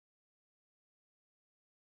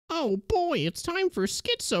Oh boy, it's time for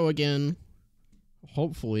Schizo again.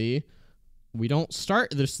 Hopefully, we don't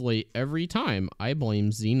start this late every time. I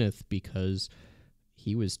blame Zenith because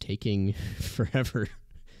he was taking forever.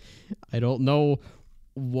 I don't know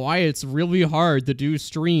why it's really hard to do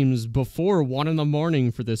streams before 1 in the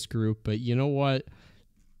morning for this group, but you know what?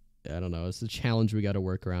 I don't know. It's a challenge we got to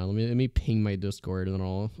work around. Let me ping my Discord and then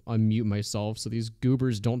I'll unmute myself so these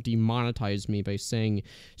goobers don't demonetize me by saying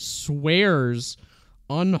swears,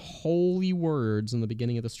 unholy words in the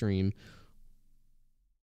beginning of the stream.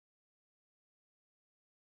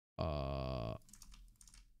 Let's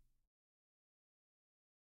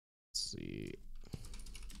see.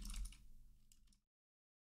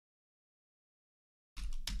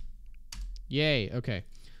 Yay, okay.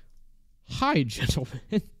 Hi, gentlemen.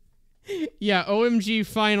 Yeah, OMG,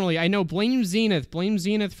 finally. I know, blame Zenith. Blame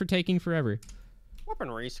Zenith for taking forever.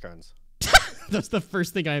 Weapon race guns. That's the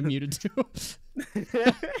first thing I muted to.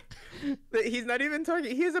 He's not even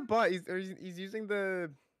talking. He has a bot. He's using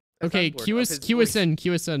the... Okay,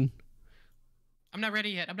 QSN. I'm not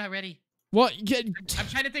ready yet. I'm not ready. What? I'm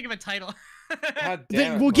trying to think of a title. God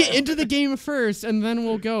damn We'll it, get bro. into the game first, and then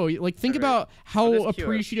we'll go. Like, think about how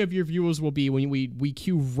appreciative your viewers will be when we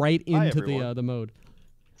queue right into the mode.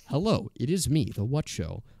 Hello, it is me, TheWhat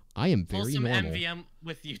Show. I am very Wholesome normal. MvM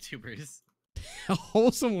with YouTubers.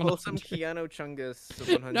 Wholesome Keanu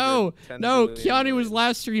Chungus. No, Keanu was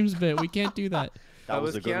last stream's bit. We can't do that. That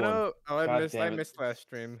was a good one. Oh, I missed last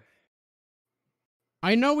stream.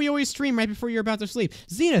 I know we always stream right before you're about to sleep.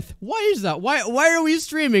 Zenith, why is that? Why are we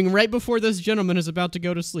streaming right before this gentleman is about to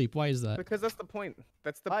go to sleep? Why is that? Because that's the point.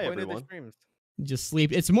 That's the point of the streams. Just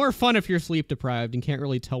sleep. It's more fun if you're sleep deprived and can't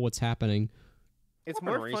really tell what's happening. It's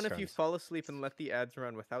more fun if you fall asleep and let the ads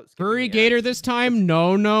run without skipping Furry Gator this time?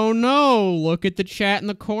 No. Look at the chat in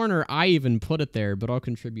the corner. I even put it there, but I'll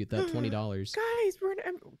contribute that $20. Guys,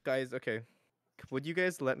 guys, okay. Would you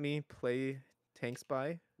guys let me play Tank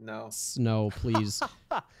Spy? No. No, please.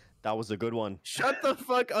 That was a good one. Shut the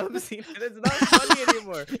fuck up, Zenith. It's not funny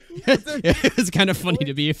anymore. It's kind of funny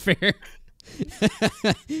to be fair.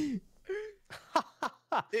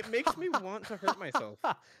 It makes me want to hurt myself.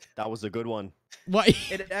 That was a good one. What?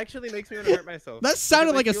 It actually makes me want to hurt myself. That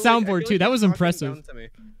sounded like a soundboard too. That was impressive.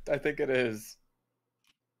 I think it is.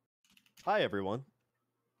 Hi, everyone.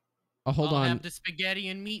 Oh, hold on. I'll have the spaghetti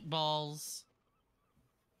and meatballs.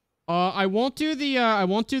 I won't do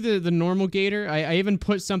the normal gator. I even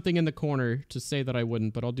put something in the corner to say that I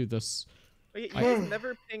wouldn't, but I'll do this. Wait, you guys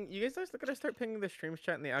never ping. You guys gotta start pinging the stream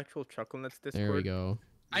chat in the actual Chucklenuts Discord. There we go.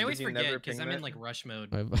 I always forget because I'm in like rush mode.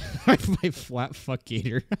 My flat fuck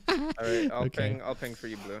gator. Alright, I'll ping for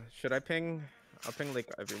you, Blue. Should I ping? I'll ping like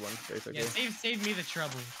everyone, basically. Yeah, save me the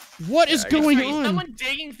trouble. What is going on? Is someone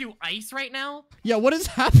digging through ice right now? Yeah, what is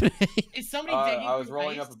happening? Is somebody digging I was through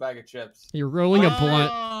rolling ice? up a bag of chips. You're rolling a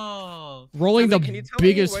blunt. Rolling the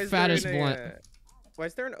biggest, fattest blunt. Why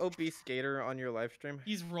is there an obese gator on your live stream?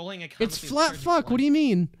 He's rolling a It's flat fuck. What do you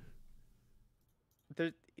mean?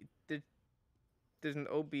 There's an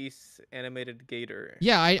obese animated gator.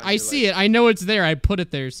 Yeah, I see it. I know it's there. I put it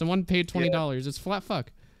there. Someone paid $20. It's flat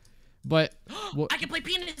fuck. But I can play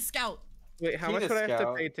Penis Scout. Wait, how much would I have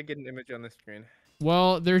to pay to get an image on the screen?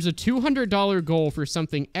 Well, there's a $200 goal for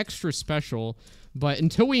something extra special, but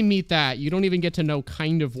until we meet that, you don't even get to know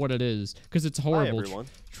kind of what it is because it's horrible. Hi, everyone.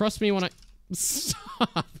 Trust me when I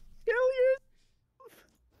stop.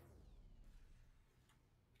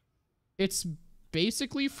 It's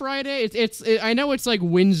basically Friday. I know it's like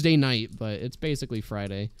Wednesday night, but it's basically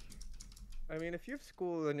Friday. I mean, if you have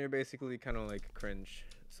school, then you're basically kind of like cringe.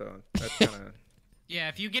 So that's kind of. Yeah,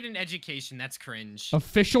 if you get an education, that's cringe.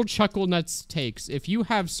 Official Chuckle Nuts takes. If you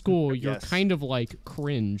have school, you're kind of like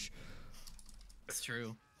cringe. That's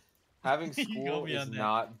true. Having school is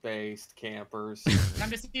not based, campers. Time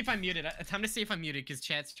to see if I'm muted. Time to see if I'm muted because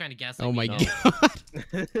chat's trying to gaslight me. Oh my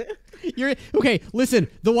god. You're okay. Listen,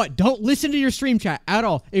 TheWhat? Don't listen to your stream chat at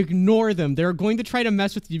all. Ignore them. They're going to try to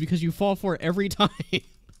mess with you because you fall for it every time.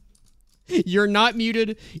 You're not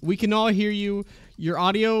muted. We can all hear you. Your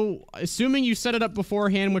audio, assuming you set it up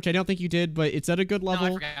beforehand, which I don't think you did, but it's at a good level.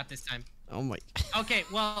 No, I forgot this time. Oh my. Okay,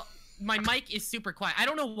 well, my mic is super quiet. I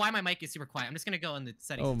don't know why my mic is super quiet. I'm just gonna go in the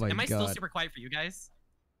settings. Oh my Am I God. still super quiet for you guys?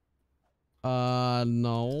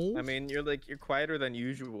 No. I mean, you're quieter than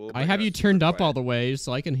usual. I have you turned up all the way,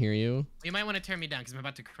 so I can hear you. You might want to turn me down because I'm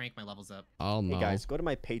about to crank my levels up. Oh no. Hey guys, go to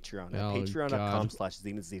my Patreon at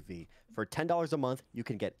patreon.com/zenithzv. For $10 a month, you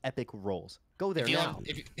can get epic rolls. Go there now.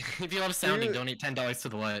 If you love sounding, donate $10 to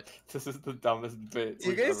TheWhat. This is the dumbest bit.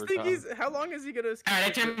 You guys think he's? How long is he gonna? Alright, I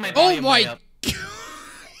turned my volume way up.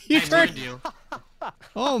 You turned. you.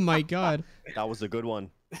 Oh my God. That was a good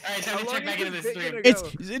one. Alright, time to check back into the stream.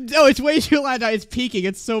 It's way too loud now. It's peaking.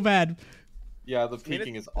 It's so bad. Yeah, the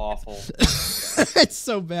peaking is awful. It's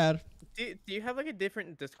so bad. Do you have like a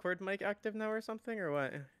different Discord mic active now or something, or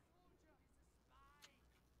what?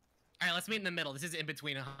 Alright, let's meet in the middle. This is in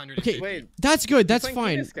between 100 Okay, and 50. Wait, that's good. That's playing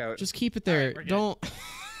fine. Penis Scout. Just keep it there. we're good. Don't.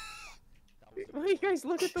 why you guys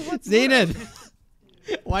look at the what's Zenith,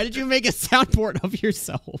 why did you make a soundboard of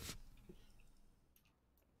yourself?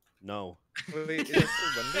 No. Wait, is this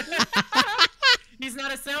the window? He's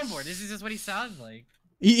not a soundboard. This is just what he sounds like.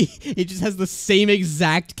 He just has the same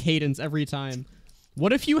exact cadence every time.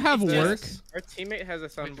 What if you have work? Our teammate has a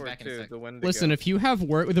soundboard back in a too. sec. The Wendigo. Listen, if you have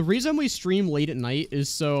work, the reason we stream late at night is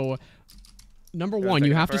so. Number Wait a one,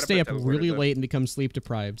 second, you I have to forgot stay up about the really word, though. late and become sleep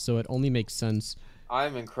deprived, so it only makes sense.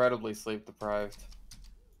 I'm incredibly sleep deprived.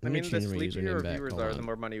 I Let me mean, the change my sleepier username our back, viewers hold are, on. the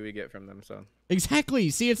more money we get from them. So. Exactly.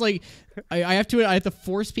 See, it's like I have to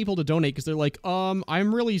force people to donate because they're like, I'm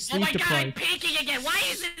really Oh sleep my god, I'm deprived. peeking again! Why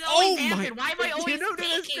is it Oh always my- happen? Why am I always Don't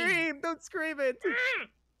peeking? scream! Don't scream it!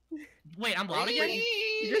 Wait, I'm loud again?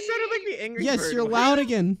 You just sounded like the angry Yes, bird. you're loud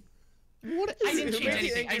again. What I is didn't Who change made the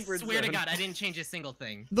anything. I Angry Birds swear to sound? God, I didn't change a single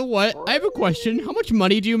thing. the what? I have a question. How much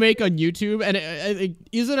money do you make on YouTube? And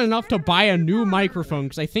is it enough to buy a new microphone?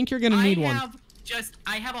 Because I think you're gonna need one.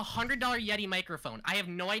 I have a $100 Yeti microphone. I have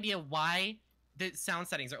no idea why the sound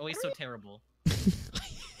settings are always so terrible.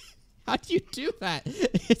 How do you do that?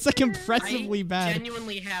 It's like impressively I bad.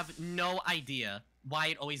 genuinely have no idea why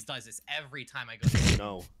it always does this every time I go.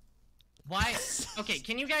 No. Why? Okay,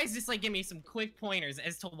 can you guys just like give me some quick pointers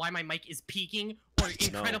as to why my mic is peaking or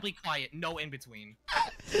incredibly quiet, no in between?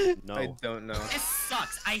 No. I don't know. This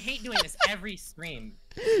sucks. I hate doing this every stream.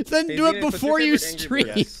 Then Hey, do it Zenith, what's before your you favorite Angry stream.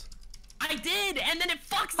 Bird? Yes. I did, and then it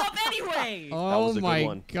fucks up anyway. Oh was a good my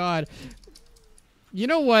one. god. You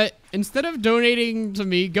know what? Instead of donating to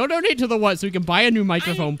me, go donate to TheWhat so we can buy a new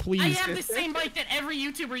microphone, I please. have the same mic that every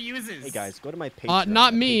YouTuber uses. Hey guys, go to my Patreon.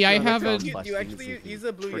 Not me, I Patreon.com haven't- slash You actually ZenithZV. use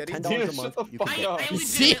a Blue For Yeti? $10 a Dude, month, shut the you can fuck get up. I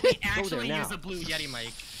See? legitimately Go actually there use now. a Blue Yeti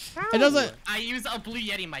mic. It doesn't. I use a Blue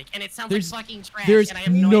Yeti mic, and it sounds There's- like fucking trash, there's and I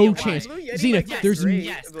have no no idea chance. why. Blue Yeti Zenith, mic is there's great,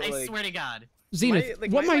 Yes, but, I like, swear to God. Zenith,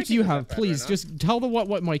 like, what my mic do you mic isn't have? that bad Please, right now. just tell TheWhat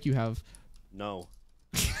what mic you have. No.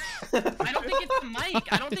 I don't think it's the mic.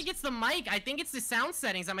 I don't think it's the mic. I think it's the sound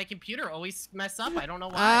settings on my computer always mess up. I don't know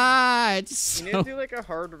why. Ah, it's You need so... to do like a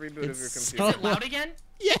hard reboot of your It's computer. Is it loud again?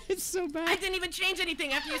 Yeah, it's so I bad. didn't even change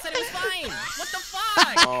anything after you said it was fine. What the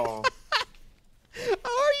fuck? Oh, How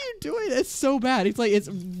are you doing? It's so bad. It's like,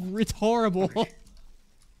 it's horrible.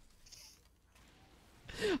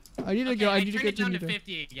 I need to go. Okay, I need to turned it down continue to to...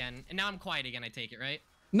 50 again, and now I'm quiet again. I take it, right?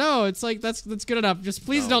 No, it's like, that's good enough. Just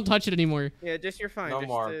please No. don't touch it anymore. Yeah, just you're fine. no just,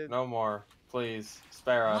 more, no more. Please,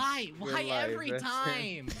 spare us. Why? Why live, every that's it.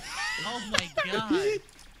 time? Oh my god.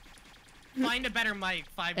 Find a better mic.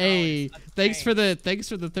 $5. Hey, That's thanks for thanks.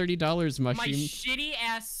 the $30, My Mushroom. shitty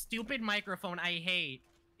ass stupid microphone I hate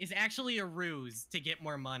is actually a ruse to get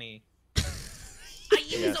more money. I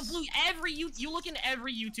use Yes. a blue you look into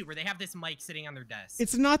every YouTuber, they have this mic sitting on their desk.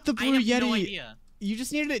 It's not the I Blue have Yeti. no idea. You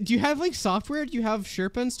just needed it. Do you have like software? Do you have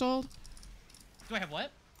Sherpa installed? Do I have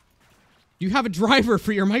what? Do you have a driver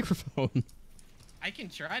for your microphone? I can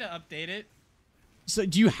try to update it. So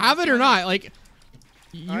do you have it or not? Like,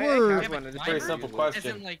 I you're have one, it's Very pretty simple easy. question.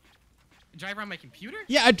 As in like driver on my computer?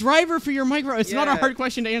 yeah, a driver for your microphone. It's not a Yeah. hard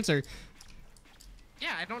question to answer.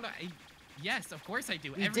 Yeah, I don't know. Yes, of course I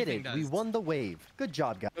do. We Everything did it. does. We won the wave. Good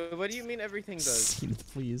job, guys. What do you mean everything does?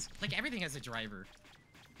 Please. Like everything has a driver.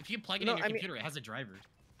 If you plug it No, in your I mean- computer, it has a driver.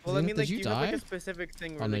 Well, I Zenith, mean, did like, you do you have like die? a specific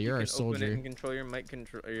thing Oh, where no, like, you're you a can open soldier. it and control your mic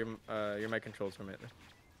control your mic controls from it?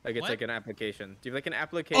 Like it's What? like an application. Do you have like an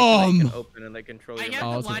application that you can Um. open and like control I your have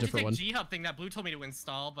Oh, the it's a different one. Logitech G Hub thing that Blue told me to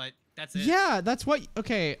install, but that's it. Yeah, that's what.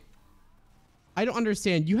 Okay. I don't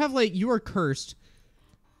understand. You have like, you are cursed.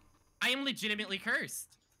 I am legitimately cursed.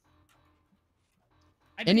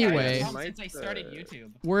 I've been Anyway. cursed since I started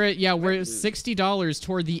YouTube. We're at Right. $60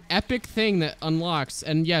 toward the epic thing that unlocks,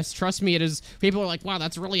 and yes, trust me, it is. People are like, "Wow,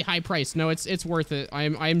 that's really high price." No, it's worth it.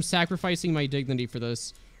 I'm sacrificing my dignity for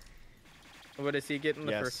this. What is he getting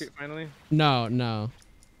the Yes. fursuit finally? No.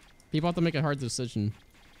 People have to make a hard decision.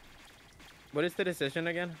 What is the decision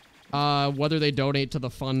again? Whether they donate to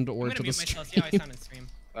the fund I'm or gonna to the mute stream. myself. See how I sound in stream.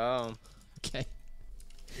 Oh, Okay.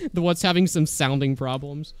 TheWhat's having some sounding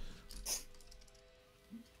problems.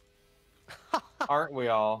 Aren't we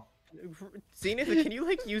all? Zenith, can you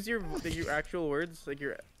like use your actual words, like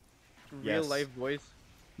your real Yes. life voice?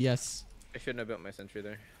 Yes. I shouldn't have built my sentry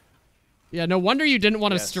there. Yeah, no wonder you didn't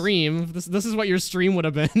want to Yes. stream. This is what your stream would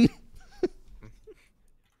have been.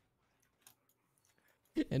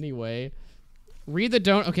 Anyway, read the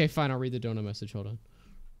don't. Okay, fine. I'll read the donut message. Hold on.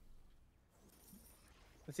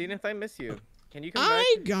 Zenith, I miss you. Can you come back?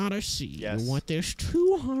 I gotta see Yes. what this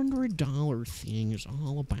 $200 thing is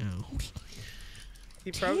all about.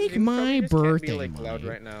 Take my birthday can't be, like, loud money.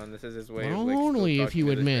 right now, and this is his way Well, of, like, still only if talking you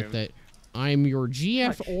to the admit stream. that I'm your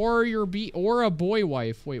GF or your or a boy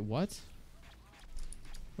wife. Wait, what?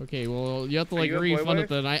 Okay, well, you have to, Are like, you a boy refund it wife?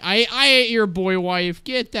 then. I ate your boy wife.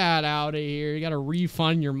 Get that out of here. You gotta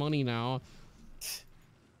refund your money now.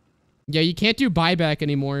 Yeah, you can't do buyback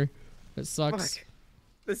anymore. That sucks. Fuck.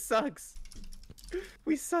 This sucks.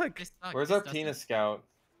 We suck. This sucks, Where's this our doesn't- penis scout?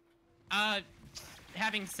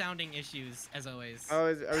 Having sounding issues as always. Oh,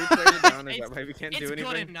 are we playing it down? Is It's- that why we can't It's do good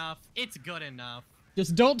anything? enough. It's good enough.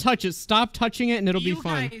 Just don't touch it. Stop touching it and it'll be you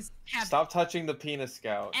fine. guys have Stop touching the penis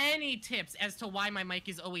scout. any tips as to why my mic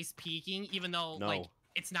is always peaking, even though No. like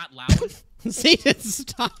it's not loud? See,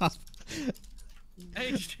 stop.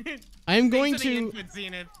 I'm going Thanks for the to... input,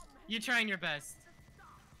 Zenith. You're trying your best.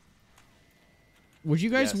 Would you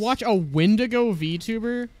guys Yes. watch a Wendigo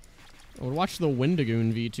VTuber? I would watch the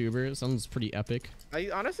Wendigoon VTuber. It sounds pretty epic.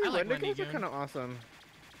 Honestly, I like Wendigos are Wendigo. kind of awesome.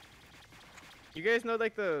 You guys know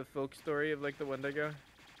like the folk story of like the Wendigo?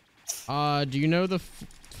 Do you know the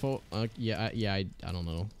yeah, I don't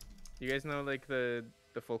know. You guys know like the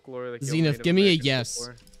folklore? Like the old Zenith, Native give me a American yes.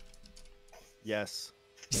 folklore? Yes.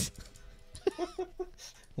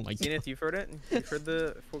 Oh my god. Zenith, you've heard it? You've heard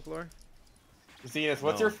the folklore? Zenith,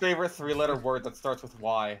 what's No. your favorite 3-letter word that starts with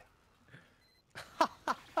Y?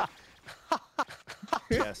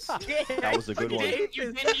 Yes. That was a good one. You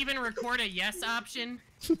didn't even record a yes option.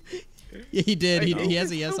 Yeah, he did. I He hate has a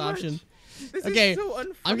this yes so much. option. This Okay, is so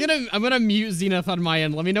I'm unfunny. gonna mute Zenith on my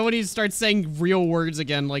end. Let me know when he starts saying real words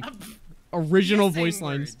again, like original You're saying voice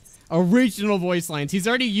lines. words. Original voice lines. He's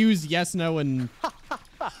already used yes, no, and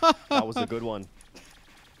That was a good one.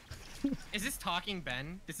 Is this Talking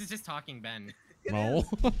Ben? This is just Talking Ben. no.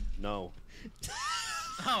 No.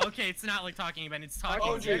 Oh, okay. It's not like Talking Ben. It's Talking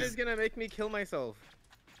Talking Oh, Ben jeez. is gonna make me kill myself.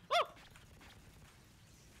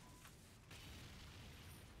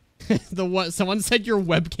 The what? Someone said your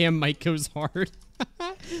webcam mic goes hard.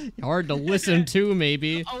 Hard to listen to,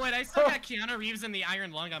 maybe. Oh wait, I still got Keanu Reeves and the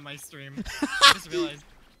Iron Lung on my stream. I just realized.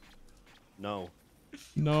 No.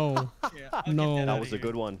 No. Yeah, I'll get No. that That outta was a here.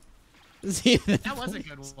 good one. Zenith. That was a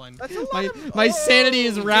good one. That's a lot My of- my sanity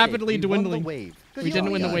is Oh! rapidly We won the dwindling. wave. Good We didn't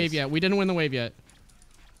job, win the guys. wave yet. We didn't win the wave yet.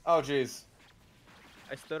 Oh, jeez.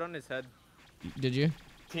 I stood on his head. Did you?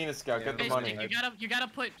 Penis scout, Yeah. get the Fish money. stick, you gotta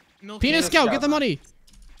put milk. Penis Penis Scout, Scout. get the money.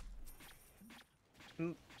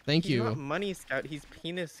 Thank He's you. not Money Scout. He's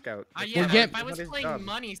Penis Scout. Yeah, get- if I was That's his playing job.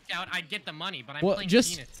 Money Scout, I'd get the money, but I'm Well, playing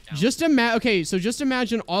just Penis Scout. okay, so just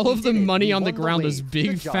imagine all We of the did it. money We on the won the ground as wave. big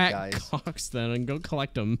Good job, fat guys. cocks then and go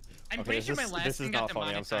collect them. I'm Okay, pretty sure my this last is thing not got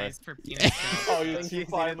funny, I'm sorry. demonetized for Penis Scout. Oh, Thank you you,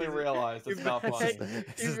 finally Zenith. realized it's not funny.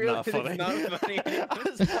 This is not funny. It's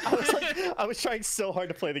not funny. I was trying so hard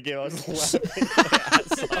to play the game. I was laughing my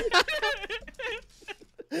ass off.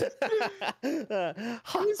 It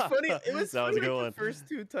was funny. It was That was funny a good like one. the first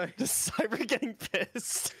two times. Just Cyber getting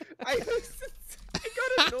pissed. I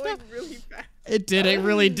got annoyed really fast. It did. It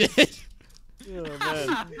really did. Oh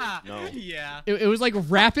man. No. Yeah. It was like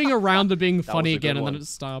wrapping around to being was funny a again, good and then one. it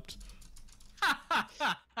stopped.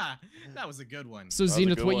 That was a good one. So was a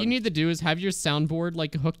Zenith, good what you one. need to do is have your soundboard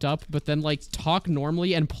like hooked up, but then like talk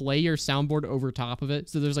normally and play your soundboard over top of it.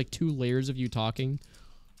 So there's like 2 layers of you talking.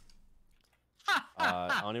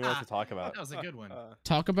 I don't even know what to talk about. That was a good one.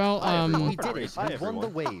 Talk about We did it. Hi, We won the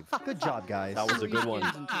wave. Good job, guys. That was a good one.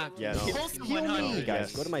 Yeah, no. Also Heal 100. me,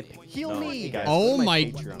 guys. Go to my heal me, guys. Oh Go to my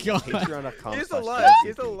Patreon. God. Patreon.com. Here's a lot.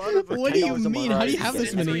 Here's a lot of. What do you $10 a mean? month. How do you have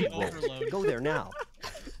this Get many? epic rolls. Overload. Go there now.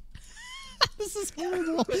 This is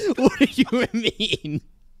horrible. What do you mean?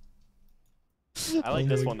 I like Oh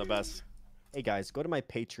this my one the best. Hey guys, go to my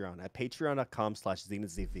Patreon at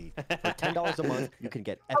patreon.com/zenithzv. For $10 a month, you can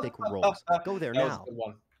get epic rolls. Go there That was now. a good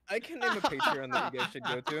one. I can name a Patreon that you guys should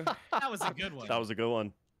go to. That was a good one. That was a good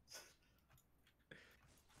one.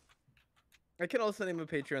 I can also name a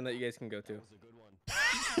Patreon that you guys can go to.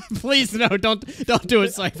 Please no, don't do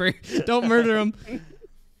it, Cypher. Don't murder him.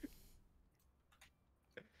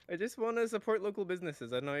 I just want to support local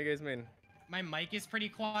businesses. I know what you guys mean. My mic is pretty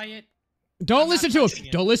quiet. Don't I'm listen not to him. touching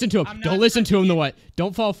it. Don't listen to him. I'm Don't not listen to him. touching The it. what?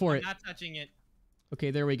 Don't fall for I'm it. not touching it. Okay,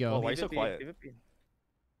 there we go. Oh, why are you so Leave it be, quiet? leave it be.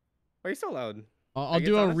 Why are you so loud? I'll Like,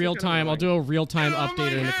 do it's a honestly real kinda time. I'll do a real time Get out of my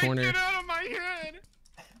updater in the head, corner. Get out of my head.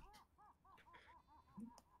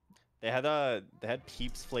 They had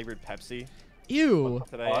Peeps flavored Pepsi Ew.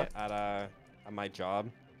 today What? at my job.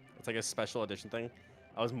 It's like a special edition thing.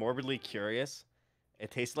 I was morbidly curious. It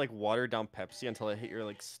tasted like watered down Pepsi until it hit your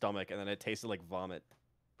like stomach, and then it tasted like vomit.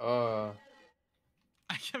 Uh,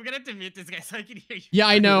 I'm gonna have to mute this guy so I can hear you. Yeah,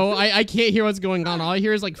 I know. I can't hear what's going on. All I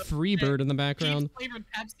hear is like Freebird in the background. Peeps flavored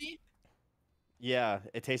Pepsi? Yeah,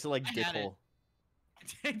 it tasted like I dick had it. hole.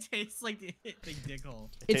 It tastes like dick hole.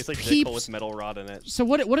 It It's tastes like dick Peeps. hole with metal rod in it. So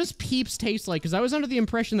what does Peeps taste like? Because I was under the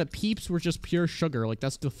impression that Peeps were just pure sugar. Like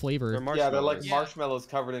that's the flavor. They're Yeah, they're like marshmallows. marshmallows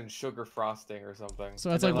covered in sugar frosting or something.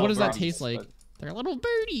 So it's And like, they're what does that brownies, taste like? but- They're little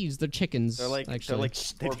birdies. They're chickens. They're like actually.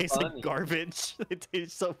 they Or taste like bunny. garbage. They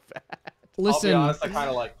taste so bad. I'll Listen, be honest, I kind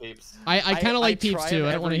of like Peeps. I kind of like Peeps try too. them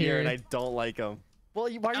I don't want to every year hear. and I don't like them. Well,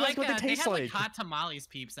 why do you like what they they taste had like? hot tamales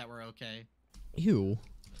Peeps that were okay. Ew.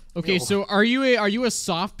 Okay, Ew. so are you a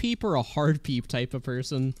soft peep or a hard peep type of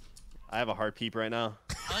person? I have a hard peep right now.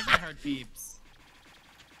 I like the hard Peeps.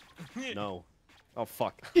 No. Oh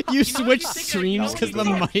fuck. You You know switch when you stick a- streams know because when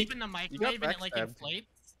the you mic. Peep in the microwave and it like backstabbed. inflates,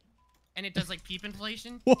 and it does like peep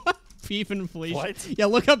inflation. What? Peep inflation. What? Yeah,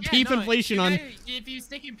 look up Yeah, peep no, inflation you on. guys- If you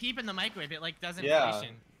stick a peep in the microwave, it like does Yeah.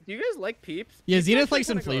 inflation. Do you guys like Peeps? Yeah, Peeps Zenith actually likes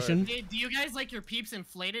kinda good. inflation. Do you guys like your peeps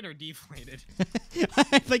inflated or deflated?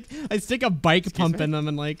 I stick a bike pump me? in them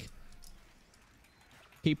and like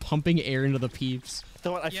keep pumping air into the peeps.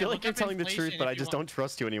 So I Yeah, feel like look you're up telling the inflation truth, but if I you just want. don't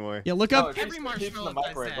trust you anymore. Yeah, look No, up. it's Every just Peeps in the marshmallow does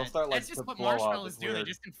microwave. They'll that. start, like, That's just to what blow up. marshmallows It's do. They weird.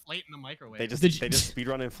 just inflate in the microwave. They just Did you- they just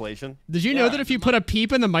speedrun inflation. Did you know Yeah. that if you put a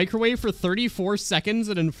peep in the microwave for 34 seconds,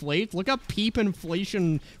 it inflates? Look up peep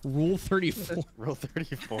inflation rule 34. Rule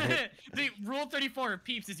 34. The rule 34 of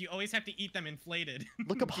peeps is you always have to eat them inflated.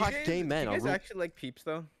 Look up Do you hot guys- gay men. Do on you guys rule- actually like Peeps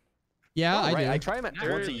though? Yeah, Oh, I right, do. I try them Not once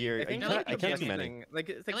a really. year. I I think can't, they're I can't too many. amazing. Like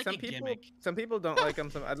it's I like like the gimmick. some people don't like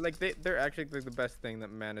them. Like they're actually like the best thing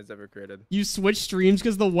that man has ever created. You switch streams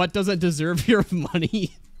because the what doesn't deserve your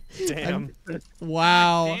money. Damn.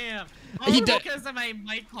 Wow. Damn. He All d- because of my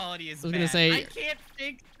mic quality is I was gonna bad. say, I can't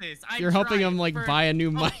fix this. You're helping him like buy a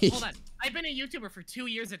new Hold on, mic. hold on. I've been a YouTuber for 2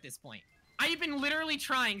 years at this point. I've been literally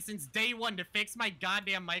trying since day one to fix my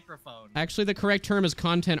goddamn microphone. Actually, the correct term is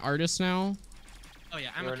content artist now. Oh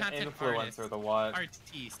yeah, I'm You're a an content influencer, artist. TheWhat.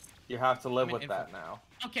 Artiste. You have to live I'm an with that now.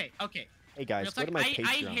 Okay, okay. Hey guys, Real go to talk, my I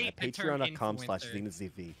Patreon hate at the term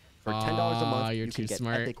patreon.com/zenithzv. For $10 a Aw, month, you're you too can get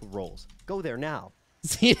smart. epic rolls. Go there now.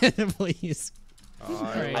 Please.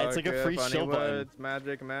 Alright, It's like a free show button.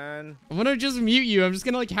 Magic man. I'm gonna just mute you. I'm just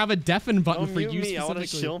gonna like have a deafen button Don't for mute you me. I want to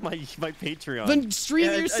specifically. show my Patreon. Then stream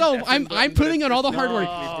Yeah, a yourself. deafen I'm button, but putting it's in all the just hard work.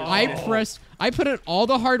 No. I put in all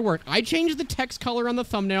the hard work. I changed the text color on the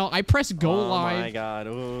thumbnail. I press go oh live. my god.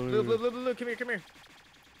 Blue, blue, blue, blue, come here, come here.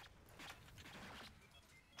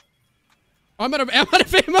 I'm out of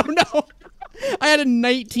ammo. No, I had a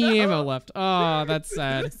 19 ammo left. Oh, that's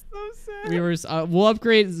sad. That's so sad. Viewers, we'll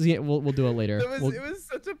upgrade. We'll do it later. We'll- It was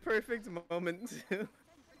such a perfect moment too.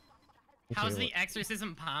 How's Okay, the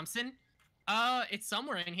exorcism Thompson? It's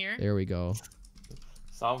somewhere in here. There we go.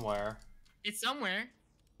 Somewhere. It's somewhere.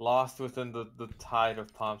 Lost within the tide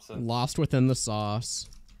of Thompson. Lost within the sauce.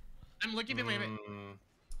 I'm looking at my Mm.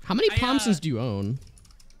 How many I, Thompsons do you own?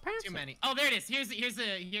 too many. Oh, there it is. Here's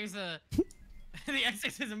the the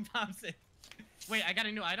exorcism Thompson. Wait, I got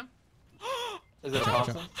a new item. Is it a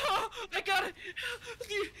Thompson? I got it.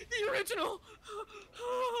 The original.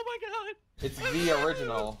 Oh my god. It's the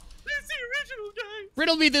original. It's the original, guys.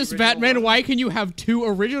 Riddle me this, Original Batman. one? Why can you have two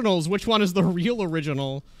originals? Which one is the real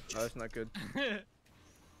original? Oh, that's not good.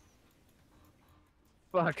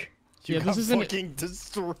 Fuck. You Yeah, got this is an- fucking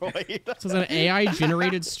destroyed. This is an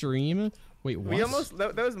AI-generated stream. Wait, what? We almost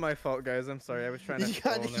that was my fault, guys. I'm sorry. I was trying to. You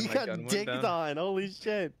got, and then you my got gun went dicked down. on. Holy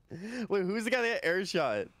shit. Wait, who's the guy that air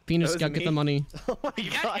shot? Penis That was Scout, get me. the money. Oh my You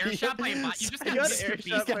got god. airshot by a bot. You just I got got Mr. airshot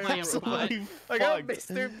Beast by by a a bot. absolutely I got fucked.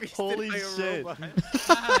 Mr. Beasted Holy by a shit. robot.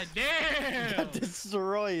 God You damn. got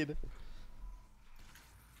destroyed.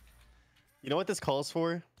 You know what this calls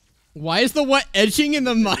for? Why is the what edging in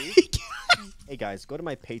the mic? Hey guys, go to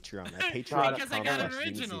my Patreon at Because I got an patreon.com/zenithzv.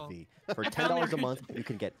 original. For I found $10 the a month, you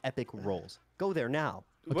can get epic rolls. Go there now.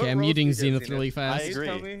 What Okay, I'm roles muting do you get, Zenith really fast. I Can you agree.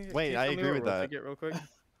 tell me- Wait, can you I tell me agree what with roles that. you get real quick?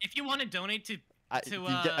 If you want to donate to You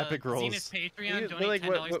get epic rolls. Zenith's Patreon, donate Like,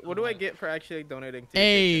 $10 what do I get for actually donating to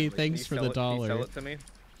Hey, your Patreon? Like, thanks can for you the sell it- can you dollar. Sell it to me.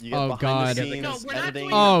 You get Oh, behind God. the scenes No, we're not editing.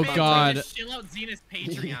 doing Oh, the bit. God. We're just chill out Zenith's You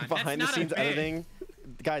Patreon. get That's behind the not a scenes bit. editing.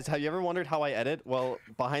 Guys, have you ever wondered how I edit? Well,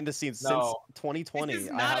 behind the scenes No. since This 2020, is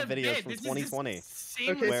I not have a videos bit. from This is 2020 just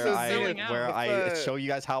shameless Okay, where so I Zenith, where if, I show you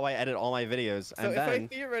guys how I edit all my videos, So and if I then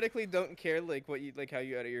theoretically don't care like what you like how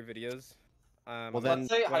you edit your videos, Well, then-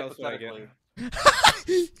 Let's say what else would I get?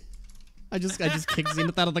 hypothetically. I just kicked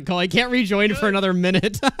Zenith out of the call. I can't rejoin for another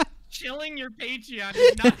minute. Chilling your Patreon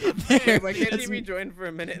is not a There. bit. Why can't That's- he rejoin for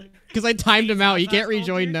a minute? Because I timed him out. He can't Soldier.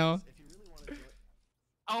 rejoin now.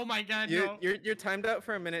 Oh my god, You, no. you're timed out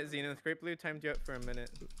for a minute, Zenith. Great Blue timed you out for a minute.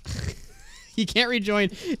 You can't rejoin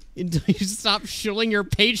until you stop shilling your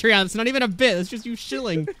Patreon. It's not even a bit. It's just you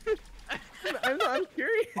shilling. I'm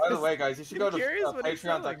curious. By the way, guys, you should go to what it's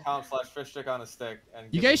selling. patreon.com/FishStickOnAStick and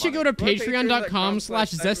You give guys should go to patreon.com/CyberWizard.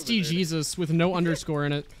 patreon.com/ZestyJesus with no underscore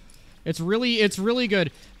in it. It's really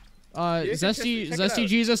good. Zesty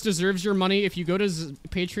Jesus deserves your money. If you go to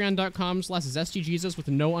patreon.com/ZestyJesus with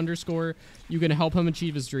no underscore, you can help him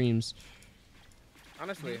achieve his dreams.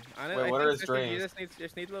 Honestly, Wait, what are his dreams?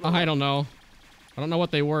 Just need a little I don't know. I don't know what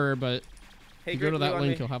they were, but Hey, if you go to Greg, that blue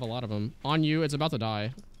link, on you'll have a lot of them. On you, it's about to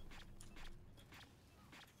die.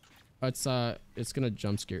 It's gonna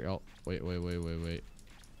jump scare. Oh, wait.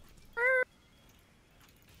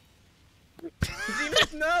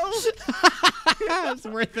 Zenith, no! It's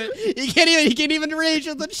worth it. He can't even rage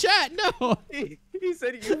in the chat. No. He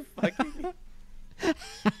said you fucking.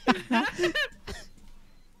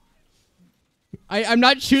 I'm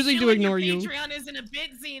not choosing to Shilling ignore your you. Patreon isn't a bit,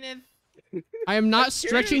 Zenith. I am not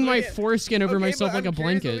stretching my foreskin over myself like a What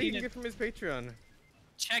blanket. you can get from his Patreon.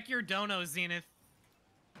 Check your dono, Zenith.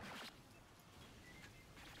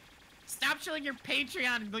 Stop shilling your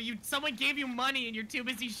Patreon, but someone gave you money and you're too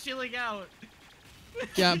busy shilling out.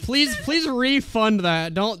 Yeah, please refund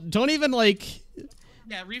that. Don't even like.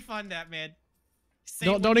 Yeah, refund that, man. Say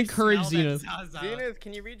Don't when you encourage smell that Zenith. Zaza. Zenith,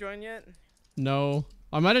 can you rejoin yet? No,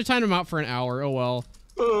 I might have timed him out for an hour. Oh well.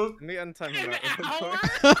 Let me untime him. An hour?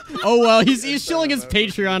 Oh well, he's shilling his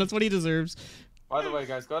Patreon. That's what he deserves. By the way,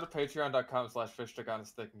 guys, go to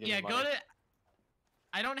patreon.com/FishStickOnAStick and give Yeah, me money. go to.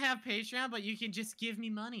 I don't have Patreon, but you can just give me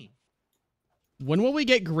money. When will we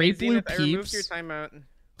get Great Blue Zenith, I removed your Peeps? timeout.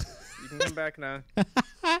 You can come back now.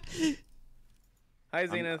 Hi,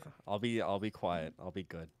 Zenith. I'll be quiet. I'll be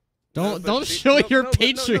good. Don't show your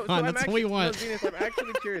Patreon. So That's what we want. No, Zenith, I'm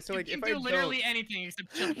actually curious. So like, You if can I do literally don't, anything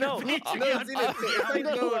except chill No, your Patreon. no, Zenith, if I I'm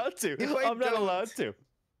not don't- allowed to. if I I'm not don't- allowed to.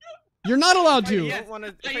 You're not allowed if to. I Yeah. don't want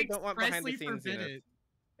to, if I I don't want behind the expressly scenes, forbid Zenith. it.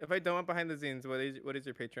 If I don't want behind the scenes, what does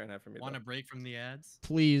your Patreon have for me? Want a though? break from the ads?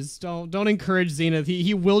 Please don't encourage Zenith.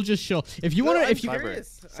 He will just chill. If you No, want to, I'm if you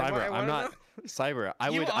curious. I Cyber, wanna I'm not. know. Cyber, I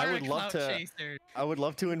You would are a love clout to. chaser. I would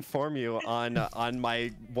love to inform you on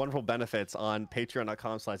my wonderful benefits on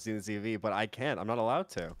patreon.com/ZenithZV, but I can't. I'm not allowed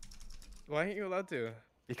to Why aren't you allowed to?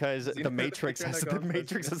 because Zenith, the go to Matrix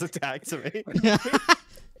has attacked me.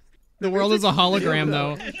 the world is a hologram,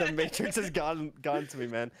 though. The Matrix has gone to me,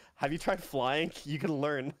 man. Have you tried flying? You can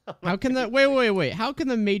learn. How can that? Wait. How can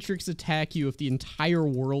the Matrix attack you if the entire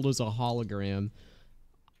world is a hologram?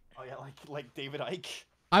 Oh yeah, like David Icke.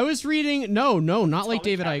 I was reading. No, not like Atomic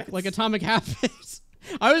David Icke, Habits. like Atomic Habits.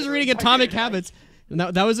 I was reading Atomic Habits. And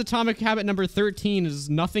that was Atomic Habit number 13. Is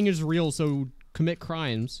nothing is real, so commit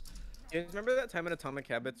crimes. You remember that time in Atomic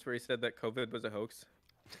Habits where he said that COVID was a hoax?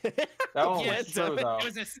 That one Yeah, was true, though. it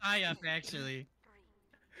was a psyop, actually.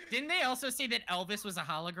 Didn't they also say that Elvis was a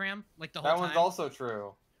hologram, like the whole That time? one's also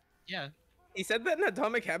true. Yeah. He said that in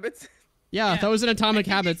Atomic Habits? Yeah, that was in Atomic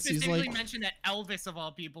I think Habits. He He's specifically like, mentioned that Elvis of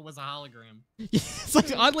all people was a hologram. it's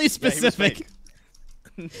like oddly specific.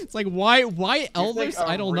 It's like why You think Elvis? a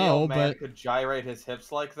I don't real know, man but could gyrate his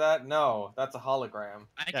hips like that? No, that's a hologram.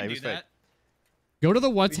 I Yeah, can he do was fake. that. go to the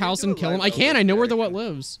What's We should house do and a kill him. live I can. Elvis I know where the What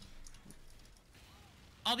reaction. lives.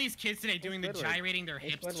 All these kids today doing the Squidward. gyrating their Hey,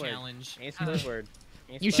 hips Squidward. challenge. Hey, Squidward.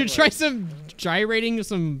 Hey, You should Squidward. try some gyrating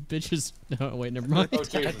some bitches. No, wait, never mind. Oh,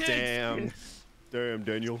 Jesus. Damn,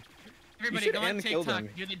 Daniel. Everybody should go on end kill TikTok, them.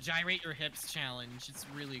 do the gyrate your hips challenge. It's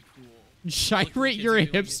really cool. Gyrate kids your are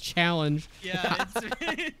doing hips it. challenge. Yeah,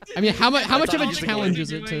 it's I mean, how much of all a the challenge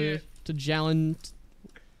kids is are it doing to challenge?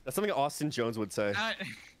 That's something Austin Jones would say.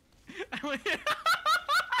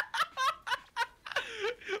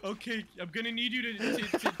 Okay, I'm gonna need you to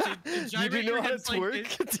You gyrate do know your how to hips like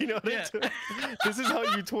twerk? this. Do you know how to Yeah. twerk? This is how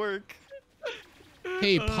you twerk.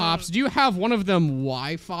 Hey, Pops, do you have one of them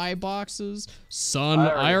Wi-Fi boxes? Son,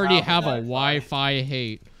 I already have a Wi-Fi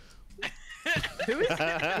hate. Who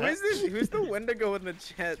is this? Who's the Wendigo in the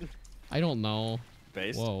chat? I don't know.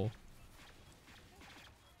 Based. Whoa.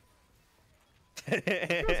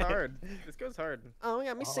 This goes hard. This goes hard. Oh,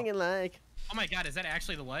 yeah, me singing like. Oh my god, is that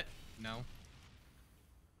actually the what? No.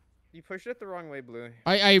 You pushed it the wrong way, Blue.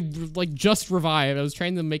 I like just revived. I was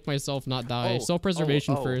trying to make myself not die. Oh,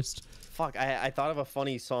 Self-preservation oh. first. Fuck, I thought of a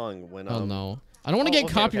funny song when Oh no. I don't want to oh, get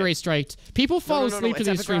okay, copyright striked. People fall no, asleep to it's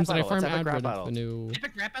these epic streams rap and I battle. farm It's epic ad rap battle. revenue.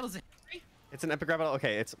 Epic rap battles in history? it's an epic rap battle.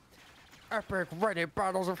 Okay, it's epic Reddit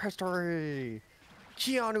battles of history.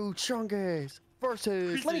 Keanu Chungus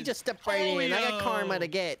versus. Let me just step right in. I got karma to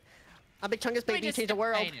get. I'm Big Chungus, baby. Change the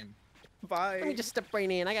world. Bye. Let me just step right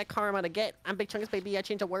in. I got karma to get. I'm Big Chungus, baby. I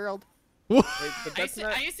change the world. Wait, but I used to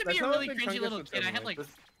be that's a not really what Big cringy Chungus little would kid. I sound had like like.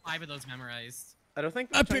 5 of those memorized. I don't think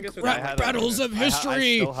Epic Chungus was rap that battles bad. of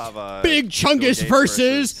history. I still have a Big Chungus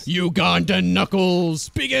versus Uganda Knuckles.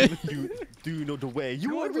 Big. Do you know the way?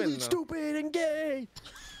 You are really stupid and gay.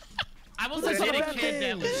 I was Did a anyone- kid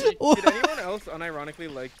that was. Did anyone else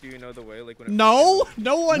unironically like Do You Know the Way? Like when it No,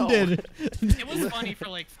 no one did. It was funny for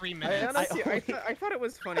like 3 I minutes. honestly, I thought it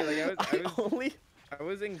was funny. Like I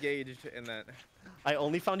was engaged in that. I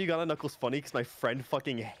only found Uganda Knuckles funny because my friend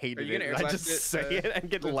fucking hated you it. gonna And I airblast just it, say it and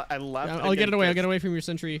get and laugh. I'll get it away. I'll get away from your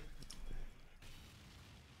sentry.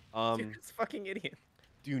 Dude, this fucking idiot.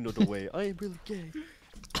 Do you know the way? I am really gay.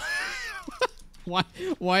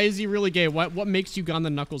 Why is he really gay? What makes Uganda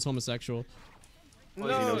Knuckles homosexual?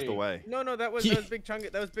 Because he knows the way. No, that was Big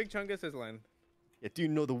Chungus. That was Big Chungus' line. Yeah, do you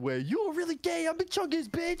know the way? You are really gay. I'm Big Chungus,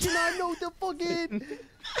 bitch, and I know the fucking.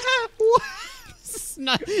 What? It's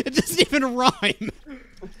not, it doesn't even rhyme.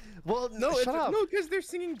 Well, No, shut up. no, because they're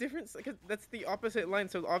singing different. Cause that's the opposite line,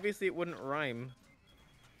 so obviously it wouldn't rhyme.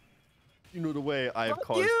 You know the way I have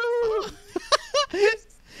caused.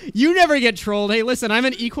 You never get trolled. Hey, listen, I'm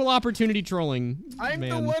an equal opportunity trolling I'm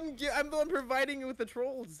man. the one providing you with the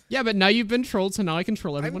trolls. Yeah, but now you've been trolled, so now I can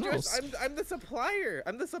troll everyone else. I'm the supplier.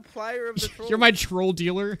 I'm the supplier of the trolls. You're my troll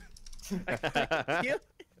dealer. Yeah.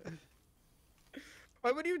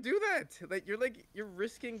 Why would you do that? You're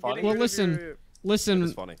risking getting. Well, rid of your... listen.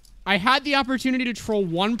 It's funny. I had the opportunity to troll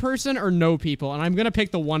one person or no people, and I'm gonna pick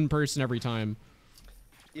the one person every time.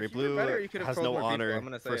 Great If you were Blue better, you could have has trolled no more people, honor I'm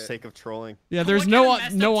gonna say for it. sake of trolling. Yeah, there's What kind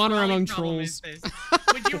of no messed up honor trolling among problem trolls. is this?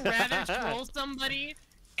 Would you rather troll somebody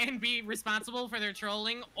and be responsible for their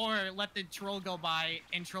trolling, or let the troll go by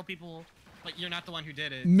and troll people, but you're not the one who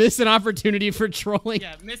did it? Miss an opportunity for trolling.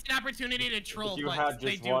 Yeah, miss an opportunity to troll, If you but had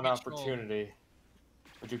they just do one get trolled. opportunity,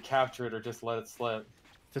 would you capture it or just let it slip?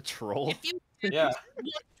 To troll? If you Yeah.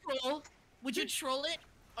 troll, would you troll it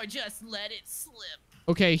or just let it slip?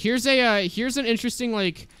 Okay, here's an interesting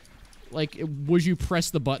like would you press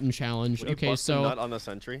the button challenge. Would you Okay, bust a so nut on the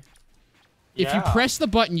sentry? if you Yeah. press the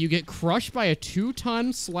button, you get crushed by a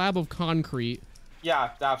 2-ton slab of concrete. Yeah,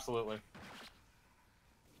 absolutely.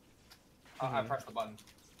 I pressed the button.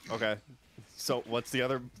 Okay. So what's the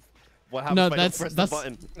other? What happens No, if I don't press the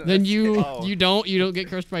button? then you Oh. you don't get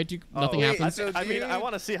crushed by two. Nothing wait, happens. So I do mean, you- I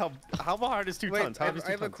want to see how hard is 2 Wait, tons? How heavy is 2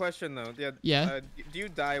 I have a tons? question though. Yeah? Do you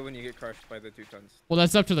die when you get crushed by the 2 tons? Well,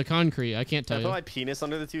 that's up to the concrete. I can't Can I tell put you. my penis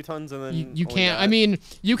under the 2 tons and then You only can't. die? I mean,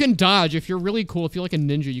 you can dodge if you're really cool. If you're like a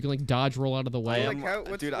ninja, you can like dodge, roll out of the way. am-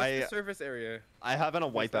 What's dude, the surface area? I haven't a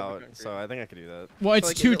What's that wipeout, concrete? so I think I could do that. Well, it's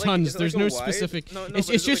like, is 2 it like- tons. is it There's like no a wide? specific. No, it's but is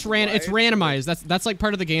it just like it's wide? randomized. That's like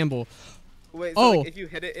part of the gamble. Wait, so Oh. like, if you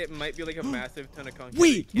hit it, it might be like a massive ton of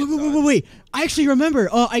concrete. Wait. I actually remember.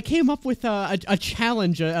 I came up with a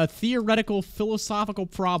challenge, a theoretical, philosophical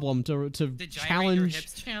problem to The gyrate your challenge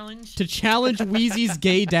hips challenge. to challenge Wheezy's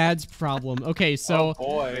gay dad's problem. Okay, so. Oh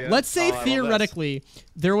boy. Let's say Oh, I love this. theoretically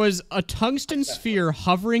there was a tungsten sphere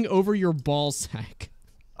hovering over your ball sack.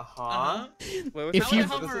 Uh-huh. Wait, If How you- would it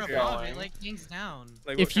hover This is above? going. It like hangs down.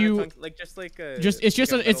 like, if what kind of you- like just like a it's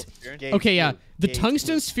just like a- it's- metal sphere? Gay Okay, yeah. blue. The Gay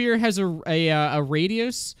tungsten blue. sphere has a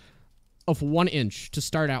radius of 1 inch to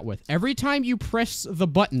start out with. Every time you press the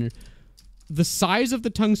button, the size of the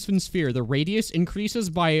tungsten sphere, the radius increases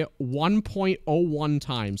by 1.01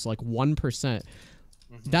 times, like 1%.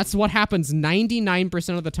 That's what happens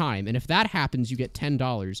 99% of the time. And if that happens, you get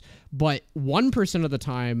 $10. But 1% of the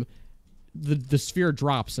time, the sphere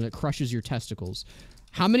drops and it crushes your testicles.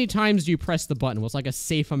 How many times do you press the button? What's like a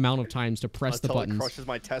safe amount of times to press the Until it buttons? crushes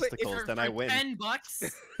my testicles, For- then for I win.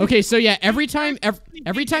 $10. Okay, so yeah, every time you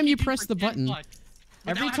do press for the 10 button, bucks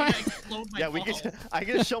every without having time- to explode my Yeah, balls. I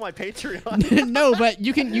can show my Patreon. no, but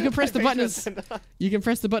you can press the My button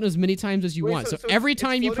Patreon's as many times as you Wait, want. So it's every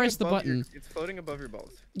time you floating press the above your- button, it's floating above your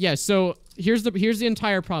balls. yeah. So here's the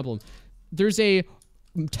entire problem. There's a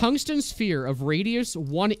tungsten sphere of radius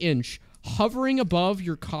 1 inch hovering above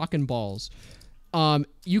your cock and balls.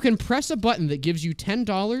 You can press a button that gives you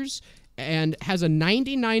 $10 and has a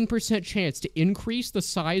 99% chance to increase the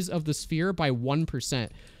size of the sphere by 1%,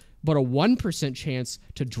 but a 1% chance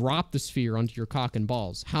to drop the sphere onto your cock and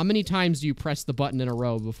balls. How many times do you press the button in a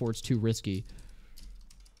row before it's too risky?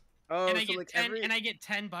 Oh, and I so get like 10, and I get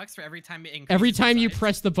 $10 for every time it increases. Every time the you size.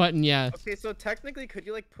 press the button, yeah. Okay, so technically, could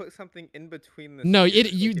you like put something in between the? No, spheres?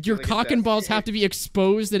 Like, if your like, a cock and desk? balls have to be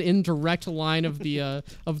exposed and in direct line of the Well,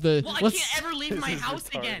 I can't ever leave my This is house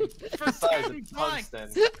retarded. again for Size 10 of bucks.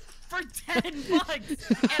 tungsten. For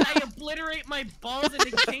 $10, and I obliterate my balls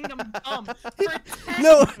into Kingdom Come for 10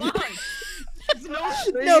 No. bucks. There's no,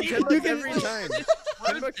 No, $10 you can- every time.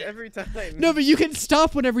 $10 every time. No, but you can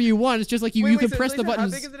stop whenever you want. It's just like you can so press the Lisa,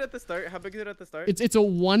 buttons. How big is it at the start? How big is it at the start? It's a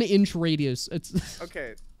 1 inch radius. It's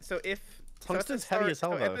Okay, so if Tungsten's heavy as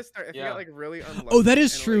hell, though. If you got like really unlucky. Oh, that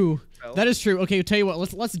is and, true. Like, That is true. Okay, tell you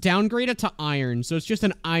what. Let's downgrade it to iron. So it's just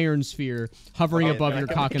an iron sphere hovering above your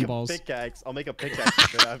cock and balls. Pickaxe. I'll make a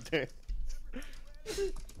pickaxe after.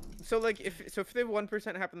 So like if the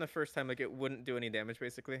 1% happened the first time, like it wouldn't do any damage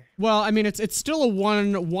basically. Well, I mean, it's still a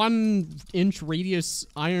one inch radius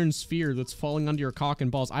iron sphere that's falling onto your cock and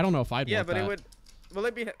balls. I don't know if I'd want that. Yeah, but it would. Will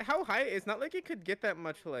it be how high? It's not like it could get that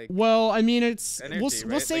much like. Well, I mean, it's energy, we'll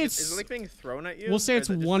right? say like, it's. Is it like being thrown at you? We'll say it's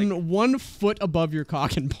one foot above your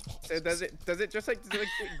cock and balls. So does it just like get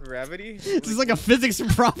gravity? This is like a physics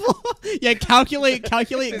problem. Yeah, calculate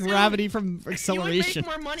gravity from acceleration. You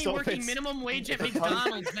would make more money So working it's- minimum wage at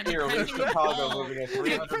McDonald's than Here, pressing we're a Chicago ball. moving at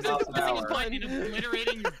Pressing 300 miles an hour. a button and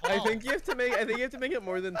obliterating your balls. I think you have to make it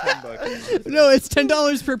more than $10. No, it's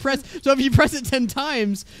 $10 per press. So if you press it 10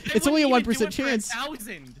 times, I it's only a wouldn't 1% even do it for chance.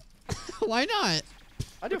 1,000. Why not?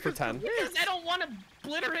 I do it for 10. Because I don't want to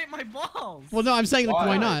obliterate my balls. Well, no, I'm saying like, why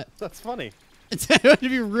Why? not? That's funny. It's going to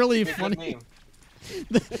be really It's a funny. meme.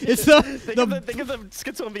 It's the Think of the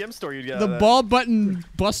Schizo MvM story you'd get. the out of that. ball button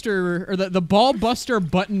buster or the ball buster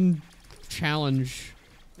button challenge.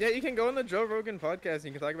 Yeah, you can go on the Joe Rogan podcast and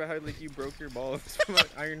you can talk about how like you broke your balls from an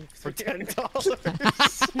iron for sphere.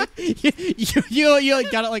 $10. you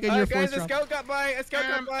like got it like on your Guys, first a round. scout got by. A scout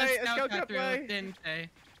got A by. A scout scout got got through, by. didn't they?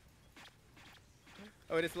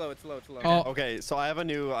 Oh, it's low. It's low. It's low. Oh, Okay, so I have a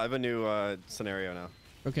new scenario now.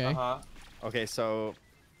 okay. Uh-huh. Okay, so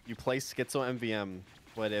you play Schizo MvM,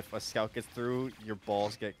 but if a scout gets through, your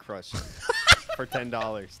balls get crushed for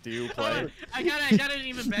 $10. Do you play? I got an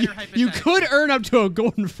even better hypothetical. You could earn up to a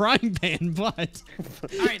golden frying pan, but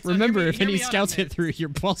All right, so remember, if hear any me out on scouts get this. through, your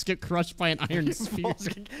balls get crushed by an iron sphere.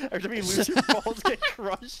 Every time you lose, your balls get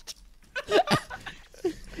crushed.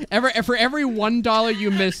 For every $1 you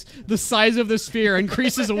miss, the size of the sphere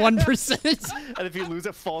increases 1%. And if you lose,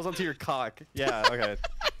 it falls onto your cock. Yeah, okay.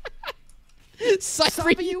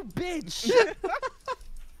 Cyber, you bitch!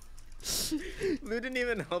 Lou didn't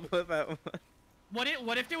even help with that one.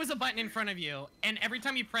 What if there was a button in front of you, and every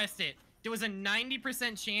time you pressed it, there was a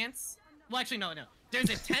 90% chance? Well, actually, no. There's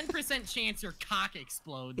a 10% chance your cock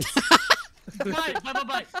explodes. but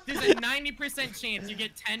there's a 90% chance you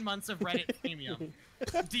get 10 months of Reddit premium.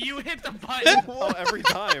 Do you hit the button? Oh, every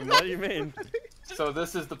time. What do you mean? So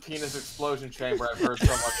this is the penis explosion chamber I've heard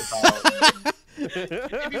so much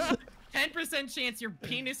about. 10% chance your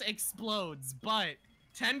penis explodes, but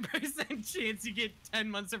 10% chance you get 10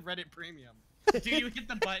 months of Reddit premium. Do you hit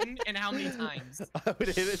the button, and how many times? I would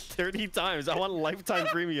hit it 30 times. I want lifetime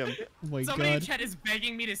premium. oh my Somebody in god. chat is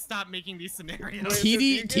begging me to stop making these scenarios.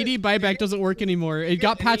 TD buyback doesn't work anymore. It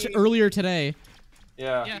got patched earlier today.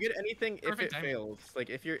 Yeah. Yeah. You get anything if Perfect it timing. fails. Like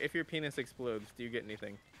if your penis explodes, do you get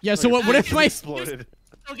anything? Yeah, so what if my exploded?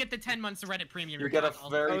 Still get the 10 months of Reddit premium. You Your get a cock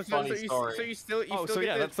also- very funny story. So you still Oh, get so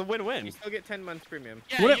yeah, the, that's the win-win. you still get 10 months premium.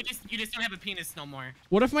 Yeah, What you just don't have a penis no more.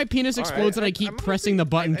 what if my penis All right, explodes and I I'm keep honestly- pressing the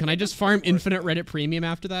button? I Can I think just that's farm pretty worth infinite Reddit premium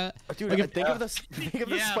after that? Dude, Like if- think of the Yeah,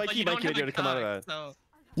 but spiky you don't monkey have video a to come out of cock, that. so...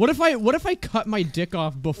 What if I cut my dick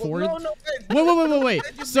off before? Well, no, Wait.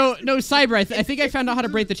 So no, Cyber. I think I found out how to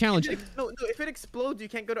break the challenge. No, if it explodes, you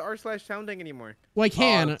can't go to r/sounding anymore. Well, I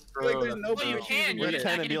can. Like, there's no Well, you point can, in you're You just Reddit.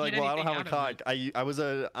 not can and be gonna like, get well, I don't have a anything out of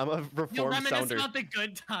cock. I'm a You'll reformed reminisce sounder. about the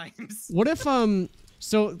good times. What if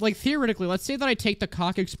so like theoretically, let's say that I take the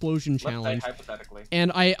cock explosion Let's say challenge hypothetically. and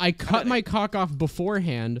I cut my cock off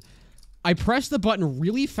beforehand. I press the button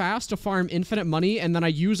really fast to farm infinite money, and then I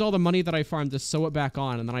use all the money that I farmed to sew it back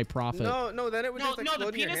on, and then I profit. No, then it would just No, explode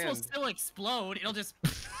the in your penis will hand. still explode. It'll just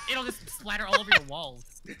splatter all over your walls.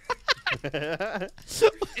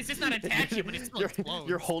 It's just not attached to you, but it still explodes.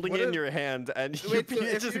 You're holding What it in if- your hand, and Wait, your so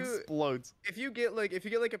penis if just you- explodes. If you get like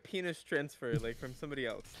a penis transfer like from somebody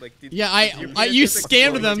else, like Yeah, your I penis you just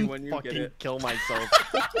scammed explodes them. when you get Fucking it. kill myself.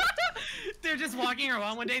 They're just walking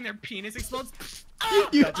around one day and their penis explodes.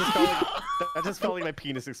 You, that just felt like my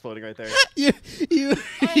penis exploding right there. you Oh, you was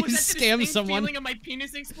that the scam distinct someone. feeling of my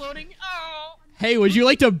penis exploding? Oh. Hey, would you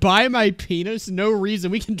like to buy my penis? No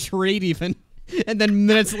reason. We can trade even. And then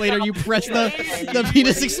minutes later, you press the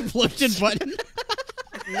penis explosion button.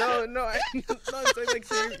 No, it's like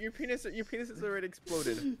so your penis is already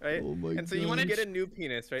exploded, right? Oh my and so you want to gosh. get a new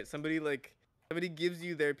penis, right? Somebody gives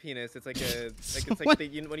you their penis. It's like What?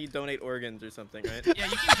 when you donate organs or something, right? Yeah,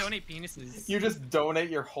 you can donate penises. You just donate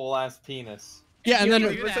your whole ass penis. Yeah, and You then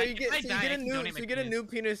can do So that. you If get I die, I can donate my so you get a new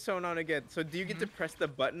penis sewn on again. So do you get to press the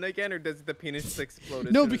button again, or does the penis explode?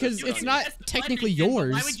 as No, soon as because put it's on not you? That's technically fine, but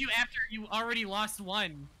yours. Why would you after you already lost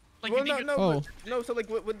one? Like, Well, you think no. So like,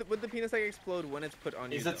 would the penis like explode when it's put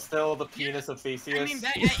on you? Is though? it still the penis of Theseus? I mean,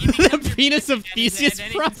 that, The penis of Theseus,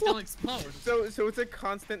 then bro. it can still explode. So it's a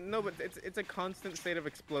constant. No, but it's a constant state of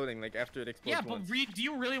exploding. Like after it explodes. Yeah, but once. do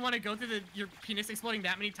you really want to go through your penis exploding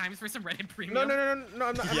that many times for some Reddit premium? No.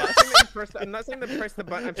 I'm not saying that you press. I'm not saying to press the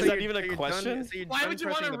button. I'm Is saying that you're- even a you're question? Done, so you're Why done would you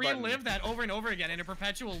want to pressing the button. relive that over and over again in a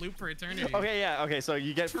perpetual loop for eternity? Okay, yeah. Okay, so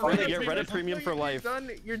you get For finally Reddit get Reddit Premium. Premium for life.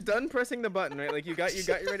 You're done pressing the button, right? Like you got your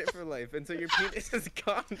Reddit for life, and so your penis is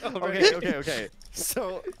gone already. Okay.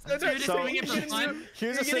 So So you're just doing it for you're getting- fun?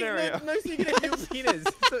 here's a you're getting- scenario. No, so you get a new penis.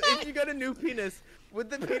 So if you got a new penis, would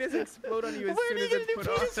the penis explode on you as soon as it's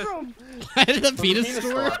put on? Why did the penis penis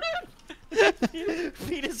store? store.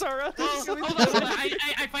 Penis R Us. Oh, hold on.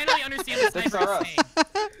 I finally understand what That's Cyber's us. saying.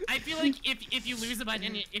 I feel like if you lose the button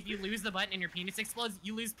and your penis explodes,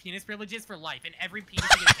 you lose penis privileges for life, and every penis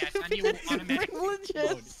you get attached on you will automatically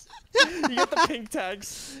explode. You get the pink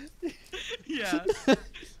tags. Yeah.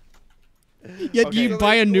 Yeah, Okay. you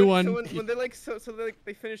buy a new one. So when they like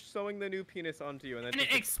they finish sewing the new penis onto you, and then And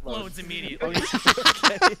it explodes immediately.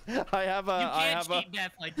 Okay. I have You a. can't cheat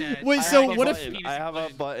death like that. Wait, I so have a what if- button. I have a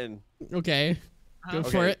button. Okay, go Okay.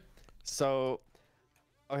 for it. So,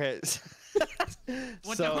 okay.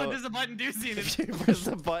 What so, does the button do, Zenith? if you press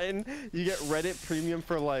the button, you get Reddit Premium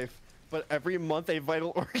for life. But every month, a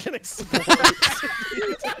vital organ explodes.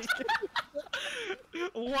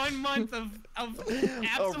 1 month of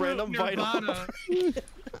absolute random vital. nirvana.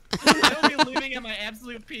 I'll be living at my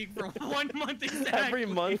absolute peak for 1 month exactly. Every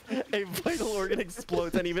month, a vital organ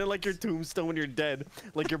explodes, and even like your tombstone when you're dead,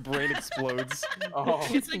 like your brain explodes. Oh.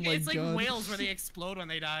 It's Oh like my it's like God. whales where they explode when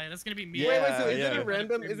they die. That's gonna be me. Yeah, so is yeah. it a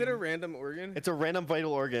random? Is it a random organ? It's a random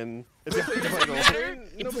vital organ. It's a It doesn't vital. matter. No,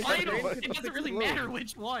 It's but your vital. brain It could doesn't really explode. matter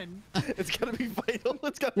which one. It's gotta be vital.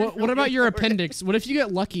 It's gotta What be what about really your important. appendix? What if you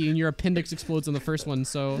get lucky and your appendix explodes on the first one?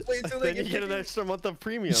 So Wait, so Then like you if get an extra month of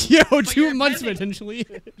premium. yo, your 2 months appendix- potentially.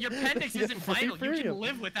 Your appendix Yeah, isn't free vital. You premium. can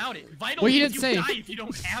live without it. Vital Well, he means didn't you say. die if you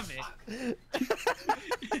don't have it.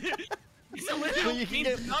 So So literal you can means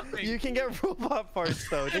get nothing. you can get robot parts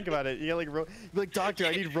though. Think about it. You get like be like doctor,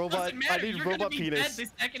 I need robot. Doesn't matter. I need You're robot gonna be dead penis. the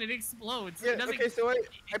second it explodes. So Yeah, it doesn't. okay, so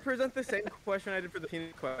I present the same question I did for the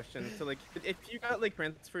penis question. So like, if you got like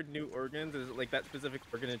transferred new organs, is it like that specific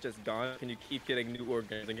organ is just gone? Can you keep getting new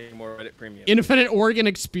organs and getting more Reddit premium? Infinite organ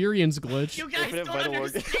experience glitch. You guys Infinite don't vital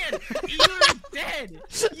organ. understand. You're dead.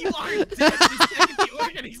 You are dead the second the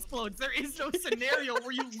organ explodes. There is no scenario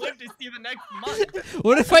where you live to see the next month.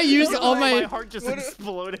 What if I use all my my? heart just What if-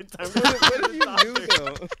 exploded. What if you knew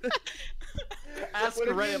though? Ask What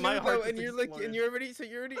if Reddit, you my knew, heart though, and just you're like, exploded. and you're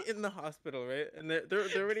already in the hospital, right? And they're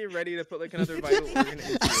already ready to put like another vital organ into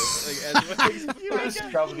you, like as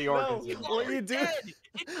Just shove the organs No, in. what you do? Dead.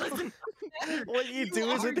 It doesn't matter. What you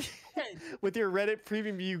do is are with, dead. with your Reddit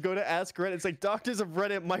premium, you go to Ask Reddit. It's like, doctors of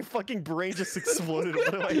Reddit, my fucking brain just exploded.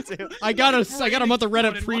 What do I do? I got a month of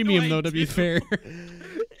Reddit Exploded. What do premium I though. To be do? fair.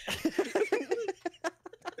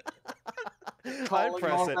 I Calling all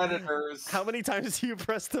press it. Redditors. How many times do you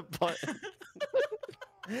press the button?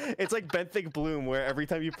 It's like Benthic Bloom, where every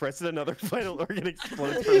time you press it, another vital organ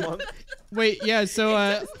explodes per month. Wait, yeah. So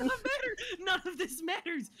It does not matter. None of this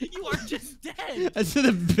matters. You are just dead. so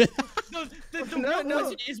the No, the No, real no.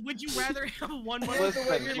 question is, would you rather have 1 month Listen, of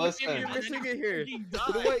Reddit listen. premium You're and then missing it here. fucking The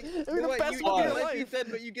die? way, the best you one get in like you life. said,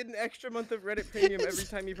 but you get an extra month of Reddit premium every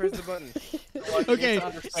time you press the button. Like, you Okay, need to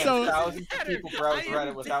understand, so- thousands of people browse I am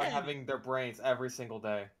Reddit without dead. having their brains every single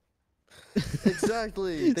day.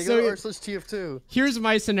 Exactly. They go to r TF2. Here's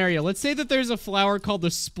my scenario. Let's say that there's a flower called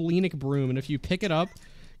the splenic broom, and if you pick it up,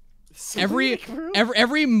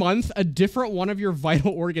 every month a different one of your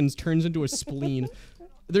vital organs turns into a spleen.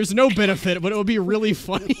 There's no benefit, but it would be really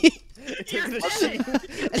funny. You're dead.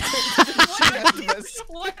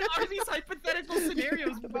 What are these hypothetical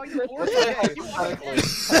scenarios about your organs? You are dead.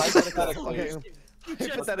 Hypothetically, You just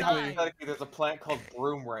Hypothetically. died. hypothetically, there's a plant called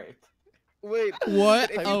broom rape. Wait, What?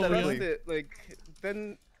 if you Oh, pressed really? it, like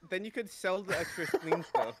then you could sell the extra spleen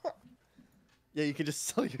stuff. Yeah, you can just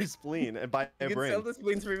sell your spleen and buy You a could brain. sell the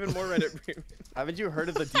spleens for even more Reddit premium. Haven't you heard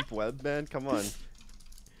of the deep web, man? Come on.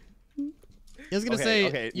 I was gonna Okay, say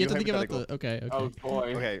okay, you have to new think about the. Okay, okay. Oh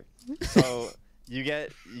boy. Okay, so you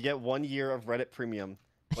get 1 year of Reddit Premium,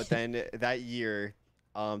 but then that year,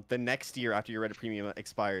 the next year after your Reddit Premium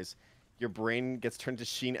expires, your brain gets turned to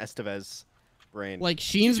Sheen Estevez brain. Like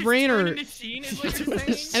Sheen's Just brain, turn or into Sheen is what you're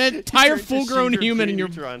saying? an entire Turn to full-grown Sheen human in your.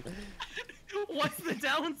 Neutron. What's the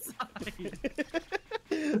downside?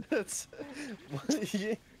 That's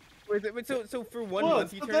So for 1 What's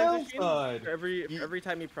month you the turn into Sheen? downside? For every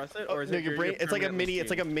time you press it, or is No, it your your brain? It's like a permanently mini. It's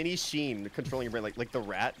like a Sheen? mini Sheen controlling your brain, like the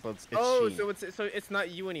rat, but it's Oh, Sheen. so it's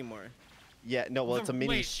not you anymore. Yeah, no, well, it's a mini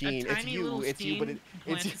Wait, Sheen. It's tiny you, little it's you, but Sheen it's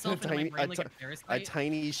plants itself into my brain like a parasite?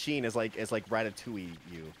 tiny Sheen is like Ratatouille,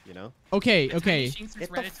 you know? Okay, A tiny okay. Sheen starts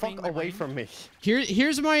Get the ratatouilleing fuck my away brain? from me.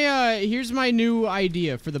 Here's my new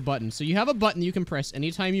idea for the button. So you have a button you can press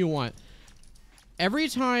anytime you want. Every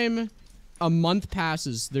time a month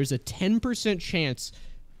passes, there's a 10% chance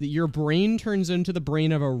that your brain turns into the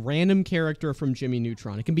brain of a random character from Jimmy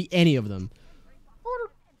Neutron. It can be any of them.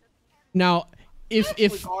 Now, if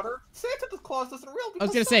Santa Claus isn't real. I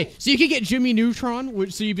was gonna say, so you could get Jimmy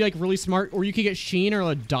Neutron, so you'd be like really smart, or you could get Sheen or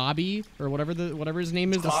like Dobby or whatever his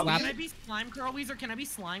name is. The Dobby? slap. Can I be Slime Carl Weezer? Can I be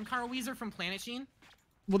Slime Carl Weezer from Planet Sheen?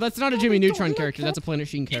 Well, that's not a Jimmy Neutron character. That's a Planet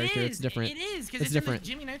Sheen character. It is. It's different. It is because It's it's different. in the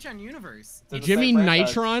Jimmy Neutron universe. They're the Jimmy same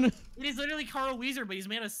franchise. Nitron? It is literally Carl Weezer, but he's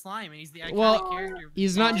made of slime, and he's the iconic Well, character.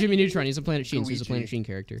 he's not Jimmy Neutron. He's a Planet Sheen, so he's a Luigi. Planet Sheen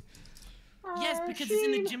character. Yes, because it's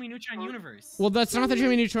in the Jimmy Neutron universe. Well, that's not the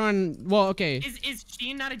Jimmy Neutron. Well, okay. Is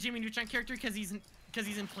Sheen not a Jimmy Neutron character because he's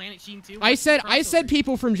in Planet Sheen too? I What's the said crossover?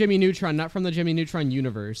 people from Jimmy Neutron, not from the Jimmy Neutron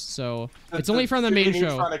universe. So it's only from the main Jimmy show.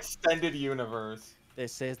 Neutron extended universe.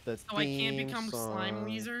 This is the So I can't theme become Slime song.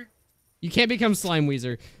 Weezer. You can't become Slime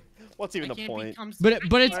Weezer, What's even I the can't point? become.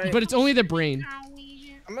 but it's only the brain.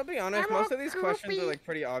 I'm gonna be honest. Most of these questions are like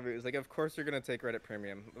pretty obvious. Like, of course you're gonna take Reddit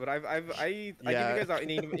Premium, but I give you guys an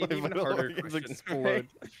even harder question. Explode.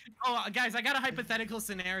 Oh, guys, I got a hypothetical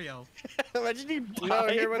scenario. Imagine you No,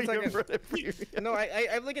 die here, one for your second. Reddit premium. No, I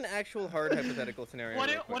have like an actual hard hypothetical scenario. What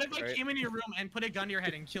real if, what if quick, I right? came into your room and put a gun to your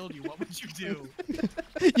head and killed you? What would you do?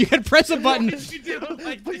 You can press a What button. would you do? if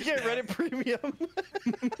I But you did get that? Reddit Premium.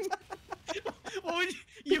 What would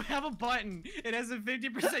you have a button? It has a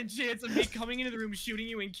 50% chance of me coming into the room, shooting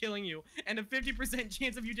you, and killing you, and a 50%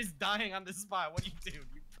 chance of you just dying on the spot. What do? You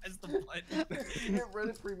press the button. You get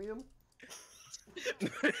Reddit Premium.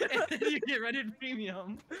 And then you get Reddit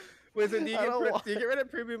Premium. Wait, so do you I don't get want- do you get Reddit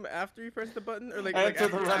Premium after you press the button, or like Enter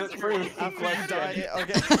the after- Reddit Premium After I die, I'm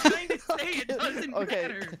okay. trying to say it doesn't Okay.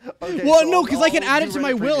 matter. Okay. Well, so no, because I can I'll add do it to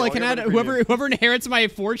my Reddit will. I Premium. can I'll add get Reddit Premium. whoever inherits my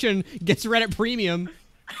fortune gets Reddit Premium.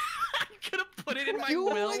 I could have put it in my You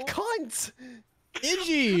will. cunt!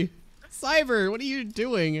 Iggy, Cyber, what are you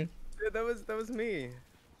doing? Yeah, that was me.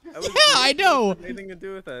 Yeah, I know. Anything to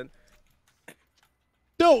do with that?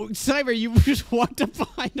 No, Cyber, you just walked up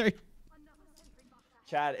behind her.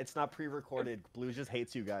 Chad, it's not pre-recorded. Blue just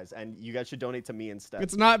hates you guys, and you guys should donate to me instead.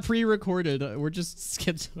 It's not pre-recorded. We're just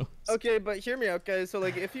schizos. Okay, but hear me out, guys. So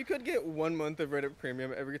like, if you could get 1 month of Reddit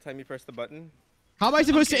Premium every time you press the button, How am I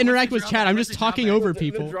supposed to Okay, interact what's with the chat? I'm drawback? just What's the talking drawback? over the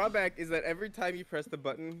people. drawback is that every time you press the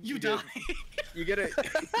button, You get- die. You get a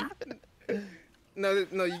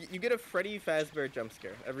no. You get a Freddy Fazbear jump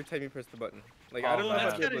scare every time you press the button. Like, I Oh, don't know man. how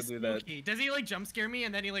That's people kind of do that. spooky. Does he like jump scare me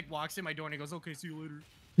and then he like walks in my door and he goes, "Okay, see you later."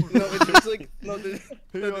 No, it's just like no. There's, Hey,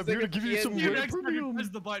 there's I'm like here a to give you some PNG You Reddit next time you Premium. press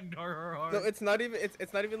the button. Har, har, har. No, it's not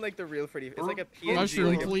even like the real Freddy. It's like a PNG Mushroom,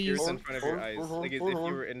 like appears please. in front of your eyes, like as if you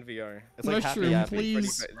were in VR. It's like Mushroom, happy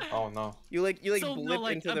please. Oh no. You like So, no, blip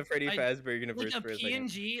like, into a- the Freddy I- Fazbear universe like a for a second.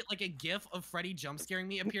 PNG, like a GIF of Freddy jump scaring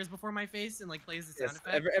me appears before my face and like plays the sound Yes,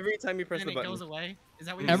 effect. every time you press and the then it button. goes away. Is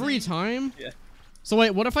that what you're Every saying? time? Yeah. So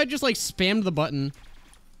wait, what if I just like spammed the button?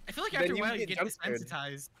 I feel like Then after a you while you get get jump scared.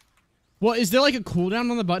 desensitized. Well, is there like a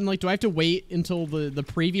cooldown on the button? Like, do I have to wait until the Yeah,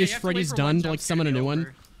 previous you have to wait Freddy's for done one to jump like scare summon to a be new one?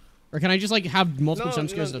 over. Or can I just like have multiple No, jump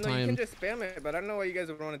scares at a You time? can just spam it, but I don't know why you guys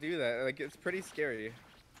would want to do that. Like, it's pretty scary.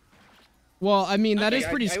 Well, I mean that Okay, is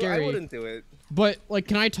pretty I scary. wouldn't do it. But like,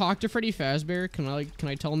 can I talk to Freddy Fazbear? Can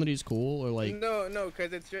I tell him that he's cool or like? No,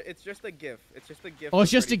 because it's just a GIF. It's just a GIF. Oh, it's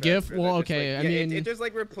of just Freddy a GIF? Fazbear Well, that just, okay, like, I yeah, mean- it just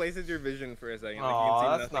like replaces your vision for a second. Like, Aw, you can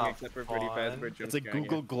see that's nothing not except for Freddy fun. Fazbear jump It's like scaring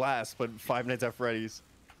Google you. Glass, but Five Nights at Freddy's.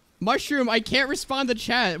 Mushroom, I can't respond to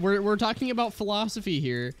chat. We're talking about philosophy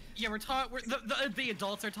here. Yeah, the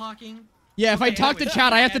adults are talking. Yeah, if I Okay, talk to anyways,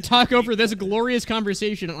 chat, I have to that's talk pretty over this glorious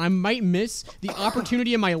conversation, and I might miss the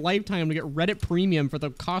opportunity of my lifetime to get Reddit Premium for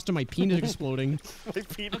the cost of my penis exploding.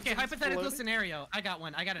 Okay, hypothetical scenario. I got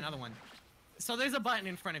one. I got another one. So there's a button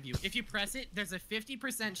in front of you. If you press it, there's a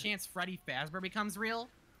 50% chance Freddy Fazbear becomes real,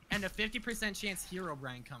 and a 50% chance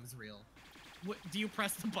Herobrine comes real. Do you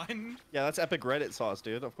press the button? Yeah, that's epic Reddit sauce,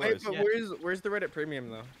 dude. Of Wait, course. but Yeah. where's the Reddit Premium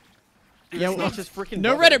though? Yeah, It's not just freaking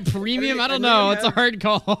no brother. Reddit Premium? I don't I know. don't It's a have- hard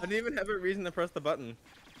call. I didn't even have a reason to press the button.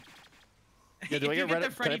 Yeah, do I If you get Reddit? the Can I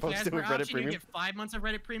Freddy post it with Fazbear Reddit option, Premium? you get 5 months of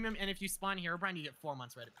Reddit Premium, and if you spawn Herobrine, you get 4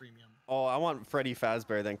 months Reddit Premium. Oh, I want Freddy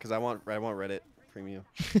Fazbear then, cause I want Reddit Premium.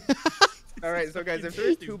 All right, so guys, if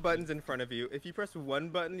there's 2 buttons in front of you, if you press one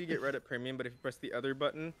button, you get Reddit Premium, but if you press the other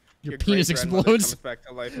button, Your penis great-grandmother explodes? comes back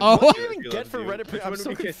to life. Oh. What do you even get for Reddit Premium? I'm Which so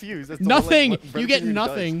one would you confused. Nothing. What You Reddit get Premium does.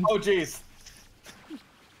 nothing. Oh jeez.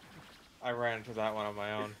 I ran into that one on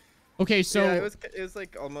my own. Okay, so yeah, it was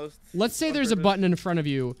like almost. let's say on there's a purpose. button in front of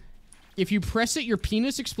you. If you press it, your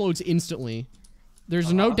penis explodes instantly.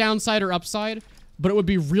 There's no downside or upside, but it would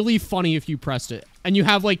be really funny if you pressed it. And you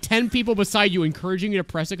have like 10 people beside you encouraging you to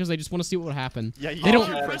press it because they just want to see what would happen. Yeah, you They don't-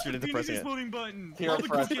 get Press pressured the into penis pressing it. exploding button. Peer All the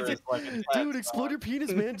cool pressure kids is like intense. Dude, explode your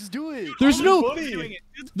penis, man. Just do it. There's no doing it.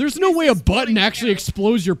 there's no way a button actually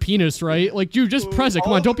explodes your penis, right? Like, dude, just press it.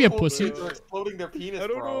 Come on, don't be a pussy. They're exploding their penis, I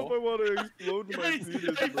don't know if I bro. want to explode my Guys,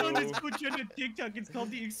 penis, I found bro. this coach on TikTok. It's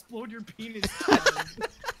called the Explode Your Penis.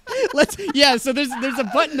 So there's a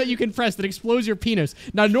button that you can press that explodes your penis.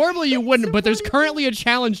 Now normally you wouldn't, but there's currently a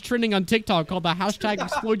challenge trending on TikTok called the hashtag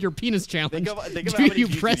explode your penis challenge. Think of Do how many you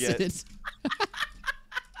views press you get. it?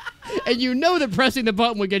 And you know that pressing the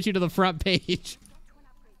button will get you to the front page.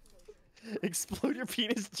 Explode your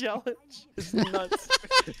penis challenge. It's nuts.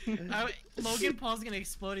 Logan Paul's gonna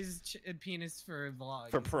explode his penis for a vlog.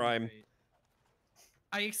 For Prime.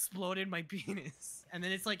 I exploded my penis, and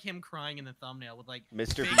then it's like him crying in the thumbnail with like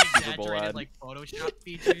Mr. big Beast Super Bowl exaggerated ad. like Photoshop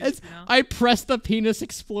features. It's, You know? I pressed the penis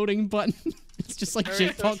exploding button. It's just like Alright,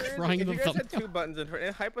 Jake so Paul if there is- crying in if the you guys thumbnail. had 2 buttons in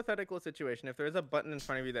a hypothetical situation, if there is a button in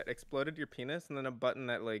front of you that exploded your penis, and then a button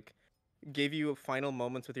that like gave you final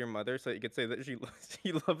moments with your mother, so that you could say that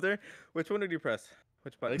you loved her, which one would you press?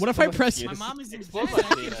 Which button? What if I press? My mom is in Explode bed. my I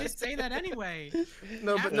can penis. just say that anyway.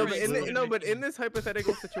 No, but no, but in After no, but in this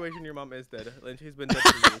hypothetical situation, your mom is dead, and she's been dead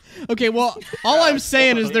for years. Okay, well, all I'm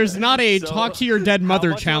saying is there's not a So, talk to your dead How mother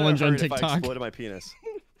much would it challenge on hurt if I TikTok. exploded my penis.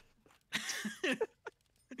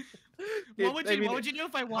 What would I you mean, What would you do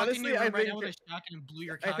if I walked in honestly, your I room right think now with a it- shotgun and blew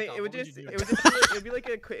your I cock think off? it would What would just you do? it would just be like, it'd be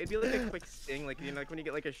like a quick sting, like you know, like when you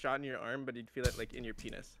get like a shot in your arm, but you'd feel it like in your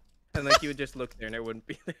penis, and like you would just look there and it wouldn't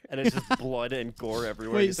be there. And it's just blood and gore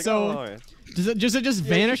everywhere. Wait, It's like, so- oh, alright. Does it just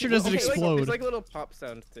vanish or does it Okay, like, explode? it's like a little pop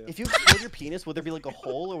sound too. If you explode your penis, would there be like a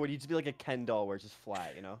hole, or would you just be like a Ken doll where it's just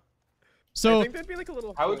flat? You know? I So think there'd be like a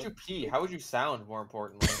little. How would hole. you pee? How would you sound? More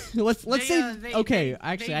importantly. let's They, say they- okay. they-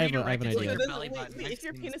 Actually, they I have an redirected idea. your So then, belly wait, button. wait, I've if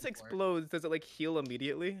your seen penis this before. explodes, does it like heal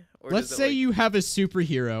immediately? Or Let's does it, say like... you have a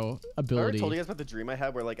superhero I already ability. told you guys about the dream I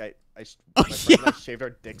had where like Oh, my friend and I shaved our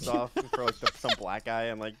dicks off for like some black guy,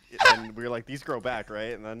 and like and we were like, these grow back,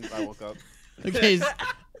 right? And then I woke up. Okay,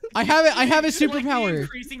 I have it. I have a You're, like, superpower.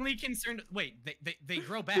 increasingly concerned. Wait, they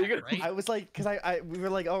grow back, gonna- right? I was like, cause we were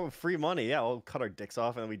like, oh, free money, yeah, we'll cut our dicks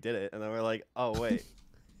off, and then we did it, and then we're like, oh wait.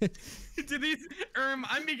 Do these?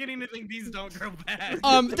 I'm beginning to think these don't grow back.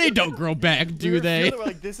 They don't grow back, We do were they? feeling, we're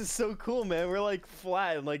like, this is so cool, man. We're like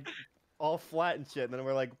flat and like all flat and shit, and then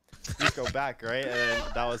we're like, these go back, right? And then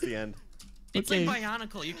that was the end. It's Okay. like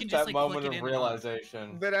Bionicle. You can just That like moment flick it of in and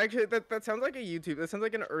realization. But actually, that sounds like a YouTube. That sounds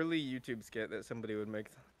like an early YouTube skit that somebody would make.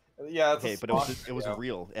 Yeah, it's Okay, a but it was spot, yeah.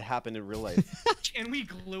 real. It happened in real life. Can we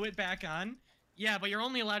glue it back on? Yeah, but you're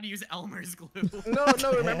only allowed to use Elmer's glue. No,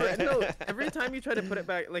 remember, no. Every time you try to put it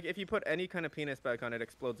back, like if you put any kind of penis back on, it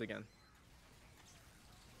explodes again.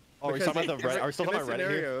 Oh, are we Because talking about the Reddit? Are we still in talking this about Reddit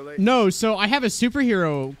here? scenario, like, No, so I have a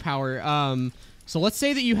superhero power. So let's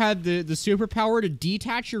say that you had the superpower to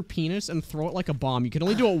detach your penis and throw it like a bomb. You can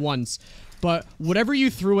only do it once, but whatever you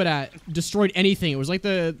threw it at destroyed anything. It was like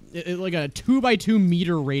like a 2x2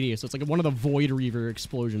 meter radius. So it's like one of the Void Reaver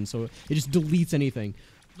explosions. So it just deletes anything.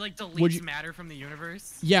 Like Would deletes you- matter from the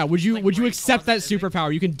universe. Yeah, would you Like would you breaks accept laws that of physics?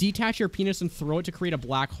 superpower? You can detach your penis and throw it to create a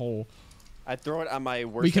black hole. I throw it on my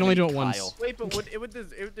worst. But you can only do enemy, it once. Kyle. wait, but it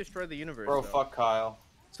would destroy the universe. Bro, though. fuck Kyle.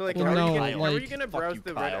 So like, Well, how, no, are you like- gonna Fuck browse you,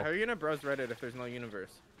 the Kyle. Reddit? How are you gonna browse Reddit if there's no universe?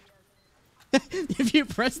 If you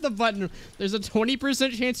press the button, there's a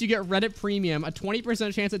 20% chance you get Reddit Premium, a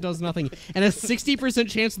 20% chance it does nothing, and a 60%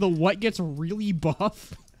 chance the what gets really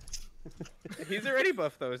buff. He's already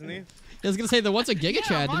buff though, isn't he? I was gonna say the what's a Giga Yeah,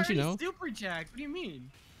 Chad, I'm didn't you know? already super jacked. What do you mean?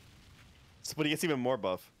 But he gets even more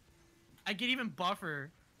buff. I get even buffer.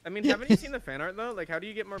 I mean, haven't you seen the fan art though? Like, how do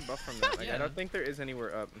you get more buff from that? Like, Yeah. I don't think there is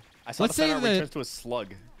anywhere up. I saw Let's the fan say art where he that- turns to a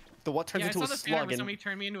slug. The what turns Yeah, I into saw a the fan slug where and somebody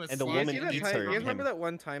turned me into a and the slug. You guys woman see that eats time? her. You guys remember that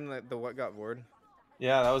one time that the what got bored?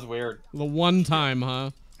 Yeah, that was weird. The one time,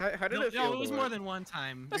 huh? How did No, it feel? no, it was to more it? than one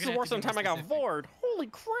time. This is You're the gonna worst have to time be I more got specific. bored. Holy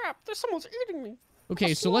crap! There's someone's eating me.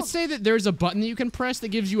 Okay, so let's say that there's a button that you can press that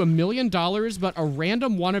gives you $1 million, but a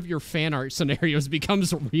random one of your fan art scenarios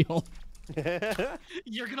becomes real.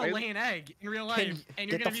 You're gonna Wait. lay an egg in real Can life, you and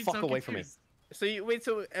you're get gonna the be fuck so away from me. confused. So you wait.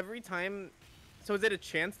 So every time So is it a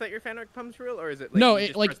chance that your fan art becomes real, or is it like No, you it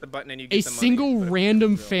just like press the button and you get a the money, single but it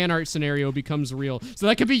random becomes real? fan art scenario becomes real. So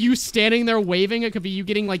that could be you standing there waving. It could be you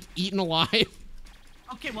getting like eaten alive.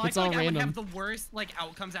 Okay, well, It's I feel all like I would random. have the worst like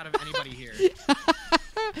outcomes out of anybody here.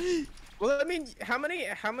 Well, I mean, how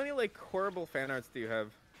many like horrible fan arts do you have?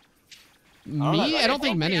 Me? I don't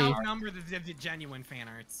think They many. outnumber the genuine fan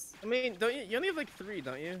arts. I mean, don't you only have like 3,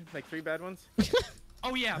 don't you? Like 3 bad ones?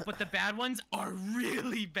 Oh yeah, but the bad ones are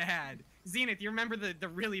really bad. Zenith, you remember the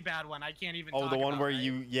really bad one? I can't even. Oh, talk the one about, where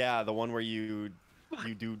right? the one where you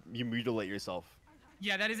mutilate yourself.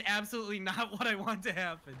 Yeah, that is absolutely not what I want to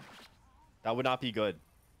happen. That would not be good.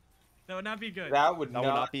 That would not be good. That would That would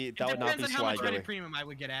not be. It That would not depends be on how much swaggy. Reddit Premium I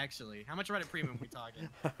would get actually. How much Reddit Premium we talking?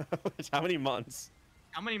 How many months?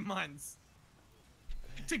 How many months?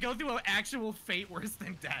 To go through an actual fate worse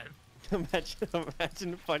than death.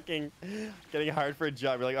 Imagine fucking getting hired for a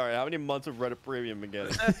job. You're like, all right, how many months of Reddit Premium again?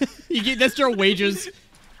 That's your wages. You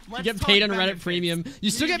Let's get talk paid on Reddit benefits. Premium. You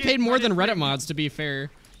still You get paid more than Reddit Premium. mods, to be fair.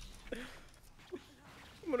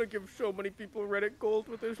 I'm gonna give so many people Reddit gold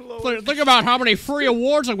with this low. Think about how many free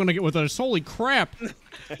awards I'm gonna get with this. Holy crap!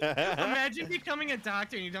 Imagine becoming a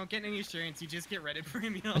doctor and you don't get any insurance. You just get Reddit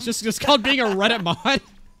Premium. It's called being a Reddit mod.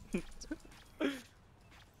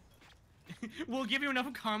 We'll give you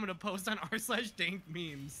enough karma to post on r/dank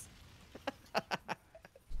memes.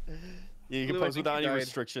 You can Blue, I post think without you any died.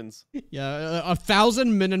 restrictions. Yeah,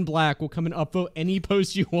 1,000 men in black will come and upvote any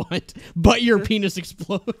post you want, but your penis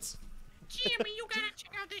explodes. Jimmy, you gotta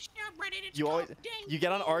check out this subreddit. It's You called always Dank you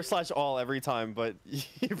get on r/all every time, but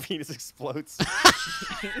your penis explodes.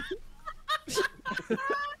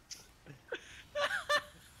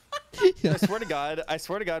 I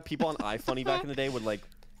swear to God, people on iFunny back in the day would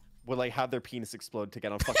have their penis explode to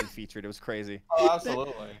get on fucking featured. It was crazy. Oh,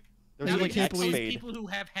 absolutely. There Now was you like can't post X-Fade. people who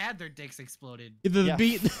have had their dicks exploded. The Yeah.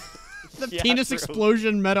 the Yeah, penis true.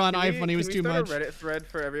 explosion meta on iPhone Can was we too start much. a Reddit thread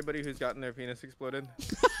for everybody who's gotten their penis exploded?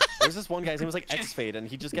 There's this one guy's name was like X-Fade, and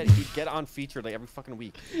he'd get on featured like every fucking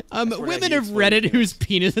week. I swear to Women God, he of exploded Reddit his whose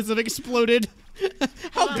penises have exploded.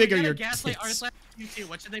 How Hold on, big we are gotta your gaslight tits? r/YouTube.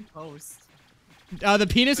 What should they post? The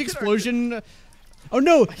penis explosion. Oh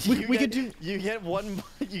no, we could do. You get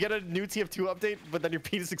a new TF2 update, but then your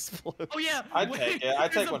penis explodes. Oh yeah, I'd take it.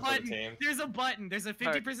 I'd there's take a one for the button. team. There's a button. There's a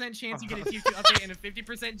Alright. 50% chance you get a TF2 update and a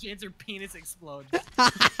 50% chance your penis explodes.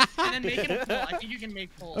 And then make it a poll. I think you can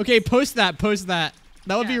make polls. Okay, post that.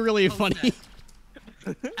 That would be Yeah, really post funny.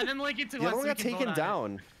 that. And then link it to The us. other So one we got can vote taken on it.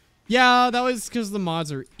 down. Yeah, that was because the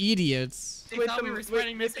mods are idiots. They Wait, thought we the- were wait,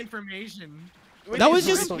 spreading wait, misinformation. Wait, That did was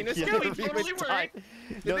the just- penis Yeah, get we exploded? totally were. No,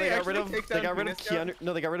 Did they they got rid actually of take they down got rid of penis count? Keanu.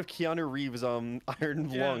 No, they got rid of Keanu Reeves' iron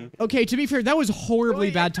Yeah. lung. Okay, to be fair, that was horribly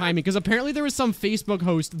Wait, bad timing because apparently there was some Facebook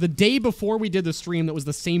host the day before we did the stream that was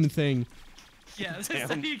the same thing. Yeah,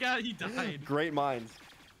 Damn. he died. Great minds.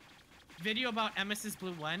 Video about Emis's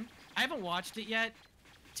Blue 1. I haven't watched it yet.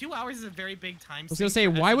 2 hours is a very big time. I was gonna say,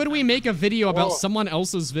 why would we make a video about someone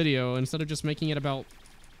else's video instead of just making it about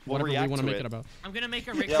whatever we react want to to make it. it about? I'm gonna make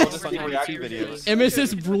a Rick Yeah, we'll over just fucking time react series. to videos.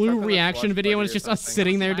 Emis's We should blue talk on reaction Watch video, and Buddy it's or just us something.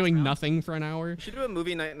 sitting there Last doing round. nothing for an hour. We should do a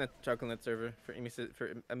movie night in the Chocolate server for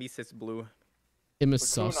Amisis Blue.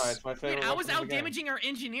 Emis Lacuna, sus. it's my Wait, favorite I was weapon out in the game. damaging our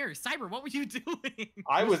engineer. Cyber, what were you doing?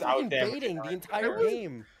 I was fucking out damaging baiting our the entire entire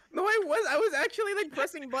game. No, I was actually like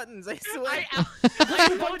pressing buttons. I swear. I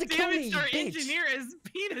wanted out to kill me, damaged our you bitch. engineer as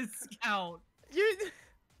penis scout. You're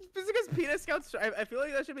just because penis scouts. I feel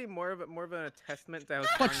like that should be more of an testament to how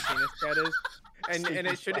strong penis scout is, and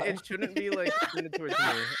it shouldn't be like pointed towards me.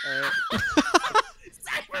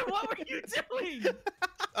 Cyber, what were you doing?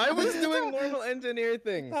 I was doing normal engineer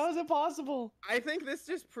things. How is it possible? I think this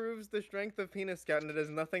just proves the strength of penis scout, and it has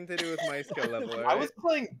nothing to do with my skill level. I alright? was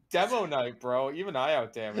playing demo night, bro. Even I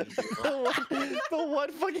out damaged you. The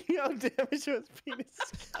one fucking out damage was penis.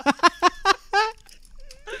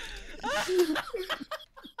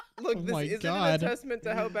 Look, Oh this my isn't God. a testament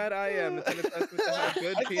to how bad I am. It's an testament to how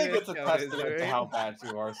good I think penis it's a scout is. testament to alright? how bad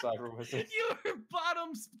you are, CyberWizard. You were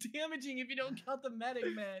bottoms damaging if you don't count the medic,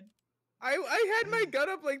 man. I had my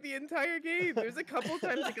gun up like the entire game. There's a couple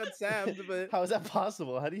times I got stabbed, but How is that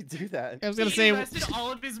possible? How do you do that? I was gonna He say, invested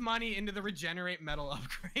all of his money into the regenerate metal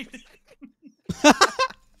upgrade.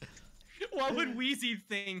 What would Wheezy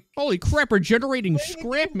think? holy crap, we're generating Playing the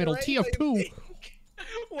scrap game metal right, TF2. like-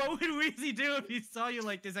 What would Wheezy do if he saw you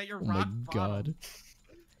like this at your Oh my rock god.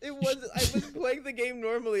 I was playing the game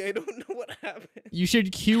normally. I don't know what happened. You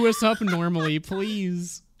should queue us up normally,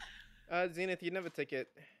 please. Zenith, you never ticket.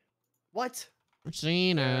 What?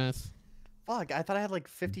 Zenith. Fuck, I thought I had like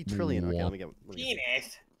 50 trillion. Okay, let me get.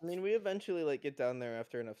 Penis. I mean, we eventually like get down there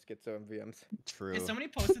after enough Schizo MvMs. True. Has somebody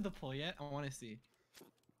posted the poll yet? I want to see.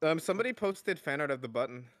 Somebody posted fan art of the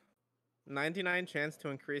button. 99 chance to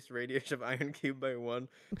increase radius of iron cube by 1.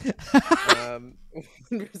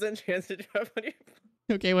 1% chance to drop on your.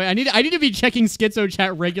 Okay, wait. I need to be checking Schizo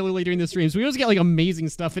chat regularly during the streams. We always get like amazing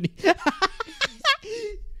stuff in.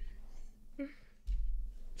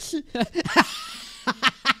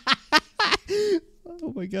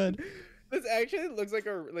 Oh my god. This actually looks like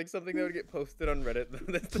something that would get posted on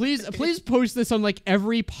Reddit. Please post this on like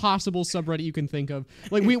every possible subreddit you can think of.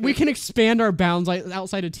 Like we can expand our bounds like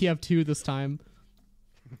outside of TF2 this time.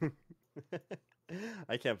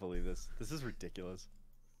 I can't believe this. This is ridiculous.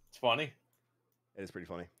 It's funny. It is pretty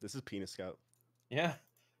funny. This is Penis Scout. Yeah.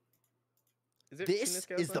 This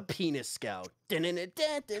is the Penis Scout. And it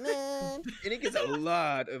gets a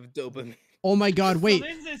lot of dopamine. Oh my god, wait. So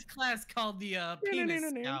there's this class called the Penis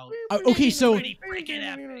Scout. Okay, so I'm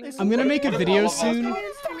I'm gonna make a video What if all of soon. us-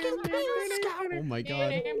 Oh my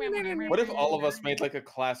god. What if all of us made like a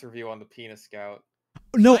class review on the Penis Scout?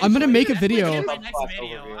 No, I'm gonna make a That's video. in my next Class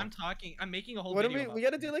video. overview. I'm making a whole What do video. we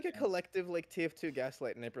about gotta do like a collective like TF2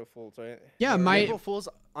 gaslight in April Fools, right? Yeah, Or- my April Fools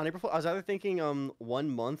on April Fools. I was either thinking 1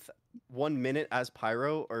 month, 1 minute as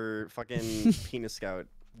Pyro or fucking Penis Scout.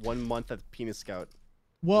 1 month as Penis Scout.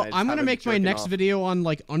 well, I just I'm gonna haven't make my jerking next off. video on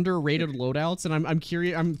like underrated loadouts, and I'm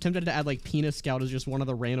curious. I'm tempted to add like Penis Scout as just one of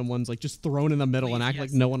the random ones, like just thrown in the middle and Please, act yes.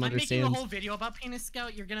 like no one I'm making a understands. whole video about Penis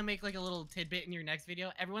Scout. You're gonna make like a little tidbit in your next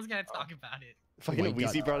video. Everyone's gonna talk about it. Fucking my God.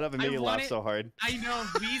 Wheezy brought it up and I made me want laugh it- so hard. I know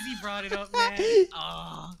Wheezy brought it up, man.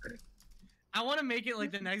 Oh, I want to make it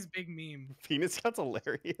like the next big meme. Penis Scout's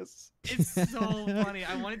hilarious. It's so funny.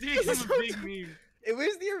 I want it to become a big meme. It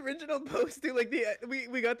was the original post too. Like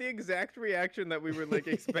we got the exact reaction that we were like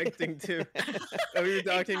expecting to. That we were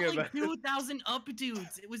talking it got, about. like 2,000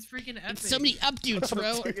 updates. It was freaking epic. So many updates,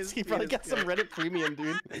 bro. He probably got some Reddit premium,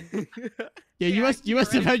 dude. Yeah, you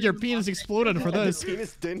must have had your penis exploded for And this. the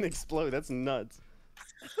penis didn't explode. That's nuts.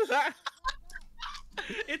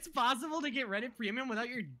 It's possible to get Reddit Premium without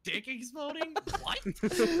your dick exploding? What?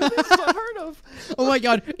 That's unheard of. Oh my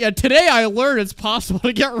god. Yeah, today I learned it's possible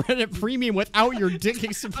to get Reddit Premium without your dick I'm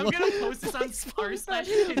exploding. gonna post this on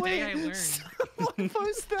r/today I learned. Someone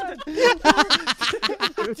post that.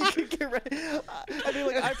 You can get I mean,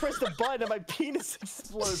 like, I pressed a button and my penis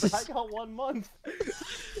explodes. I got 1 month.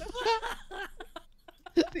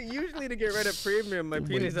 Usually to get Reddit Premium, my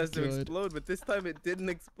penis has to God. explode, but this time it didn't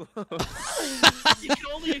explode. You can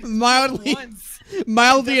only explode Mildly- once.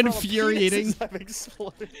 Mildly That's all the infuriating. penises have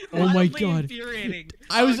exploded. Oh my Mildly god. Infuriating.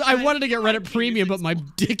 I Can wanted to get my Reddit penis Premium, but my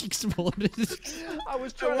explode? dick exploded. I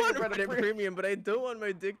was I trying to want get Reddit Premium, but I don't want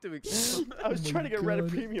my dick to explode. I was Oh trying my to get Reddit God.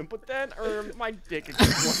 Premium, but then my dick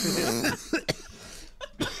exploded.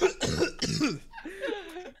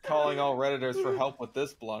 Calling all Redditors for help with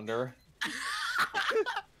this blunder.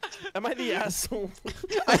 Am I the asshole?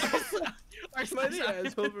 Am Am I the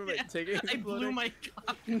asshole for my ticket I blew exploding? my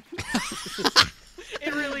cock.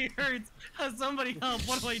 It really hurts. Somebody help.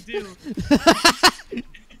 What do I do?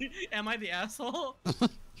 Am I the asshole?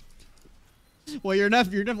 Well, you're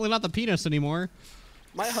definitely not the penis anymore.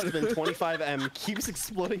 My husband, 25M, keeps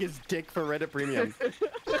exploding his dick for Reddit Premium.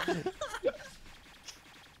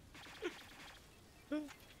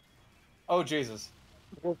 Oh Jesus.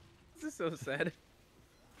 This is so sad.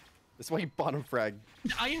 That's why he bottom frag.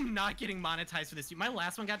 I am not getting monetized for this. Dude. My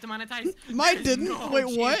last one got demonetized. Mine There's didn't. no Wait,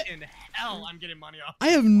 chance what? in hell I'm getting money off. I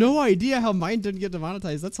have no idea how mine didn't get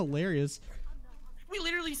demonetized. That's hilarious. We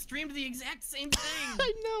literally streamed the exact same thing.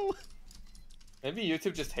 I know. Maybe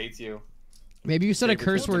YouTube just hates you. Maybe you said a Maybe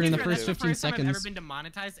curse it's word in the fair, first That's 15 the first time I've ever seconds. been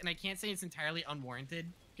demonetized, and I can't say it's entirely unwarranted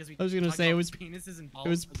because we. I was gonna talked say, it about was- penises and balls. It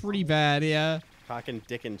was as pretty well. bad, yeah. Cock and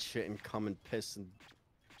dick and shit and cum and piss and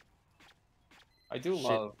I do Shit.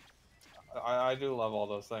 love. I do love all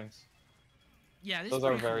those things. Yeah, this Those is are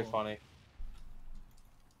pretty very cool. funny.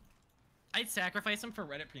 I'd sacrifice them for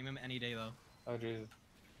Reddit Premium any day, though. Oh Jesus.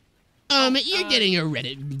 You're getting a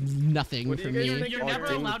Reddit nothing What do from you guys me. think You're Oh, never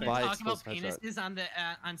dang, allowed to buy talk about exposed headshot. penises on the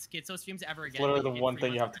on Schizo streams ever It's again. literally You the get one 3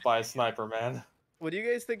 thing you have months to buy a sniper, man. What do you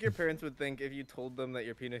guys think your parents would think if you told them that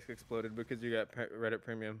your penis exploded because you got Reddit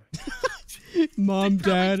Premium? Mom, They'd probably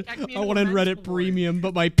Dad, check me I into wanted a Reddit mental ward. Premium,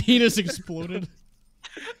 but my penis exploded.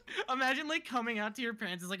 Imagine like coming out to your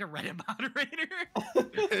parents as like a Reddit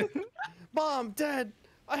moderator. Mom, Dad,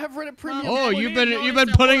 I have Reddit Premium. Oh, Mom, you've what been are you you've doing?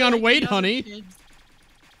 been I putting wanna on like weight, the other honey. kids.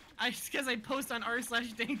 Because I post on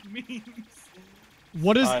r/dank memes.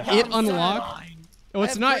 What is I it have- unlock? Fine. Oh,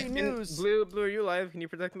 it's I have not. great news. Blue, are you alive? Can you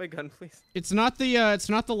protect my gun, please? It's not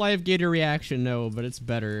the live gator reaction, no, but it's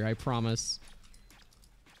better. I promise.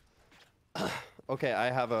 Okay,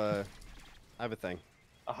 I have a thing.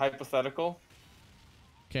 A hypothetical.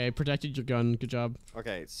 Okay, protected your gun. Good job.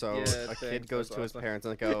 Okay, so Yeah, a kid thanks, goes that's to his awesome. parents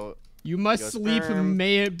and go, You must Goes sleep. firm.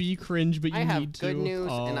 May it be cringe, but you I have need to. good news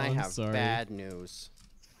Oh, and I I'm have sorry. bad news.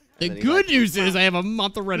 The And then he's good like, news is I have a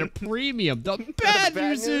month of Reddit Premium. The bad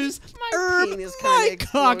news is my penis my kinda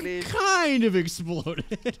cock exploded. kind of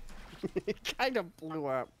exploded. It kind of blew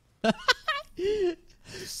up.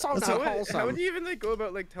 So How not would, wholesome. how would you even like go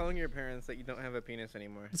about like telling your parents that you don't have a penis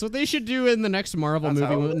anymore? That's what they should do in the next Marvel That's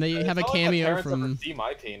movie how- when they have a It's not like my cameo parents ever from. see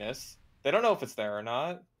my penis. They don't know if it's there or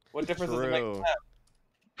not. What difference does it make? to True. them?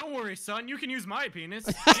 Don't worry, son. You can use my penis.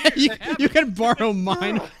 you, Here, have you it. can borrow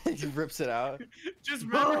mine. He rips it out. Just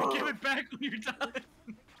remember to give it back when you're done.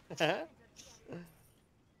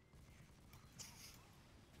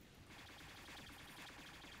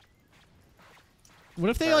 What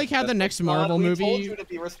if they like had the That's next not- Marvel we movie told you to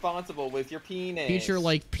be responsible with your penis. feature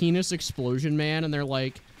like penis explosion man, and they're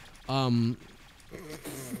like, I don't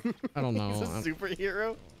know. He's a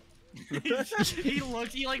superhero.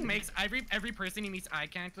 he like makes every person he meets eye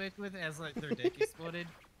contact with as like their dick exploded,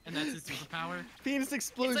 and that's his superpower. Penis It's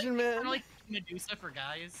explosion, like, man. kinda like Medusa for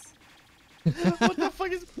guys. What the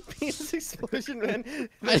fuck is penis explosion, man?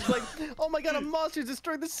 It's like, oh my god, a monster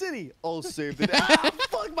destroyed the city. I'll save it. Ah,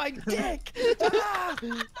 fuck my dick. Ah,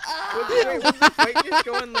 Would the fight just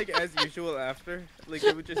go on like as usual after? Like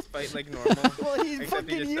it would just fight like normal? Well, he's Except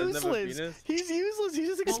he fucking just doesn't have a useless. penis? He's useless. He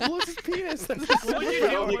just explodes his penis. That's his What would you do?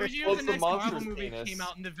 superpower. What would you do if Explodes the the next Marvel monster's movie penis. came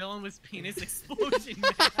out and the villain was penis explosion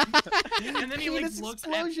man? And then he like Penis looks at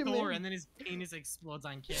explosion Thor man. and then his penis explodes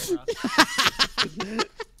on camera.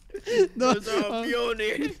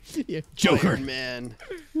 Yeah, Joker. Iron Man.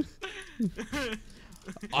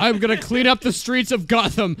 I'm gonna clean up the streets of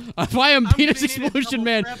Gotham. If I am I'm penis gonna need a explosion double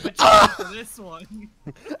man, frappuccino for this one.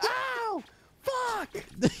 Ow! Fuck!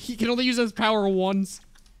 he can only use his power once.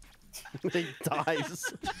 He dies. Is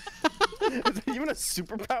that even a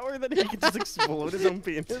superpower that he can just explode his own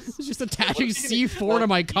penis? It's just attaching What if he can C4 to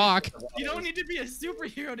my cock. You don't need to be a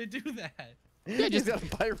superhero to do that. Yeah, just gotta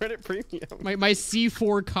buy Reddit Premium. My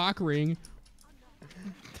C4 cock ring.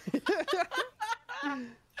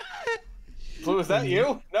 Blue, is that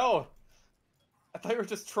you? No. I thought you were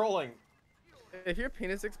just trolling. If your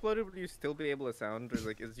penis exploded, would you still be able to sound, or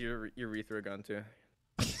like is your urethra gone too?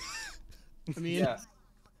 I mean, Yes.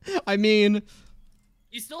 I mean,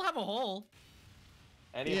 You still have a hole.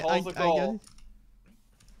 Any yeah, holes a goal.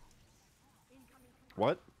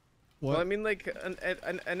 What? Well, I What? mean like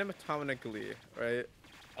anatomically, right?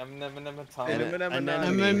 Enemy. You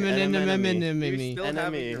Enemy. still have a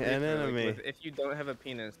Enemy, urethra, an like, enemy. if you don't have a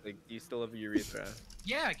penis, like do you still have a urethra?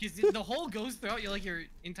 Yeah, because the hole goes throughout your your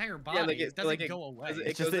entire body. Yeah, like it doesn't go away.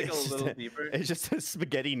 It goes like a little deeper. It's just a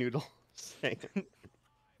spaghetti noodle.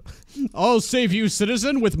 I'll save you,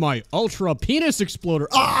 citizen, with my ultra penis exploder.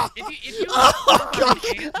 Ah! If you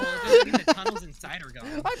the tunnels inside are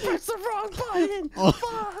gone. I pressed the wrong button. Oh,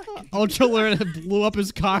 Fuck. Ultra Lord blew up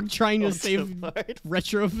his cock trying to Ultra save Lord.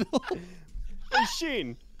 Retroville. Hey,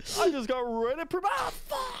 Sheen. I just got Reddit Premium. Ah,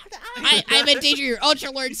 fuck. I'm in danger. Ultra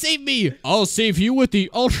Lord, save me. I'll save you with the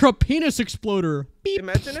ultra penis exploder. Beep.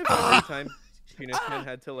 Imagine if every time Penis Man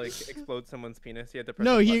had to like explode someone's penis, he had to press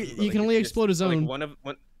No, a he button, but, can like, only if just- explode his like,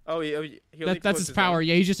 own. Oh, he only That's explodes his his power. own.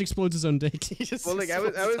 Yeah, he just explodes his own dick. He just Well, like I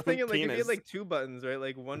explodes was his thinking, own like if you penis. had like two buttons, right?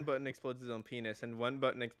 Like one button explodes his own penis, and one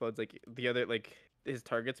button explodes like the other, like his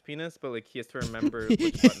target's penis, but like he has to remember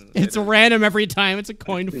which button. It's it is. random every time. It's a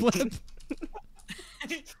coin flip.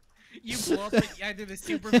 You blow up with either the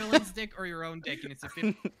supervillain's dick or your own dick, and it's a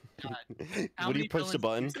 50 shot. How Would many you push the villains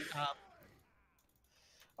button? do you stop?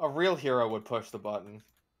 A real hero would push the button.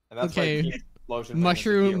 And that's Okay. why Penis Explosion Man is a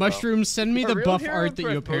hero. Mushroom, send me A the real buff hero art would that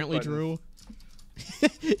press you both apparently buttons. drew.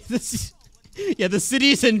 Yeah, the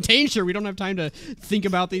city's in danger. We don't have time to think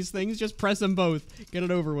about these things. Just press them both. Get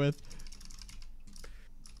it over with.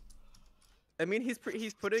 I mean, he's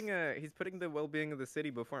putting the well-being of the city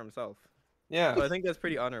before himself. Yeah. So I think that's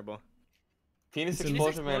pretty honorable. Penis Penis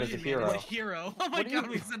Explosion Man is a Explosion Man hero. is a hero. Oh my What do you- god,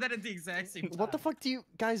 we said that at the exact same time. What the fuck do you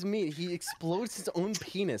guys mean? He explodes his own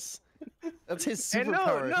penis. That's his And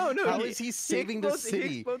superpower. no, How is he saving the He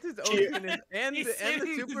city? explodes his own penis and He's the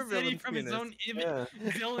saving the super city villain's from penis. his own Yeah.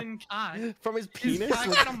 villain cock. From his His penis? cock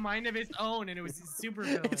Like- had a mind of his own, and it was his super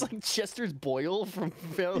villain. It's like Chester's Boyle from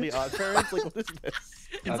Family Odd Parents. Like, what is this?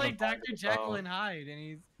 It's As a like Dr. Jekyll bone. and Hyde, and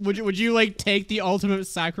he's Would you like take the ultimate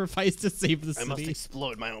sacrifice to save the I must city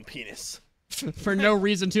explode my own penis. for no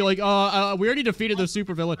reason? To like, we already defeated the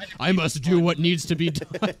supervillain. I must do what needs to be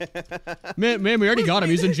done. Man, we already got him.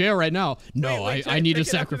 He's in jail right now. No, Wait, I need to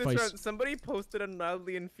check it after this sacrifice. round. Somebody posted a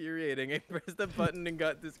mildly infuriating. I pressed the button and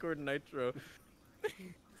got Discord Nitro.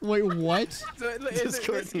 Wait, what? So in the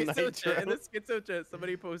Discord schizo chat,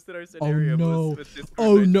 somebody posted our scenario. Oh no! With Discord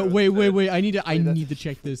Oh Nitro no! Wait. instead. I need to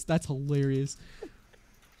check this. That's hilarious.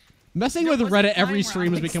 Messing with what's the Reddit time every we're stream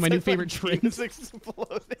on? has become my new favorite trend.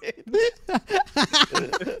 Exploded.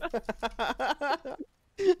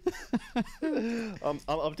 I'm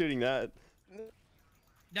updating that.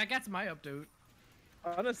 That gets my update.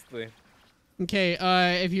 Honestly. Okay,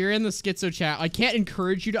 if you're in the Schizo chat, I can't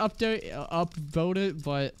encourage you to upvote it,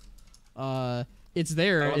 but it's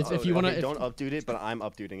there. It's, if you want to. Don't update it, but I'm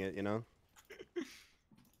updating it. You know.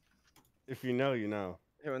 If you know, you know.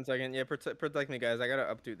 Hey, 1 second. Yeah, protect me, guys. I gotta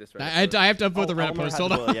update this. I have to upvote the Reddit Elmer post. had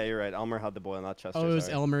Hold the on. boil. Yeah, you're right. Elmer had the boil, not Chester. Oh, it was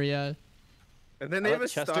sorry. Elmer, yeah. And then they have a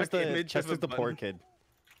Chester's stock image Chester's of a the poor button. kid,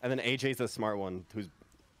 and then AJ's the smart one, who's Are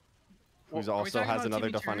we also talking has about another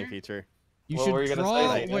Timmy defining Turner? feature. You What were should you gonna draw. say?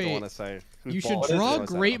 I don't Wait. want to say. Who's You should bald? draw What is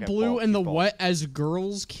it? Great Okay, Blue bald. and the He's bald. What as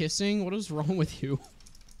girls kissing. What is wrong with you?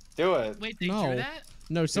 Do it. Wait, they No. drew that?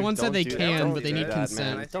 No, someone said don't they do that. can, Don't but they do need that, man. consent.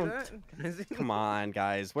 Can I see Don't- that? Can I see that? Come on,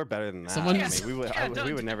 guys, we're better than that. Someone- I mean, we would, Yeah,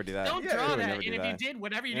 we would never do that. Don't Yeah, draw we would that, never and do if that. you did,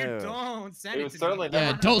 whatever you Ew. did, don't send It it was to certainly me. never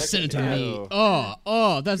Yeah, gonna don't make send it to it. me. Ew.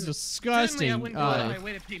 Oh, that's Certainly, I disgusting. wouldn't go out of my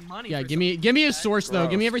way to pay money Yeah, for give me a source though.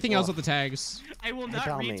 Give me gross. everything else Ugh. with the tags. I will not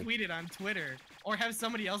PayPal me. retweet it on Twitter or have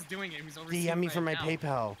somebody else doing it who's overseeing DM me from my account.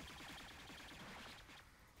 PayPal.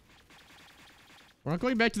 We're not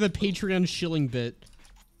going back to the Patreon shilling bit.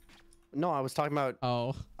 No, I was talking about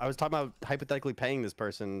Oh. hypothetically paying this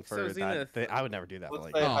person for So, that. Zenith, I would never do that. But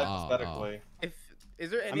Let's like, say Oh, hypothetically. Is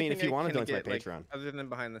there anything I mean, if you want to can donate to my get, like, Patreon. other than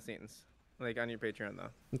behind the scenes, like on your Patreon though?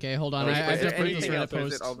 Okay, hold on. No, I is have there to put this anything Reddit else, or is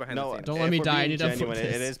post. it all behind no, the scenes? Don't let if me we're die, I being need to upvote genuine,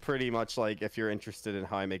 this. It is pretty much like if you're interested in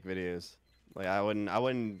how I make videos. Like I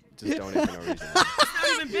wouldn't just donate for no reason. It's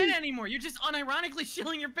not even bit anymore. You're just unironically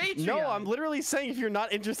shilling your Patreon. No, I'm literally saying if you're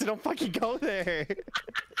not interested, don't fucking go there.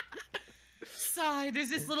 Sigh, there's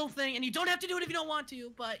this little thing, and you don't have to do it if you don't want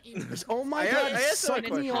to, but you Oh my I god, asked suck him a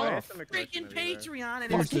question. me I off. asked him a question freaking of you there. Patreon,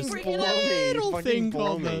 and There's it's this freaking blow me. little Fucking thing blow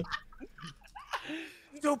called me.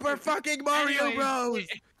 the. Super fucking Mario Anyways, Bros.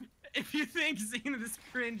 If you think Zenith is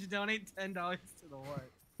cringe, donate $10 to the what?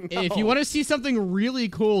 If you want to see something really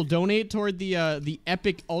cool, donate toward the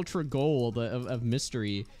epic ultra gold of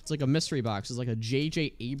mystery. It's like a mystery box. It's like a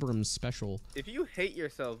J.J. Abrams special. If you hate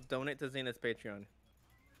yourself, donate to Zenith's Patreon.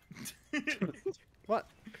 What?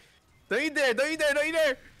 Don't you dare! Don't you dare! Don't you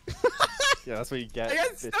dare! Yeah, that's what you get. I got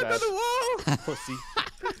bitch stuck on ass the wall. pussy.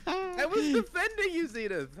 I was defending you,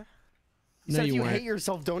 Zenith. You No, said if you you weren't. hate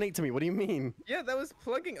yourself, donate to me. What do you mean? Yeah, that was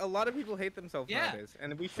plugging. A lot of people hate themselves Yeah. nowadays,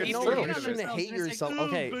 and we should. It's No, true. you Hate on shouldn't themselves, hate and it's like, yourself. "Oh,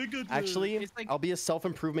 Okay, my goodness." actually, It's like- I'll be a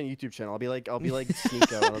self-improvement YouTube channel. I'll be like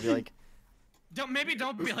Sneeko, and I'll be like, Don't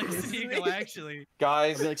be like Sneeko, actually.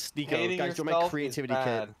 Guys, I'll be like Sneeko. hating Guys, join my yourself is creativity kit.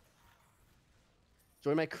 bad.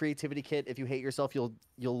 Join my creativity kit. If you hate yourself, you'll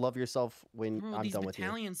love yourself when Bro, I'm these done with you.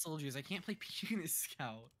 battalion soldiers, I can't play Penis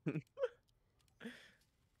Scout.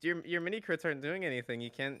 Your mini crits aren't doing anything. You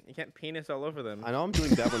can't penis all over them. I know I'm doing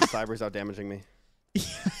that when Cyber's out damaging me.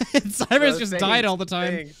 Cyrus just died all the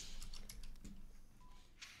time. Thanks.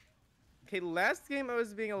 Okay, last game I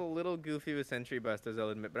was being a little goofy with Sentry Busters, I'll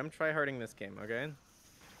admit, but I'm tryharding this game, okay?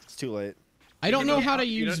 It's too late. I don't know how to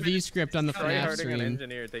You use don't- VScript on the FNAF Tryharding an stream.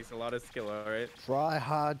 engineer takes a lot of skill, alright? Try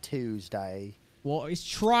hard Tuesday. Well, it's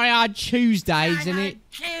Tryhard Tuesdays, isn't it?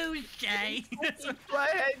 Tuesday.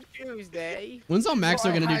 Tryhard Tuesday. When's on Maxo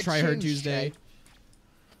gonna do Tryhard Tryhard Tuesday.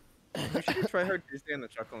 Tuesday? We should do Tryhard Tuesday in the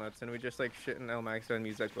Chuckle Nuts, and we just like shit in El Maxo and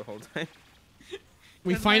music the whole time.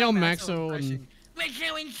 We That's find my out Maxo Maxo and impression. We're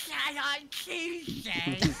doing Shy on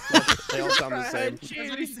Tuesday. They all sound the same. That's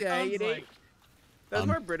what he sounds like. That's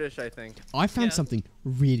more British, I think. I found Yeah. something I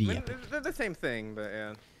really mean, epic. they're the same thing, but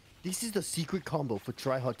yeah. This is the secret combo for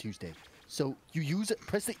Try Hard Tuesday. So you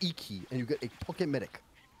press the E key, and you get a pocket medic.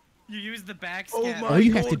 You use the backstab. Oh my All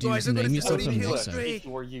you have to God, do guys, is I'm gonna name yourself a study What history. Maxo.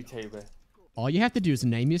 for you, Tabor? All you have to do is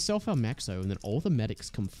name yourself a Maxo, and then all the medics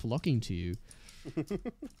come flocking to you.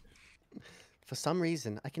 For some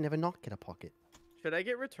reason, I can never not get a pocket. Should I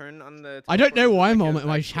get return on the? I don't know teleport why so I my can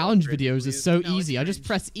my actually challenge upgrade videos these? is so No, it's easy. I just cringe.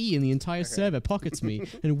 press E and the entire server pockets me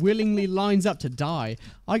and willingly lines up to die.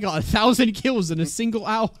 I got 1,000 kills in a single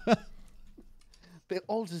hour. They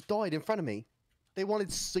all just died in front of me. They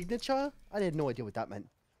wanted signature? I had no idea what that meant.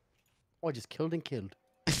 Oh, I just killed and killed.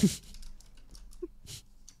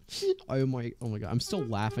 Oh my god! I'm still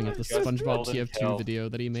laughing at the Just SpongeBob golden TF2 kill. video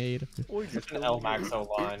that he made. Just an El Maxo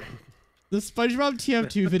line. The SpongeBob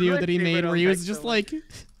TF2 video that he made, where he was just like,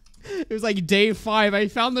 It was like day 5. I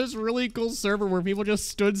found this really cool server where people just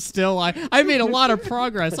stood still. I made a lot of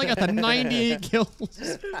progress. I got the 98 kills.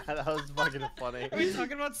 That was fucking funny. Are we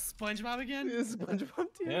talking about SpongeBob again? SpongeBob TF2.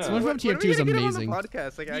 Yeah. SpongeBob TF2 is amazing.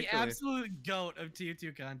 Podcast, like, The actually. absolute goat of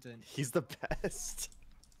TF2 content. He's the best.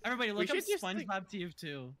 Everybody, look up should just, like- SpongeBob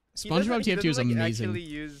TF2. SpongeBob TF2 is amazing.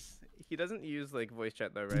 He doesn't use like voice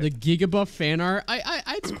chat though, right? The Gigabuff fan art,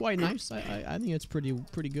 it's quite nice. I think it's pretty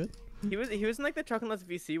good. He was in like the Chocolate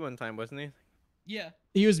VC one time, wasn't he? Yeah.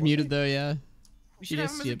 He was muted though, yeah. We should have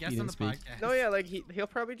him as a guest on the speak. podcast. No, yeah, like he'll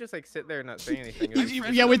probably just like sit there and not say anything.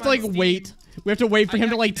 Yeah, we have to like wait. We have to wait for I him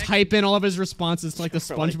to got like connected. type in all of his responses to like the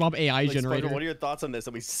For, like- SpongeBob AI Like, generator. SpongeBob, what are your thoughts on this?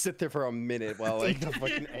 And we sit there for a minute while like the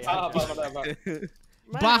fucking Ah, AI.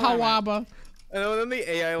 Bahawaba. And then the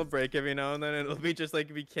AI will break every now and then, and it'll be just like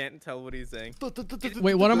we can't tell what he's saying.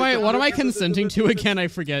 Wait, what am I consenting to again? I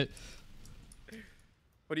forget.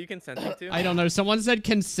 What are you consenting to? I don't know. Someone said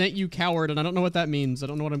consent, you coward, and I don't know what that means. I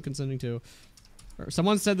don't know what I'm consenting to. Or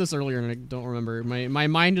someone said this earlier, and I don't remember. My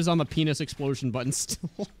mind is on the penis explosion button still.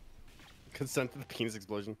 Consent to the penis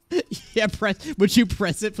explosion. Yeah, would you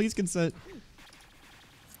press it? Please consent.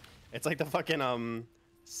 It's like the fucking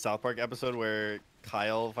South Park episode where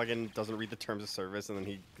Kyle fucking doesn't read the terms of service and then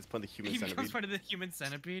he gets put in the human He becomes centipede. part of the human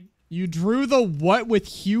centipede. You drew the what with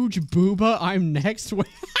huge booba? I'm next.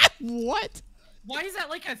 What? Why is that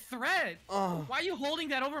like a threat? Oh, Why are you holding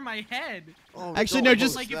that over my head? oh, Actually, don't no,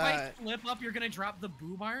 just- post Like if I that. flip up, you're gonna drop the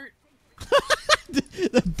boob art?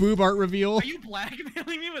 The boob art reveal. Are you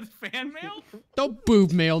blackmailing me with fan mail? Don't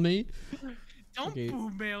boob mail me. Don't Okay.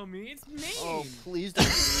 boob mail me. It's mean. Oh, please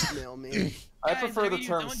don't email me. I Guys, prefer the don't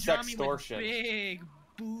term draw me with sextortion. Big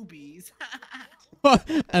boobies.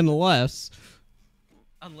 Unless.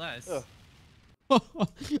 Unless. Ugh.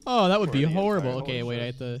 Oh, that would be Already horrible. inside, Okay, holy wait, shit. I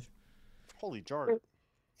have to. Holy jar.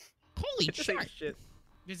 Holy It's like shit. shit.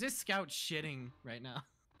 There's this scout shitting right now.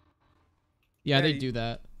 Yeah, Yeah, they you- do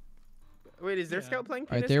that. Wait, is there Yeah. Scout playing All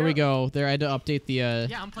right, Penis there we Scout? go. There, I had to update the. Yeah,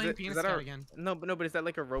 I'm playing Penis that Scout a- again. No, but is that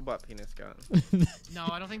like a robot Penis Scout? No,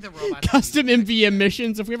 I don't think the robots. Custom MVM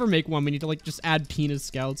missions. If we ever make one, we need to like just add penis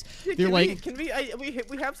scouts. Yeah, They're like,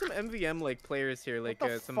 we have some MVM like players here, like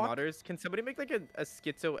the some fuck? modders. Can somebody make like a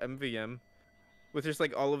Schizo MVM with just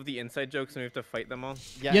like all of the inside jokes and we have to fight them all?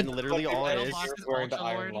 Yeah, Yeah, and literally all it Idle is. box You're is wearing the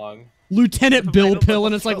Ultra Iron Lord. Lung. Lieutenant Bill Vital Pill,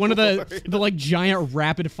 and it's like one of the Lord. like giant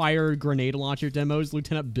rapid fire grenade launcher demos.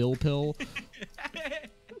 Lieutenant Bill Pill.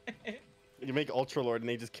 You make Ultra Lord and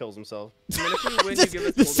he just kills himself. I mean, if you win, you give us The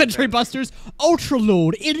golden Sentry pen. Busters Ultra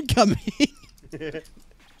Load incoming.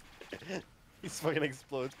 He fucking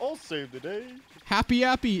explodes. All save the day. Happy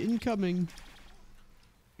incoming.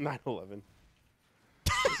 9/11.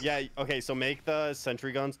 Yeah. Okay. So make the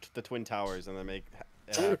sentry guns the twin towers, and then make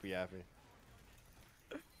happy.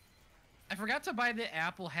 I forgot to buy the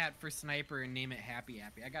Apple hat for Sniper and name it Happy.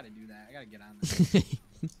 I gotta do that. I gotta get on this.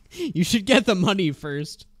 You should get the money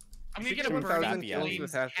first. I'm You gonna should get a get Burning 1,000 kills Flames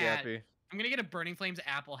with Happy hat. Happy. I'm gonna get a Burning Flames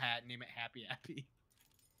Apple hat and name it Happy.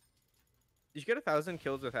 You should get 1,000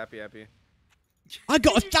 kills with Happy Happy. I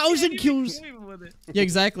got 1,000 You kills. can't even with it. Yeah,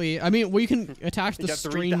 exactly. I mean, well, you can attach You the got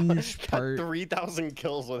strange part. 3,000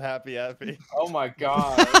 kills with happy. Oh my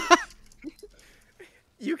god.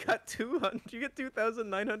 You got 200. You get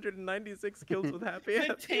 2,996 kills with Happy The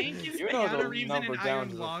Happy. tank is You know Keanu the Reeves in number an down iron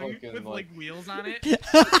to the lung fucking, with like like- wheels on it.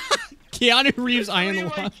 Keanu Reeves Iron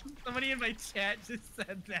Somebody in Lung. somebody in my chat just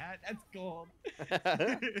said that. That's gold.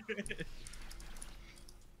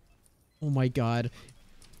 Oh my god.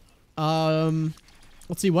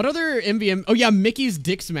 Let's see. What other MVM? Oh yeah, Mickey's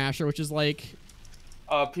Dick Smasher, which is like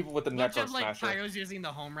People with the Bunch Necro of like Smasher. pyros using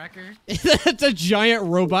the home wrecker. it's a giant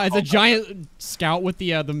robot. It's a giant scout with the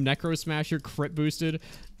Necro Smasher crit boosted.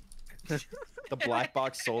 The black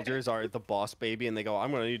box soldiers are the boss baby, and they go,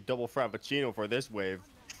 "I'm gonna need double frappuccino for this wave."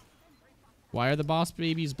 Why are the boss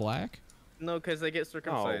babies black? No, because they get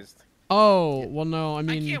circumcised. Oh well, no. I I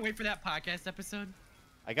mean, can't wait for that podcast episode.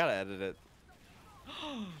 I gotta edit it.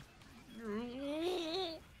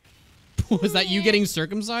 was that you getting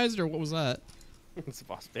circumcised or what was that? It's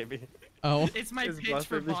boss baby. Oh. It's my His pitch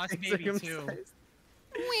for baby Boss gets Baby 2. circumcised.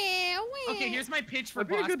 Okay, here's my pitch for That'd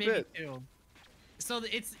be a Boss good Baby bit. 2. So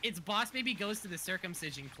it's Boss Baby goes to the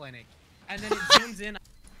circumcision clinic, and then it zooms in on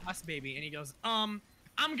Boss Baby, and he goes, I'm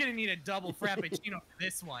gonna need a double frappuccino for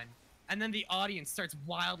this one. And then the audience starts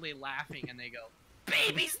wildly laughing, and they go,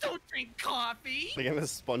 babies don't drink coffee. Like in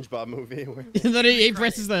this SpongeBob movie where And then he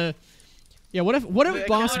presses the. Yeah. What if Wait, I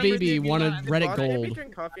Boss can't remember Baby the- wanted Did Reddit Boss Baby Gold?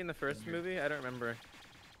 drink coffee in the first movie? I don't remember.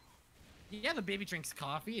 Yeah, the baby drinks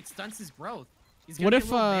coffee. It stunts his growth. He's What gonna if be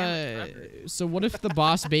a little man forever. so what if the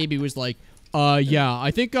Boss Baby was like, yeah,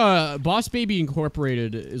 I think Boss Baby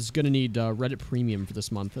Incorporated is gonna need Reddit Premium for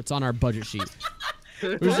this month. It's on our budget sheet.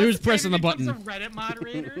 Who's pressing the button? Becomes a Reddit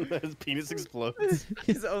moderator. His penis explodes.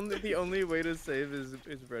 The only way to save is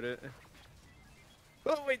Reddit.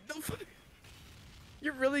 Oh wait, no.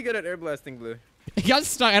 You're really good at air blasting, Blue. It got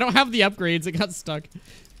stuck. I don't have the upgrades. It got stuck.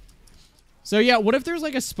 So yeah, what if there's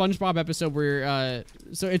like a SpongeBob episode where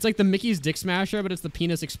so it's like the Mickey's Dick Smasher, but it's the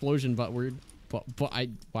penis explosion butt word. But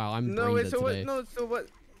wow, I'm No, brain wait, dead so today. what? No, so what?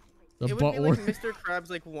 The It would butt be like word. Mr. Krabs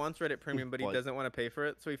like wants Reddit Premium, but he What? doesn't want to pay for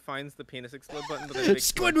it, so he finds the penis explode button. But then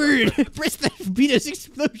Squidward, press the penis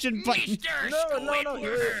explosion button. No,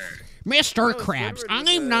 Mr. No, Krabs, Squidward I'm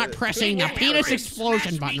was not a- pressing the penis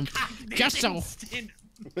explosion button. Just so.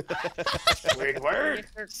 Squidward,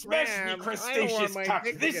 smash me, Krabs, I don't crustaceous want my cock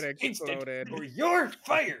dick to this get instant, exploded. or you're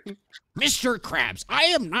fired. Mr. Krabs, I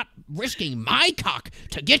am not risking my cock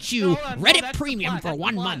to get you Reddit Premium for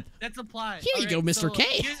 1 month. That's a plot. Here you go, Mr.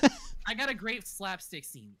 K. I got a great slapstick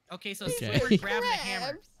scene. Okay, so Okay. Squidward grabs a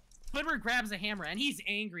hammer. Squidward grabs a hammer, and he's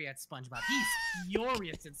angry at SpongeBob. He's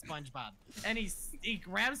furious at SpongeBob. And he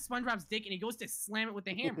grabs SpongeBob's dick, and he goes to slam it with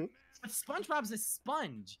the hammer. But SpongeBob's a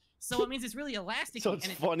sponge, so it means it's really elastic. So it's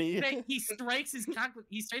and funny. He strikes his cock.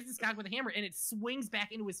 He strikes his cock with a hammer, and it swings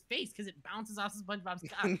back into his face because it bounces off SpongeBob's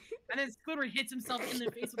cock. And then Squidward hits himself in the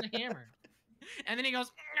face with a hammer. And then he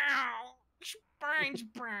goes, "No,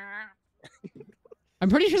 SpongeBob." I'm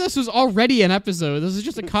pretty sure this was already an episode. This is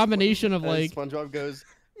just a combination of And like. SpongeBob goes,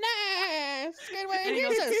 nah, Squidward, And he you're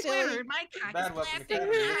goes, so silly. "Squidward, my cock Bad is weapon plastic."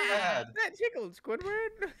 academy. You're bad. That tickled,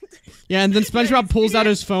 Squidward. Yeah, and then SpongeBob pulls out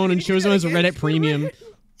his phone and shows him his Reddit Premium. Do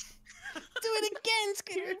it again,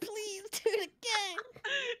 Squidward, please, do it again.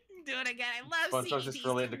 Do it again. I love SpongeBob's just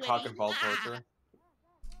really into cock and ball torture.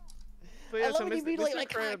 But I yeah, love so when you Mr. mutilate Mr. my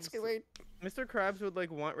cock, Krabs, Squidward. Mr. Krabs would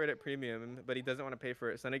like want Reddit Premium, but he doesn't want to pay for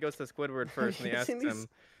it. So then he goes to Squidward first, and he asks And he's- him.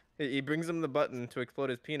 He brings him the button to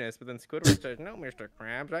explode his penis, but then Squidward says, "No, Mr.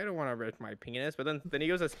 Krabs, I don't want to risk my penis." But then he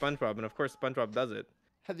goes to SpongeBob, and of course SpongeBob does it.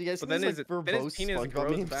 Have you guys But seen then these, his, like, then his verbose penis SpongeBob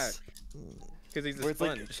grows memes? back because he's a Where it's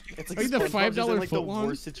like, sponge. it's like Like the SpongeBob's just in, $5 like the footlong?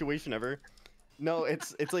 worst situation ever. No,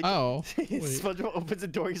 it's like Oh, wait. SpongeBob opens the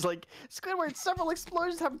door. He's like, Squidward, several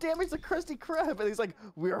explosions have damaged the Krusty Krab, and he's like,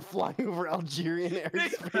 we are flying over Algerian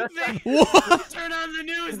airspace. What? Turn on the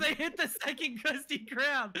news. They hit the second Krusty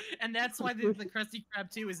Krab, and that's why the Krusty Krab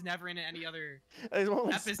 2 is never in any other And it's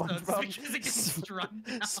one of, like, episodes because it gets struck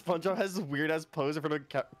down. SpongeBob has this weird ass pose in front of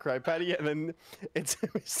a Krab Patty, and then it's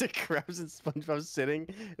Mr. Krabs and SpongeBob sitting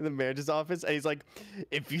in the manager's office, and he's like,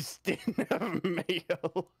 if you stand up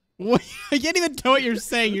mayo. What? I can't even tell what you're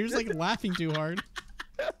saying. You're just like laughing too hard.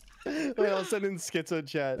 Wait, I'll send in Schizo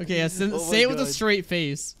chat. Okay, yeah, Oh my say it with a God. straight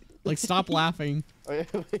face. Like, stop laughing. Okay,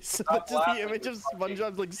 wait, so Stop just the laughing. image of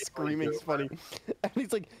SpongeBob like screaming is funny. And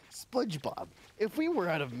he's like, SpongeBob, if we were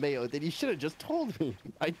out of mayo, then you should have just told me.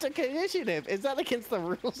 I took initiative. Is that against the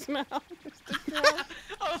rules now?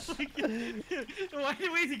 Oh my god! Why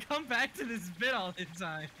do we come back to this bit all the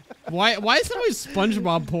time? Why is it always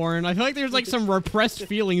SpongeBob porn? I feel like there's like some repressed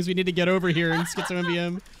feelings we need to get over here in Schizo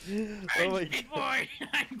MvM. Oh my Big boy,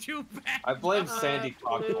 I'm too bad. I blame Sandy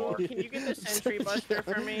Cockmore. Can you get the Sentry Buster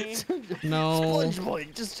for me? No.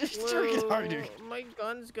 SpongeBob, just jerk it harder. My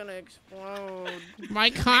gun's gonna explode. My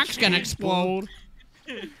cock's gonna explode.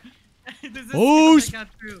 This is Oh, I got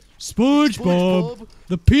through. SpongeBob,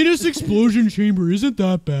 the penis explosion chamber isn't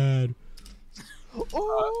that bad.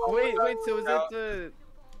 Oh, Wait, so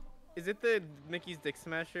is it the Mickey's Dick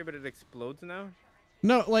Smasher, but it explodes now?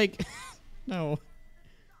 No, like, no. Or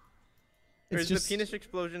It's is just, the penis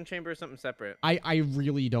explosion chamber something separate? I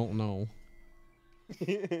really don't know.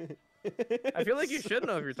 I feel like you should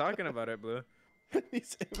know if you're talking about it, Blue.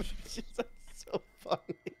 These images are so funny.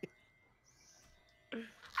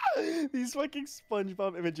 These fucking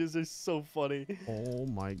SpongeBob images are so funny. Oh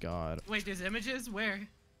my god. Wait, there's images? Where?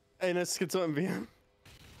 And a Schizo MvM.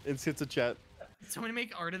 In Schizo chat. Someone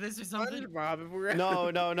make art of this or something? SpongeBob, if we're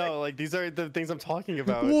No. Like, these are the things I'm talking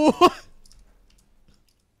about. What?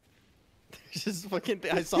 It's just fucking.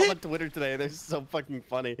 I saw them on Twitter today. They're so fucking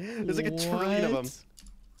funny. There's like a trillion of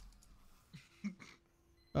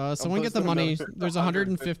them. Someone get the posting money. another- There's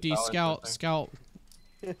 150. $150, Scout, I think. scout.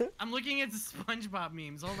 I'm looking at the SpongeBob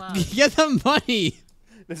memes. Hold on. Get the money.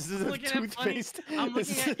 This is a looking at funny- toothpaste. I'm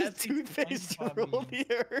This looking is a at the toothpaste to SpongeBob rule meme.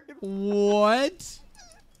 the earth. What?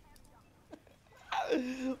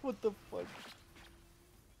 What the fuck?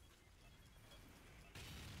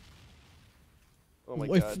 Oh my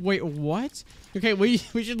god. Wait, what? Okay, we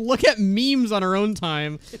should look at memes on our own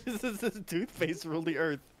time. This is toothpaste rule the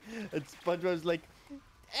earth. And SpongeBob's like,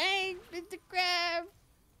 Hey, Mr. Crab.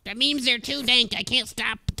 The memes are too dank. I can't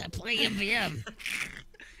stop to play MVM.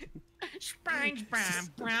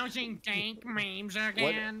 SpongeBob browsing dank memes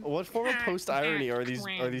again. What form of post-irony are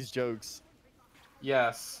these jokes?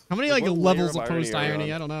 Yes. How many Like, like what levels layer of of irony post are we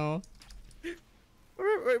irony? on? I don't know.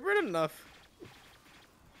 We're at enough.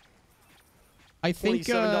 I think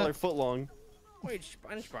 $27 foot long. Wait,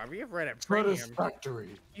 SpongeBob, you've read a Brothers premium. Factory.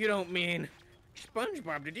 You don't mean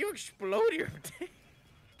SpongeBob? Did you explode your dick?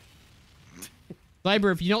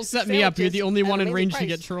 Cyber, if you don't set me up, you're the Sandwiches only at one in amazing range to price.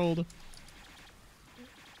 get trolled.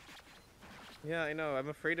 Yeah, I know. I'm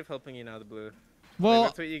afraid of helping you now, the blue. Well,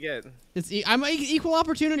 that's what you get. I'm equal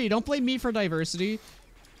opportunity. Don't blame me for diversity.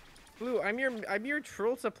 Blue, I'm your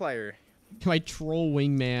troll supplier. My troll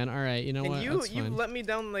wingman. All right, you know And what? you've That's fine. let me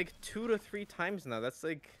down like 2 to 3 times now. That's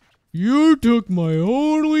like You took my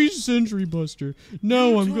only sentry buster. Now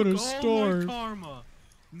You I'm took gonna all my starve. karma.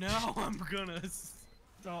 Now I'm gonna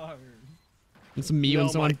starve. It's me when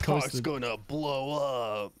someone posted. gonna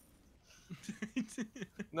blow up.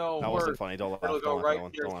 No, That wasn't funny. Don't laugh. It'll Don't go laugh at right that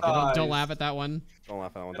one. to your Don't laugh at that one. side. Don't laugh at that one. Don't laugh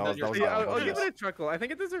at that one. And That then was you're- that was yeah, not I'll give obvious. it a chuckle. I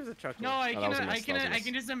think it deserves a chuckle. No, I Oh, that was a can miss, that was a I miss.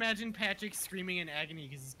 can just imagine Patrick screaming in agony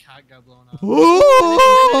because his cock got blown up.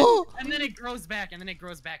 Oh! And then it grows back, and then it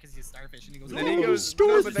grows back as he's starfish, and he goes. And then he Oh, goes,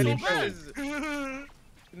 no, but then he starfish.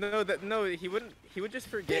 goes, no, he wouldn't. He would just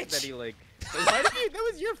forget that he like. Why did you? That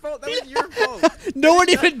was your fault. That was your fault. No one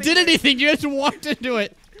There's even nothing did anything. You just walked into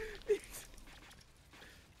it.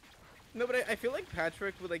 No, but I feel like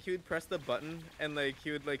Patrick would like he would press the button and like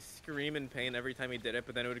he would like scream in pain every time he did it,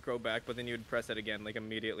 but then it would grow back, but then you would press it again like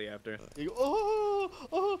immediately after, You go,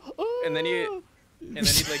 oh. and then he'd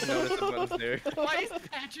like notice the button's there. Why is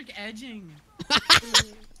Patrick edging?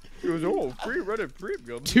 He goes, oh, free Reddit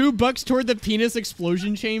premium. $2 toward the penis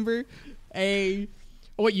explosion chamber. Oh,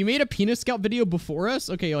 wait, you made a penis scout video before us?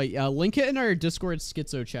 Okay, wait, link it in our Discord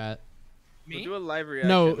schizo chat. We'll Me? do a live reaction.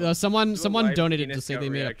 No, someone Do a someone live donated penis to say scout they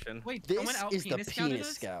made a reaction. Wait, This someone out is the penis scouted penis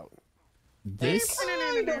us? scout. this.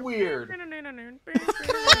 Kinda weird.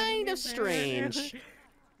 Kind of strange.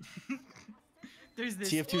 There's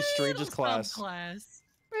this TF2's little strangest class. subclass.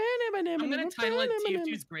 I'm gonna title it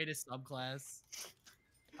TF2's greatest subclass.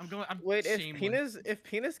 I'm Wait, shameless. if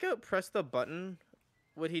penis scout pressed the button,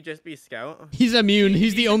 would he just be scout? He's immune.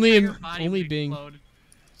 He's the His only entire body only would being. explode.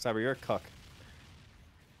 Cyber, you're a cuck.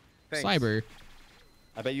 Thanks. Cyber.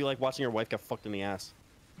 I bet you like watching your wife get fucked in the ass.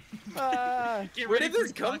 Get Where ready did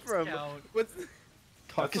this for come Cuck from? Scout. What's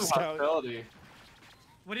Cuck That's a scout. possibility.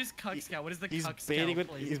 What is Cuck Scout? What is the he's Cuck baiting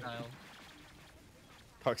Scout with- he's- playstyle?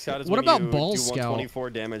 Cuck scout is What when about you ball do scout? 124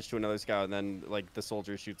 damage to another scout, and then like the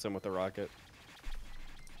soldier shoots him with a rocket.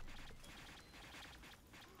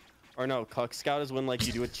 Or no, cuck scout is when like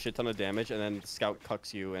you do a shit ton of damage, and then the scout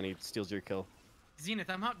cucks you, and he steals your kill. Zenith,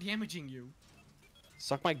 I'm out damaging you.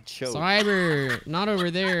 Suck my choke. Cyber, not over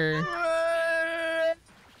there.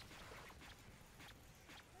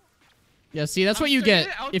 Yeah, see, that's I'm what you sorry,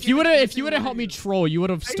 get. I'll If give you it would have, to if you would have one helped of me you. troll, you would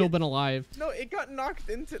have still been alive. No, it got knocked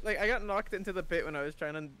into I got knocked into the pit when I was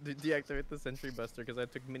trying to deactivate the sentry buster because I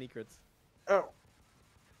took mini crits. Oh.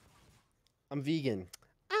 I'm vegan.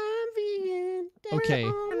 I'm vegan. Okay.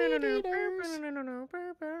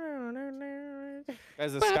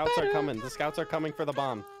 Guys, the scouts are coming. The scouts are coming for the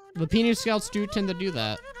bomb. The penis scouts do tend to do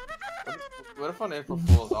that. What if on April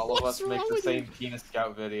Fools all of What's us make wrong the with same penis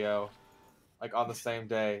scout video, like on the same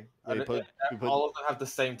day? Yeah, you And put- you put- all of them have the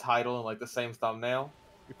same title and like the same thumbnail.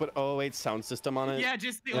 We put 008 sound system on it. Yeah,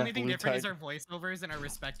 just the Yeah, only thing blue different is tag. our voiceovers and our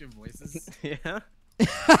respective voices. Yeah.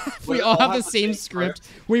 We all have the same script.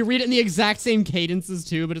 We read it in the exact same cadences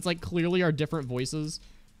too, but it's like clearly our different voices.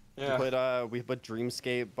 Yeah. We put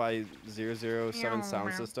Dreamscape by 007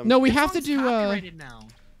 sound system. No, we This have to song's do copyrighted now.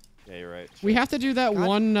 Yeah, you're right. we have to do that God.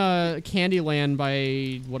 one Candyland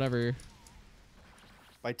by whatever.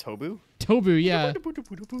 By Tobu? Tobu, yeah.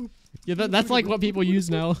 Yeah, that's like what people use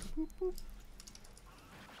now.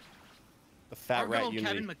 The Fat Our Rat little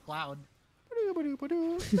Unity. Kevin McLeod.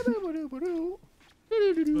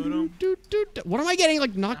 What am I getting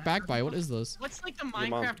like knocked back by? What is this? What's like the mom.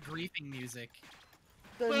 Minecraft griefing music?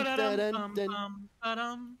 Dun, dun, dun,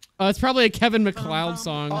 dun. It's probably a Kevin McLeod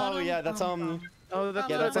song. Oh yeah, that's Oh, that's,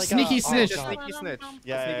 Yeah, that's like Sneaky a- Snitch. oh, Sneaky Snitch.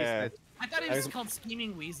 Yeah, Sneaky yeah, yeah. Snitch. I thought it I was was- called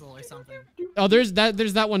Scheming Weasel or something. Oh, there's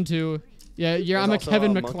that one too. Yeah, There's I'm a also,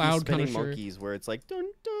 Kevin Monkey McLeod kind Spinning of sure. Monkeys where it's like dun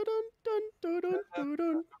dun dun dun dun dun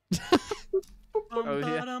dun. Oh,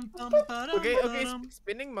 yeah. Okay,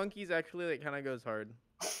 spinning monkeys actually like kind of goes hard.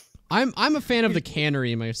 I'm a fan of the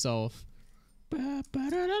cannery myself. I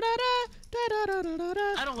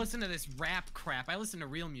don't listen to this rap crap. I listen to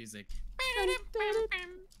real music.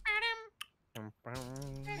 I'm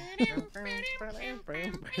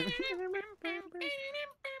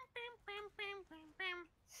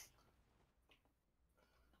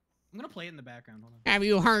gonna play it in the background. Hold on. Have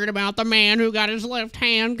you heard about the man who got his left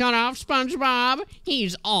hand cut off, SpongeBob?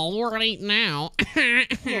 He's all right now.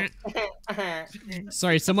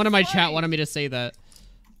 Sorry, someone in my chat wanted me to say that.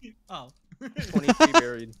 Oh. 23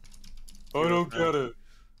 buried. I don't get it.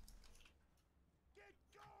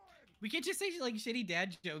 We can't just say like shitty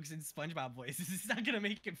dad jokes in SpongeBob voices. It's not gonna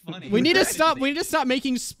make it funny. We need to stop. We need to stop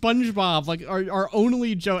making SpongeBob like our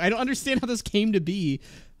only joke. I don't understand how this came to be.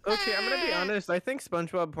 Okay, I'm gonna be honest. I think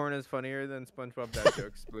SpongeBob porn is funnier than SpongeBob dad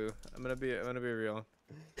jokes. Blue. I'm gonna be real.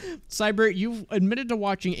 Cyber, you've admitted to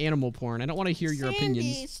watching animal porn. I don't want to hear your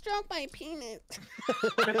opinions. Stroke my penis.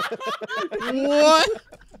 What?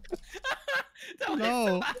 That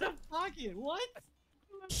No. was out of pocket. What?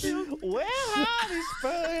 Well, howdy,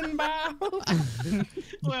 SpongeBob.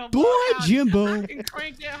 Well, Boy, wow, Jimbo. I can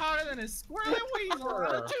crank that harder than a squirrely weasel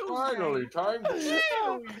on a Tuesday. Finally, time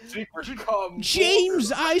to secret come.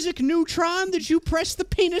 James Isaac Neutron, did you press the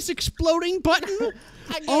penis exploding button?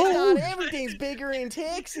 I guess Oh. not everything's bigger in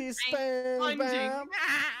Texas, SpongeBob. Plunging.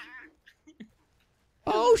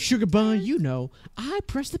 Oh, Sugar Bun, you know, I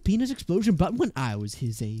pressed the penis explosion button when I was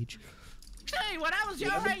his age. Hey, when I was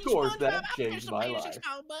your Yeah, of age, course, SpongeBob, that I changed pressed the my penis life.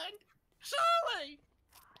 explode button. Surely.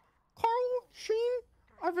 Carl, Sheen,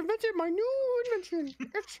 I've invented my new invention.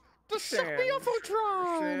 It's the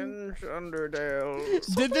Suck-Me-Off-O-Tron.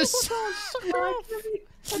 Underdale.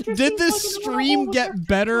 Did this stream get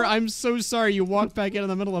better? I'm so sorry you walked back in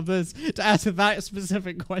the middle of this to ask that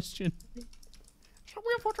specific question.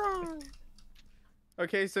 Suck-Me-Off-O-Tron.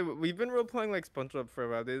 Okay, so we've been role playing like SpongeBob for a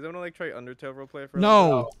while. Do you want to like try Undertale roleplay for a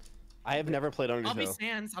No. I have never played I'll be Undertale.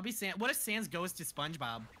 Sans. I'll be Sans. What if Sans goes to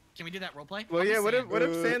SpongeBob? Can we do that roleplay? Well, I'll be yeah. What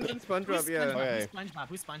if Sans. Sans and SpongeBob? Who's Yeah. SpongeBob? Okay. Who's SpongeBob?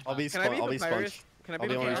 Who's SpongeBob? I'll be Can I be I'll be Papyrus? Sponge. Can I I'll be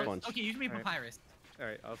be only Papyrus? Sponge. Okay, you can be Alright. Papyrus. All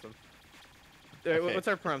right, awesome. Okay. What's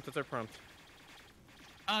our prompt? What's our prompt?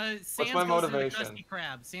 Sans my goes to the motivation? Krusty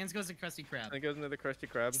Krab. Sans goes to Krusty Krab. I goes into the Krusty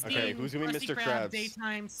Krab. Okay, Steam, who's gonna be Krusty Mr. Krab, Krabs?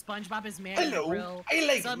 Daytime, SpongeBob is man in the grill. I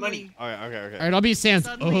like Suddenly, Okay. All right, I'll be Sans.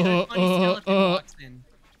 suddenly a funny skeleton walks in.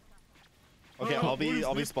 Okay, Oh, I'll be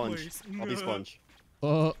what is Sponge. this place? I'll be Sponge.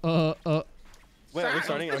 Wait, are we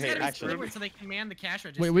starting? Let's Okay, get action. Squidward so they can man the cash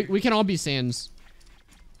register. Wait, we can all be Sans.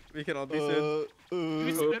 We can all be soon.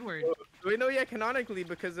 Who's Squidward? Wait, no, yeah, canonically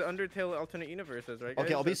because the Undertale alternate universes, right? Okay,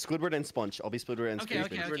 guys? I'll be Squidward and Sponge. I'll be Squidward and Okay,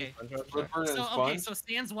 Sponge. okay. Squidward and Okay, Sponge. so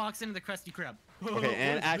Sans walks into the Krusty Krab. Okay,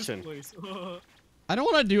 and action. I don't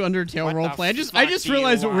want to do Undertale What the roleplay. I just fuck do you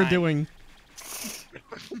realized what we're want? doing.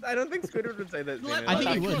 I don't think Squidward would say that. Let- I think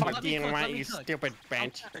let he me would. cook, let Fuck me you cook, want, let me you cook. stupid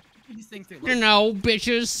bench. These things through. You know,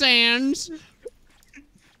 bitches, Sans.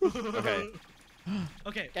 Okay.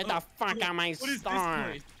 Okay. Get the fuck out of my What is this store.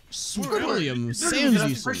 place? William They're Sans, gonna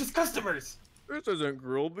you be precious customers. This isn't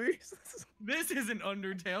Grillby's. This isn't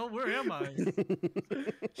Undertale. Where am I?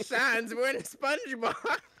 Sans, we're in SpongeBob.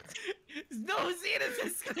 No, Zenith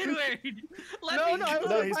is Squidward. Let No, me no, I was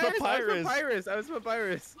No, he's Papyrus. I was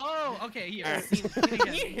Papyrus. Oh, okay. Here.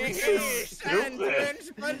 Sans, we're in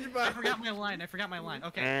I SpongeBob. forgot my line.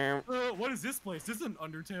 Okay. What is this place? This isn't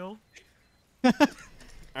Undertale.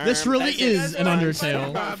 This really is an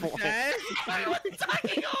Undertale. SpongeBob, Sans. We're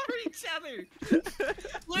talking over each other.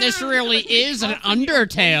 This really is an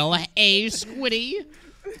Undertale, eh, Squiddy?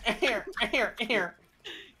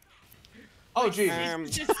 Oh, geez.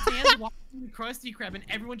 He just stands watching the Krusty Krab and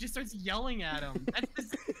everyone just starts yelling at him.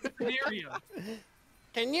 That's the scenario.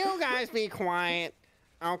 Can you guys be quiet?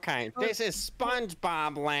 Okay, this is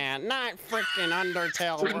SpongeBob Land, not freaking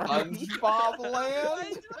Undertale World. SpongeBob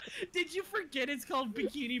Land? Did you forget it's called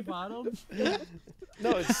Bikini Bottom?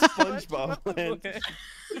 No, it's SpongeBob Land.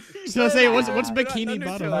 So say, what's Not Bikini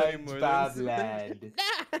Undertale Bottom? anymore, that's- SpongeBob Land.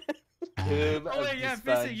 Oh wait, yeah,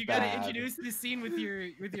 Fistic, you gotta introduce the scene with your.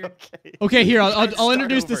 Okay. Okay, here, Let's I'll start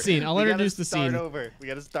introduce the over. scene. I'll We gotta introduce the start scene. over. We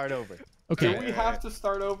gotta start over. Do Okay. we have to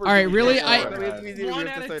start over? All right, Do we really, get I- started? One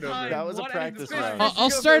at a time. That was a one at practice time. round. I'll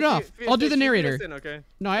start off. I'll do the narrator. Okay.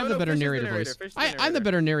 No, I have the better Fish is the narrator narrator, voice. Fish is the I'm the narrator.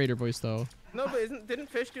 better narrator voice though. No, but didn't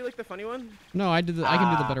Fish do like the funny one? No, I can do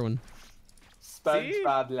the better one.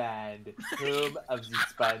 SpongeBob Land, home of the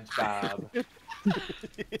SpongeBob.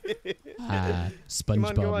 Ah, Come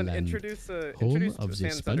on, go SpongeBob on. Land, Introduce home introduce of the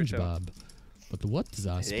Sans Undertale. SpongeBob. But what is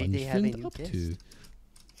our Today sponge they have a friend new up guest. to?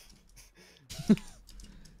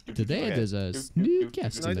 Today Okay. there's a new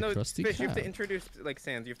guest No, in the no, Krusty Fish, you have to Krab. introduce like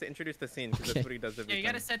Sans. You have to introduce the scene because Okay. that's what he does every Yeah, you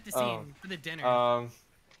time. gotta set the Oh. scene for the dinner. You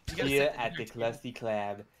gotta Here set at the dinner. Krusty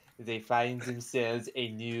Krab, they find themselves a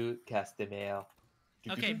new customer.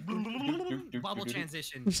 Okay. Bubble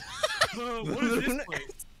transition. What is this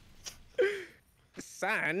place?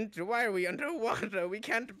 sand? Why are we underwater? We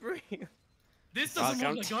can't breathe. This doesn't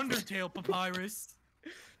look like Undertale, Papyrus.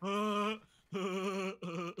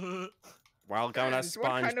 Welcome to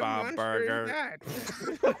SpongeBob Burger.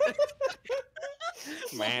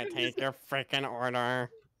 Man, take your freaking order.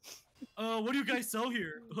 What do you guys sell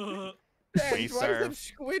here? We serve. Why is the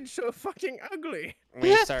squid so fucking ugly?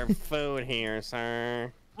 We serve food here,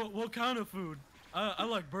 sir. What kind of food? I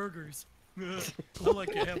like burgers. I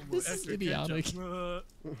like to have This is extra idiotic. ketchup.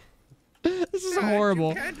 This is Dad, horrible.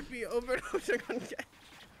 You can't be overdosing on ketchup.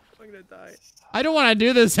 I'm gonna die. I don't want to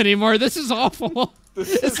do this anymore. This is awful.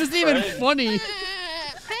 This isn't even funny.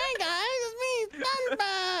 Hey guys, it's me,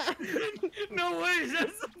 SpongeBob. No way,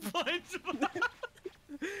 that's SpongeBob.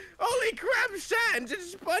 Holy crap, Sans!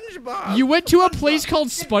 It's SpongeBob. You went to a place called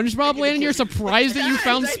SpongeBob Land and you're surprised that you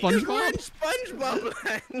found Guys, I just SpongeBob? went SpongeBob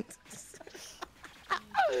Land.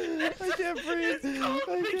 I can't breathe. I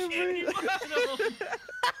can't breathe.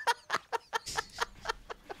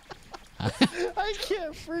 I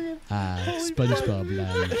can't breathe. SpongeBob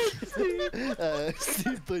Land.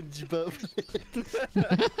 SpongeBob.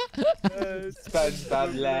 SpongeBob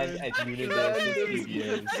Land at Universal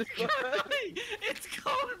Studios. It's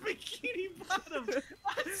called Bikini Bottom.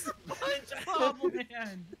 SpongeBob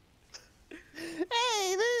Land.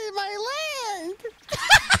 Hey, this is my land.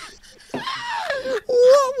 What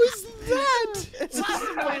was that? Welcome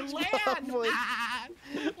to my land.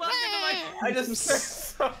 Welcome to my. I just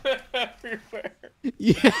saw it everywhere.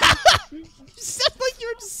 Yeah. You sound like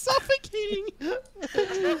you're suffocating.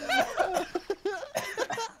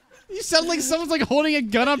 You sound like someone's like holding a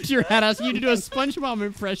gun up to your head asking you to do a SpongeBob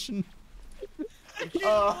impression.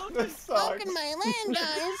 Oh, this sucks. Welcome to my land,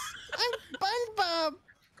 guys. I'm SpongeBob.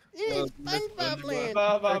 This is SpongeBob land.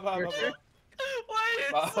 Why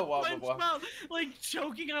is SpongeBob like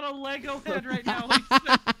choking on a Lego head right now?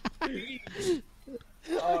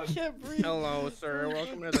 Oh, I can't breathe. Hello, sir.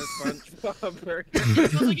 Welcome to the SpongeBob Burger. It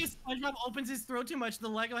feels like if SpongeBob opens his throat too much, the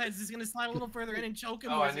Lego head's just gonna slide a little further in and choke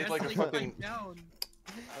him. Oh, more, I so he need, has like, to, a go fucking- down.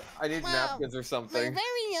 I need napkins or My something.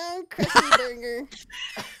 very own crispy burger.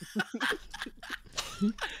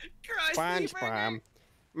 SpongeBob,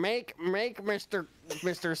 make Mr.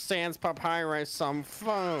 Sans Papyrus some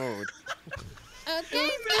food. Okay,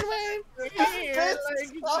 Squidward. Here, like,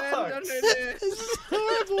 stand under this. This is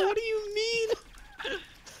horrible. What do you mean?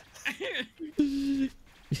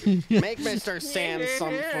 Make Mr. Sans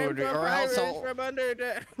some food, or else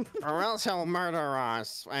he'll murder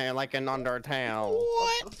us, like an Undertale.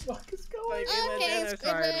 What? What the fuck is going Like in the Okay,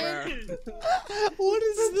 genocide, bro. What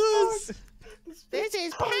is this? This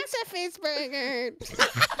is Pacifist Burger.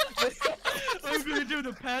 I'm gonna do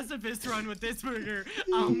the pacifist run with this burger.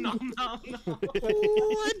 Nom nom nom.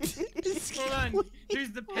 What? Hold on.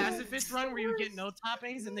 There's the pacifist run where you get no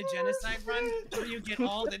toppings, and the genocide run where you get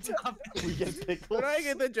all the toppings. We get pickles. Could I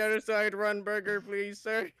get the genocide run burger, please,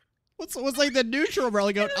 sir? What's like the neutral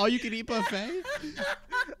rally going? All you can eat buffet? The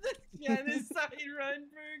genocide run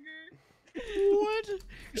burger. What?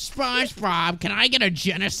 SpongeBob, can I get a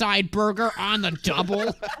genocide burger on the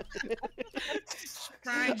double?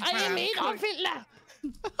 I am Adolf Hitler.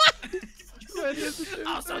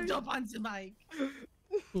 Also dope on the mic.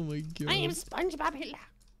 Oh my god. I am SpongeBob Hitler.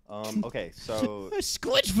 Okay, so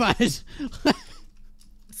SquidFuzz.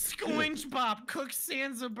 SpongeBob cooks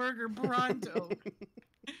Sans a burger pronto.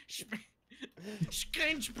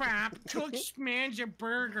 SpongeBob cooks Mange a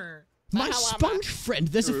burger. My sponge friend,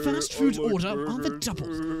 there's a fast food order on the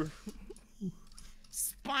double.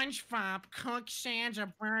 SpongeBob cooks Sans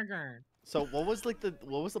a burger. So what was the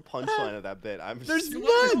punchline of that bit? There's The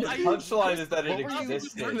none. punchline is that it What were you-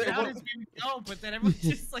 existed. That was being dope, but then everyone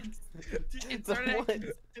just like it started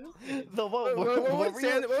acting stupid. What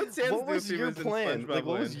was Goofy your was in plan? Like, SpongeBob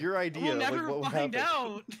what was Land? your idea? We'll Like, never what would find happen?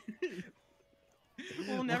 out.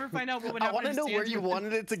 We'll never find out what would I happen. want to if know where Sans you was-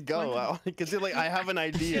 wanted it to go, because you're like, I have an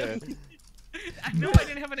idea. I know I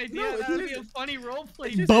didn't have an idea. No, that would be a funny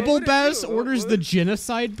roleplay. Bubble what did Bass you- orders what- the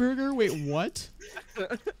genocide burger? Wait, what?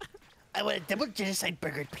 I want a double genocide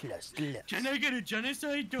burger plus. Can I get a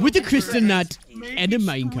genocide? With the double crystal burger? nut Make and a it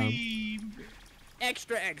Minecraft. scream.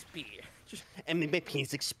 Extra XP. And make my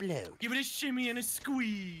penis explode. Give it a shimmy and a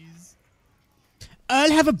squeeze.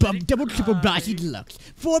 I'll have a Let it double triple cry. body deluxe,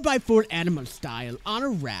 4x4 animal style on a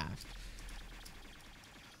raft.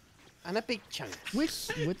 And a big chunk. With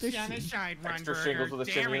the Genocide run Extra burger. shingles with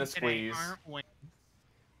a shimmy and a daring today, squeeze. aren't we?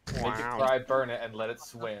 Make it cry, burn it, and let it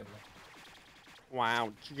swim.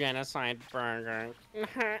 Wow, genocide burger. What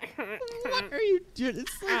are you doing?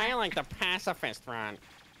 It's like, I like the pacifist run.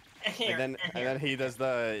 And then he does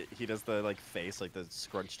the like face, like the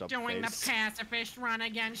scrunched up Doing face. the pacifist run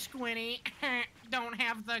again, Squiddy. Don't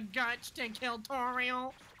have the guts to kill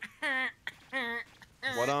Toriel.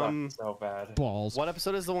 What so bad. Balls. What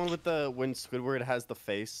episode is the one with when Squidward has the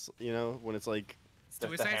face? You know, when it's like The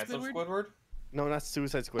Suicide handsome Squidward? Squidward? no, not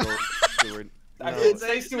Suicide Squidward. I No. didn't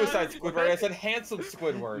say Suicide Squidward. I said handsome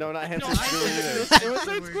Squidward. No, not handsome I Squidward. said either.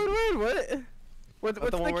 Suicide Squidward? What? What's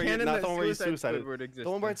Not the one the where you- canon not that the one where you Suicide suicided. Squidward exists? The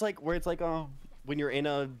one where it's like when you're in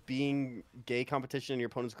a being gay competition and your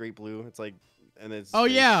opponent's great blue. It's like, and it's. Oh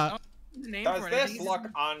yeah. The name Does for it, I this think look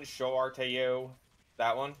onshore to you?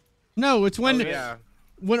 That one? No, it's when Yeah.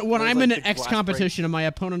 when There's, I'm like, in an the X glass competition and my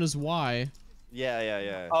opponent is Y.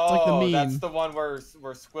 Yeah. Oh, like the that's meme. the one where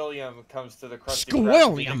Squilliam comes to the Krusty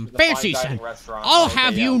Squilliam, Krab fancy fine dining son. restaurant. I'll okay,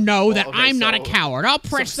 have yeah. you know Well, that okay, I'm not a so- coward. I'll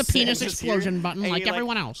press the so penis Sam's is here, explosion button and like you're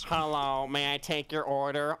everyone else. Hello, may I take your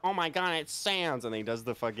order? Oh my god, it's Sam's, and then he does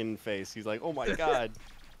the fucking face. He's like, oh my god.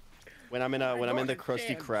 When I'm in the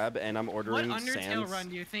Krusty Krab and I'm What ordering Undertale Sam's. run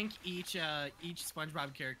do you think each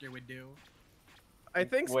SpongeBob character would do? I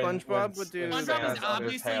think SpongeBob would do. SpongeBob that. is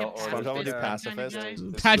obviously a SpongeBob would do pacifist kind pacifist.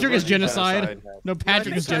 of guy. Patrick is Squidward genocide. No, I Patrick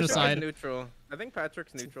think is genocide. neutral. I think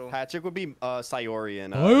Patrick's neutral. Patrick would be Sayori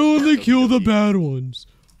and. I only Doki kill the Doki. bad ones.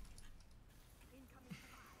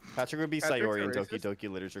 Patrick would be Patrick's Sayori in a Doki racist?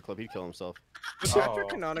 Doki Literature Club. He'd kill himself. Would Patrick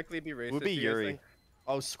canonically be racist? It would be do you guys Yuri. think?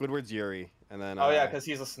 Oh, Squidward's Yuri, and then. Oh yeah, because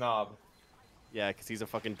he's a snob. Yeah, because he's a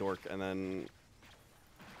fucking dork, and then.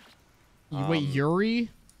 Wait, Yuri?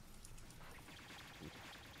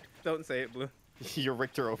 Don't say it, Blue. You're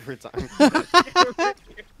Richter over time.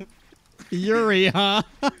 Yuri, huh?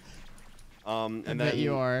 And I then. bet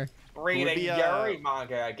you are. Reading be, Yuri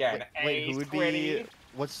manga again. Wait, who would be? Squiddy.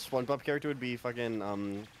 What SpongeBob character would be fucking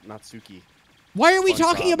Natsuki? Why are we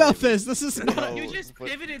talking SpongeBob, about maybe. this? This is not. No, You just but-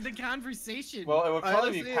 pivoted the conversation. Well, it would I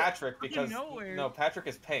probably be honestly- Patrick because nowhere. no, Patrick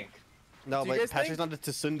is pink. No, Do you but guys Patrick's think- not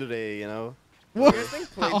a tsundere, you know. What? Do you guys think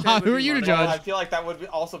How- Plankton would who are be you to Monica? Well, I judge? feel like that would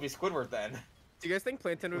also be Squidward then. Do you guys think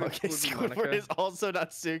Plankton would, Okay, would be Squidward Monica? is also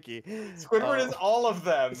Natsuki. Squidward is all of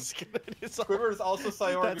them. Squidward is Squidward is also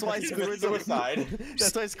Sayori That's why because he commits Squidward's suicide.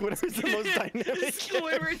 That's why Squidward's the most dynamic.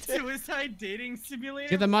 Squidward character. suicide dating simulator.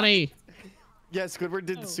 Get the money. Yeah, Squidward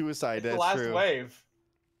did Oh. suicide. It's the That's last true. wave.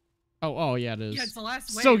 Oh, yeah, it Yeah, it's is. the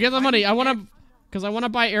last wave. So get the Why money. do I you want get- to, because I want to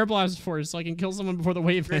buy air blast force so I can kill someone before the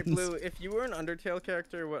wave Great ends. Blue, if you were an Undertale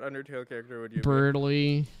character, what Undertale character would you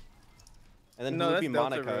Birdly. And then No, who would be that's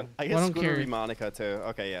Delta Monica? Rune. I I guess don't Squidward care. would be Monica too.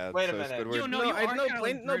 Okay, yeah. Wait a so minute. Squidward... Yo, no, be? you I are no, kinda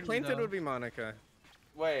like Birdie, Plankton though. would be Monica.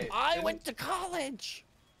 Wait. didn't- to college.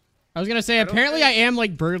 I was gonna say I don't apparently think- I am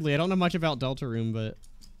like Birdly. I don't know much about Deltarune, but No,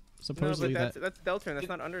 supposedly but that. that's Deltarune. That's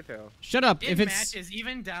not Undertale. Shut up. It if it's matches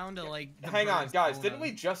even down to like. The Hang on, birds guys. going Didn't on.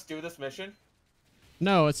 we just do this mission?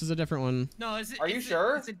 no, this is a different one. No, Are you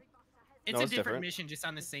sure? It's a No, different it's different. mission, just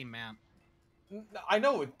on the same map. I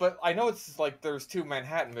know it, but I know it's like there's 2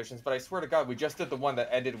 Manhattan missions, but I swear to God, we just did the one that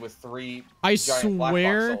ended with 3 I giant black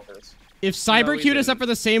swear, box soldiers. if No, we Cyber queued us up didn't. for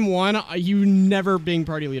the same one, you never being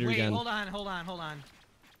party leader Wait, again. hold on.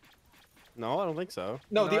 No, I don't think so.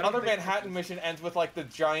 No, No, the I don't other think- Manhattan mission ends with like the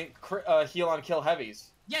giant heal on kill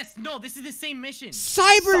heavies. Yes, no, this is the same mission.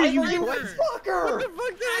 Cyber, you. you Cyber! fucker! What the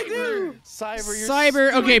fuck did I do? Cyber, you're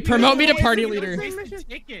Cyber, okay, promote me to party Wait, leader. wait, Where's the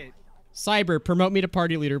ticket? Cyber, promote me to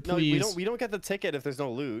party leader, No, please. we don't get the ticket if there's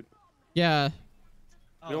no loot. Yeah.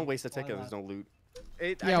 We don't waste a ticket if there's no loot.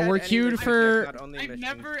 Yeah, we're queued for- I've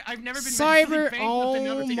never been Cyber, mentally banked with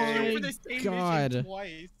enough oh to my queue for the same God. mission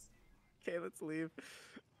twice. Okay, let's leave.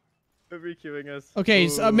 They're requeuing us. Okay,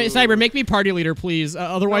 Cyber, make me party leader, please.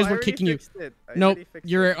 Otherwise, we're kicking you. Nope,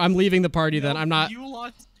 I'm leaving the party then. I'm not. You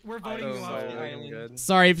lost. We're voting Oh you off my the God. island.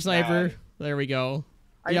 Sorry, Cyber. Bad. There we go.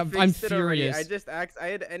 I Yeah, I'm fixed it already. furious. I just I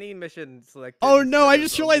had any mission selected. Oh no, I instead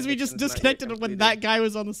just of all realized the we just missions not yet disconnected when completed. that guy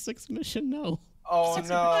was on the 6th mission. No. Oh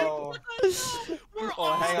no! We're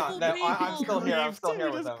Oh, hang awful on. No, I'm people. still here. I'm still here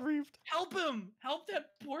We with just them. grieved. Help him. Help that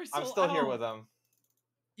poor soul. I'm still here out. with them.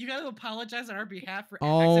 You gotta apologize on our behalf for.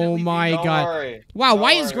 Oh accidentally my being- Don't God. worry. Wow, Don't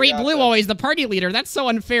why worry, is we Great got Blue this. always the party leader? That's so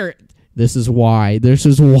unfair. This is why. This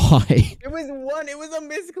is why. It was one. It was a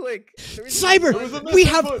misclick. There was Cyber, no- we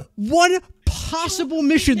have one possible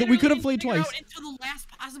mission that we could have Literally played figure twice. out Until the last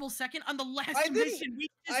possible second on the last I didn't- mission, we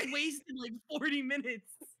just wasted like 40 minutes.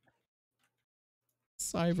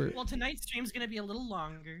 Cyber. Well, tonight's stream's gonna be a little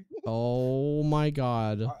longer. Oh my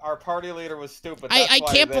God. Our party leader was stupid. I that's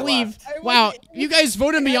why can't they believe. left. I Wow, wasn't- you guys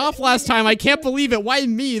voted me off last time. I can't believe it. Why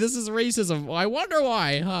me? This is racism. I wonder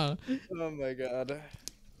why, huh? Oh my god.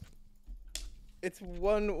 It's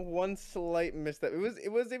one slight misstep. It was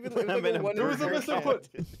even it was I'm like in a one There was a in mistake. four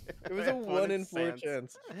chance. It was a My 1 in opponent's 4 Sans.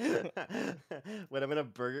 chance. When I'm in a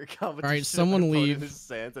burger competition, someone my opponent leave. is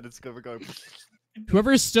Sans and it's going.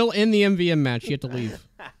 Whoever's still in the MVM match, you have to leave.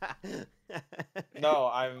 No,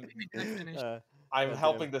 I'm goddamn.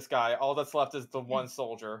 helping this guy. All that's left is the one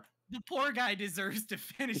soldier. The poor guy deserves to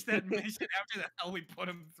finish that mission after the hell we put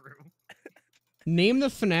him through. Name the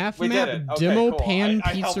FNAF We did map it. Okay, Demo cool. Pan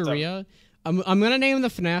I helped him. Pizzeria. I'm gonna name the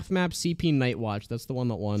FNAF map CP Night Watch. That's the one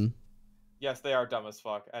that won. Yes, they are dumb as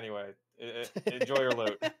fuck. Anyway, enjoy your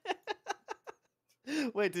loot.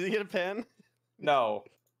 Wait, did he get a pen? No.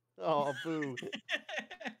 Oh, boo.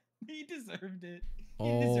 He deserved it.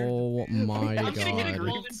 Oh my I'm gonna get a god.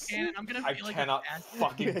 golden pan and I'm gonna I feel like cannot a bastard.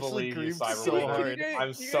 fucking We actually believe you, grieved so CyberWizard. hard.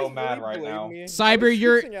 I'm so mad right now. Cyber,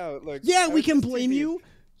 you're- Yeah, we can blame blame you.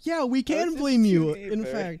 Yeah, we can just blame you. too deep In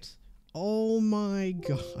there. fact. Oh my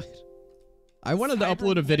god. I wanted to Cyber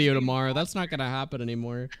upload a video bullying. tomorrow. That's not gonna happen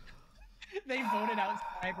anymore. They voted out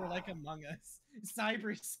Cyber like Among Us.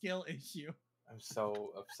 Cyber skill issue. I'm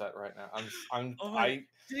so upset right now. Oh,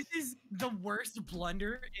 This is the worst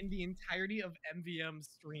blunder in the entirety of MVM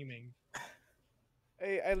streaming.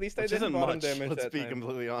 Hey, at least I Which didn't isn't bottom much, damage let's that be time.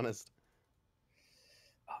 completely honest.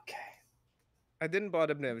 Okay. I didn't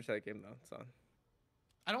bottom damage that game though, so.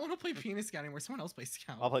 I don't want to play Penis Scout anymore. Someone else play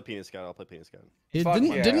Scout. I'll play Penis Scout. Fuck Didn't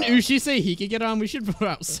yeah. Ushi say he could get on? We should vote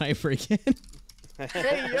out Cypher again.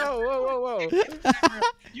 Hey, yo, whoa.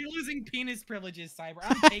 You're losing penis privileges, Cyber.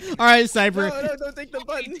 I'm taking All right, Cyber. No, don't take the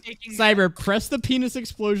button. Cyber, press the penis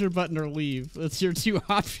explosion button or leave. That's your two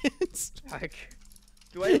options. Heck.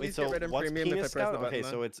 Do I at Wait, least so get red and what's premium if I Penis press the Scout? button? Okay,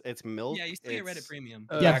 so it's milk. Yeah, you still get Reddit it's, Premium.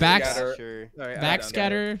 Yeah, back Backscatter,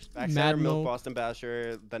 backscatter, Backscatter, Mad Milk, Milk. Boston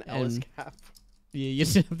Basher, then Ellis and- Cap. Yeah, you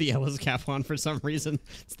just have the Ellis cap on for some reason.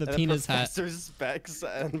 It's the and penis hat. Professor Specs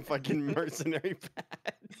and fucking mercenary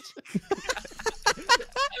badge.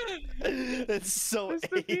 It's so What's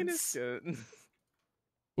the penis AIDS. scout?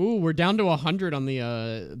 Ooh, we're down to 100 on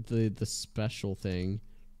the special thing.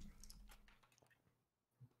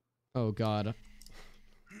 Oh god.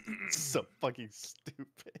 So fucking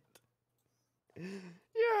stupid.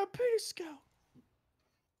 Yeah, Penis Scout.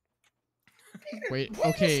 Wait,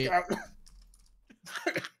 okay.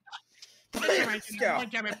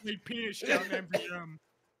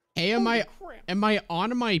 Hey, am I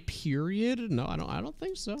on my period? No, I don't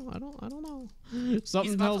think so. I don't know. He's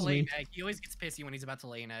Something about tells to lay me. an egg. He always gets pissy when he's about to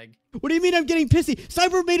lay an egg. What do you mean I'm getting pissy?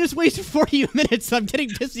 Cyber made us waste 40 minutes. I'm getting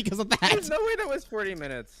pissy because of There's that. no way that was 40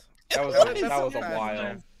 minutes. That was That a was so while.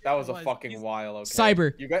 fast. That was a Was. fucking while. Okay.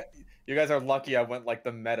 Cyber. You guys are lucky I went like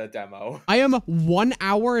the meta demo. I am 1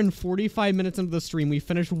 hour and 45 minutes into the stream. We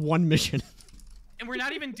finished one mission. And we're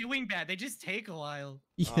not even doing bad. They just take a while.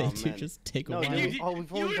 Yeah, Oh, they do man. just take a No, while. dude, You-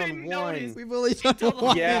 we've you only done didn't one. notice. We've only done Until the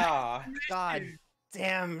one. Yeah. God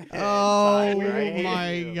damn it. Oh Cyber, I hate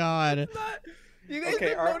my you. god. You guys Okay,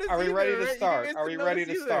 didn't are notice we either, ready to right? You start? guys Are we didn't ready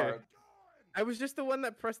notice to either. start? I was just the one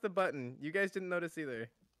that pressed the button. You guys didn't notice either.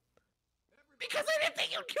 Because I didn't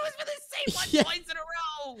think you'd queue us for the same one Yeah. twice in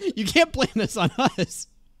a row. You can't blame this on us.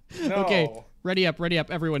 No. Okay, ready up,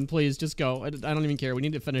 everyone, please, just go. I don't even care. We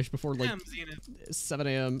need to finish before like Damn, Zenith. 7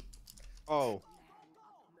 a.m. Oh.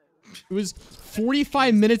 It was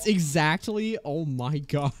 45 minutes exactly. Oh my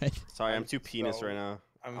god. Sorry, I'm too penis right now.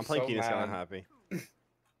 I'm playing so Penis Scout, mad. I'm happy.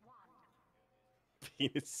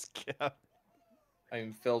 Penis Scout. I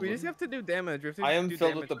am filled We with. just have to do damage. We have to I am do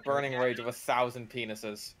filled with damage. the burning rage of 1,000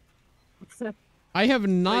 penises. I have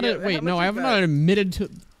not. yeah, how Wait, no, much I is have that? not admitted to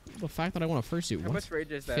the fact that I want a fursuit. How What? much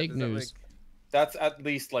rage is that? Fake Is that, news. That's at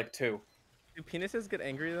least like 2. do penises get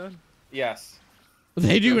angry though? Yes.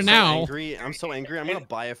 They do I'm now. So angry. I'm so angry. I'm gonna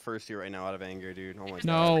buy a fursuit right now out of anger, dude. Oh my god.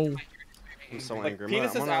 No. I'm so Like, angry.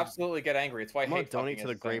 penises I'm gonna absolutely get angry. It's why I I'm gonna hate donate fucking to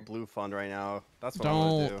the is a thing. Great Blue Fund right now. That's what I'm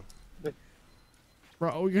gonna Don't. do. Bro,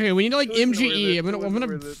 okay, we need to like It wasn't worth MGE. it. I'm It gonna wasn't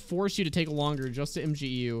worth it. force you to take longer just to MGE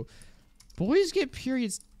you. Boys get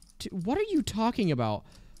periods. What are you talking about?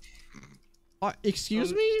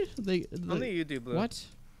 Excuse me? Only you do, Blue. What?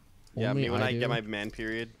 Yeah, Only me when I do. get my man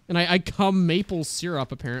period. And I cum maple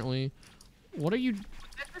syrup apparently. What are you?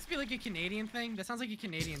 That must be like a Canadian thing. That sounds like a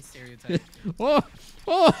Canadian stereotype.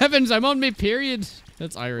 Oh heavens! I'm on my period.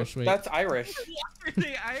 That's Irish. Wait. That's Irish. Why are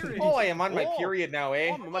they Irish? Oh, I am on my Oh. period now,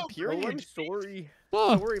 eh? I'm on my Oh, I'm period. sorry.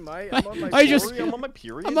 Oh, Sorry, mate. I'm on my I just- Sorry, I'm on my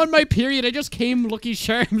period. I'm on my period. I just came Lucky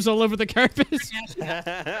Charms all over the carpet.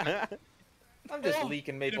 I'm just Oh,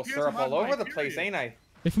 leaking it maple appears syrup I'm on all my over the place, period. ain't I?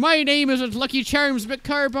 If my name isn't Lucky Charms but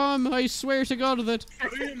Car Bomb, I swear to God that.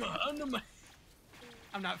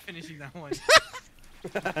 I'm not finishing that one.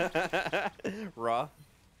 Raw.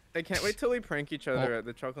 I can't wait till we prank each other at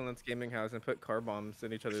the Choconuts Gaming House and put car bombs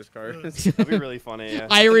in each other's cars. That'd be really funny. Yeah.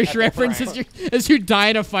 Irish reference as you die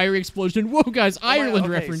in a fiery explosion. Whoa, guys, Ireland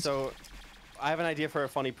reference. So, I have an idea for a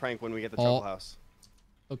funny prank when we get the Choco House.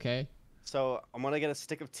 Okay. So, I'm gonna get a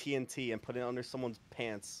stick of TNT and put it under someone's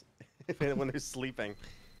pants when they're sleeping.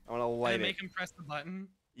 I wanna light it. Make him press the button.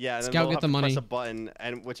 Yeah, and then Scout, they'll get have the to money. press a button,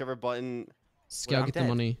 and whichever button. Scout, get the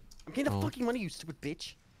money. I'm getting the fucking money, you stupid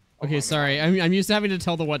bitch. Okay, sorry. I'm used to having to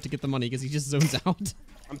tell the what to get the money because he just zones out.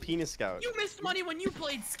 I'm Penis Scout. You missed money when you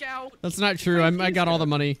played Scout. That's not true. I got all the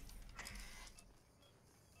money.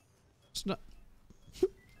 It's not.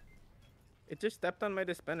 It just stepped on my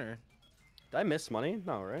dispenser. Did I miss money?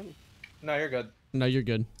 No, right? No, you're good. No, you're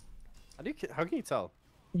good. How can you tell?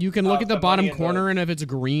 You can look at the bottom money in corner, and if it's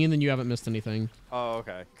green, then you haven't missed anything. Oh,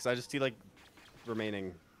 okay. Because I just see like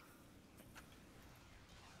remaining.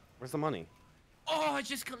 Where's the money? Oh, I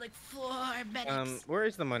just collect 4 medics. Where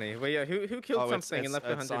is the money? Wait, yeah, who killed something and left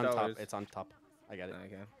 $100? It's on top. I got it.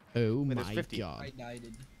 Okay. Oh Wait, there's my 50. god. died.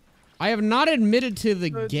 I have not admitted to the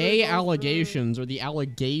gay allegations, or the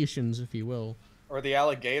allegations, if you will. Or the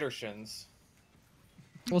alligator shins.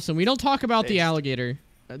 Listen, we don't talk about the Based. alligator.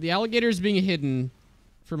 The alligator is being hidden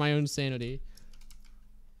for my own sanity.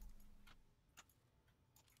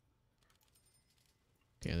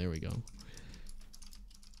 Okay, there we go.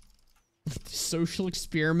 Social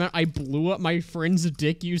experiment. I blew up my friend's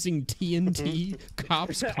dick using TNT.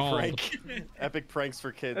 Cops called. Prank. Epic pranks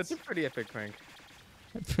for kids. That's a pretty epic prank.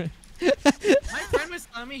 My friend was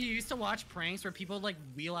telling me he used to watch pranks where people like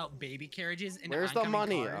wheel out baby carriages and Where's the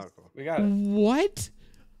money? cars. Oh, cool. We got it. What?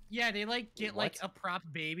 Yeah, they like get like What? a prop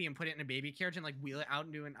baby and put it in a baby carriage and like wheel it out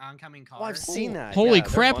into an oncoming car. Oh, I've seen that. Holy Yeah,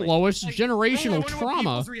 they're crap, funny. Lois. Like, Generational I wonder what trauma.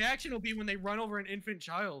 people's reaction will be when they run over an infant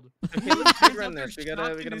child. Okay, let's speedrun this. We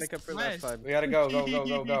gotta make up for last time. We gotta go.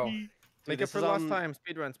 Make this up for is, last time.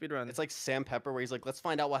 Speedrun. It's like Sam Pepper, where he's like, "Let's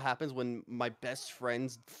find out what happens when my best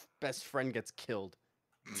friend's best friend gets killed."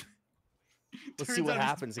 Let's see Turns what out he's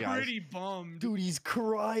happens, guys. Pretty bummed. Dude, he's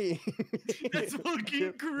crying. That's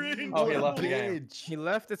fucking cringe. Oh, he left the game. He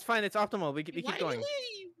left. It's fine. It's optimal. We keep Why going. did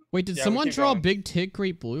he leave? Wait, did Yeah, we someone keep draw a going. big tit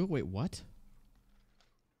great blue? Wait, what?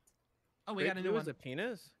 Oh, we got a new Blue one. is a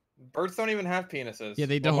penis? Birds don't even have penises. Yeah,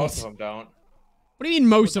 they Well, most don't. of them don't. What do you mean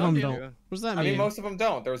most of Well, them some don't? do. What does that I mean? mean, most of them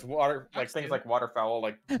don't. There's water, like Ducks things do. like waterfowl,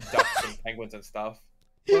 like ducks and penguins and stuff.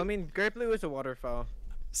 Well, I mean, great blue is a waterfowl.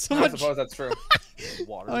 So I much. suppose that's true.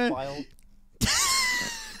 Waterfile.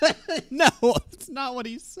 No, that's not what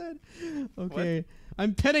he said. Okay.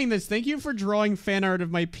 I'm pinning this. Thank you for drawing fan art of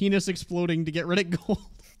my penis exploding to get rid of gold.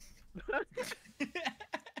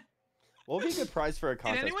 What would be a good prize for a Did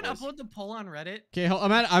contest? anyone boys? upload the poll on Reddit? Okay,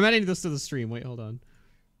 I'm adding this to the stream. Wait, hold on.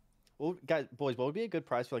 Well, guys, boys, what would be a good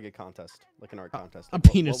prize for like a contest, like an art contest? A Like,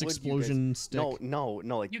 what- penis what would you guys- explosion stick. No,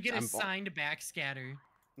 like You get a I'm- signed backscatter.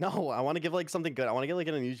 No, I want to give like something good. I want to get like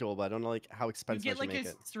an unusual, but I don't know like how You expensive get I should like make a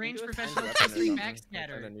it. strange Do a professional signed weapon or history something.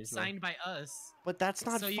 backscatter Unusual. signed by us. But that's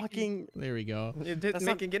not So you can- fucking. There we go. That's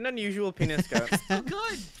not- Get an unusual penis scout. Oh,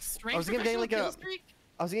 good. Strange was gonna get, professional like, a- kill streak.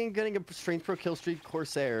 I was getting a Strange Pro Kill Streak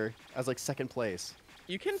Corsair as like second place.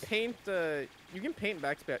 You can paint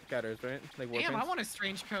backscatters, right? Like war Damn, I paints? want a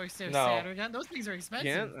strange coaster No. Saturn. Those things are You expensive.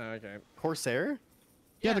 can't? Oh, okay. Corsair?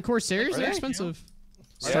 Yeah, the Corsairs Are are they? expensive.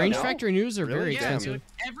 Yeah, Strange no? Factory News are Really? very Yeah, expensive. dude.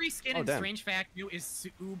 Every skin Oh, in damn. Strange Fact New is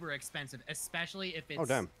uber expensive, especially if it's Oh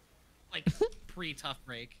damn. like pre-tough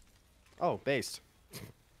break. Oh, based.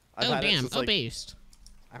 Oh, damn. Oh, based.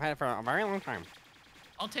 I've had it for a very long time.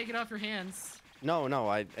 I'll take it off your hands. No,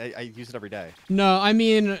 I use it every day. No, I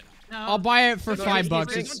mean, No. I'll buy it for No,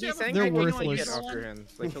 $5. he's It's, saying they're that you worthless. Take it off your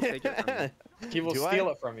hands. Like, he'll take it from you. He will Do I? steal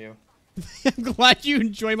it from you. I'm glad you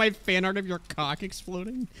enjoy my fan art of your cock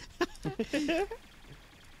exploding.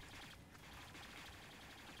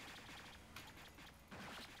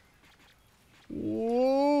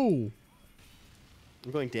 Whoa.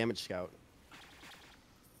 I'm going damage scout.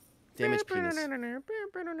 Damage penis.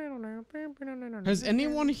 Has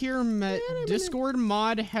anyone here met Discord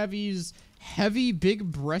mod Heavy's heavy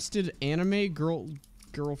big-breasted anime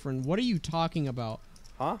girlfriend? What are you talking about?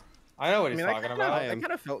 Huh? I know what I he's mean, I talking kinda, about. I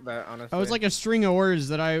kind of felt that, honestly. That was like a string of words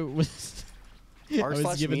that I was I was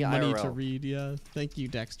R/me given money to IRL. read. Yeah, thank you,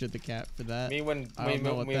 Dexter the cat, for that. Me when I don't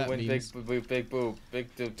know what that big means. big boob, big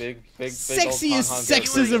Sexiest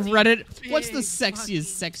sexes of Reddit. What's the Big sexiest fucking-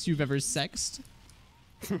 sex you've ever sexed?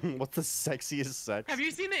 What's the sexiest sex? Have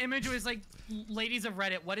you seen the image where it's like, ladies of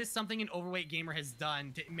Reddit, what is something an overweight gamer has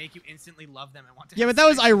done to make you instantly love them and want to Yeah, have but that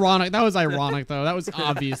was sex? ironic. That was ironic though. That was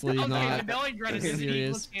obviously Okay, not but knowing Reddit, there's an equal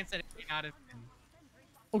serious. chance that it may not have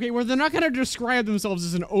been. Okay, well, they're not gonna describe themselves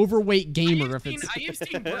as an overweight gamer if it's. I have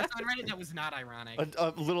seen words on Reddit that was not ironic.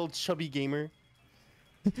 A little chubby gamer.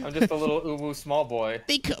 I'm just a little uwu small boy.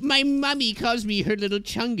 My mommy calls me her little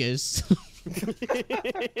chungus.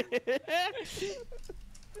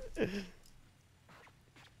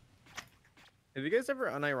 Have you guys ever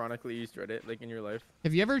unironically used Reddit, like in your life?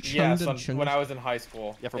 Have you ever Yeah, chunged a when I was in high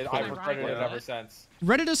school. Yeah, for I've porn. regretted it ever since.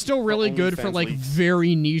 Reddit is still really good for OnlyFans like leaks.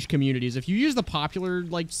 very niche communities. If you use the popular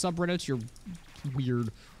like subreddits, you're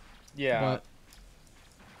weird. Yeah. But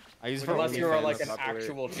I use Unless for you're OnlyFans. like an popular.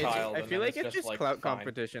 actual It's- child. I and feel then like it's just like, clout fine.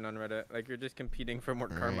 competition on Reddit. Like you're just competing for more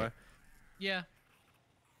Right. karma. Yeah.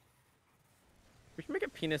 We should make a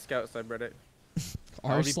penis scout subreddit.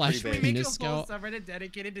 r// be pretty big. We make a penis whole scout. subreddit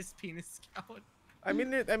dedicated to penis scout. I mean,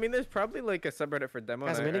 there's probably like a subreddit for demo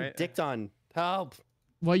Guys, I'm night, getting right? dicked on. Help.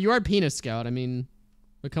 Well, you are penis scout. I mean,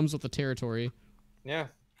 it comes with the territory. Yeah.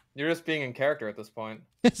 You're just being in character at this point.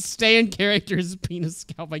 Stay in character as penis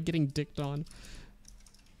scout by getting dicked on.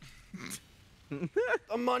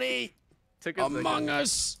 The money. Took us like Among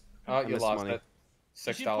Us. Oh, you missed lost money. it.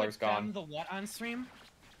 $6 gone. The what on stream?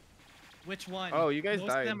 Which one? Oh, you guys Most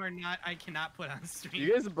died. of them are not. I cannot put on stream.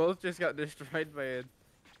 You guys both just got destroyed by a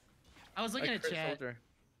I was looking at crit chat. soldier.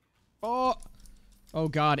 Oh. Oh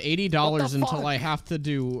God, $80 What the until fuck? I have to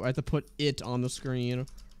put it on the screen.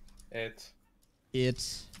 It.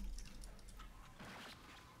 It.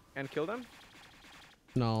 And killed him?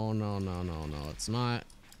 No, it's not.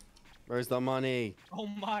 Where's the money? Oh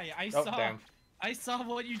my! Oh, damn. I saw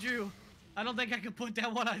what you drew. I don't think I could put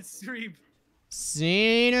that one on stream.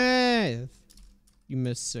 Zenith. You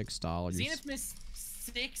missed $6. Zenith missed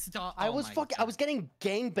 $6. I was I was getting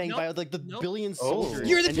gangbanged Nope, by like the nope. billion Oh. soldiers.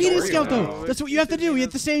 You're the and penis nobody scout though. No, That's what you have to do. You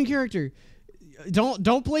have the same character.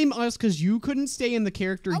 Don't blame us because you couldn't stay in the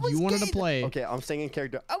character I was you wanted to getting- play. Okay, I'm staying in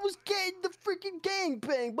character. I was getting the freaking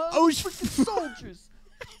gangbang, but Oh, freaking soldiers.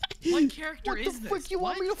 What character What the is this? frick you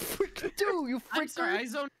want me What? to freaking do? You I'm sorry, I fricker.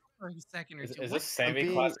 zoned out for a second or two. Is What? this Sammy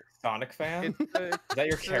being- classic Sonic fan? It's, Is that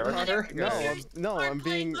your character? No, guy. I'm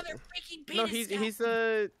being. No, he's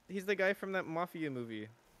the guy from that Mafia movie.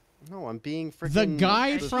 No, I'm being freaking. The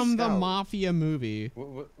guy from the scout. Mafia movie.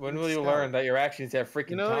 When will you Scout. learn that your actions have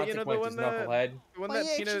freaking You know the consequences, one that- knucklehead? The one My that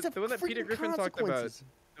actions Peter, have the one that Peter freaking Griffin talked about. consequences.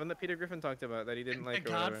 The one that Peter Griffin talked about that he didn't The like.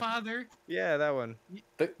 Or whatever. Godfather? Yeah, that one.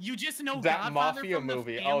 You just know That Godfather Mafia from the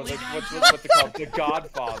movie. Family Oh, the, Guy what's show? what's it called? The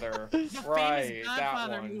Godfather. The Right, famous that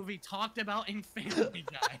Godfather one. movie talked about in Family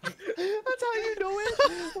Guy. That's how you know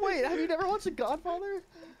it. Wait, have you never watched The Godfather?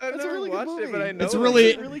 I've That's a never really good watched it, but movie. I know It's it.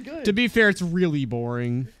 really- really good. To be fair, it's really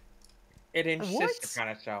boring. It insists What? to kind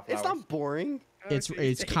of shout It's not boring. It's Okay,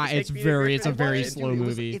 it's take- ki- take it's Peter very Griffin it's a out. very Dude, slow it was-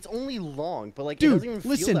 movie. It's only long, but like Dude, it doesn't even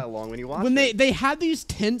listen, feel that long when you watch When it. they had these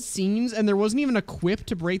tense scenes and there wasn't even a quip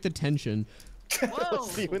to break the tension. Whoa!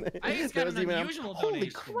 even- I just there got an wasn't even a- unusual Holy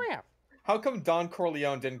donation. crap! How come Don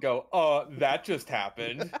Corleone didn't go, that just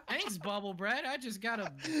happened? Thanks, Bubble Bread. I just got a...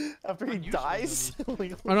 After he Unusual dies.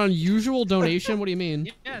 Like, An unusual donation? What do you mean?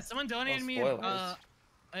 Yeah, someone donated me spoilers.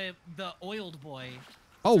 the oiled boy.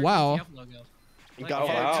 Oh Certain wow. ETF logo. in Like,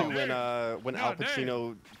 Godfather wow. 2 when God Al damn.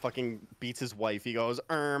 Pacino fucking beats his wife, he goes,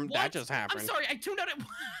 that What? just happened. I'm sorry, I tuned out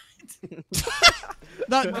at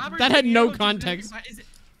That Robert that De had no Niro just context. Is it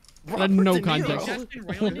That had no De Niro. context. Justin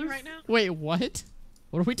Roiland right now? Wait, what?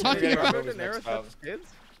 What are we talking Yeah, about? Robert movies De Niro mixed sucks up. kids?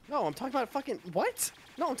 No, I'm talking about fucking what?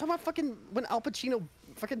 No, I'm talking about fucking when Al Pacino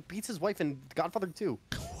fucking beats his wife in Godfather 2.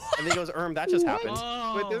 And then he goes, that just What? happened.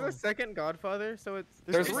 Oh. Wait, there's a second Godfather, so it's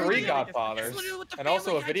There's three. three That's Godfathers, literally what the and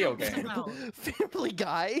also a Family Guy video joke is game. about. Family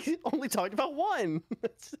Guy only talked about one.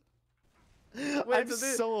 I'm so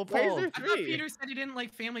so why is appalled. there I thought three? Peter said he didn't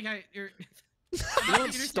like Family Guy. He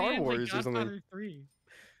wants Star Wars or something. Godfather 3.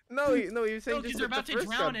 No, he was saying No, just because they're like about the to first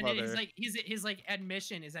drown, and Godfather. it's like his like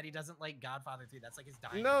admission is that he doesn't like Godfather 3. That's like his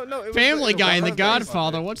dying. No, regret. it was Family the Guy and The Godfather.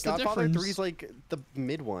 Godfather. What's the Godfather difference? 3's like the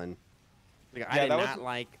mid one. Like, I Yeah, did that was- not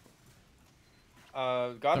like.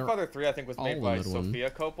 Godfather 3, I think, was all made by the mid one. Sofia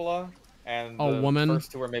Coppola, and Oh, the woman.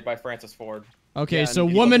 first two were made by Francis Ford. Okay, Yeah, so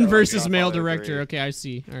and woman Godfather versus male Godfather director. 3. Okay, I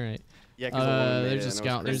see. All right. Yeah, 'cause the woman made There's it, a and it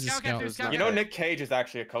scout. was There's a Scout, scout. there's scout. You know, Nick Cage is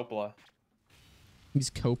actually a Coppola. He's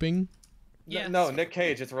coping. Yes. No, Nick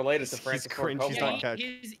Cage. It's related to He's Francis Ford cringe, he's Coppola. not catch.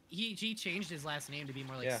 He changed his last name to be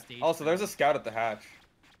more like Yeah. Stage. Also, there's a scout at the hatch.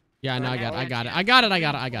 Yeah, no, I Right got it. now, I got it. yeah. I got it. I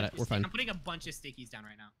got it. I got it. We're fine. I'm putting a bunch of stickies down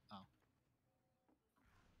right now. Oh.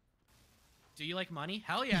 Do you like money?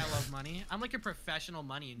 Hell yeah, I love money. I'm like a professional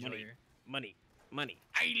money enjoyer. Money. money.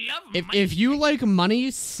 I love If money. if you like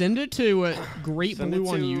money, send it to Great Send Blue it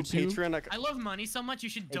on to YouTube. Patreon. I love money so much you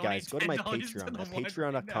should Hey donate guys, go to my $10 Patreon to the at one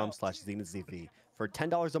patreon.com/ZenithZV. For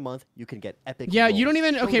 $10 a month, you can get epic. Yeah, you don't rolls.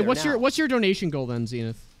 even. Go Okay, there now. what's your donation goal then,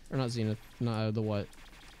 Zenith? Or not Zenith? Not the what?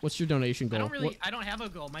 What's your donation goal? I don't have a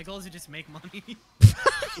goal. My goal is to just make money.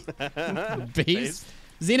 Base?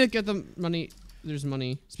 Zenith, get the money. There's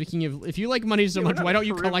money. Speaking of, if you like money so much, why don't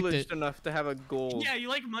you collect it? Privileged enough to have a goal. Yeah, you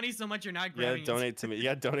like money so much you're not Yeah, grabbing it. donate to me.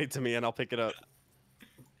 Yeah, donate to me, and I'll pick it up.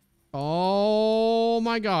 Oh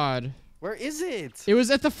my god. Where is it? It was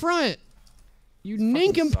at the front. You Fucking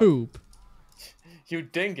nincompoop. You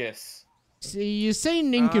dingus. See, you say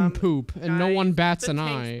nincompoop and no one bats the an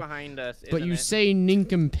tank's eye. behind us, But isn't you it? say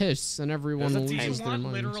nincompiss and everyone There's a Do you loses their want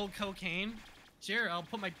minds. literal cocaine? Sure, I'll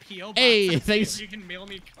put my P.O. box Hey, on, see thanks- if you can mail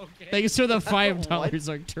me cocaine. Thanks for the $5, What?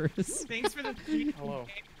 Arcturus. Thanks for the Hello.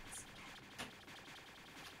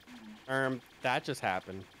 That just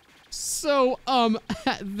happened. So,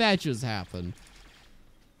 that just happened.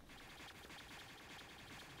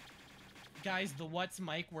 Guys, the What's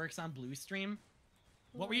mic works on Blue Stream.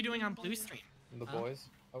 What were you doing on Blue Stream? The Huh? boys.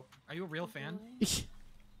 Oh. Are you a real fan?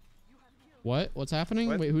 What? What's happening?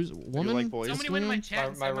 What? Wait, who's Do you woman? like boys? Somebody went in my on? chat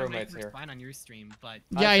and My said my mic roommate's works here. fine on your stream, but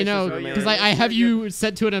Yeah, I know, Fisher's because roommate. I have you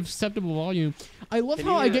set to an acceptable volume. I love Can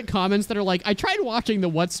how you I hear- get comments that are like, I tried watching the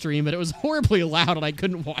What stream, but it was horribly loud and I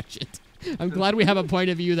couldn't watch it. I'm glad we have a point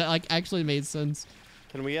of view that like actually made sense.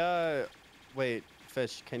 Can we wait,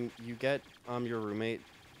 Fish? Can you get your roommate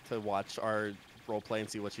to watch our roleplay and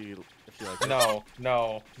see what if she likes it? No.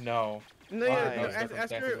 No, Why? yeah, no, Those ask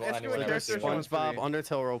her circumstances will what anyone Like ever a character see. she wants to SpongeBob be.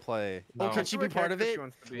 Undertale roleplay. No. Oh, can she be What part of character it? she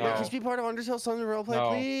wants to be. No. Can she be part of Undertale Sunday roleplay? No.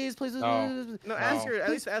 Please, please, please, No. please, No, ask No. her. At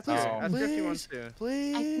least ask her. No. Ask her if she wants to.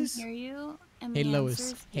 please. I can hear you. And Hey the Lois.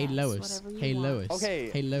 answer is Hey yes, Lois. whatever you Hey want. Lois. Okay.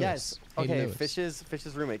 Hey Lois. Yes. Hey Okay. Lois.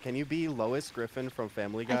 Fish's roommate. Can you be Lois Griffin from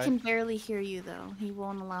Family I Guy? can barely hear you though. He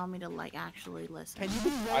won't allow me to like actually listen. Can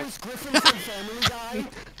you be Lois Griffin from Family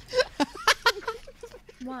Guy?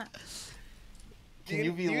 What? Can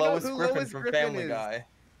you be do you know Lois who Griffin Lois from Griffin Family is? Guy?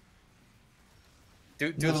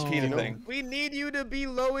 Do No. the Peter No. thing. We need you to be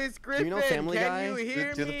Lois Griffin. know Family Can Guy? you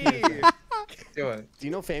hear Do the me? Peter thing. Do it. Do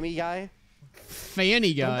you know Family Guy?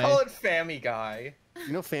 Fanny Don't call guy. it Family Guy. Do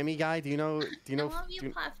you know Family Guy? Do you know? I love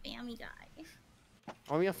you, Pop Family Guy.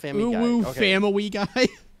 Oh, yeah, Family Ooh Guy. woo Okay. family guy.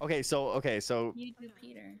 Okay, so You do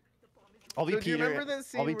Peter. I'll be So do you Peter. remember that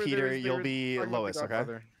scene I'll be where Peter. there You'll was be talking about Lois. the Okay.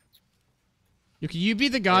 Godfather? You be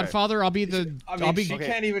the Godfather. I'll be the. I I'll mean, be. she Okay.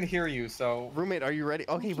 can't even hear you, so. Roommate, are you ready?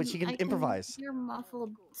 Okay, but she can improvise. You're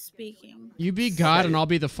muffled speaking. You be God, Okay. and I'll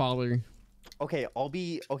be the father. Okay, I'll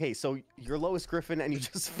be. Okay, so you're Lois Griffin, and you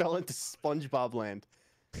just fell into SpongeBob land.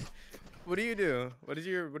 What do you do? What is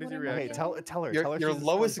your What am I Okay, reaction? tell her. Tell her You're she's in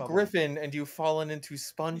Lois SpongeBob land. Griffin, and you've fallen into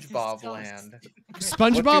SpongeBob so land.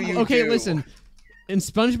 SpongeBob. you Okay, do? listen. And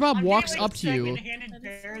SpongeBob I'm walks getting up to you. secondhand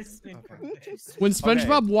embarrassment from this. When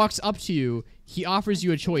SpongeBob walks up to you, he offers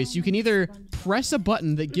you a choice. You can either press a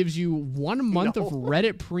button that gives you 1 month of No.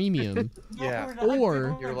 Reddit Premium, Yeah.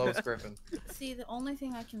 or You're Lois Griffin. See, the only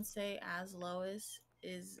thing I can say as Lois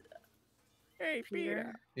is Hey,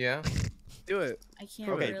 Peter. Yeah. Do it. I can't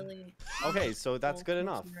Okay. really. Okay, so that's good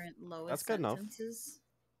enough. Lois That's good enough. sentences,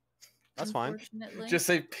 That's fine. unfortunately. Just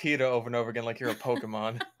say Peter over and over again like you're a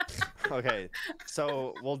Pokemon. Okay,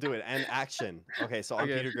 so we'll do it. And action. Okay, so I'm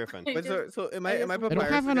Okay. Peter Griffin. Wait, so am I I I don't Papyrus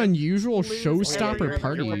have an again? unusual Lose showstopper every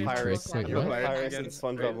party You're trick. Papyrus. Wait, You're what? Papyrus Papyrus again. in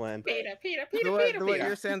SpongeBob land.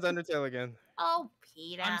 Your Sans Undertale again. Oh,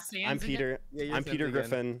 Peter. I'm Sans I'm again. Peter. Yeah, you're I'm Sans Peter again.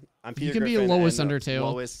 Griffin. I'm Peter can be Griffin. Lois and Undertale.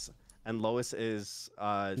 Lois is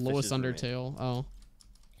Lois Fish's roommate. Undertale. Oh.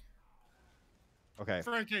 Okay.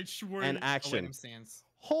 Frank Schwartz. And Oh, wait, action. I'm Sans.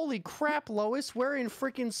 Holy crap, Lois! We're in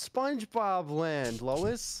freaking SpongeBob land,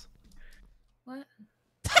 Lois. What?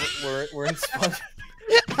 We're in Sponge.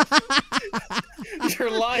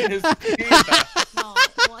 Your line is Peter. No,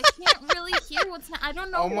 well, I can't really hear what's. I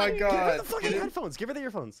don't know. Oh my what- Give her god. the fucking headphones. Give her the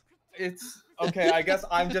earphones. It's okay. I guess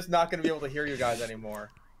I'm just not gonna be able to hear you guys anymore.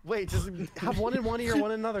 Wait, just have one in one ear,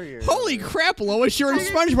 one in another ear. Holy crap, Lois! You're in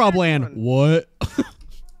SpongeBob land. What?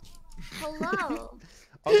 Hello.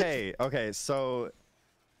 Okay,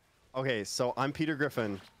 so I'm Peter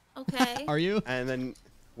Griffin, Okay. Are you? and then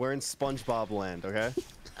we're in SpongeBob land. Okay.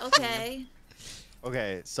 Okay.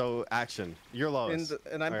 Okay, so action. You're Lois.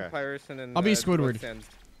 And I'm Okay. Papyrus and I'll be Squidward. Sans.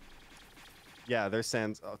 Yeah, they're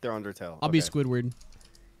Sans. They're Undertale. I'll be Okay. Squidward.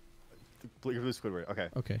 You're Squidward. Okay.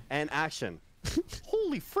 Okay. And action.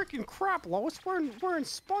 Holy freaking crap, Lois! We're in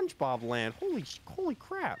SpongeBob land. Holy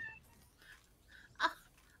crap!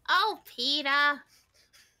 Oh, Peter.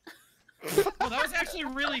 Well, that was actually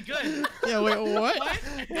really good. Yeah, wait, what?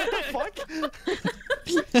 What?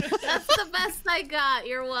 That's the best I got.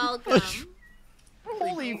 You're welcome.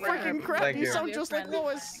 Holy freaking crap! Thank You you. sound just like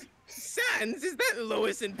Lois. Sans, is that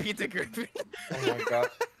Lois and Peter Griffin? Oh my god.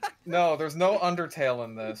 No, there's no Undertale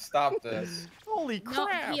in this. Stop this. Holy No,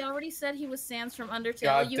 crap! he already said he was Sans from Undertale.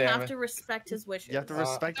 God You damn have it. to respect his wishes. You have to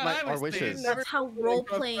respect No, I our was wishes. thinking- That's how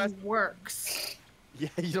role-playing works. Yeah,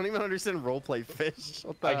 you don't even understand roleplay, Fish.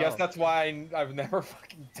 What the I guess hell? that's why I've never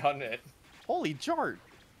fucking done it. Holy jart!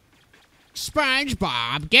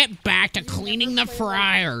 SpongeBob, get back to You cleaning never the play, like,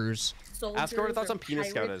 fryers. Ask her what her Soldiers thoughts or on Penis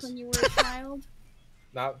Scout pirates is. When you were a child.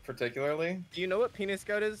 Not particularly. Do you know what Penis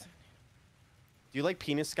Scout is? Do you like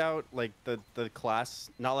Penis Scout, like the class?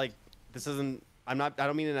 Not like this isn't. I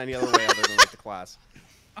don't mean it in any other way other than like the class.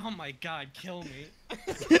 Oh my god, kill me.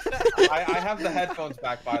 I have the headphones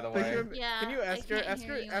back, by the way. Yeah, Can you I ask her? can't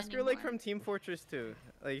hear you Ask her like anymore. from Team Fortress 2.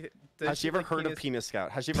 Like, does Has she ever like heard of Penis Scout?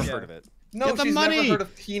 Has she ever Yeah. heard of it? No, Get the she's money! never heard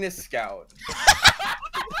of Penis Scout.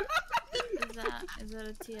 Is that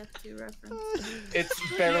a TF2 reference?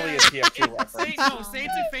 It's barely a TF2 reference. Say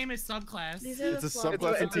it's a famous subclass. These are It's the a flaws.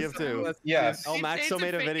 subclass in It's a TF2. subclass. Yes. Oh, Max still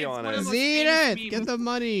made a video on one of it. the most famous Zenith, memes. get the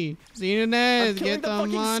money. I'm Zenith, killing get the the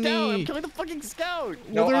fucking scout. I'm money. killing the fucking scout.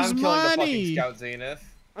 Well, No, there's I'm killing the money. fucking Scout Zenith.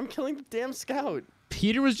 I'm killing the damn scout.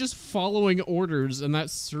 Peter was just following orders in that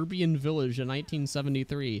Serbian village in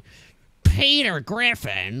 1973. Peter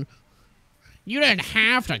Griffin, you didn't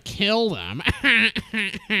have to kill them.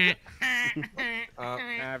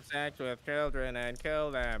 Have sex with children and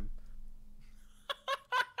kill them.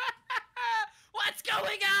 What's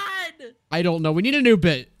going on? I don't know. We need a new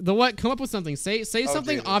bit. The what? Come up with something. Say Oh,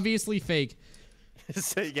 something Jesus. obviously fake.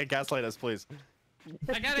 Say, yeah, gaslight us, please.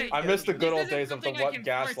 I miss the good This old isn't days of the something I what can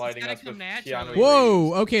force, it's gaslighting gotta us come with naturally. Keanu Reeves.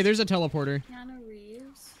 Whoa. Okay, there's a teleporter. Keanu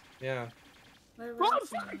Reeves? Yeah. What about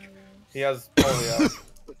Keanu Reeves? He has polio.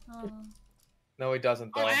 Oh. No, he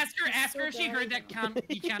doesn't though. Oh, ask her if she heard that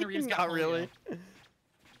Keanu Reeves got Not polio. really.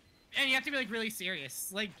 And you have to be like really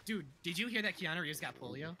serious. Like, dude, did you hear that Keanu Reeves got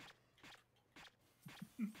polio?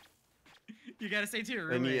 You gotta say to your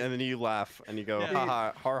roommate. And then you laugh and you go, Yeah.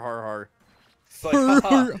 haha, har har har. It's like,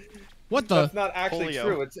 haha, What the? that's not actually Polio.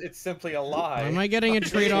 true. It's simply a lie. Am I getting a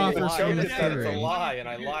trade-off The or joke something? is that it's a Theory. lie, and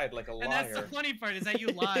I lied like a And that's the liar. funny part is that you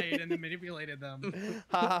lied and then manipulated them.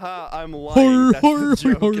 Ha ha ha, I'm lying. That's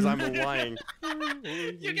the joke, is I'm lying.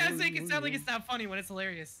 You gotta make it sound like it's not funny when it's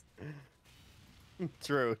hilarious.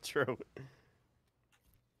 True, true.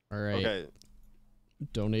 All right. Okay.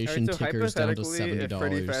 Donation Alright, so tickers down to hypothetically, if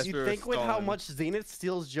Freddy $70. Fazbear You'd was think with how Stalin. much Zenith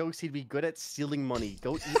steals jokes, he'd be good at stealing money.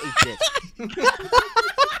 Go eat a dick.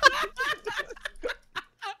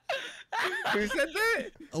 Who said that?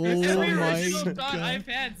 Oh Every my original thought god. I've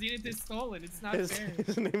had, Zenith is stolen. It's not His, fair.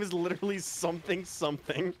 his name is literally something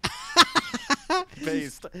something.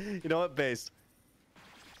 Based. You know what? Based.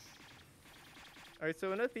 Alright,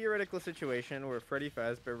 so in a theoretical situation where Freddy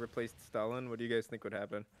Fazbear replaced Stalin, what do you guys think would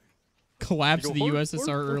happen? Collapse You the go, "Har, USSR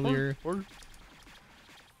har, har, earlier. har."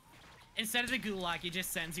 Instead of the gulag, he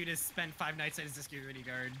just sends you to spend 5 nights as a security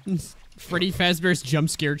guard. Freddy Fazbear's jump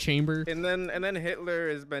scare chamber. And then Hitler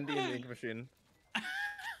is Bendy in the ink machine.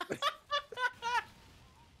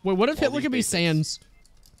 Wait, what if Hitler Baldy's could be basics. Sans?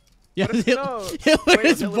 Yeah, What if- Hitler, no. Hitler Wait,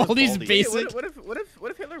 is Hitler was Baldy's Baldy. Wait, basic.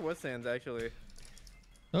 what if Hitler was Sans actually?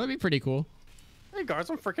 That would be pretty cool. Hey guys,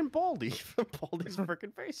 I'm freaking Baldy. Baldy's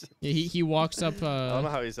freaking face. Yeah, he walks up. I don't know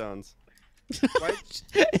how he sounds. What?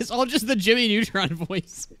 It's all just the Jimmy Neutron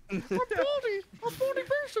voice. I'm Baldy. I'm Baldy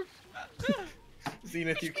person.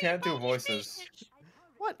 Zenith, you can't do voices.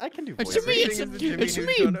 What? I can do It's voices. me, it's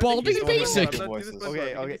me, Baldy Basic.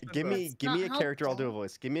 Okay, okay. Give me a not character. I'll do a helpful.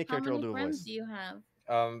 voice. Give me a How character. I'll many do a friends voice. do you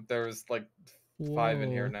have? There's like 5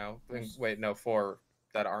 in here Whoa. now. Wait, no, 4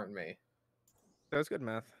 that aren't me. That was good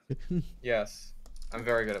math. Yes, I'm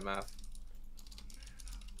very good at math.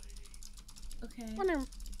 Okay.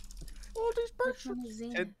 Baldy's Which one is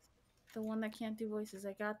Zenith? The one that can't do voices.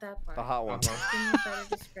 I got that part. The hot one. Give me a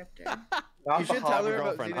better descriptor. Not You the should hot tell one. her about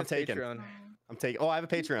girlfriend. I'm Zenith's taken. Patreon. Oh. I'm taking. Oh, I have a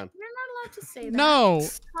Patreon. You're not allowed to say that. No.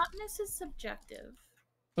 Hotness is subjective.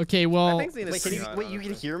 Okay, I well. think Zenith's Wait, can pretty you? hot, Wait, you can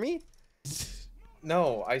honestly. hear me?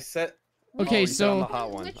 No, I said Okay, you said I'm the so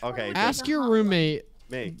hot one. Which Okay, was ask the your hot one? roommate.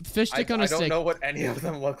 Me. Fish stick on I a don't stick. know what any of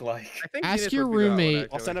them look like. I think Ask Zenith your would be the hot one, roommate. I'll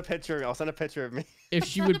actually. send a picture. I'll send a picture of me. If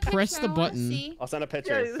she would press the button. I'll send a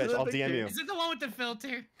picture. this Fish, is a I'll picture. DM you. Is it the one with the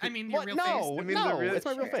filter? I mean, What? your real No, face. I mean, no, the real, it's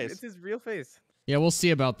my real face. It's his real face. Yeah, we'll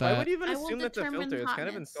see about Why that. would you even I will assume that's a determine filter? It's kind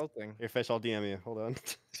of hotness. insulting. Here, Fish, I'll DM you. Hold on.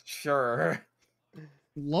 Sure.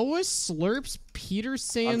 Lois slurps Peter I'm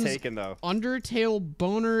Sans taken though. Undertale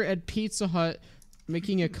boner at Pizza Hut,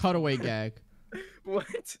 making a cutaway gag.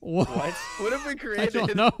 What? What? What have we I created?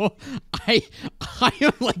 don't know. I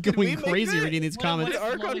am like Did we going make crazy that? reading these comments.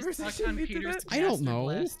 Our Lois conversation sucked on lead to Peter's that? I don't Blaster know.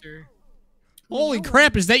 Blaster? Holy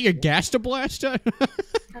crap! Is that your Gasta blaster?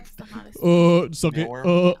 That's the hottest. Suck it.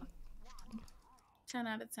 Nowhere. 10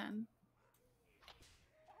 out of 10.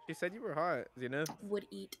 She said you were hot, Zenith. Would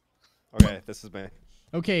eat. Okay, this is me.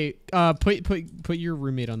 Okay. Put your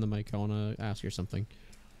roommate on the mic. I wanna ask her something.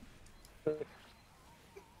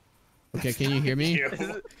 Okay, can you hear me?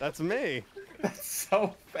 That's me. That's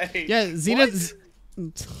so fake. Yeah, Zenith.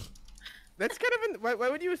 That's kind of an. Why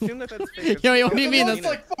would you assume that that's fake? Yeah, wait, what do you It mean? looks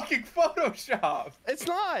That's like fucking Photoshop. It's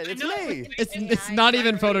not. It's me. it's not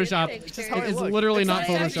even Photoshop. It's just how I It's look. literally It's not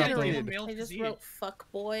not Photoshop. generated. Though. I just wrote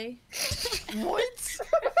fuck boy. What?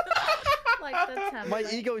 Like that's how My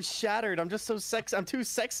ego is shattered. I'm just so sexy. I'm too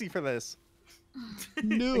sexy for this.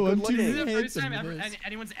 No, Good I'm too looking. This is the first handsome time for ever this.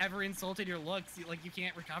 anyone's ever insulted your looks. Like you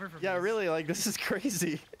can't recover from. Yeah, this. really. Like this is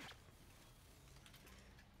crazy.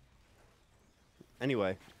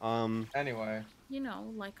 Anyway, Anyway. You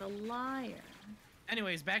know, like a liar.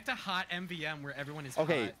 Anyways, back to hot MVM where everyone is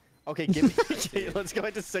okay, hot. okay. Give me. Okay, let's go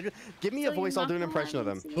back to second. Give me a So voice. you're I'll do an not impression of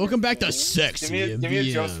them. lying, Welcome back to Zenith? Sexy Give me a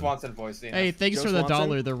Joe MvM. Swanson voice. Zenith. Hey, thanks Joe for the Swanson?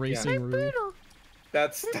 dollar. The racing room.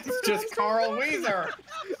 That's just Carl Weezer.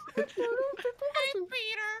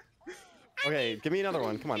 Okay, give me another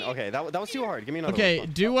one. Come on. Okay, that was too hard. Give me another Okay,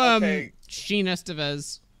 one. do Okay. Sheen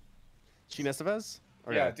Estevez. Sheen Estevez?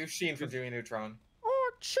 Okay. Yeah, do Sheen from Jimmy Neutron.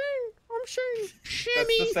 Oh, Sheen. I'm Sheen.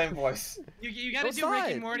 That's the same voice. You gotta What's do Rick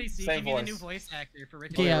that? and Morty so you Same can be the new voice. voice actor for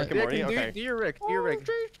Rick Okay, and yeah. Morty. Rick and Morty? Do- Okay. Do your Rick. Do your Rick.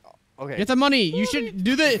 Okay. Get the money. You should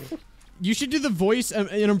do the. You should do the voice, an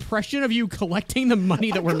impression of you collecting the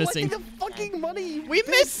money that we're missing. The fucking money. We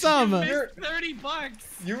missed some. Missed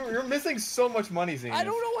 $30. You're missing so much money, Zenith. I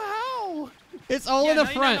don't know how. It's all Yeah, in the now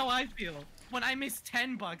you know front. how I feel when I miss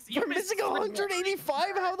 $10. We're missing 185.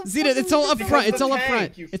 How the Zeta, fuck it's are we all up missing front. Because It's all the up front.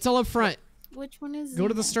 tank, you- It's all up front. Which one is Go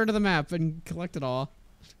to the Zenith? start of the map and collect it all.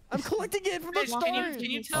 I'm collecting it from the Fish, start. can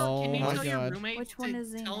you tell, Oh my your God. roommate Which one to is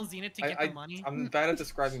Zenith? tell Zenith to get the money? I'm bad at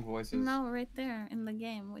describing voices. No, right there in the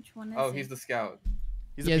game. Which one is Oh, it? he's the scout.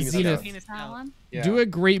 He's Yeah, a penis Zenith. scout. Penis That out. one? Yeah. Do a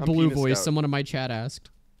great I'm blue penis voice. scout. Someone in my chat asked.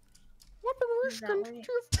 Is that where you- is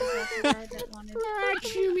that the guy that wanted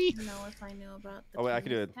to know if I knew about the Oh, wait, I can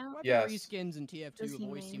do penis it. scout? Yes. Reskins in TF2 Does have he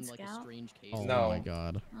always main seemed like a scout? strange case. Oh No. my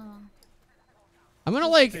God. Oh. I'm gonna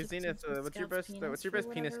like. Hey, Zenith, what's your best? Scout's What's your penis best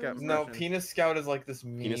for penis whatever scout? reason? No, impression? penis scout is like this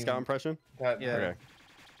meme. Penis scout impression? That, Yeah.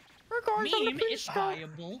 Okay. Meme is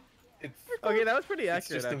viable. Okay, that was pretty It's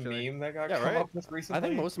accurate. just a actually. meme that got Yeah, come right? up with recently. I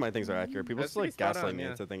think most of my things are accurate. People That's just like pretty spot gaslight on, me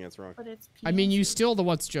yeah. into thinking it's wrong. But it's I mean, you penis. steal the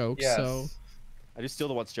what's jokes, Yes. so. I just steal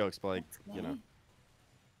the what's jokes, but like, That's you know, gay.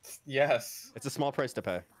 Yes. it's a small price to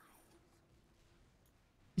pay.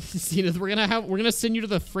 Zenith, we're gonna send you to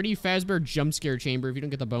the Freddy Fazbear jump scare chamber if you don't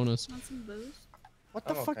get the bonus. Want some booze? What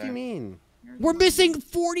the I'm fuck do okay. you mean? Here's We're one. missing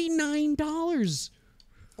 $49.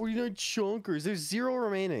 49 chunkers. There's 0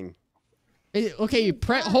 remaining. Okay,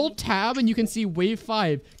 hold tab and you can see wave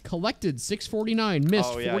 5 collected 649, missed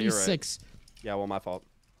Oh, yeah, you're right. 46. Yeah, well, my fault.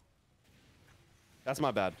 That's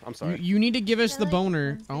my bad. I'm You, sorry. you need to give us I the like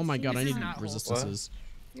boner. friends. Oh my They God, I seem need not wholesome. resistances.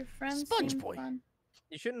 Your friends Sponge seem boy. fun.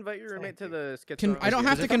 You should invite your roommate to the schizo. Can I don't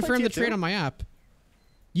have to Does it come confirm by the trade TF2? on my app.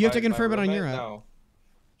 You have to My confirm it on your roommate? app. No.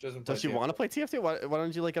 She doesn't play Does she TF2. want to play TF2? Why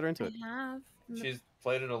don't you like get her into I it? have in the, She's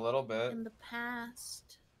played it a little bit. in the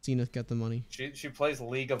past. Zenith got the money. She plays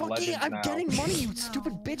League of Fuck Legends yeah, I'm now. getting money, you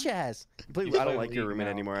stupid No. bitch ass. You I play don't like your League roommate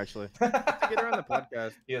now. anymore, actually. Get her on the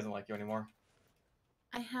podcast. He doesn't like you anymore.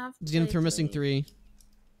 I have. Zenith, played we're missing League 3.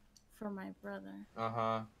 for my brother.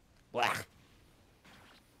 Uh-huh. Blah.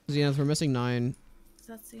 Zenith, we're missing 9.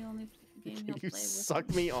 That's the only game he'll play You with suck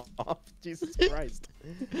me. me off. Jesus Christ.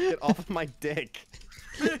 Get off of my dick.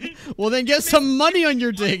 Well, then get some money on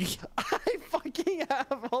your dick. I fucking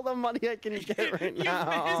have all the money I can get right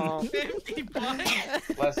now. You missed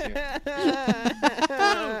 $50. Bless you.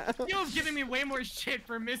 You have given me way more shit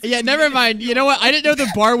for missing. Yeah, never mind. You know what? I didn't know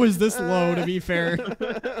the bar was this low, to be fair.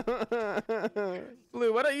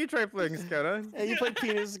 Blue, why don't you try playing Scout? Huh? Hey, you play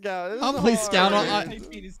Penis Scout. This I'll is play hard. Scout.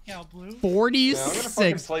 Penis cow blue. Yeah, I'm gonna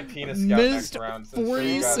fucking 46. play Penis Scout Missed next round. Since show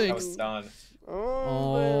you guys how 46. it's done.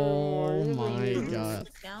 Oh my God.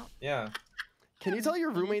 Scout. Yeah. Can you tell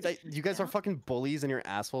your roommate that you guys are fucking bullies and you're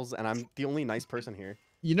assholes and I'm the only nice person here?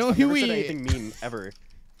 You know I've who never said we... anything mean ever.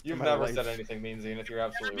 You've my never life. said anything mean, Zenith. You're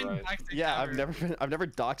absolutely right. Yeah, I've never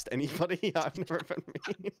doxed anybody. I've never been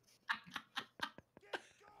mean.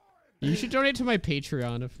 You should donate to my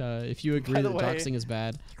Patreon if you agree By the that way- doxing is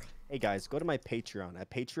bad. Hey guys, go to my Patreon at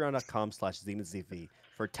patreon.com/zenithzv.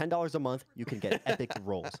 For $10 a month, you can get epic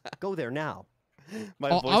rolls. Go there now. My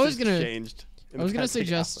Oh, voice I was has gonna- changed. I was gonna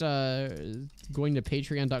suggest going to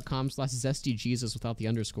patreon.com/zestyjesus without the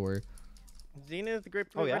underscore. Zenith, great.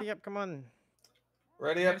 Oh, yeah? Ready up, come on.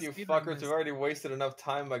 Ready up, you fuckers! We've already wasted enough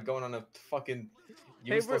time by going on a fucking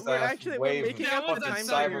useless ass wave making of up the fucking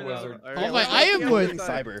time CyberWizard. Oh my! I am with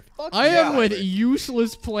Cyber. I am with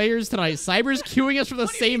useless players tonight. Cyber's queuing us for the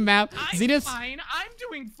same map. I'm Zenith's. fine. I'm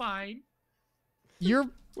doing fine.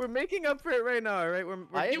 We're making up for it right now, right?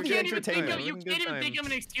 I am You the can't even think entertainment. of you can't even think of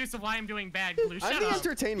an excuse of why I'm doing bad, Glue. Shut I'm the up.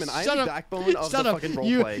 entertainment. I'm Shut the up. backbone of Shut the up. fucking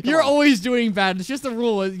roleplay. You're always doing bad. It's just a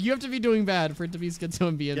rule. You have to be doing bad for it to be Schizo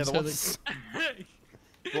MvM. Yeah, so the that-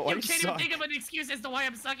 Well, You can't even think of an excuse as to why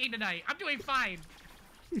I'm sucking tonight. I'm doing fine.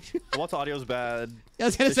 What's audio's bad. I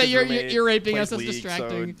was gonna This say is you're roommate, raping us. plays That's League,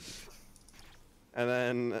 distracting. And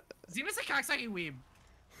then Xena's a cocksucking weeb.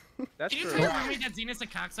 That's Can you true. tell your roommate that Xena's a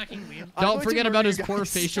cocksucking weeb? I'm Don't going forget to about murder his you poor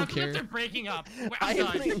guys. facial Chuckle care. they're breaking up. I I'm am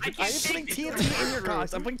done. putting, I I am can't putting take this. TNT in your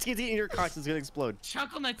cocks. I'm putting TNT in your cocks. It's gonna explode.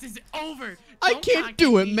 Chuckle nuts is over. I Don't can't contact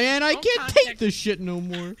do it, me. man. I Don't can't contact take this shit no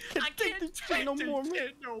more. I can't take no this more, man.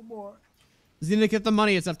 shit no more. Zenith, get the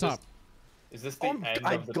money. It's up top. Is this the end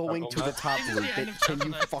I'm of the going to the Chuckle top This is loop. the end of Can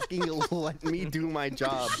you Chuckle fucking let me do my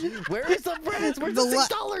job? Where is the friends? Where's the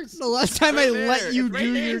 $6? The last time I let you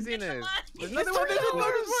do your. Zenith. There's Another one.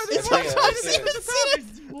 It's Yeah, up top. that's it.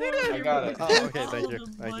 Zenith. I got it. Oh, okay, thank you.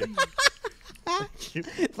 Thank you.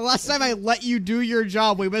 The last time I let you do your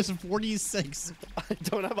job, we missed 46. I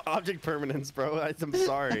don't have object permanence, bro. I'm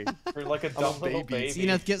sorry. You're like a I'm a dumb little baby. baby.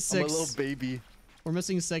 Zenith, get I'm a 6. little baby. We're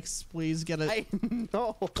missing 6. Please get it. I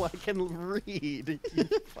know. I can read. You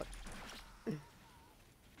fuck.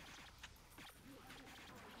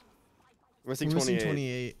 We're missing We're missing 28.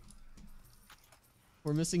 28.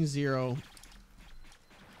 We're missing 0.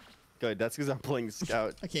 Good. That's because I'm playing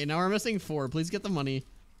scout. Okay, now we're missing 4. Please get the money.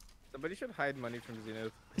 Somebody should hide money from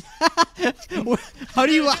Zenith. How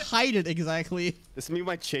do you hide it exactly? This is me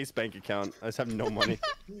my Chase bank account. I just have no money.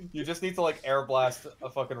 You just need to like air blast a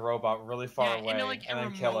fucking robot really far Yeah, away into like and a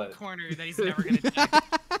then kill remote it. corner that he's never gonna check.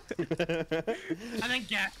 And then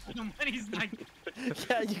gas him when he's not.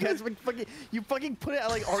 Yeah, you guys you fucking put it at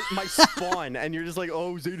like my spawn, and you're just like,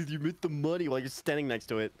 oh, Zenith, you missed the money while you're standing next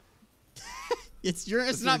to it. It's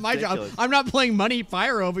This not is my job. ridiculous. I'm not playing money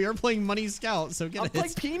pyro, but you're playing money scout. So get I'm it.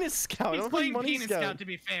 playing penis scout. He's I'm playing money penis scout to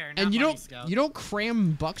be fair. And not you money don't scout. you don't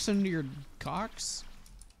cram bucks into your cocks.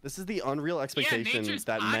 This is the unreal expectation nature's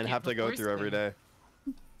that men pocket have to go before through every day.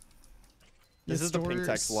 This is the pink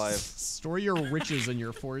text live. Store your riches in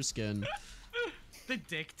your foreskin. The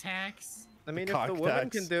dick tax. I mean, if Cock the woman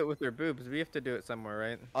tax. can do it with their boobs, we have to do it somewhere,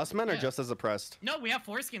 right? Us men are Yeah. just as oppressed. No, we have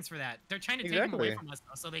foreskins for that. They're trying to take them away Exactly. from us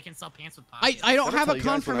though, so they can sell pants with I pockets. don't Did I have tell a you guys when I was a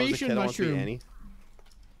confirmation kid I wanted to be mushroom. Annie?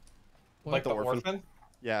 Like the the orphan. orphan?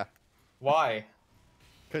 Yeah, Why?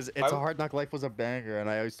 because I It's a w- Hard Knock Life was a banger, and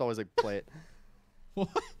I used to always like play it. What?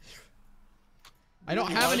 I don't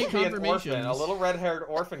You have any wanted to be an orphan, confirmations. a little red-haired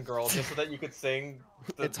orphan girl, just so that you could sing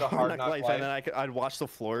the, It's the Hard Knock Life, and then I'd watch the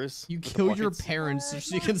floors. You with the killed your buckets. parents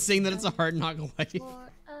so you can sing that it's a hard knock life.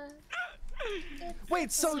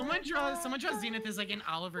 Wait, so Someone draw Zenith as like an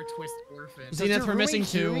Oliver Twist orphan. does Zenith, your we're missing roommate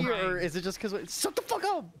hear 2. me, or is it just because? Shut the fuck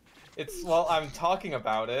up! It's well, I'm talking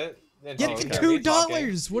about it. And Get she okay. can hear me talking.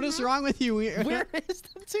 $2. What is wrong with you? Where is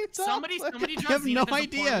the $2? Somebody I draw have no Zenith as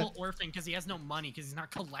idea. a portable orphan because he has no money because he's not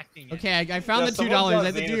collecting it. Okay, I found Yeah, the someone $2. draw I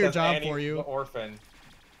have to do Zenith your as job Annie for the you. orphan.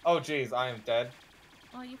 Oh jeez, I am dead.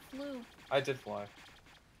 Oh, you flew. I did fly.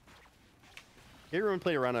 Everyone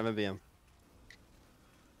played around MVM.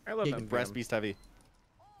 I love Hey, them. Breast beast heavy.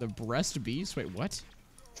 The breast beast? Wait, what?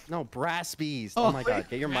 No, brass beast. Oh. Oh, my god,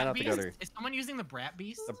 get your mind Brat out the Beast? gutter. Is someone using the Brat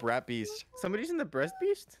Beast? The brat beast. Somebody's in the breast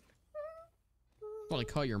beast? Probably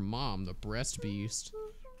call your mom the breast beast.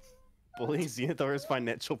 Bullying Zenith over his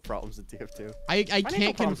financial problems at TF2. I can't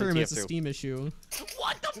problems with confirm it's a TF2. Steam issue.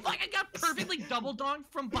 What the fuck? I got perfectly double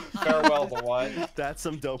donked from behind. Farewell, the what? That's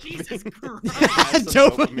some dopamine. Jesus Christ. That's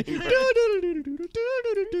some dopamine. Dude,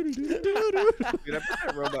 I bet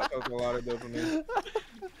that robot has a lot of dopamine.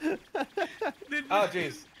 Oh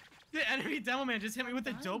jeez. The enemy demo man just hit me with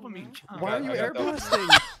a dopamine count. Why are you I air got dopamine. blasting?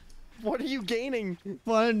 What are you gaining?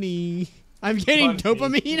 Funny. I'm getting Funny.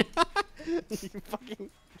 dopamine.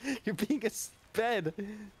 You're being a sped.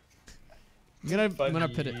 I'm gonna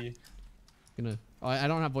pit it. Oh, I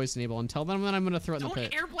don't have voice enable. Until then, I'm gonna throw it in the Don't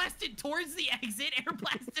pit. air blast it towards the exit. Air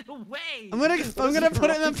blast it away. I'm gonna put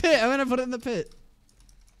it in the pit. I'm gonna put it in the pit.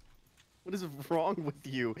 What is wrong with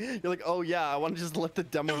you? You're like, oh yeah, I want to just let the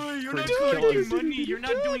demo Oh, you're not cringe kill collecting us. money. You're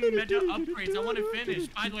not doing meta upgrades. I want to finish.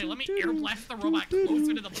 By the way, let me air blast the robot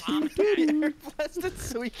closer to the bomb pad. Air blast it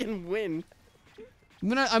so we can win.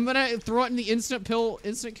 I'm gonna throw it in the instant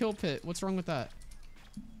kill pit. What's wrong with that?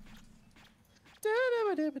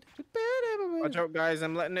 Watch out, guys!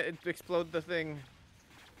 I'm letting it explode the thing.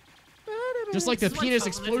 Just like the This is penis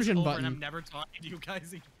something that's explosion over button. And I'm never talking to you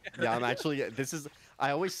guys again. Yeah, I'm actually.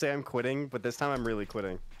 I always say I'm quitting, but this time I'm really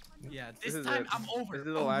quitting. Yeah, This this is time it. I'm over. This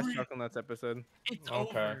is the last Chuckle Nuts episode. It's Okay.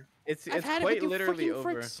 over. It's I've had it quite with you literally freaking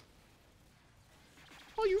over. fricks.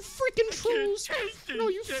 All you freaking trolls, taste and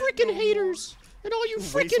all you it freaking no more. haters, and all you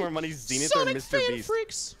Waste freaking more money, Zenith Sonic or Mr. fan Beast.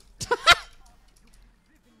 freaks.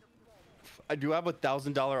 I do have a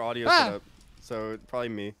 $1,000 audio Ah! setup, so probably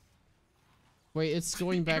me. Wait, it's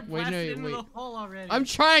going back. You're Wait, blasted no, into wait. the hole already. I'm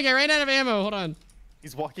trying. I ran out of ammo. Hold on.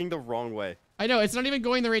 He's walking the wrong way. I know it's not even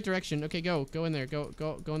going the right direction. Okay, go in there. Go in the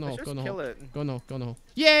hole. Let's Go in the just hole. kill it. Go in the hole. Go in the hole.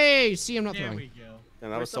 Yay! See, I'm not There throwing. we go.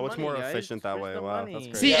 And that Where's was so the much money, more guys? efficient that Where's way. the Wow, that's money?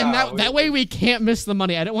 great. See, Yeah, and that we- way we can't miss the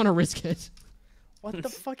money. I don't want to risk it. What the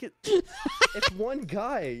fuck? It's one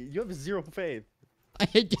guy. You have zero faith.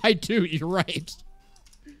 I do. You're right.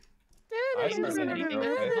 I If there's started anything to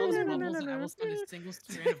that go, blows okay. bubbles, and I will send a single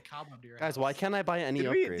strand of cobweb to your Guys, house. why can't I buy any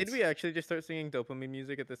upgrades? Did we actually just start singing dopamine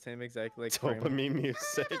music at the same exact like frame? Dopamine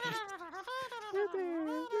music.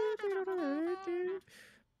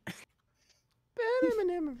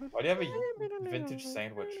 Why do you have a vintage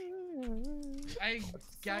sandwich? I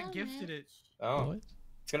got gifted it. Oh, What?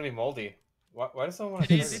 it's gonna be moldy. Why does someone want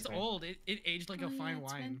It to is. It's old. It aged like a fine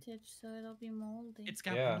it's wine. vintage, so it'll be moldy. It's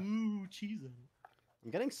got Yeah. blue cheese in it. I'm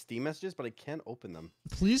getting Steam messages, but I can't open them.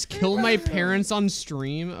 Please kill my parents on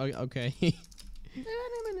stream. Okay.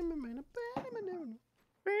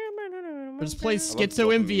 Just play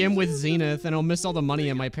Schizo MvM with Zenith, and I'll miss all the money,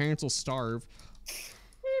 and my parents will starve.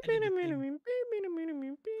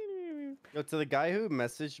 Yo, to the guy who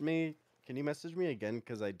messaged me, can you message me again?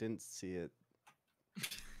 Because I didn't see it.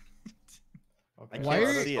 I Okay. Why can't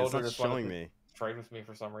are- see it. Soldier It's not just wanted showing to me. Trade with me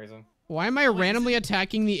for some reason. Why am I randomly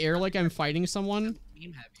attacking the air like I'm fighting someone?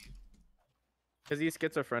 Meme heavy. Because he's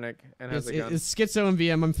schizophrenic and has a gun. It's Schizo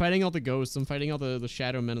MvM. I'm fighting all the ghosts. I'm fighting all the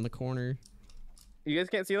shadow men in the corner. You guys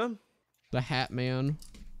can't see them? The Hat Man.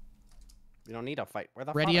 We don't need a fight. We're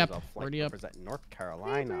the Ready fathers up, of flight. ready up. Represent North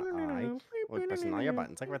Carolina. We're pressing all your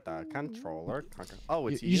buttons like with the controller. Oh,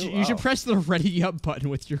 it's You you. should press the ready up button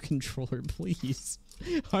with your controller, please.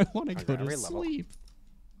 I want to go Okay, to level. sleep.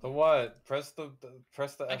 The what? Press the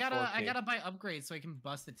I F4 key. gotta buy upgrades so I can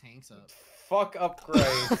bust the tanks up. Fuck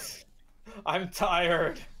upgrades. I'm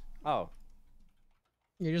tired. Oh,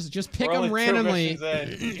 You just pick We're them only 2 randomly.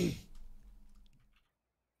 missions in.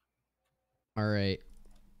 All right.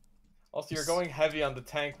 Also, you're going heavy on the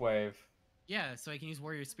tank wave. Yeah, so I can use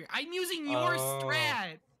Warrior Spirit. I'm using your Oh.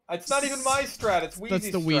 strat. It's not even my strat. It's Wheezy's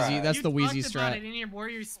That's the Wheezy. strat. That's You the Wheezy talked about strat. it in your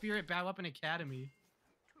Warrior Spirit Bad Weapon Academy.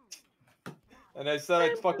 And I said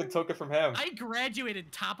I fucking took it from him. I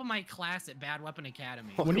graduated top of my class at Bad Weapon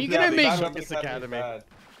Academy. When are you Yeah, gonna the make? Bad Weapon Chungus Academy is Academy.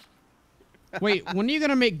 bad. Wait, when are you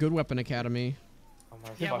gonna make Good Weapon Academy? Oh my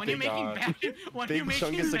Yeah, when you're fucking making God. bad, when Big you're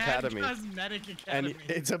making Chungus bad Academy. cosmetic and academy.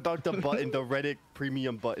 it's about the button, the Reddit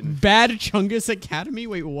premium button. Bad Chungus Academy?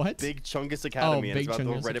 Wait, what? Big Chungus Academy. and Big it's about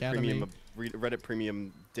Chungus the Reddit Academy. premium. Reddit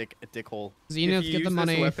premium dick hole. Zenith, if you get use the this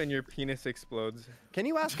money. weapon, your penis explodes. Can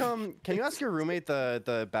you ask your roommate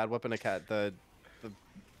the bad weapon the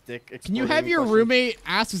dick? Can you have exploding your question? roommate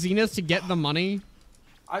ask Zenith to get the money?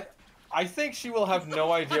 I think she will have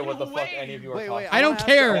no idea what the fuck Wait. any of you are Wait, talking wait. I don't wanna ask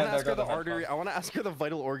care. I Yeah, want to ask there her the go the artery. headphones. I want to ask her the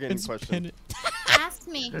vital organ It's question. pen- Ask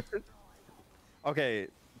me. Okay,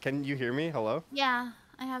 can you hear me? Hello. Yeah,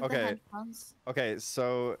 I have the Okay. headphones. Okay,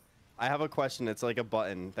 so I have a question. It's like a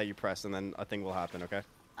button that you press, and then a thing will happen. Okay.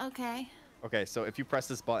 Okay. Okay, so if you press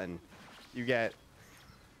this button, you get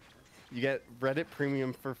Reddit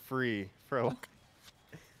Premium for free for life,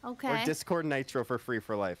 Okay. or Discord Nitro for free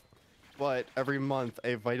for life. But every month,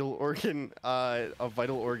 a vital organ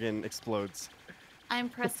explodes. I'm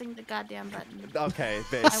pressing the goddamn button. Okay,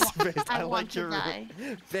 based. I based. I want like to your die.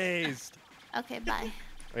 based. Okay, bye.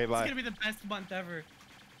 Okay, It's bye. gonna be the best month ever.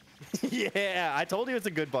 Yeah, I told you it's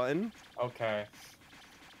a good button. Okay.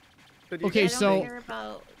 But you Okay, I guys- don't so- care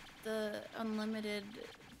about the unlimited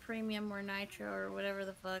premium or nitro or whatever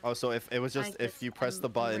the fuck. Oh, so if it was just if just- you press I'm- the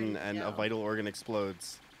I'm button ready to and a go. vital organ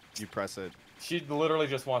explodes, you press it. She literally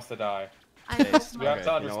just wants to die. I Based. hope You my, have Okay, to you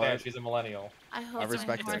know understand, what? she's a millennial. I hope respect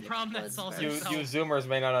my it. heart It's a problem that explodes solves You first. itself. Zoomers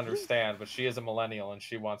may not understand, but she is a millennial and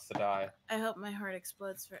she wants to die. I hope my heart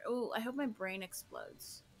explodes first. Oh, I hope my brain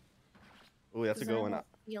explodes. Ooh, that's a 'Cause good I one. won't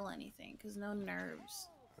feel anything, because no nerves.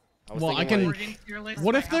 I was Well, I thinking, can- like, Organ tier list,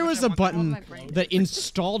 What like if how there much was I a want button my brain. that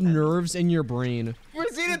installed nerves in your brain?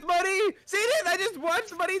 Where's Zenith, buddy? Zenith, I just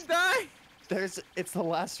watched buddy die. it's the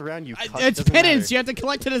last round you cut. It's doesn't penance. matter. You have to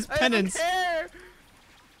collect it as I don't penance. care.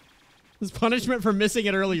 It's punishment for missing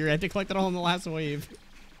it earlier. You had to collect it all in the last wave.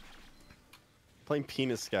 Playing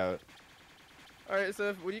Penis Scout. Alright,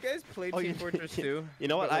 so when you guys played Team Fortress 2... You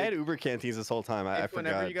know what? but, I like, had Uber canteens this whole time. I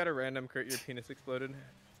whenever forgot. you got a random crit, your penis exploded.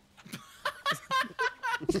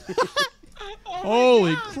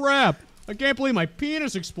 Holy crap! I can't believe my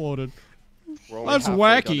penis exploded. We're only That's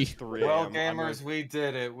halfway done. wacky. It's 3 Well, a.m. gamers, we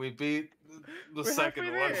did it. We beat the We're second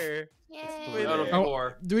halfway one. there. Yay. Out of Oh,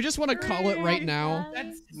 4. do we just want to call it right now?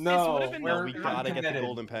 That's No, this would've been we're- We no gotta get the committed.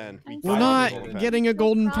 golden pen. We I'm We're gotta not get the golden pen. getting a So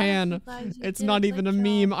golden proud of you pan. guys, you It's did not a even a good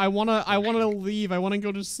meme. job. I wanna leave. I wanna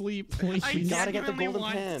go to sleep. Please. I We gotta get the genuinely golden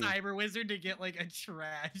want pen. CyberWizard to get like a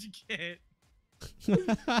trash kit.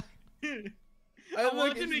 I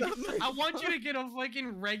want you to get a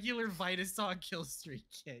fucking regular Vitasol kill streak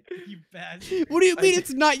kit, you bastard. What do you mean?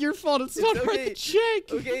 It's not your fault. It's not worth okay. the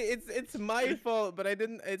check. Okay, it's my fault, but I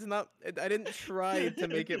didn't try to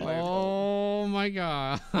make it my fault. Oh my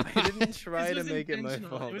god. I didn't try This to was make it my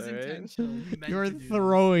intentional. fault, It was alright? intentional. You meant You're to do this.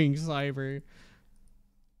 throwing, Cyber.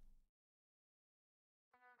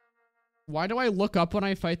 Why do I look up when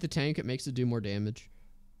I fight the tank? It makes it do more damage.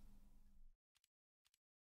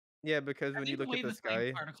 Yeah, because I when you think look at way the flame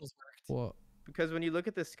sky, particles worked. What? because when you look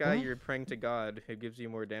at the sky, What? you're praying to God, who gives you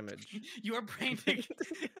more damage. You are praying to...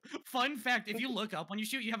 Fun fact, if you look up when you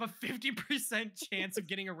shoot, you have a 50% chance of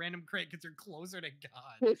getting a random crit because you're closer to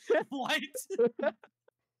God. What?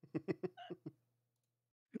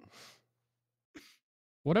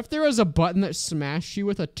 What if there was a button that smashed you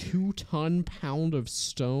with a 2-ton pound of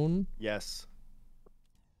stone? Yes.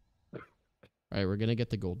 Alright, we're gonna get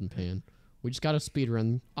the golden pan. We just gotta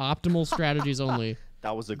speedrun. Optimal strategies only.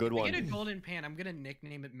 That was a good If I one. get a golden pan, I'm gonna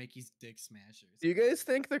nickname it Mickey's Dick Smashers. Do you guys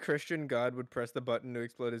think the Christian God would press the button to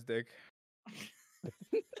explode his dick?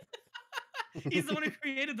 He's the one who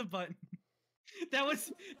created the button. There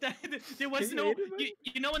was He no. created it?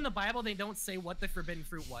 You know, in the Bible, they don't say what the forbidden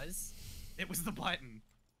fruit was. It was the button.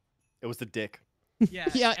 It was the dick. Yeah.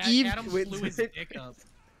 Yeah, Eve- Adam Wait, blew his dick up.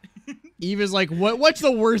 Eve is like, what's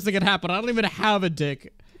the worst that could happen? I don't even have a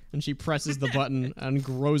dick. And she presses the button and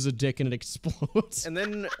grows a dick and it explodes. And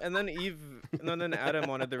then Adam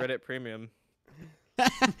wanted the Reddit premium.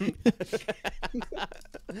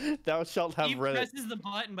 Thou shalt have He Reddit. presses the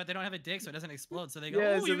button, but they don't have a dick, so it doesn't explode. So they go,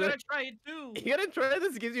 Yeah, "Oh, so you gotta that- try it too." You gotta try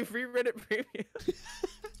this. It gives you free Reddit premium.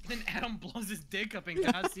 Then Adam blows his dick up and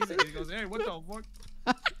God sees it. He goes, "Hey, what the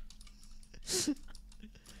fuck?"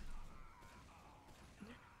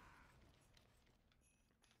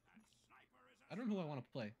 I don't know who I want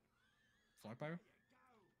to play. Flar Pyro?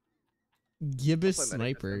 Gibbous I'll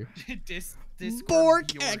play Medic Sniper. Discord Bork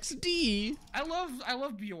Bjork. XD. I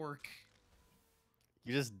love Bjork.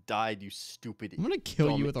 You just died, you stupid. I'm gonna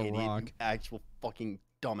kill you dumb with a idiot, rock. you actual fucking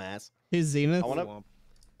dumbass. His Zenith. I wanna, Womp.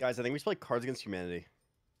 guys. I think we should play Cards Against Humanity.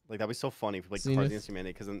 Like that'd be so funny if we played Zenith. Cards Against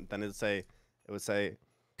Humanity, because then it would say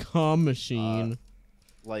Cum machine.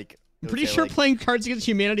 like. I'm pretty sure playing Cards Against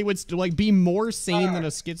Humanity would still like be more sane than a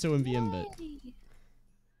Schizo MvM bit. Yay.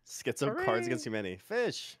 Schizo Cards Hooray. Against Humanity.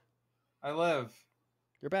 Fish, I live.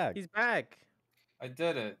 you're back. He's back. I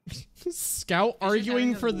did it. Scout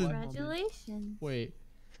arguing for the. Congratulations. Wait.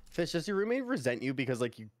 Fish, does your roommate resent you because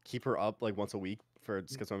like you keep her up like once a week for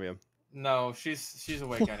Schizo MvM? No, she's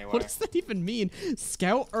awake anyway. What does that even mean?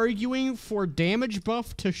 Scout arguing for damage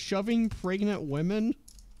buff to shoving pregnant women?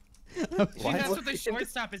 See, What? that's what the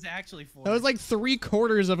shortstop is actually for. That was like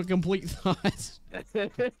 3/4 of a complete thought.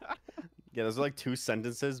 Yeah, those are like two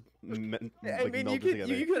sentences. I mean, you melded could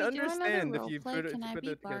together. you Can can we do another understand if you roleplay? put it Can I put be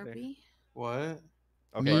it together. Barbie? What?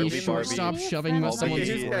 Okay, Me, Barbie, shortstop Barbie. shoving I'll someone's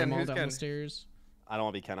be- grandma who's down Ken? the stairs. I don't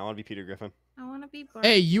want to be Ken. I want to be Peter Griffin. I want to be Barbie.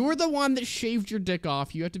 Hey, you were the one that shaved your dick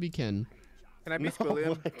off. You have to be Ken. Can I be No,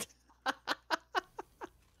 Squilliam? what?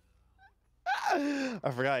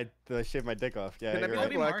 I forgot I shaved my dick off. Yeah, Can I you're be right.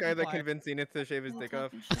 the black guy that Markiplier. convinced Zenith to shave his dick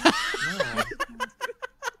off? No.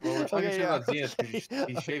 Well, we're talking Okay, shit yeah. about Zenith because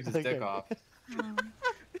he shaved his dick Okay. off. Oh.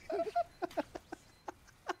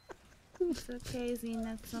 It's okay,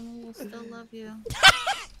 Zenith. Someone will still love you.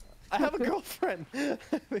 I have a girlfriend.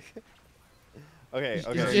 okay.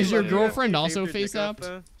 Is your Shaved girlfriend your also dick face off, up?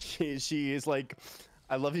 though? She is like,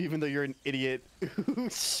 I love you even though you're an idiot who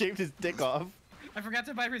shaved his dick off. I forgot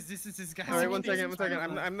to buy resistances, guys. All right, Oh, one this second.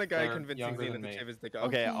 is I'm the guy They're convincing younger Zenith than to me. shave his dick off.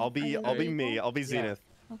 Okay, Okay, I'll be are you me. able? I'll be Yeah. Zenith.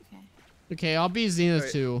 Okay. Okay, I'll be Zenith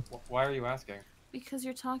Wait. too. Why are you asking? Because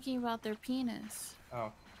you're talking about their penis.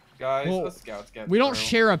 Oh, guys, Well, the scouts get. We don't through.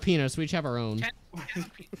 share a penis. We each have our own.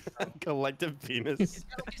 Collective penis.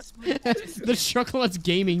 The Chocolate's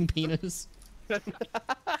gaming penis. It's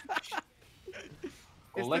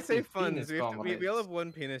to Collective save funds. penis We all have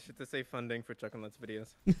one penis just to save funding for Chuck and Let's videos.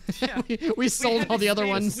 Yeah. We sold had all to the other save-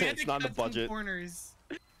 ones. we had It's to not in the cut some budget. corners.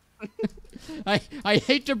 I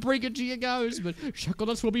hate to break it to you guys, but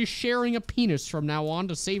Chucklenuts will be sharing a penis from now on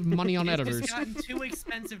to save money on editors. It's gotten too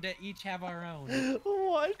expensive to each have our own.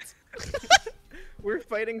 What? We're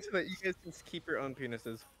fighting so that you guys can keep your own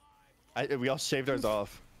penises. We all shaved ours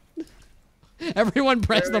off. Everyone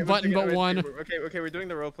press Wait, the wait, button but wait, one. Okay, we're doing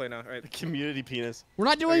the roleplay now. All right. Community penis. We're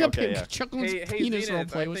not doing Okay, yeah. Chucklenuts penis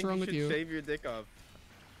Zenith, roleplay. I What's think wrong with should you? Shave your dick off.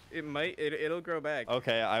 It'll grow back.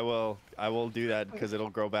 Okay, I will do that because it'll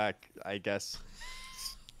grow back, I guess.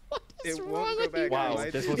 What is It wrong won't go with you back. Wow, Why-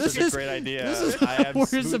 this was This such is- a great idea. this is I am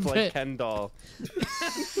worse a smooth like bit. Ken doll.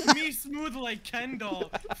 Me smooth like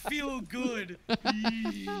Kendall. Feel good.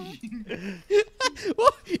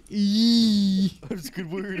 Eee. That's a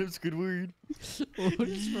good word. That's a good word. What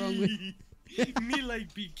is wrong with Me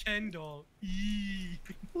like be Kendall.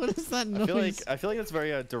 What is that noise? I feel like that's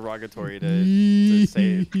very derogatory to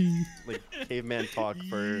say like caveman talk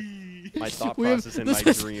for my thought process in my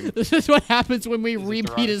dream. This is what happens when we Is it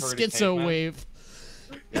repeat a derogatory to schizo caveman? wave.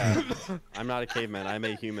 Yeah, I'm not a caveman. I'm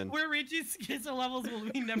a human. We're reaching schizo levels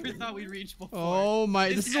we never thought we'd reach before. Oh my!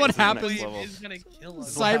 This is what is the next happens. level. Is gonna kill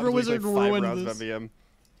us. CyberWizard ruined rounds this. of MVM.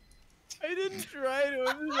 I didn't try to.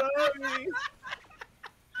 I'm sorry.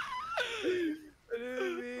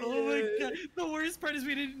 Oh my god! The worst part is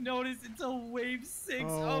we didn't notice until wave 6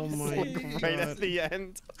 Oh of my 6. God. Right at the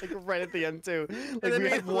end. Like right at the end too. Like then we we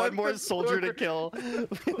had one left more the soldier to door. kill.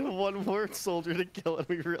 We had one more soldier to kill and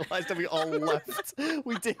we realized that we all left.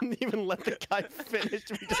 We didn't even let the guy finish.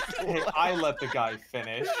 We just Hey, left. I let the guy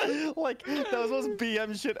finish. Like that was the most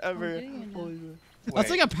BM shit ever. That's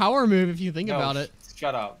Wait, like a power move if you think no, about it.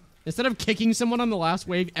 Shut up. Instead of kicking someone on the last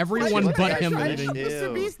wave, everyone What? but I him tried leaving. to-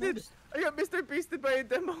 Mr. Ew. Beasted. I got Mr. Beasted by a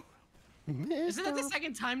demo. Isn't that the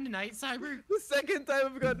second time tonight, Cyber? The second time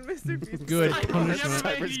I've gotten Mr. Beasted. Good Cyber, punishment. never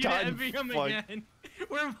mind, Cyber's you gotten envy him fucked. again.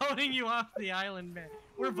 We're voting you off the island, man.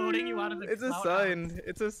 We're voting you out of the It's a cloud sign.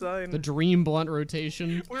 It's a sign. The dream blunt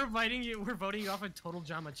rotation. house. We're voting you off of Total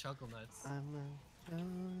Jama Chuckle Nuts.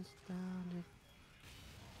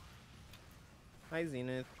 Hi,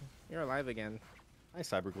 Zenith. You're alive again. Hi,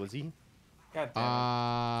 Cyber Glizzy. God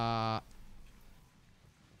damn it.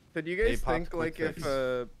 So do you They guys popped think quick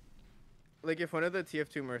like if one of the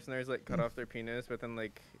TF2 mercenaries like cut off their penis, but then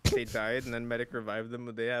like they died and then medic revived them,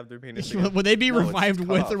 would they have their penis again? Would they be No, it's revived cut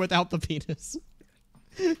with off. or without the penis?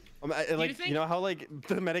 Like think- you know how like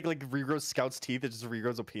the medic like regrows Scout's teeth, it just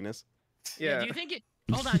regrows a penis. Yeah. Do you think it?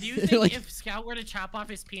 Hold on. Do you think Like- if Scout were to chop off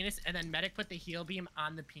his penis and then Medic put the heal beam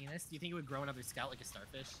on the penis, do you think it would grow another Scout like a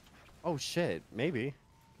starfish? Oh shit, maybe.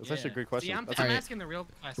 That's actually a great question. See, I'm That's Alright. asking the real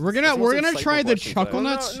question. We're That's gonna most try the insightful questions, chuckle though.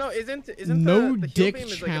 nuts. No, isn't No the dick heal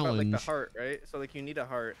beam is like about like the challenge. heart, right? So like you need a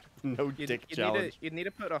heart. no You'd, dick you'd challenge. You'd need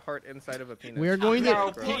to put a heart inside of a penis. We are going No,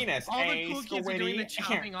 to penis. All the Hey, cool kids are doing the Squiddy.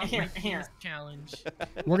 chopping off Here, my here. penis challenge.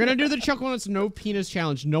 we're gonna do the chuckle nuts no penis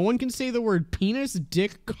challenge. No one can say the word penis,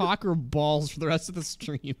 dick, cock, or balls for the rest of the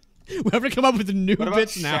stream. We have to come up with new What about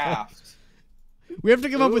bits now. shaft? We have to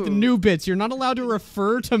come up with Ooh. new bits. You're not allowed to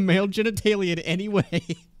refer to male genitalia in any way.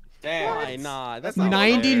 Damn. Why not? That's not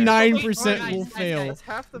not fair. 99% Guys, will guys, fail. That's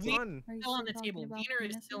half the We- fun. Are you Still on the talking table. about Wiener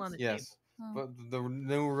is still on the Yes, Oh. but the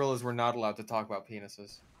new rule is we're not allowed to talk about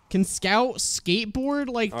penises. Can Scout skateboard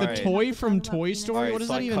like the Alright. toy from Talking about Toy penis. Story? Alright, What does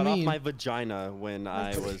so that I even cut mean? off my vagina when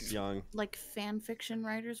I was young. Like fan fiction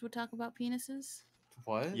writers would talk about penises.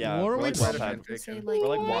 What? Yeah, What are we're we like talking Wattpad. They say, fiction. like, We're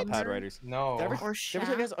like gender Wattpad writers. No. Did I ever- or Did I ever shaft.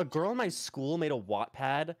 tell you guys a girl in my school made a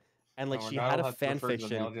Wattpad and like No, we're she not had a allowed to fan refer to the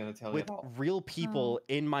male fiction genitalia with at all. real people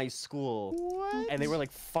in my school What? and they were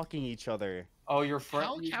like fucking each other. Oh, your friend.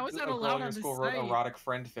 How is that a girl allowed in your on the school wrote site? erotic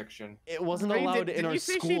friend fiction. It wasn't Wait, allowed did in our you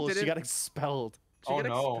say she school. She didn't- got expelled. She Oh got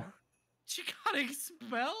no. She got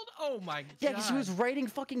expelled? Oh my god. Yeah, because she was writing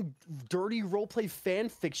fucking dirty roleplay fan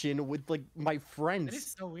fiction with like my That friends.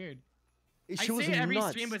 is so weird. She I was say it every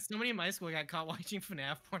nuts. stream, but somebody in my school got caught watching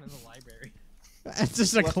FNAF porn in the library. It's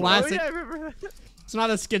just a What? Oh classic. yeah, I remember that. It's not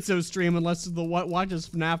a schizo stream unless the what watches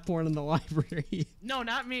FNAF porn in the library. No,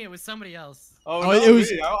 not me. It was somebody else. Oh, Oh, no, it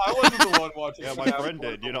was- me. I wasn't the one watching. Yeah, my FNAF friend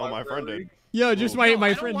porn did. in You the know, my friend library. did. Yeah, just No, my I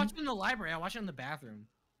don't friend. watch it in the library. I watch it in the bathroom.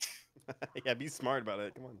 Yeah, be smart about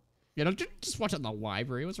it. Come on. You know, just watch it in the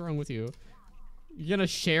library. What's wrong with you? You're gonna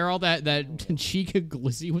share all that Chica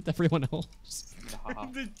glizzy with everyone else. Nah.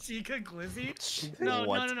 The Chica glizzy? No,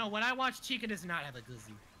 What? no. When I watch Chica does not have a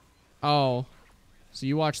glizzy. Oh, so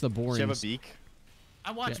you watch the Does boring. she have a beak?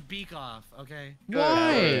 I watch Yeah. Beak Off, okay?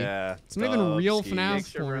 Why? Yeah. It's not even real Dubski. FNAF Make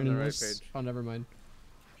sure we're porn. on the in right this- page. Oh, never mind.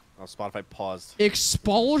 Oh, Spotify paused.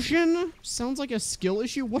 Expulsion sounds like a skill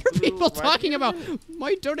issue. What are people why talking do about?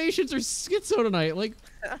 My donations are schizo tonight. Like,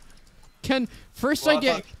 first Well, I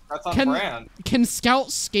get That's on brand. Can Scout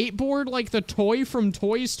skateboard like the toy from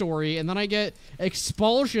Toy Story, and then I get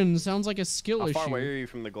expulsion? Sounds like a skill issue. How far away are you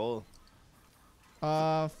from the goal?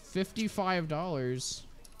 $55.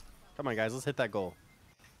 Come on, guys, let's hit that goal.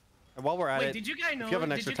 And while we're at it, did you guys know? if you have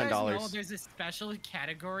an extra did you guys know $10, there's a special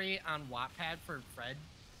category on Wattpad for Fred?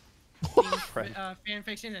 Fan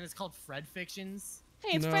fiction, and it's called Fred Fictions.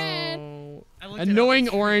 Hey, it's Fred. Annoying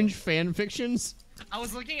orange fan fictions. I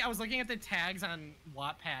was looking at the tags on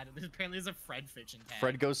Wattpad. Apparently, there's a Fred fiction tag.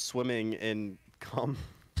 Fred goes swimming in cum.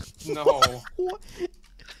 No.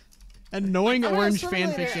 Annoying orange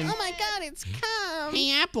fan fiction. Oh my god, it's cum.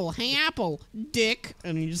 Hey Apple, dick,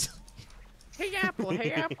 and he just. Hey Apple,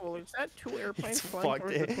 is that 2 airplanes It's flying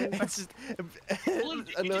fucked. towards the twin It's just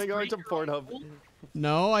annoying orange on Pornhub.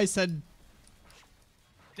 No, I said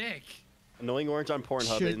Dick. Annoying orange on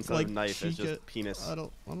Pornhub Shit, instead like, of knife is chica- just penis. I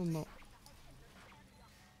don't know.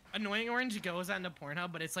 Annoying orange goes onto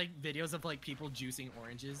Pornhub, but it's like videos of like people juicing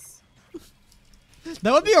oranges.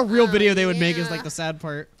 That would be a real video they would make. Is like the sad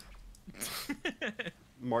part.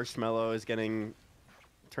 Marshmallow is getting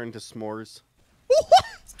turned to s'mores.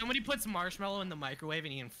 Somebody puts marshmallow in the microwave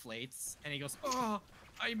and he inflates, and he goes, "Oh,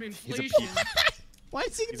 I'm He's a inflation." peep. Why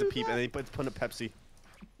is he He's a peep, and then he puts a Pepsi.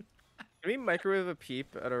 Can we microwave a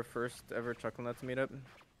peep at our first ever Chuckle Nuts meetup?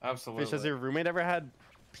 Absolutely. Fish, has your roommate ever had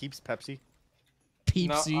Peeps Pepsi?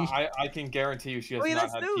 Peepsy? No, I can guarantee you she has Wait, not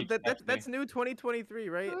that's had new. Peeps Pepsi. That's new 2023,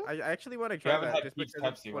 right? I actually want to You try haven't that. had Just Peeps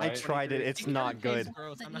because Pepsi, it's right? I tried it. It's not good.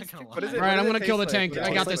 Gross, I'm not gonna What is lie. it? Alright, I'm What gonna does it kill the taste like? tank. What I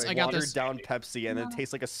does got it this. taste I like? got Watered this. down Pepsi, and it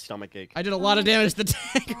tastes like a stomach ache. I did a lot of damage to the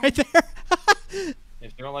tank right there.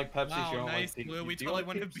 If you don't like Pepsi, Wow, you don't nice, like Blue. We do you totally like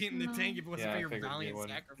wouldn't have Peeps? beaten the tank if it wasn't Yeah, for I your figured you valiant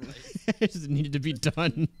wouldn't. sacrifice. It just needed to be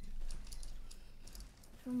done.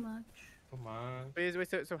 Too much. Come on. Wait,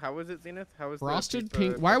 so how was it, Zenith? How was the Frosted pizza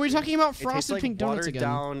pink. Why are we Pepsi? talking about It tastes frosted like pink donuts watered again?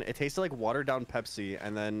 down. It tasted like watered down Pepsi,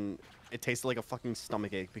 and then it tasted like a fucking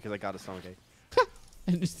stomach ache because I got a stomach ache.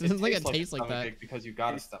 It doesn't like it tastes like stomach that. ache because you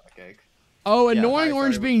got a stomach ache. Oh, Yeah, annoying I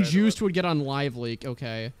orange started being with that juiced would get on live leak.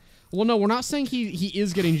 Okay. Well, no, we're not saying he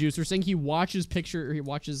is getting juiced. We're saying he watches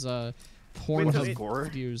Pornhub gore?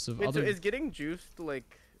 views of Wait, so other. is getting juiced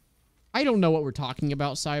like? I don't know what we're talking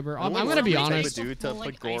about, Cyber. I'm Annoying gonna be orange honest. would do to Full,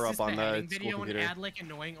 put gore ISIS up on the beheading school video computer. and add like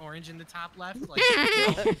annoying orange in the top left, like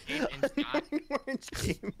in stock. Orange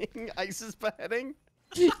gaming, ISIS beheading.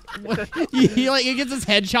 he gets his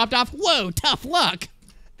head chopped off. Whoa, tough luck.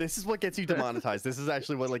 This is what gets you demonetized. This is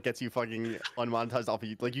actually what like gets you fucking unmonetized off of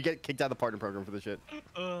you. Like you get kicked out of the partner program for this shit.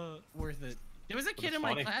 Worth it. There was a kid It's in my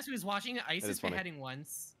funny. class who was watching an is ISIS funny. beheading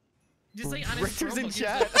once. Just like on his Richter's in Chromebook, he was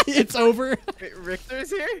chat. like, It's over. Wait, Richter's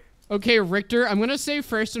here? Okay, Richter, I'm gonna say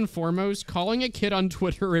first and foremost, calling a kid on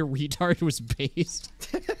Twitter a retard was based.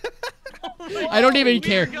 I don't even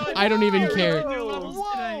care. I don't even care.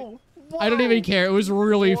 I don't even care. It was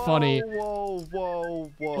really funny. Whoa,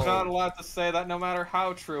 whoa, You're not whoa. allowed to say that no matter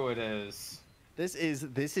how true it is. This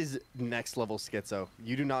is next level schizo.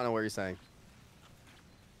 You do not know what you're saying.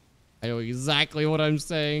 I know exactly what I'm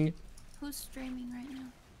saying. Who's streaming right now?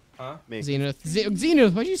 Huh? Me. Zenith.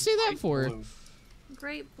 Zenith, what'd you say that for? Blue.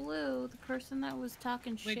 Great Blue, the person that was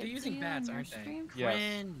talking shit Wait, they're to using you bats, on your aren't they? stream? Yes.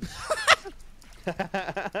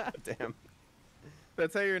 Friend. Damn.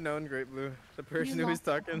 That's how you're known, Great Blue. The person who was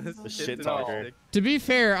talking this The shit shit to talker. Stick. To be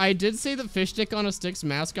fair, I did say that FishStickOnAStick's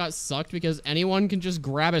mascot sucked because anyone can just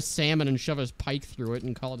grab a salmon and shove his pike through it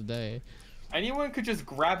and call it a day. Anyone could just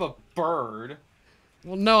grab a bird.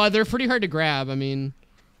 Well, no, they're pretty hard to grab. I mean,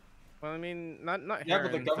 Well, I mean, not Yeah, herons. but the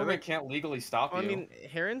They're government like- can't legally stop Well, I you. mean,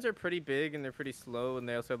 herons are pretty big and they're pretty slow, and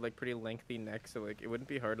they also have like pretty lengthy necks, so like it wouldn't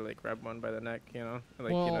be hard to like grab one by the neck, you know?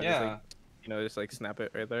 Like Well- you know, yeah. just like snap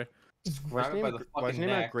it right there. Grab it by the Why's fucking your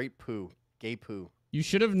name neck. Great Poo? Gay Poo. you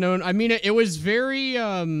should have known. I mean, it was very,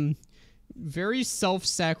 very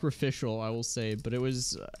self-sacrificial, I will say, but it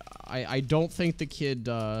was. I don't think the kid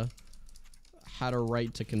had a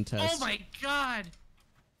right to contest. Oh my god!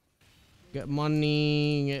 Get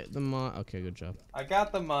money, get the money. Okay, good job. I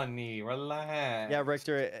got the money. Relax. Yeah,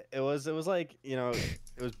 Richter. It was like it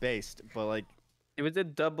was based, but like It was a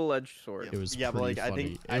double-edged sword. It was yeah, but like pretty I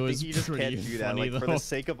think funny. It was you just can't pretty do that. funny, Like for though. the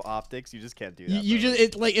sake of optics, you just can't do that. You bro.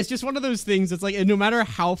 just it's just one of those things. It's like no matter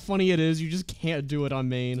how funny it is, you just can't do it on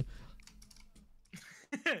main.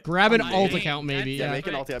 Grab an On alt main, account maybe. yeah, Yeah, make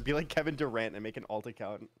an alt account. Be like Kevin Durant and make an alt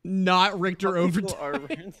account. not Richter over. People are-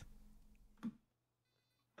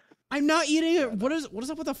 I'm not eating it. What is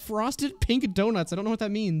up with the frosted pink donuts? I don't know what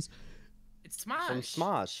that means. It's Smosh. From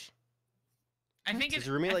Smosh. I think Does it's.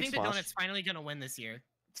 your roommate I like think the Smosh? donut's finally gonna win this year.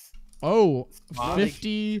 Oh, Smosh?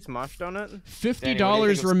 50 Smosh donut? $50 Danny, what do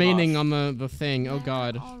you think of remaining Smosh? on the thing. Oh Yeah,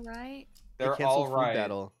 god. All right. They're They all canceled Food right.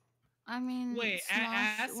 Battle. I mean, Wait,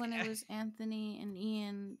 Smosh, when it was Anthony and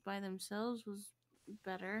Ian by themselves, was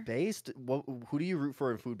better. Based? Who do you root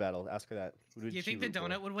for in food battle? Ask her that. Who Do did you she think the root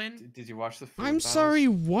for? donut would win? Did you watch the food I'm battles? sorry,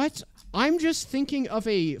 what? I'm just thinking of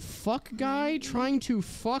a fuck guy trying to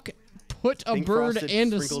put a Think bird frosted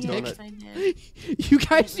and a sprinkled stick. Yes, I did. You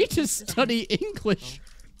guys need to study English.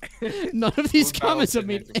 None of these Food comments battles have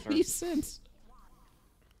didn't made answer any first. sense.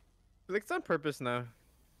 Like, it's on purpose now.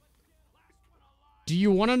 Do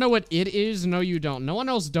you want to know what it is? No, you don't. No one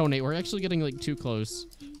else donate. We're actually getting like too close.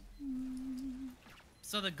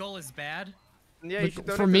 So the goal is bad? Yeah, But you should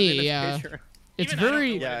donate for to me, Zenith's yeah. Patreon. It's Even I don't know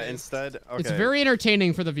very, what Yeah, it is. instead, okay. it's very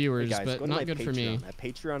entertaining for the Hey viewers, guys, but go to not my good Patreon for me. at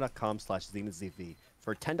patreon.com/zenithzv.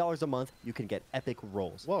 For $10 a month, you can get epic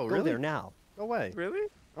rolls. Whoa, Go really? there now. No way. Really?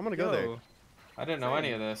 I'm gonna go there. Yo. I didn't know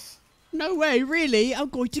any of this. No way, really? I'm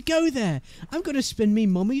going to go there. I'm going to spend me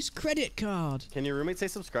mommy's credit card. Can your roommate say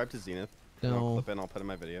subscribe to Zenith? And I'll No. clip it and I'll put it in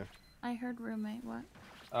my video. I heard roommate. What?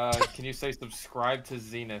 Can you say subscribe to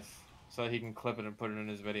Zenith so he can clip it and put it in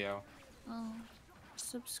his video? Oh,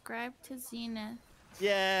 subscribe to Zenith.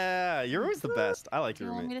 Yeah, you're always the best. I like Do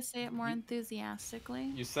your you want me roommate. to say it more enthusiastically?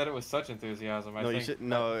 You said it with such enthusiasm. I No, you think should.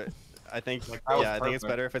 No, I think. Like, that was Yeah, I think it's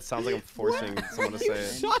perfect. better if it sounds like I'm forcing someone to say What are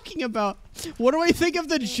it. you talking about? What do I think of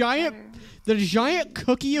the giant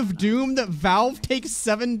cookie of doom that Valve takes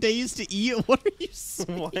 7 days to eat? What are you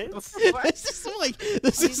saying? What? This is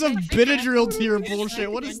this is some Benadryl tier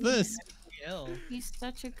bullshit. What is this? Ill. He's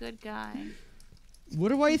such a good guy. What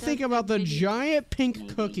do I He think does about the good videos, giant pink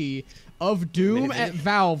maybe. cookie of doom Maybe. at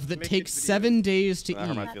Valve that Make takes good videos. 7 days to That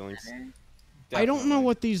hurt eat? my feelings. Better. I don't know Definitely.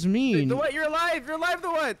 what these Wait, mean. the what? You're alive! You're alive, the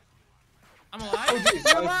what? I'm Oh, alive? geez,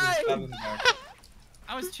 that was Alive! the seven back.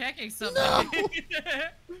 I was checking something.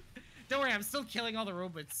 Don't worry, I'm still killing all the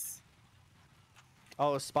robots.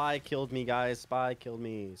 Oh, Spy killed me, guys. Spy killed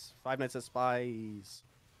me. 5 Nights at Spies.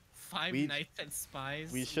 Five We- Nights at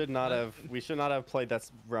Spies. We should not have. We should not have played that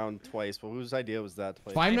round twice. But whose idea was that to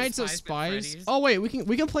play? Five Five Nights at Spies at Spies. Freddy's. Oh wait, we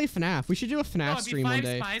can play FNAF. We should do a No, FNAF it'd be stream one Five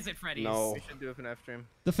day. Spies at Freddy's. No. We should do a FNAF stream.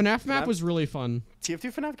 The FNAF map FNAF? was really fun.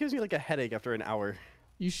 TF2 FNAF gives me like a headache after an hour.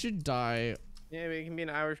 You should die. Yeah, it can be an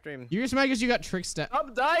hour stream. You're just mad because you got trick stat.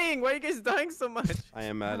 Stop dying! Why are you guys dying so much? I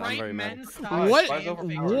am mad. I'm Right very mad. men stop What? Spies saying over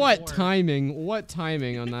things powered. What more. timing? What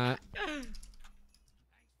timing on that?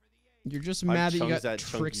 You're just Five mad that you chunks got at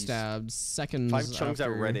trick Chunkies. stabs seconds 5 chunks at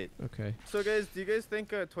after. Reddit. Okay. So guys, do you guys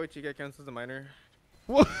think Toy Chica counts as a minor?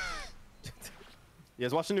 What? You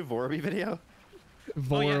guys watch the new Voraby video?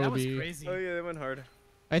 Oh yeah, that was Voraby. crazy. Oh yeah, they went hard.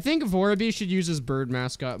 I think Voraby should use his bird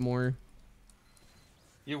mascot more.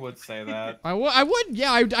 You would say that. I would,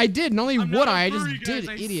 yeah, I did. Not only I'm would not a I furry, just did, guys,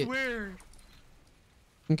 I idiot. swear.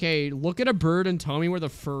 Okay, look at a bird and tell me where the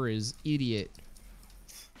fur is, idiot.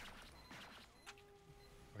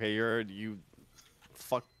 Okay, you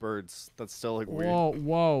fuck birds. That's still like weird. Whoa,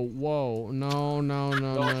 whoa, whoa. No, no,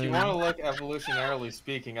 no, Well, no. if you no. want to look evolutionarily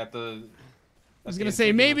speaking at the. I was gonna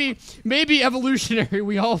say, maybe evolutionary,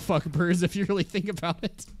 we all fuck birds if you really think about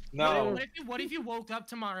it. No. What if you woke up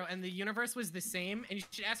tomorrow and the universe was the same? And you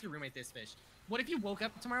should ask your roommate this, Fish. What if you woke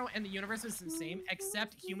up tomorrow and the universe was the same,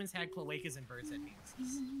 except humans had cloacas and birds had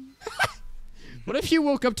penises? What if you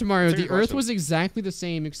woke up tomorrow, That's a the good Earth question. was exactly the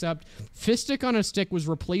same, except FishStickOnAStick was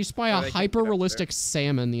replaced by Oh, a they can't get up hyper-realistic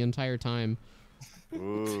salmon the entire time.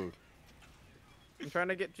 Ooh. I'm trying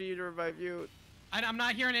to get G to revive you. I'm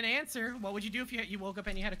not hearing an answer. What would you do if you woke up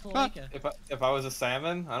and you had a cloaca? If I was a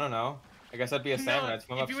salmon, I don't know. I guess I'd be a salmon. I'd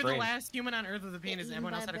swim if you were the upstream. last human on Earth with a penis and eaten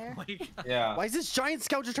everyone else by had a a bear? cloaca. Yeah. Why is this giant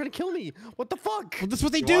scout just trying to kill me? What the fuck? Well, that's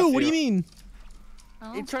what they He do. wants What do you you. mean?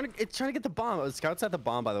 Oh, It's trying to get the bomb. The scout's at the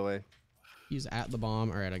bomb, by the way. He's at the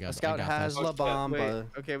bomb. All right, I got. The scout I got has this. la shit. bomba.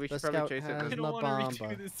 Wait, okay, we The should probably scout chase has it. I then. La don't want to redo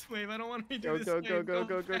Bamba. this wave. I don't want to redo Go, this go, wave. go, go,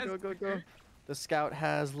 go, go, go, go, go. The scout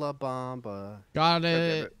has la bomba. Got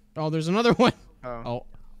Okay, it. Oh, there's another one. Oh. Oh.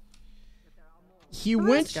 He The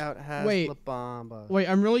went. scout has Wait. la bomba. Wait,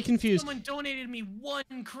 I'm really confused. Someone donated me 1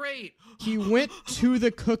 crate. He went to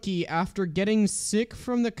the cookie after getting sick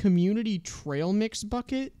from the community trail mix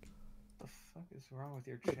bucket. What the fuck is wrong with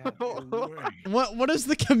your chat? What is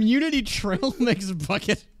the community trail mix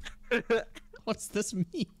bucket? What's this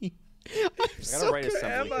mean? I'm so write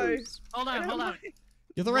assembly. confused. Hold on, hold on. You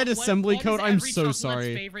have the right What- assembly what code. was I'm every so Chocolate's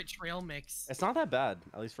sorry. Favorite trail mix. It's not that bad,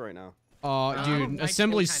 at least for right now. Oh, I'm a dude, rye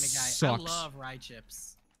assembly chill kinda guy. sucks. I love rye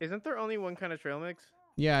chips. Isn't there only one kind of trail mix?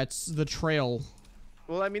 Yeah, it's the trail.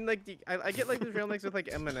 Well, I mean, like, I get like the trail mix with like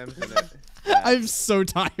M&Ms in it. I'm so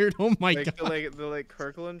tired. Oh my Like god. the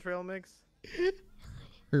Kirkland trail mix.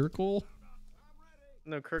 Hercule?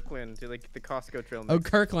 No, Kirkland, like the Costco trail mix. Oh,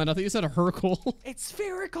 Kirkland. I thought you said Hercule. It's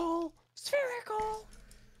spherical. Spherical.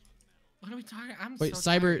 What are we talking? I'm Wait,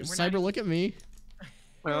 so tired. Cyber, look at me.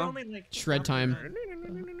 We're Well, only, like, Shred time.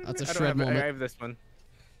 That's a shred moment. I have this one.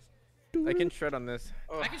 I can shred on this.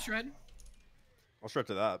 I can shred. I'll shred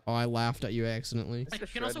to that. Oh, I laughed at you accidentally. I It's a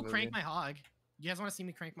can also shred crank movie. my hog. You guys want to see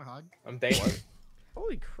me crank my hog? I'm dating.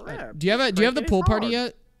 Holy crap. Do you have the Cranking pool his party hog.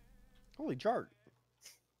 yet? Holy jart.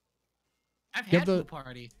 I've You have had the- pool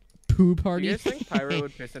party. Poo Do party? you guys think Pyro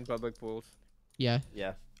would piss in public pools? Yeah,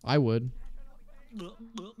 Yeah. I would. Why,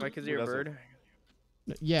 because you're a doesn't? bird?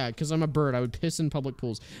 Yeah, because I'm a bird. I would piss in public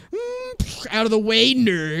pools. Out of the way,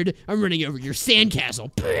 nerd! I'm running over your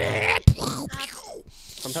sandcastle.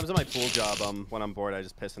 Sometimes at my pool job, when I'm bored, I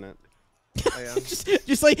just piss in it. Oh, yeah.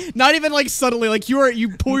 just like not even like subtly, like you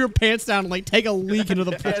pull your pants down and like take a leak into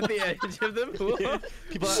the pool. At the edge of the pool.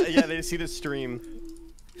 People, yeah, they see the stream.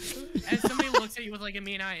 And somebody looks at you with like a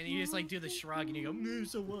mean eye, and you just like do the shrug, and you go,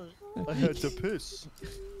 so what? I had to piss.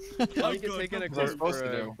 You get taken a What we're court supposed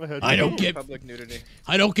for, to do. I don't get public nudity.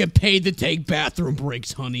 I don't get paid to take bathroom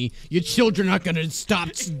breaks, honey. Your children aren't gonna stop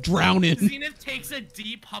drowning. Zenith takes a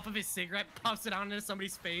deep puff of his cigarette, puffs it onto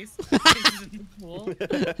somebody's face, pisses in the pool.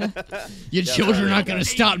 Your children aren't gonna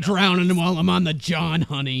stop drowning while I'm on the John,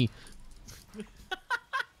 honey.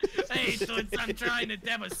 Hey, so I'm trying to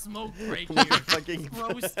have a smoke break Like a here. fucking, Throw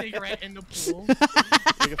a cigarette in the pool.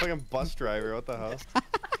 like a fucking bus driver. What the hell?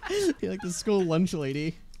 You're like the school lunch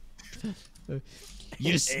lady.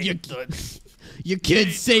 Your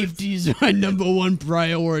kid's safety is my #1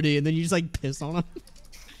 priority, and then you just like piss on him.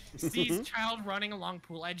 Sees child running along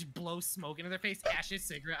pool edge, blow smoke into their face, ashes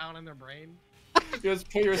cigarette out on their brain. You just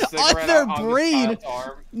put your cigarette their out brain. on the child's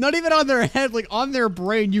arm. Not even on their head, like on their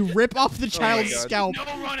brain. You rip off the child's God. scalp. No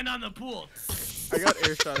running on the pool. I got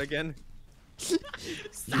earshot again.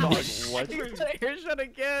 Stop it. What? I got earshot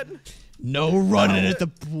again. No running at the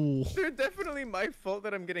pool. They're definitely my fault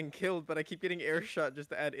that I'm getting killed, but I keep getting earshot just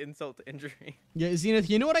to add insult to injury. Yeah, Zenith,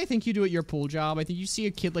 you know what I think you do at your pool job? I think you see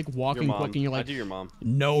a kid like Your walking mom. quick and you're I like, do your mom.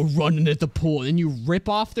 no running at the pool. And you rip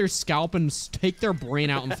off their scalp and take their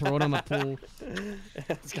brain out and throw it on the pool.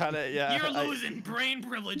 It's kind of, yeah. You're losing brain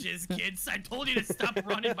privileges, kids. I told you to stop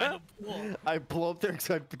running by the pool. I blow up their,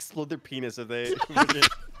 I explode their penis if they.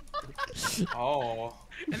 Oh.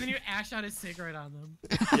 And then you ash out a cigarette on them.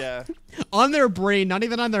 Yeah. On their brain, not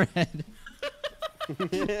even on their head.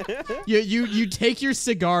 You take your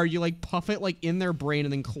cigar, you like puff it like in their brain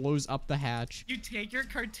and then close up the hatch. You take your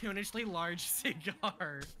cartoonishly large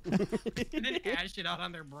cigar and then ash it out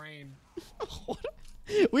on their brain.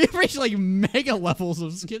 We've reached like mega levels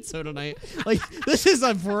of schizo tonight. Like this is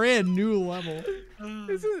a brand new level.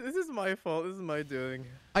 This is my fault. This is my doing.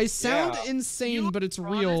 I sound Yeah. insane, but it's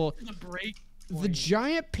brought us real. to the break The point.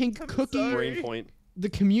 giant pink cookie, sorry. Brain point. the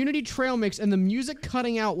community trail mix, and the music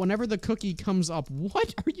cutting out whenever the cookie comes up.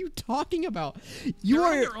 What are you talking about? You You're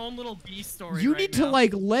on are. your own little B story. You right need to now.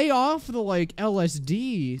 like lay off the like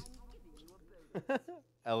LSD.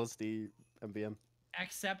 LSD, MvM.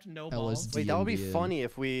 accept no balls. LSD. Wait, that would be MvM. funny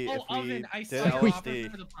if we Oh, oven! I did saw your offer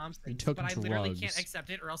LSD. for the palm We sticks, took but I literally can't drugs. accept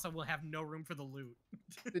it, or else I will have no room for the loot.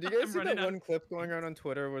 Did you guys I'm see running that out. one clip going around on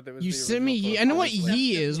Twitter where there was You the sent me original ye. post I know on what the clip?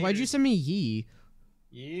 ye is. Why'd you send me ye?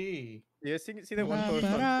 Yee. Yeah, see that one post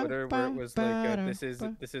on Twitter where it was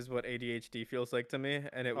like, this is what ADHD feels like to me,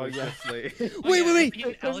 and it Oh, was yeah. just like. Wait.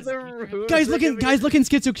 It was the rude- Guys, look in Look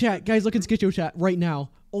Schizo chat. Guys, look in Schizo chat right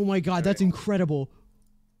now. Oh my god, that's incredible.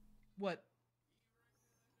 What?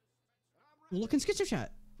 Look in Schizo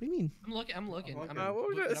chat. What do you mean? I'm looking. I'm looking. I'm what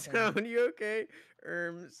was looking that up right now. sound? You okay?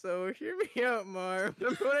 So hear me out, Mar.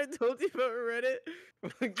 Remember what I told you about Reddit?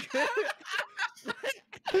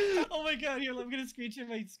 Oh my god! Here, I'm gonna screenshot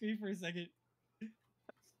my screen for a second.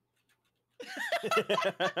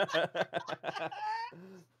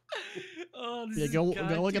 Oh, this Yeah, is go look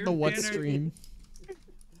God-tier at the what banner. stream.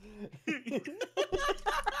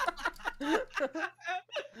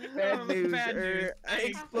 Bad news. Bad news. I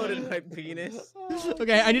exploded my penis.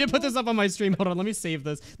 Okay, I need to put this up on my stream. Hold on, let me save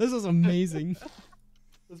this. This is amazing.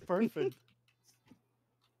 That's perfect.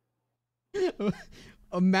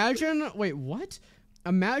 Imagine, wait, what?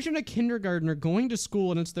 Imagine a kindergartner going to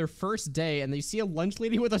school and it's their first day and they see a lunch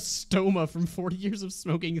lady with a stoma from 40 years of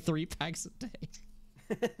smoking 3 packs a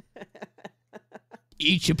day.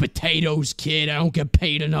 Eat your potatoes, kid. I don't get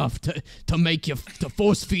paid enough to make you, to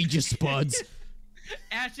force feed you spuds.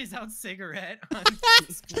 Ashes out cigarette on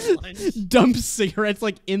school lunch. Dump cigarettes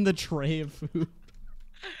like in the tray of food.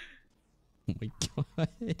 Oh my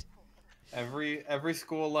god. Every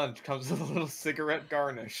school lunch comes with a little cigarette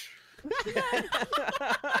garnish.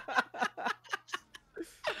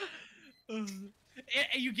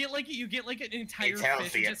 You get like an entire It's healthy,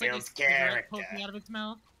 fish, it just like a builds cigarette character. poking out of its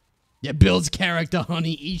mouth. Yeah, builds character,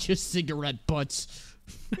 honey. Eat your cigarette butts.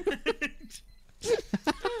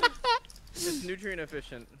 It's nutrient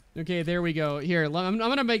efficient. Okay, there we go. Here, I'm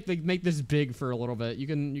gonna make this big for a little bit. You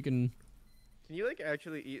can. Can you like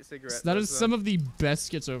actually eat cigarettes? So that is some of the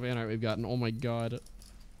best Schizo fan art we've gotten. Oh my god.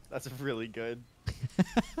 That's really good.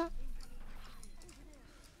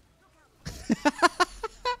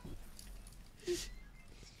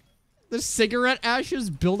 The cigarette ashes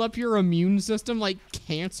build up your immune system like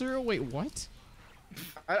cancer? Wait, what?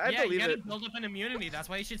 I Yeah, you believe gotta it. build up an immunity. That's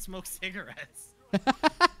why you should smoke cigarettes.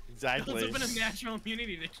 Exactly. Builds up a natural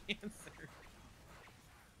immunity to cancer.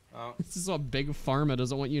 Oh. This is what Big Pharma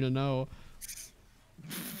doesn't want you to know.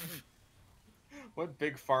 What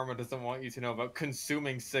big pharma doesn't want you to know about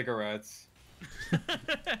consuming cigarettes?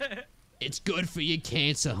 It's good for your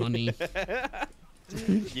cancer, honey. You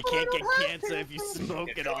can't get cancer if you smoke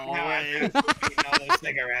it all away.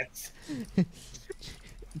 Cigarettes.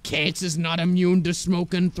 Cancer's not immune to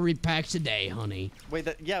smoking 3 packs a day, honey. Wait,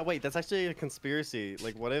 wait, that's actually a conspiracy.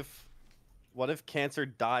 Like, what if cancer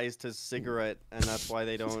dies to cigarette, and that's why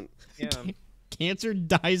they don't? Yeah. Cancer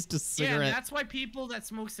dies to Yeah, cigarette. and that's why people that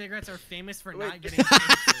smoke cigarettes are famous for not getting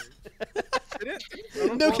cancer.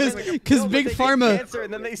 No, because Big they get Pharma, cancer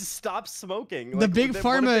and then they stop smoking. the Like, Big what if they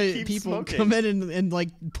Pharma keep people smoking? come in and like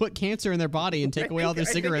put cancer in their body and take away all their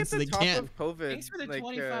cigarettes so they can't. Of COVID, Thanks for the like,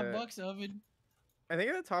 25 bucks, Ovid. I think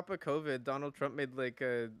at the top of COVID, Donald Trump made like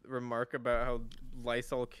a remark about how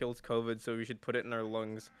Lysol kills COVID, so we should put it in our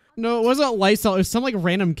lungs. No, it wasn't Lysol. It was some like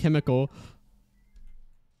random chemical.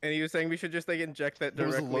 And he was saying we should just like inject that It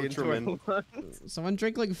was directly into our Lotrimin. lungs. Someone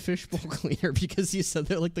drank like fishbowl cleaner because he said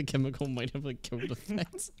that like the chemical might have like killed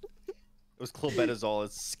effects. It was clobetasol.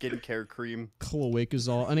 It's skincare cream.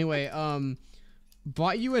 Cloacazole. Anyway,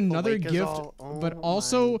 bought you another gift, Cloacazole, oh but my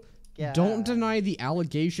also don't God. deny the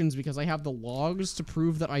allegations because I have the logs to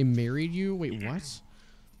prove that I married you. Wait, what?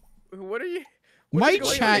 What are you? My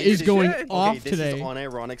going chat on? is going Shit. off Okay, this today. is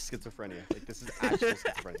unironic schizophrenia. Like, this is actual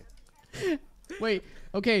schizophrenia. Wait,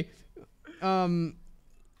 okay.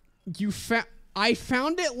 I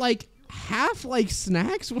found it like half like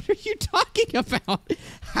snacks. What are you talking about?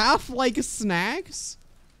 Half like snacks?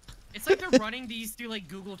 It's like they're running these through like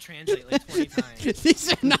Google Translate like 20 times.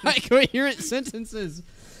 These are not coherent sentences.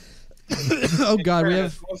 Oh god, we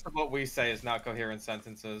have. Most of what we say is not coherent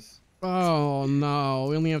sentences. Oh no,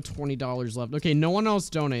 we only have $20 left. Okay, no one else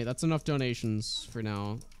donate. That's enough donations for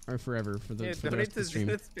now. Or forever for the, Yeah, for the donate rest of to the stream.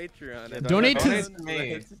 Zenith's Patreon. Yeah, Donate to-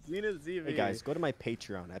 Zenith ZV. Hey guys, go to my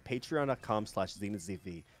Patreon at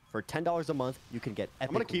patreon.com/ZenithZV. For $10 a month, you can get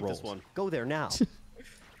epic gonna keep this rolls. one. Go there now. That's a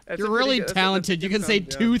You're pretty really good- that's a talented. You good can say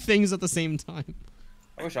sound, yeah. 2 things at the same time.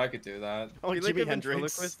 I wish I could do that. Oh, You like Jimi a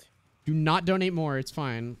Hendrix. ventriloquist? Do not donate more. It's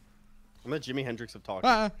fine. I'm a Jimi Hendrix of talk.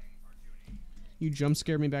 Ah! You jump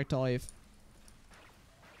scared me back to life.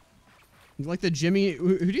 Like the Jimmy.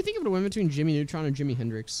 Who do you think it would win between Jimmy Neutron and Jimi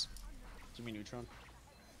Hendrix? Jimmy Neutron.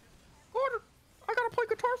 I gotta play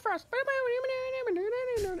guitar fast.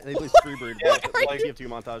 And they play Freebird. Yeah, like, like- TF2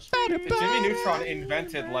 montage. Jimmy Neutron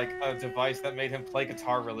invented like a device that made him play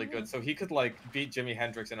guitar really good, so he could like beat Jimi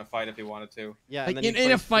Hendrix in a fight if he wanted to. Yeah, Like, and then he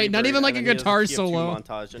in a plays fight, not Freebird, even like and a then he does guitar TF2 solo.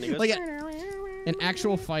 montage, and he goes, Like an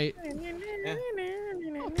actual fight.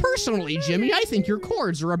 Personally, Jimmy, I think your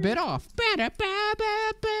chords are a bit off.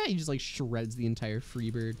 He just like shreds the entire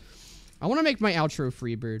Freebird. I want to make my outro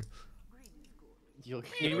Freebird. You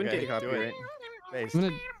wouldn't get copyright. Bass. I'm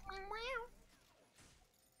gonna.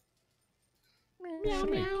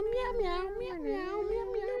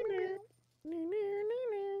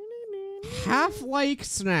 Half Like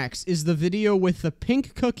Snacks is the video with the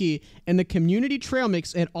pink cookie and the community trail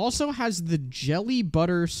mix. It also has the jelly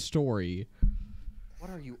butter story. What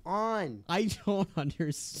are you on? I don't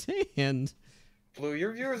understand. Blue,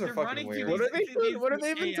 your viewers are They're fucking running through weird. What are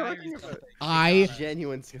they even AI or talking about? I.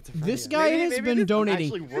 Genuine schizophrenia. This guy has maybe been this- donating.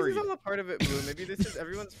 Actually This worried. is all a part of it, Blue. Maybe this is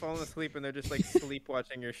everyone's falling asleep and they're just like sleep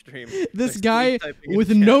watching your stream. This Like, guy sleep typing in with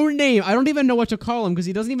chat. no name, I don't even know what to call him because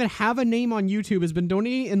he doesn't even have a name on YouTube, has been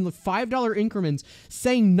donating in the $5 increments,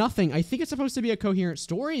 saying nothing. I think it's supposed to be a coherent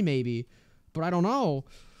story, maybe, but I don't know.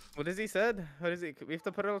 What has he said? What is he? We have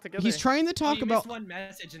to put it all together. He's trying to talk you about. missed one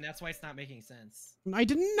message, and that's why it's not making sense. I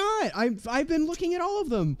did not. I've been looking at all of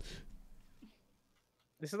them.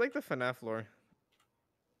 This is like the FNAF lore.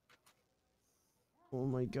 Oh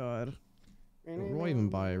my god. What do I even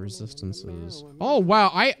buy? Resistances. Oh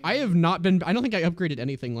wow, I have not been. I don't think I upgraded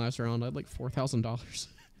anything last round. I had like $4,000.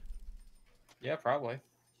 Yeah, probably.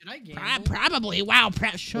 Should I gamble? Probably. Wow.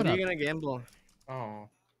 Shut What are up. you gonna gamble? Oh.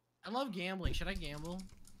 I love gambling. Should I gamble?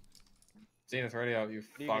 Zenith Radio, you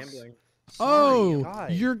What are you fucks. gambling? Oh, guy.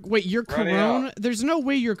 you're Run it Corona? out. There's no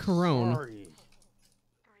way you're Corona. Sorry.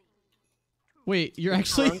 Wait, you're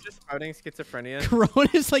actually I'm just spouting schizophrenia. Corona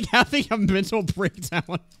is like having a mental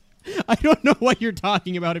breakdown. I don't know what you're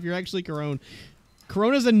talking about if you're actually Corona.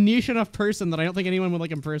 Corona's a niche enough person that I don't think anyone would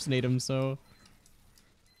like impersonate him, so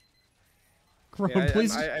Corona, Yeah,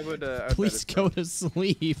 please I would please go to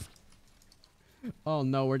sleep. Oh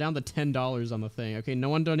no, we're down to $10 on the thing. Okay, no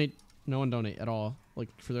one donate at all. Like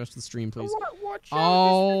for the rest of the stream, please. Watch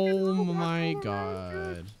Oh my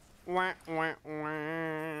god.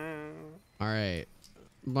 All right.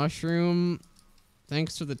 Mushroom,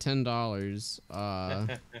 thanks for the $10.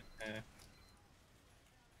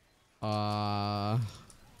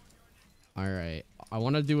 All right. I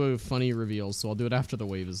want to do a funny reveal, so I'll do it after the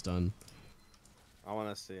wave is done. I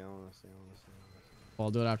wanna see.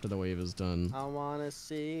 I'll do it after the wave is done. I wanna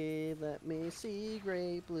see. Let me see.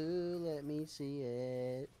 Great blue. Let me see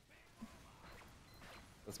it.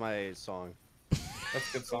 That's my song. That's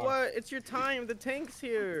a good song. What? It's your time. The tank's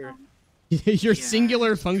here. Your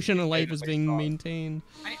singular function in life is Like being song. maintained.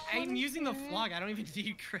 I'm using the flog. I don't even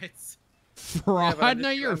need crits. Fraud? but I'm No,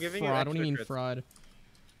 just- you're a I'm giving you fraud. What do you mean extra crits. fraud?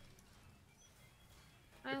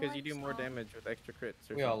 I Because you like do more song. damage with extra crits.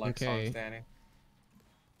 Or We all like Okay. songs, Danny.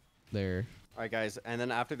 There. All right, guys, and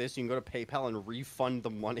then after this, you can go to PayPal and refund the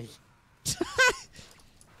money.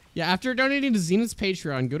 Yeah, after donating to Zenith's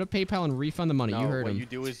Patreon, go to PayPal and refund the money. No, You heard what him. you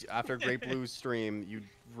do is after Great Blue's stream, you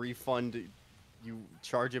refund, you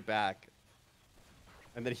charge it back,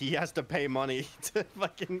 and then he has to pay money to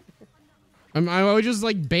fucking. I would just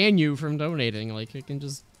like ban you from donating. Like it can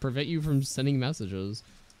just prevent you from sending messages.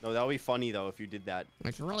 No, that would be funny though if you did that.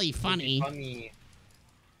 Like really funny. Funny.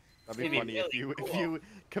 That'd be It'd be funny if really if cool. you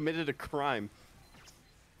committed a crime.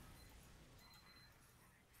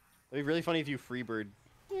 It'd be really funny if you freebird.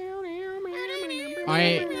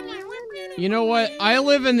 You know what? I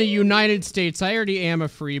live in the United States. I already am a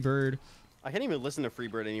free bird. I can't even listen to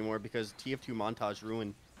freebird anymore because TF2 montage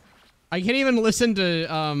ruined. I can't even listen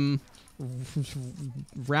to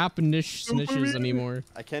rap niche snitches anymore.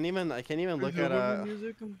 I can't even look at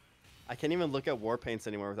I can't even look at war paints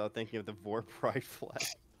anymore without thinking of the Vor Pride flag.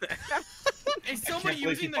 Is can't someone believe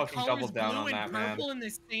using you the fucking colors doubled down blue on and that, man. purple in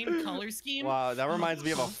the same color scheme? Wow, that reminds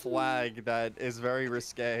me of a flag that is very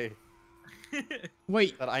risque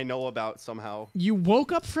Wait, that I know about somehow. you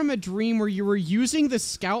woke up from a dream where you were using the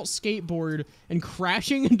Scout skateboard and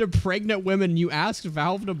crashing into pregnant women. You asked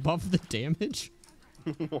Valve to buff the damage?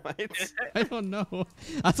 What? I don't know.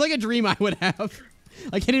 That's like a dream I would have.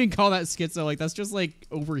 I can't even call that schizo. Like that's just like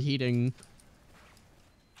overheating.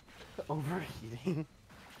 Overheating.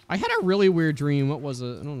 I had a really weird dream. What was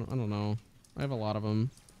it? I don't know. I have a lot of them.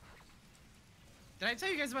 Did I tell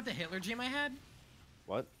you guys about the Hitler dream I had?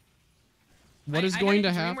 What? What I is had going a to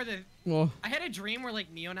dream happen? where the- Well, I had a dream where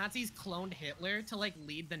like neo-Nazis cloned Hitler to like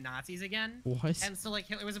lead the Nazis again. what? And so like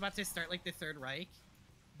Hitler was about to start like the Third Reich.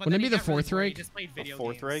 But Wouldn't then it he be the got really Fourth bored, he Reich? just played video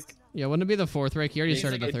Fourth games. Reich? Yeah, wouldn't it be the Fourth Reich? He already He's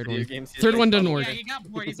started the like third video one. games, he's Third like, one didn't "Oh, work. Yeah, he got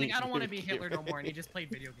bored. He's like, I don't want to be Hitler no more, and he just played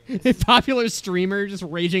video games. A popular streamer just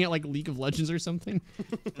raging at like League of Legends or something.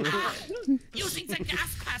 Using the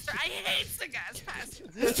gas passer. I hate the gas passer.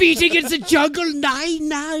 Feeding in the jungle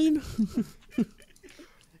 9-9.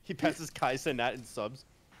 He passes Kaisa Nat in subs.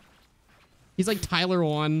 He's like Tyler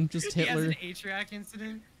 1, just He has Hitler. an Atriac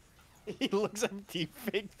incident. He looks at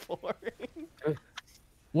deepfake porn.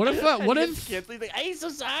 What if Kids, he's like, hey, so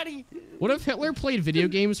sorry. what if Hitler played video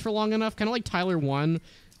games for long enough, kind of like Tyler 1?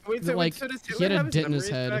 Wait, That, like, does he Hitler had a have his dent in his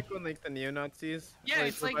memories head. back when like the neo-Nazis? Yeah,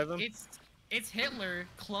 it's like revive him? it's Hitler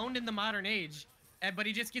cloned in the modern age, but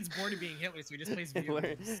he just gets bored of being Hitler, so he just plays video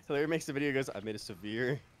Hitler, games. Hitler makes a video and goes, I made a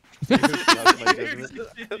severe.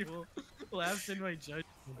 Laughs in my judgment.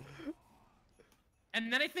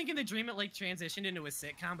 And then I think in the dream it like transitioned into a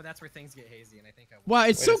sitcom, but that's where things get hazy, and I think I. Wow,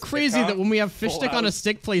 it's Wait, so it's crazy sitcom? that when we have Fish Stick on a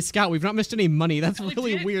Stick play Scout, we've not missed any money. That's I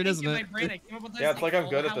really legit weird, think isn't in my it? brain I came up with this, Yeah, it's like I'm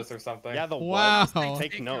good at Full this or something. Yeah, the Wow. what? House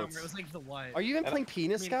Take sitcom notes. where It was like the what? Are you even And- playing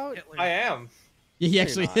Penis Scout? Hitler. I am. Yeah, he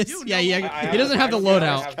actually not. is. Dude, Yeah, no yeah. way. He doesn't have the I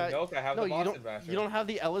loadout. have the milk, I have No, the you Boston don't. Basher. You don't have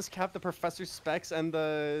the Ellis cap, the Professor Specs, and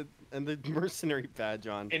the mercenary badge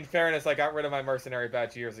on. In fairness, I got rid of my mercenary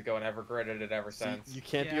badge years ago and have regretted it ever So since. you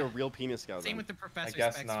can't be Yeah. a real Penis Scout. Same then. with the Professor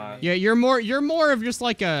guess specs not. for me. Yeah, you're more of just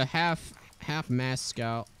like a half mass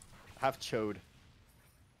Scout. Half chode.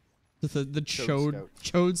 The Chode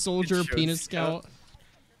chode soldier, Chode penis Scout. Scout.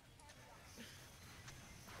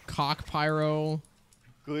 Cock pyro.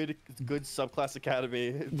 Good subclass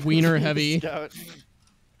academy. Wiener Penis heavy. Scout.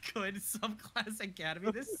 Good subclass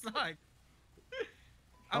academy. This sucked.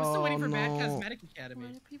 I'm still waiting for Bad no. Cosmetic Academy.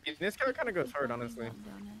 This guy kind of goes hard, honestly.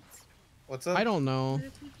 What's up? I don't know. Why do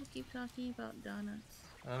people keep talking about donuts?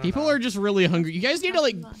 I don't People know. are just really hungry. You guys need to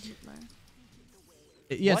like. Talking about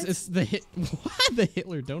Hitler. Yes, What? it's the what? The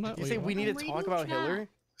Hitler donut. You Wait, say what? we need to Reading talk about chat. Hitler?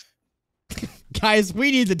 Guys,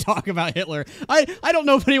 we need to talk about Hitler. I don't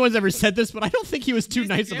know if anyone's ever said this, but I don't think he was too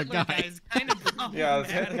nice of a Hitler guy. is kind of Yeah,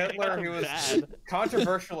 problematic. Hitler. He was Bad.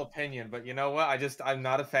 controversial opinion, but you know what? I'm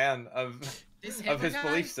not a fan of This of Hitler his guy,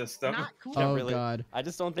 belief system. Not cool. Oh really. God. I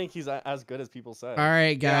just don't think he's as good as people say. All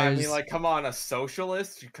right, Yeah, guys. I mean, like, come on, a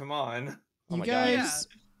socialist? Come on. Oh you my God. guys,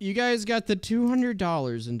 you guys got the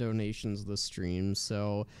 $200 in donations this stream.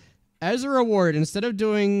 So, as a reward, instead of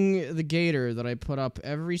doing the gator that I put up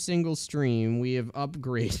every single stream, we have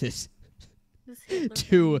upgraded This Hitler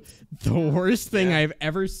to guy. the worst thing Yeah. I've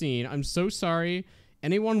ever seen. I'm so sorry.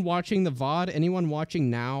 Anyone watching the VOD, anyone watching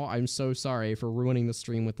now, I'm so sorry for ruining the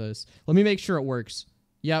stream with this. Let me make sure it works.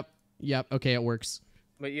 Yep. Okay, it works.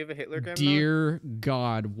 Wait, you have a Hitler grandma? Dear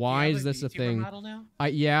God, why You is have this a VTuber thing? Model now?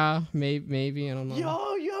 Yeah, maybe, I don't know.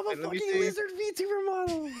 Yo, you have Wait, a let me fucking see. lizard VTuber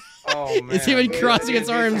model. Oh man. It's even Wait, crossing it its is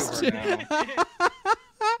arms, YouTuber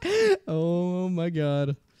now. Oh my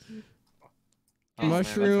God. Oh, man,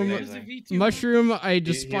 that's Mushroom- amazing. Mushroom, I he's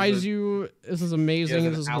despise a- you. This is He amazing.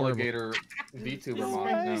 has This is an horrible. alligator VTuber This mod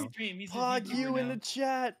guy- now. Pog you in the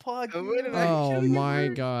chat. Pog Oh, you. wait a minute. Oh my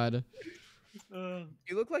God. You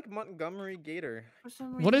look like Montgomery Gator. For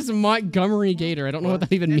some What is reason, Montgomery Gator? I don't know what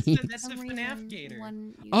that even That's means. That's for the some FNAF reason, Gator.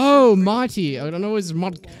 when you Oh, separate Monty. I the don't know. Is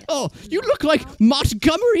Mont. with Oh, the you look like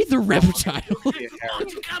Montgomery the reptile.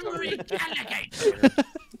 Montgomery alligator.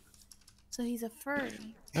 So he's a furry.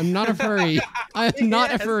 I'm not a furry. I'm not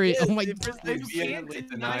a Yes, furry. yes, Oh my. you He You vehemently can't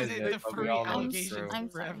denies deny it, the but we furry all know I'm, it's allegations true. I'm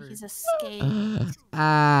sorry, forever. he's a skate.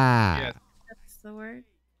 Ah. Yes. That's the word.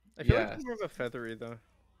 I feel Yes. like more of a feathery though.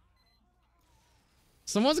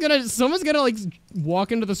 Someone's gonna like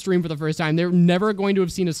walk into the stream for the first time. They're never going to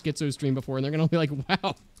have seen a Schizo stream before, and they're gonna be like,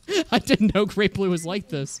 "Wow, I didn't know Great Blue was like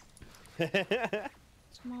this."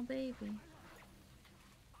 Small baby.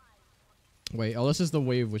 Wait, oh, this is the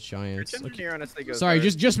wave with giants. Your engineer honestly goes Sorry,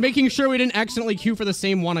 hard. just making sure we didn't accidentally queue for the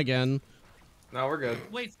same one again. No, we're good.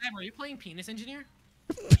 Wait, Sam, are you playing Penis Engineer?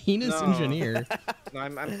 Penis No. engineer. No,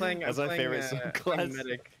 I'm playing. That's I'm my playing, favorite subclass.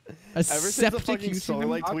 medic. A Ever since the septic fucking YouTuber.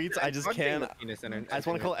 Solarlight tweets, I just can't. I Penis just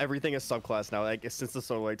want to call everything a subclass now. Like since the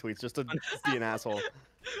Solarlight tweets, just to be an asshole.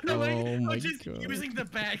 Oh my just God. using the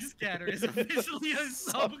bag scatter is officially a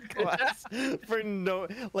subclass. Subclass for no,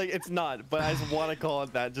 like it's not. But I just want to call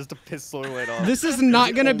it that just to piss Solarlight off. This is not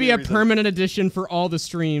the gonna be only a reason. permanent addition for all the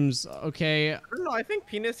streams, okay? I don't know. I think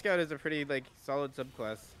Penis Scout is a pretty like solid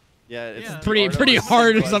subclass. Yeah, it's Yeah. the Pretty art of pretty the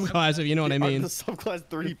hard subclass. subclass, if you know what I The art of mean. The subclass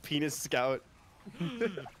 3 penis scout.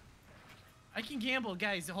 I can gamble,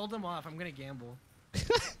 guys. Hold them off. I'm gonna gamble.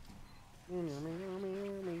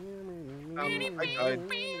 I died.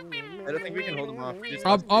 I don't think we can hold them off. Just-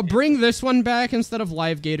 I'll bring this one back instead of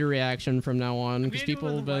live gator reaction from now on, I'm because gonna do people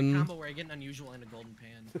a have one been. combo where I get an unusual and a golden pan.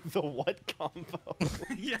 The what combo?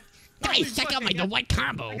 Yeah. Guys, check out my white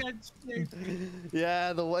combo. I got-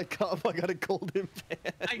 Yeah, the what combo. I got a golden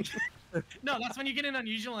pan. No, that's when you get an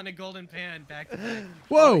unusual and a golden pan back to back.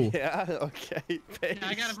 Whoa! Yeah, okay. Yeah,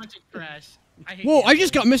 I got a bunch of trash. I hate Whoa! I gambling.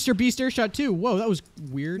 just got Mr. Beast airshot too. Whoa, that was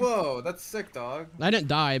weird. Whoa, that's sick, dog. I didn't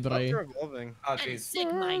die, but I. They're evolving. Oh, That is jeez.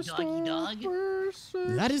 sick, my doggy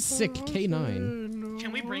dog. That is sick. K9.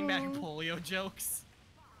 Can we bring back polio jokes?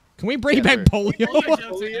 Can we bring Yeah, back sure. polio? Polio jokes are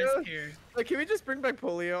Polio? nice here. Like, can we just bring back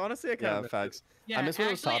polio? Honestly, I kind Yeah, of facts. Yeah, miss when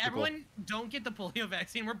it was actually, topical. everyone don't get the polio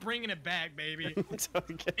vaccine. We're bringing it back, baby. It's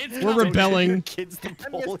okay. It's We're coming. rebelling. Kids the That's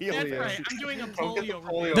polio. That's Polio. right. I'm doing a Don't get the polio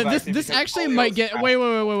polio review. This vaccine this because actually polio might is get fast.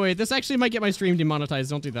 wait. This actually might get my stream demonetized.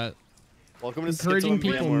 Don't do that. Welcome to Encouraging Schizo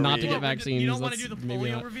people MvM, not where to we- get You vaccines, don't want to that's do the maybe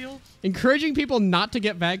polio not. reveal? Encouraging people not to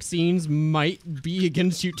get vaccines might be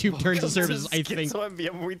against YouTube terms Welcome of service. to I think. Schizo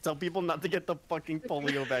MvM, where we tell people not to get the fucking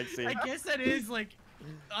polio vaccine. I guess that is like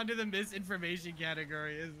under the misinformation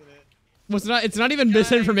category, isn't it? Well, it's not even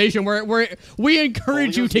misinformation. We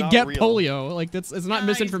encourage you Polio's to not get real. polio. Like it's not Guys,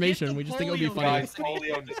 misinformation. get the We just think it would be polio funny. Guys,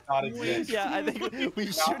 polio does not exist. Yeah, I think we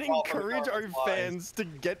should Not all encourage our supplies. fans to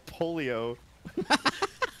get polio.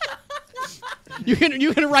 You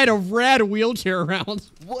can ride a rad wheelchair around.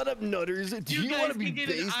 What up, nutters? Do You you guys want to be can get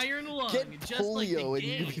an based? iron lung, Get just like the polio and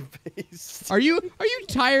game. you be based. Are you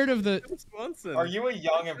tired of the? Swanson. Are you a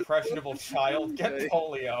young, impressionable child? Get Okay.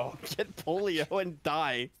 polio. Get polio and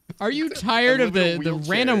die. Are you tired And of live in a the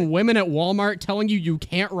wheelchair. random women at Walmart telling you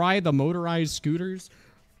can't ride the motorized scooters?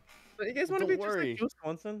 You guys want to Don't be worry. just like Joe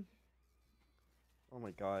Swanson? Oh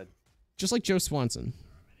my god. Just like Joe Swanson.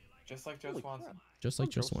 Just like Joe Holy Swanson. crap. Just like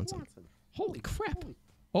Joe Joe Swanson. Swanson. Holy crap!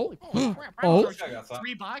 Oh, Crap, oh! I got some.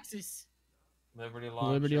 3 boxes. Liberty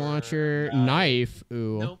launcher, knife.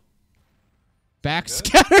 Ooh. Nope. Back Good?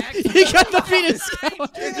 scatter. He got the penis scout.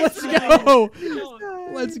 Let's go.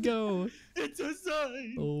 Let's go. It's a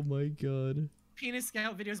sign. Oh my god. Penis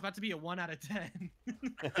Scout video is about to be a 1 out of 10.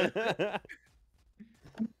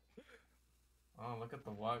 Oh, look at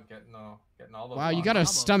TheWhat getting all the. Wow, you luck. got a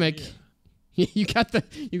Bravo, stomach. yeah. you got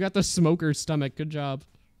the smoker stomach. Good job.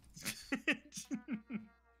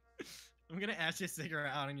 I'm gonna ash this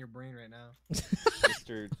cigarette out in your brain right now.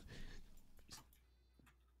 Mr.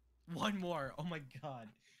 One more. Oh my god.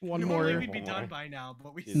 One Normally more. we'd be One done more. by now,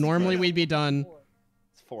 but we. Normally we'd be done.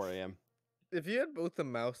 It's 4 a.m. If you had both the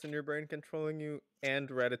mouse in your brain controlling you and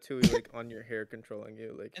Ratatouille like on your hair controlling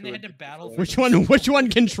you, like And who they had would to be battle controlling Which one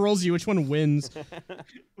controls you? Which one wins?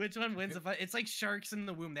 Which one wins? It's like sharks in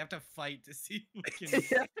the womb. They have to fight to see who can.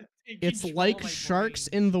 take It's control like of my sharks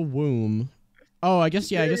brain. in the womb. Oh, I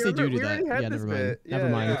guess I guess they remember- do we that. already had Yeah, this never mind. bit. Never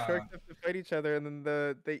Yeah, mind. the sharks have to fight each other, and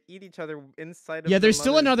then they eat each other inside of. Yeah, the there's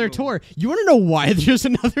still mother's another womb. tour. You want to know why there's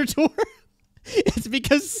another tour? It's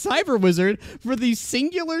because CyberWizard, for the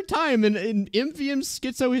singular time in MvM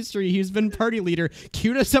Schizo history, he's been party leader,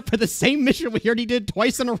 queued us up for the same mission we already did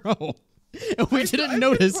twice in a row. And we I've didn't been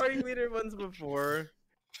notice. party leader once before.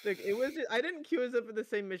 Like it was. I didn't queue us up for the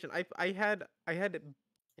same mission. I had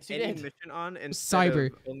Yes, you any did. mission on and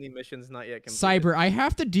Cyber. only missions not yet completed. Cyber, I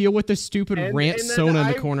have to deal with the stupid rant then Sona in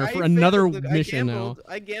the I- corner I for failed. another Look, mission now.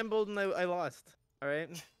 I gambled and I lost. All right.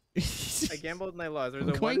 I gambled and I lost. There's I'm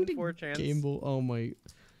a 1 going in to 4 chance. gamble. Oh my.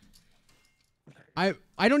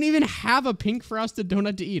 I don't even have a pink frosted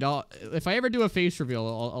donut to eat. If I ever do a face reveal,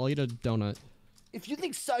 I'll eat a donut. If you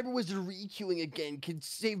think CyberWizard re-queuing again can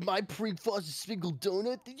save my pre-frosted sprinkled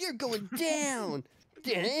donut, then you're going down.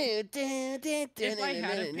 If I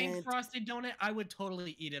had a pink frosted donut, I would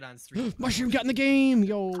totally eat it on stream. Mushroom got in the game,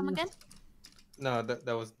 yo. Come again? No, that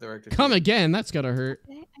was directed. Come again. That's gotta hurt.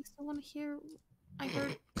 Okay, I still want to hear. I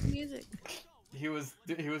heard music. He was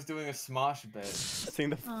doing a smosh bit. Sing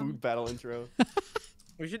the food battle intro.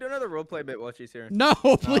 We should do another roleplay bit while she's here. No,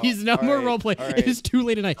 please, no more alright, roleplay. alright. It is too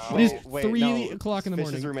late at night. No, It is wait, 3 no, o'clock in the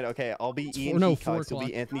Fish's morning. roommate. Okay, I'll be Ian. No, Hecox, 4 He'll o'clock.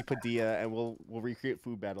 be Anthony Padilla, and we'll recreate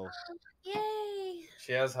food battle. Yay!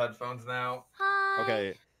 She has headphones now.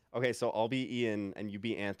 Hi. Okay, so I'll be Ian, and you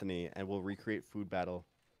be Anthony, and we'll recreate food battle.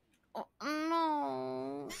 Oh,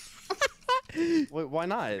 no. Wait, why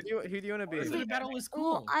not? Who do you want to be? Food battle was Well,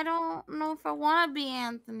 cool. I don't know if I want to be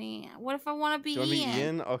Anthony. What if I want to be Do you want to Ian? be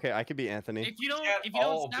Ian? Okay, I could be Anthony. If you don't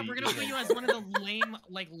all stop, be we're gonna put Ian. you as one of the lame,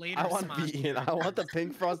 like later. I want to Smosh be Ian. I want the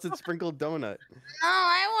pink frosted sprinkled donut. No,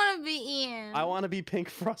 I want to be Ian. I want to be pink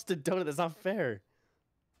frosted donut. That's not fair.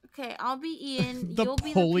 Okay, I'll be Ian. The You'll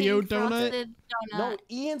be polio the pink donut? frosted donut. No,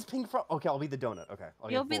 Ian's pink frost. Okay, I'll be the donut. Okay,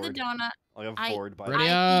 I'll You'll get be the bored. donut. I'll get I- bored by. Ready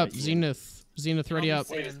I- up, Zenith. Zenith, ready up.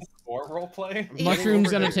 Wait, is this more roleplay?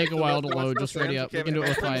 Mushroom's gonna Yeah. take a while to Am I load. still Just ready Sans? up. We Okay, can do it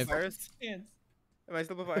with am I 5. Papyrus? Am I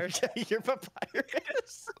still Papyrus? You're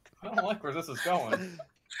papyrus. I don't like where this is going.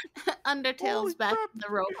 Undertale's back to the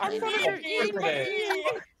rope.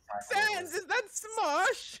 Sans, is that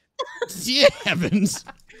Smosh? Yeah, heavens.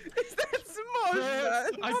 Is that Smosh?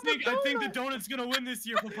 man? I think the donut's gonna win this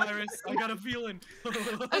year, Papyrus. I got a feeling.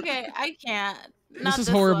 Okay, I can't. This is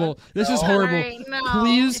horrible. This is horrible. Sorry, no.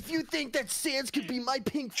 Please. If you think that Sans could be my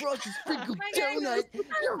pink frosted sprinkled My God, donut,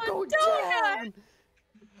 you're going donut. down.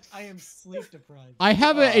 I am sleep deprived. I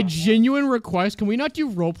have a genuine request. Can we not do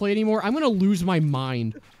roleplay anymore? I'm gonna lose my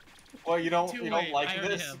mind. Well, you don't Too you late, don't like I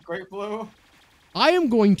already this, have. Great Blue? I am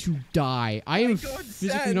going to die. I am God,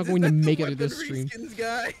 physically not Sans, going is to that make the it to this weapon stream. reskins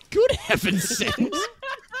guy? Good heavens, Sans.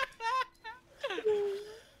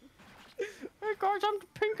 Hey guys, I'm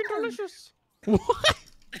pink and delicious. What?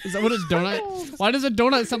 Is that what a donut? Why does a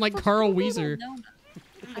donut sound like Carl Weezer?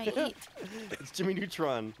 I eat. It's Jimmy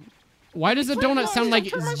Neutron. Why does a donut sound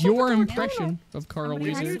like your impression of Carl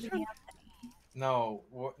Somebody has Weezer? to be No,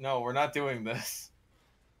 no, we're not doing this.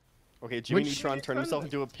 Okay, Jimmy Which- Neutron turned himself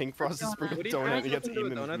into a pink frosted Donut. sprinkled What do you donut and he think gets happened to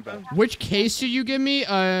eaten a in donut, food battle. though? Which case should you give me?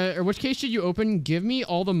 Or which case should you open? Give me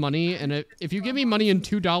all the money, and if you give me money in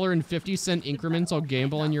 $2.50 increments, I'll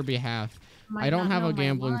gamble on your behalf. Might I don't not have know a my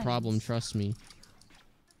gambling lines. problem, trust me.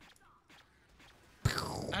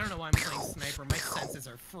 I don't know why I'm playing sniper. My senses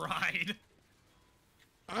are fried.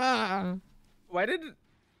 Ah. Why did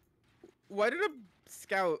a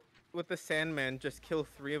scout with the Sandman just kill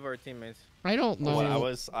 3 of our teammates? I don't know. Well,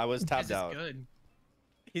 I was This tapped is out. good.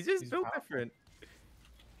 He's just built powerful. different.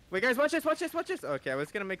 Wait, guys, watch this, watch this, watch this. Okay, I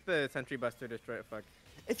was gonna make the Sentry Buster destroy it. Fuck.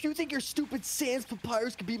 If you think your stupid Sans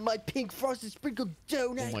papyrus could be my pink frosted sprinkled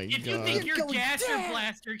donut, Oh my If you god. think your Going gasser down.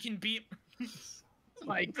 blaster can beat,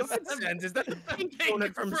 Like, does that sense? Is that the pink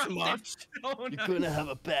donut from Smosh? You're gonna have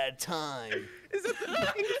a bad time. Is that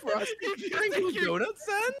the pink frosty sprinkle donut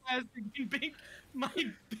scent? My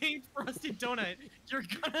pink frosted donut. You're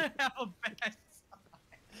gonna have a bad.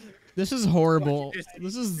 This is horrible.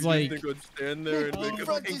 This is like. They're going to stand there and make a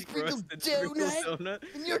Frosty pink sprinkle frosted sprinkle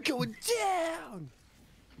donut. And you're going down.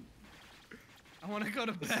 I want to go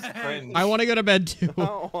to This is bed. cringe. I want to go to bed too. I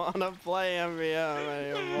don't wanna play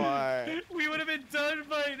MVM anymore. We would have been done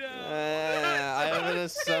by now. I have an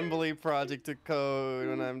assembly project to code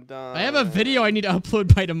when I'm done. I have a video I need to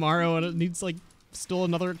upload by tomorrow, and it needs like still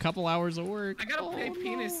another couple hours of work. I gotta play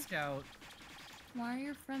Penis Scout. Why are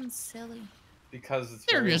your friends silly? Because it's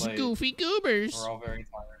They're very just late. goofy goobers. We're all very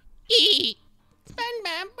tired.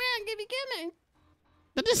 SpongeBob, we're gonna be coming.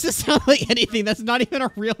 That doesn't sound like anything. That's not even a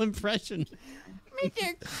real impression.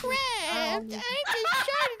 Mr. Krabs, I just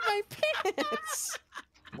shattered my pants.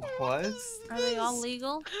 What? Are they all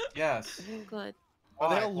legal? Yes. Good.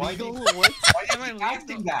 Are they Why? illegal? Why What? am I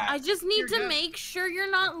asking that? I just need You're to good. make sure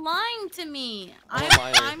you're not lying to me. lying.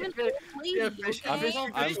 I'm an old lady, okay?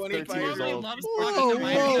 I'm 13 years old. Loves Whoa, talking to whoa,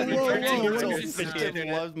 minors on the whoa, internet. whoa, You're whoa. just Fish saying. Stick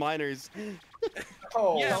loves minors.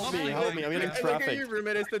 Oh, Yeah, Help me, help me. I'm getting I look at trafficked. your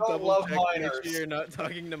roommate as to Don't double love check to make minors. sure you're not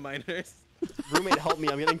talking to minors. Roommate, help me.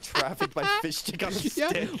 I'm getting trafficked by fish stick on a Yeah.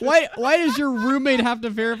 stick. Why does your roommate have to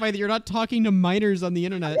verify that you're not talking to minors on the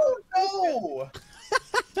internet? no!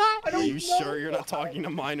 Are you sure you're not talking to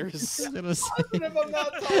minors? I was gonna say. If I'm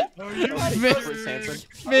not talking. Chris Hansen.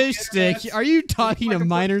 Fish stick, are you talking to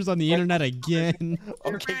minors on the internet again?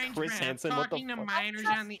 Okay, Chris Hansen, what the Talking to fuck? minors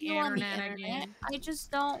on the You on the internet internet. again. I just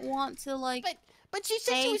don't want to like But she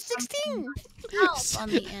said she was 16. help on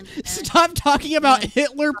the internet. Stop talking about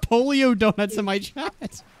Hitler polio donuts in my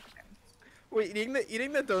chat. Wait, eating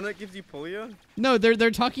the donut gives you polio? No,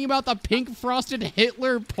 they're talking about the pink frosted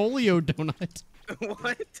Hitler polio donut.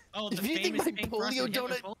 What? Oh, If the you think famous my pink polio frosted Hitler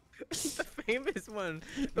donut- The famous one.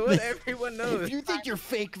 The one everyone knows. If you think your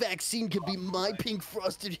fake vaccine could be my pink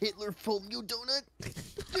frosted Hitler polio donut,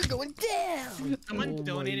 you're going down. Someone Oh my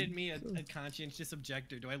donated me a conscientious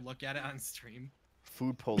objector. Do I look at it on stream?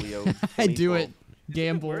 Food polio. I do it. 2012.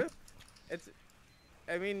 Gamble. Worth? It's.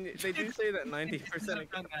 I mean, they do say that 90% of.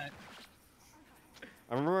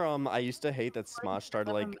 I remember I used to hate that Smosh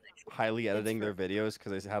started like highly editing their videos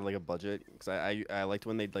because they had like a budget. Because I liked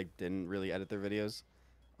when they like didn't really edit their videos.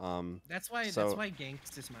 That's why So-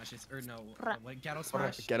 Gangsta Smash is, or no, what Ghetto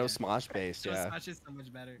Smash? Ghetto Yeah. Smosh based, Ghetto yeah. Smash is so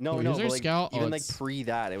much better. No, Wait, no, is there but, like, Scout? Oh, even like it's- pre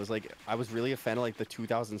that, it was like I was really a fan of like the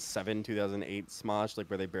 2007, 2008 Smosh, like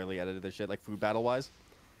where they barely edited their shit, like food battle wise.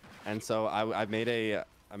 And so I made a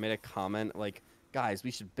comment like, guys,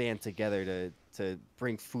 we should band together to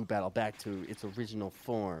bring food battle back to its original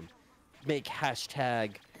form. Make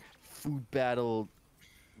hashtag food battle.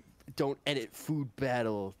 Don't edit food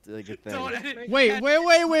battle like a thing. Don't edit- Wait.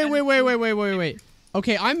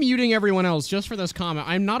 Okay, I'm muting everyone else just for this comment.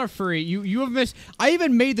 I'm not a furry. You have missed. I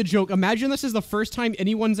even made the joke. Imagine this is the first time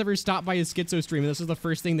anyone's ever stopped by a Schizo stream, and this is the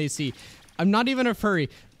first thing they see. I'm not even a furry.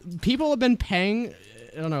 People have been paying.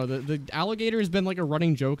 I don't know. The alligator has been like a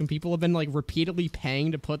running joke, and people have been like repeatedly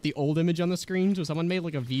paying to put the old image on the screen. So someone made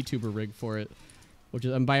like a VTuber rig for it, which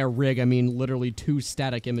is, and by a rig I mean literally 2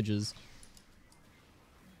 static images.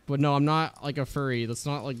 But no, I'm not like a furry. That's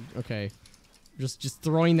not like okay. Just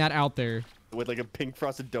throwing that out there. With like a pink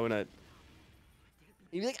frosted donut.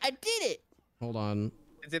 You'd be like, I did it. Hold on.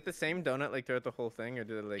 Is it the same donut like throughout the whole thing, or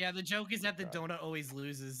did it like? Yeah, the joke is that the donut always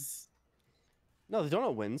loses. No, the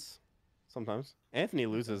donut wins. Sometimes. Anthony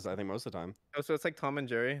loses, I think, most of the time. Oh, so it's like Tom and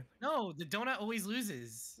Jerry. No, the donut always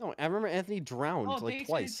loses. No, I remember Anthony drowned Oh, like thanks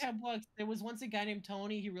twice. for the $10. There was once a guy named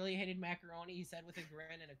Tony. He really hated macaroni. He said with a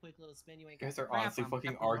grin and a quick little spin, "You ain't You guys got are crap honestly on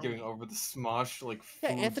fucking pepperoni." arguing over the Smosh like food Yeah,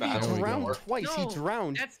 Anthony battle. There we drowned go. twice. No, He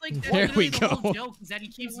drowned. That's like that's There literally we the whole go. joke is that he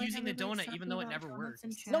keeps Why using the everybody's donut even talking though it about never donuts works.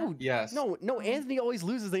 in chat? No, Yes. no, Anthony always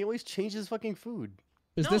loses. They always change his fucking food.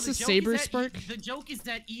 Is No, this the a joke is saber that spark? The joke is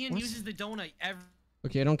that Ian What? uses the donut every.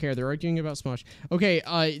 Okay, I don't care. They're arguing about Smosh. Okay,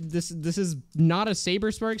 this is not a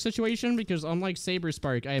Saber Spark situation because unlike Saber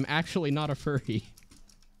Spark, I am actually not a furry. If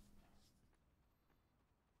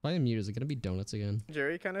I unmute, is it gonna be donuts again?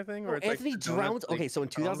 Jerry kind of thing, or Oh, it's Anthony like the donuts, drowned. like, Okay, so in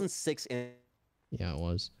drowned? 2006, Yeah, it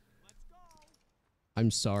was. I'm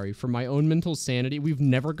sorry. For my own mental sanity, we've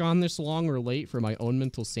never gone this long or late. For my own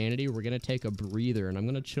mental sanity, we're gonna take a breather and I'm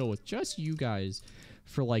gonna chill with just you guys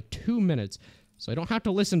for like 2 minutes. So I don't have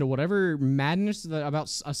to listen to whatever madness about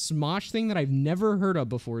a Smosh thing that I've never heard of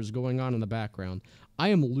before is going on in the background. I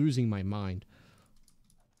am losing my mind.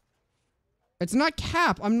 It's not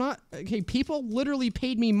cap. I'm not... Okay, people literally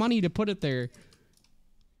paid me money to put it there.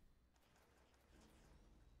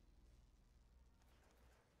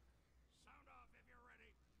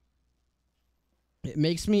 It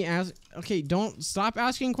makes me ask. Okay, don't stop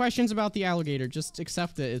asking questions about the alligator. Just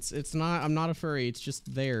accept it. It's not. I'm not a furry. It's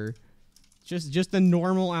just there. Just a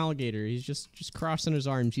normal alligator. He's just crossing his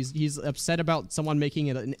arms. He's upset about someone making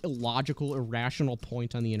it an illogical, irrational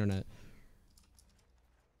point on the internet.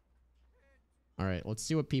 All right, let's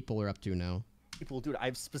see what people are up to now. People, dude,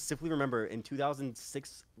 I specifically remember in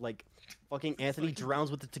 2006, like, fucking Anthony drowns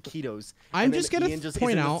with the taquitos. I'm just gonna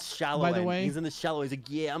point out, by the way, he's in the shallow. He's like,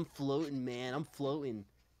 yeah, I'm floating, man. I'm floating.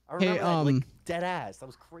 I hey, remember that, like, dead ass. That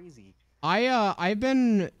was crazy.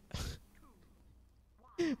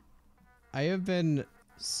 I've been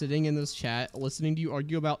sitting in this chat listening to you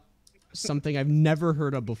argue about something I've never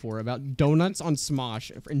heard of before, about donuts on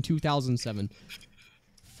Smosh in 2007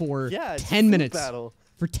 for 10 minutes. Battle.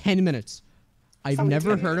 For 10 minutes. I've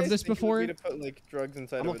never heard of this before. To put, like, drugs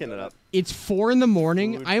inside I'm looking it up. It's 4 in the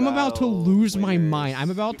morning. Food I'm about to lose my winners. mind. I'm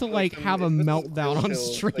about to like have a meltdown on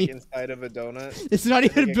stream. Like, inside of a donut. It's not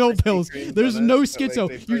even Like a Bill Krispy Pills. Kreme There's donut, no but, schizo.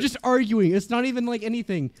 like, they You're put- just arguing. It's not even like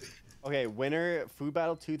anything. Okay, winner, Food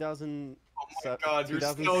Battle 2000. Oh my god, you're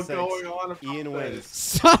still 2006, going on about Ian this. wins.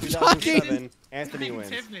 Stop talking. 2007, Anthony wins.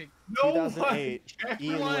 Scientific. No 2008, one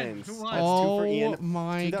Ian won? wins. Who That's won? 2 for Ian. Oh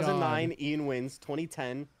my 2009, god. Ian wins.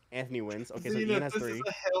 2010, Anthony wins. Okay, so Zenith, Ian has this 3. is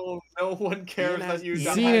a hell no one cares Ian has- that you Ian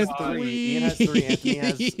got Zenith, has high. 3. Ian has 3, Anthony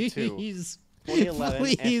has 2. Please. 2011,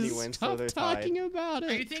 Anthony Please wins, so stop they're tied. talking about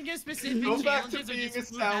Are you it. thinking specific Go back to challenges or being just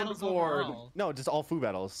a food battles soundboard. overall? No, just all food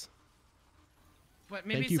battles. But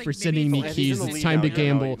maybe Thank it's you like, for maybe sending it's me like- Anthony's keys. in the It's lead time now. to No,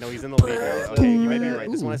 gamble. No, he's in the lead now. Okay, you might be right.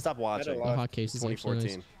 This is when I Ooh. stopped watching. Better The luck. hot case is actually nice.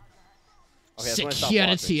 2014. Okay, that's when I stopped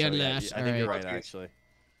watching, Security so at yeah, last. I think you're Alright. right, actually.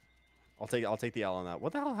 I'll take the L on that.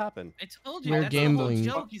 What the hell happened? I told you. We're that's gambling.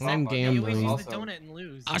 The whole joke. Is I'm that you always gambling. use the donut and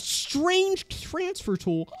lose. A strange transfer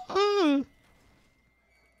tool.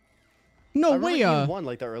 No I remember way. Ian won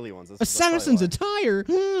like the early ones. A That's probably Samson's why. attire.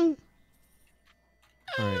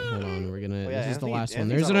 Alright, hold on. We're gonna. Oh, yeah, this is the Anthony- last one.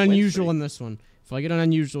 Anthony's There's on an a win unusual streak. in this one. If I get an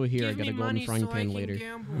unusual here, I Give get a me golden money frying so I pan can later.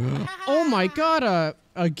 gamble. Oh my god,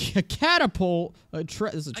 a catapult. This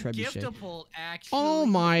is a A trebuchet. giftable, actually. Oh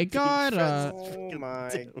my god, Oh my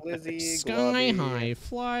glizzy sky globby. high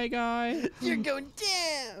fly guy. You're going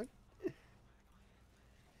down.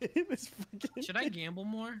 This fucking- Should I gamble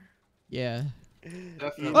more? Yeah.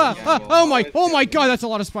 Definitely Oh gamble. my god, that's a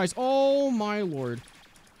lot of spice. Oh my lord.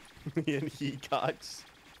 and he got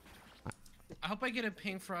I hope I get a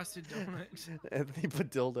pink frosted donut. Anthony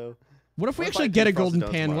Padildo. What if we What if I actually do get a Frosted golden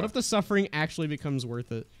Donuts pan? What tomorrow? if the suffering actually becomes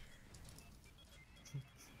worth it?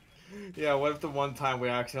 Yeah, what if the one time we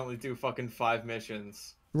accidentally do fucking 5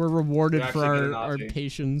 missions? We're rewarded We for actually get our a Nazi.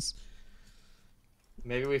 patience.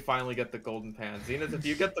 Maybe we finally get the golden pan. Zenith, if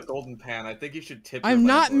you get the golden pan, I think you should tip. I'm your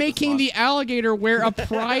not landlord making this the alligator wear a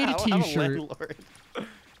pride I'm a t-shirt. landlord.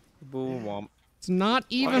 Boo womp. It's not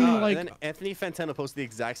even not? like And then Anthony Fantano posted the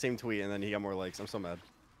exact same tweet, and then he got more likes. I'm so mad.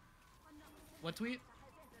 What tweet?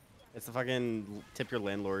 It's the fucking tip your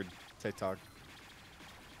landlord TikTok.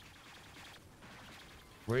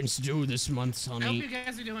 we're in stew this month, I hope honey. you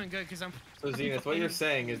guys are doing good because I'm. So Zenith, what you're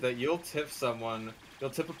saying is that you'll tip someone, you'll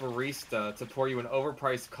tip a barista to pour you an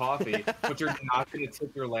overpriced coffee, but you're not going to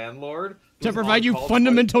tip your landlord To who's provide on you call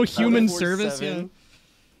fundamental 24/7? human service, yeah. 24/7.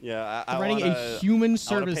 Yeah, I Providing wanna, a human I wanna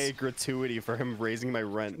service. pay a gratuity for him raising my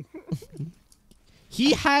rent.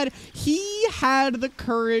 He had the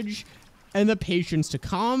courage and the patience to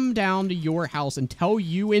come down to your house and tell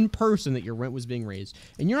you in person that your rent was being raised.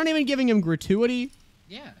 And you're not even giving him gratuity?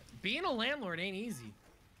 Yeah, being a landlord ain't easy.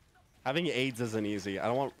 Having AIDS isn't easy. I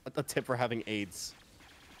don't want a tip for having AIDS.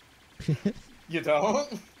 You don't?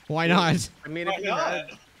 Why not? I mean, Why if you not?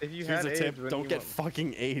 had, if you Here's had a tip: AIDS, wouldn't don't you get want-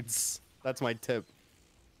 fucking AIDS. That's my tip.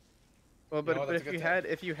 Well, but, No, but that's a if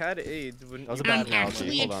you good had AIDS, wouldn't That was a you bad want-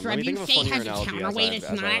 analogy. Hold on. Let me think of a funnier analogy as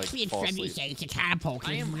I like, fall asleep. it's a catapult.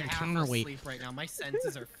 I am half asleep right now. My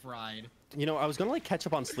senses are fried. You know, I was gonna like catch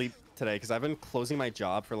up on sleep today because I've been closing my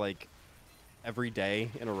job for like every day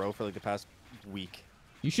in a row for like the past week.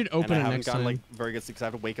 You should And open I it haven't next gotten time. like very good sleep because I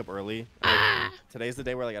have to wake up early. And, like, today's the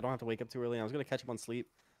day where like I don't have to wake up too early. And I was gonna catch up on sleep,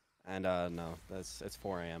 and no, it's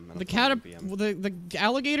 4 a.m. and The I'm 4 p.m. the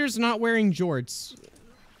alligator's not wearing jorts.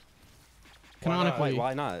 Why not? Canonically.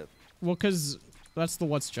 Why not? Well, because that's the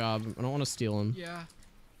what's job. I don't want to steal him. Yeah,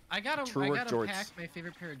 I gotta True work jorts. pack my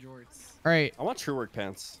favorite pair of jorts. All right. I want true work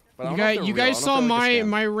pants. But I You don't know if guys, they're you real. guys I saw don't know if they're like a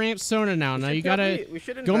my scam. rant Sona now. Now We you should gotta probably- we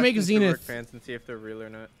should go invest make in Zenith. True Work Pants and see if they're real or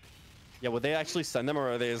not. Yeah, would they actually send them or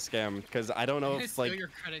are they a scam? Because I don't know I'm gonna if steal like your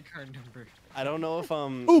credit card number. I don't know if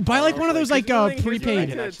Ooh, buy I don't like know one if, of those like, like He's willing prepaid.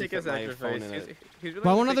 can to actually take his fit my phone sacrifice. in it. He's willing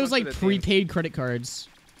Buy to one of take those like for the team. prepaid credit cards.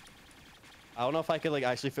 I don't know if I could like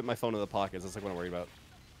actually fit my phone in the pockets. That's like what I'm worried about.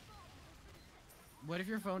 What if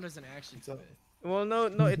your phone doesn't actually fit? Well, no,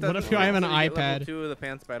 it doesn't. What if I have an So you get iPad? Level 2 of the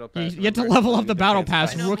pants battle You pass. get to remember? level You up need the battle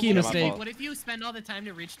pants pass. battle. Rookie but mistake. What if you spend all the time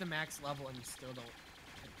to reach the max level and you still don't?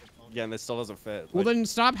 hit the phone? Yeah, and it still doesn't fit. Well, Like, then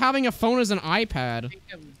stop having a phone as an I iPad. think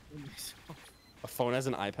I was doing myself. a phone as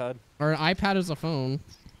an iPad. Or an iPad as a phone.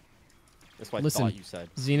 That's what Listen, I thought you said.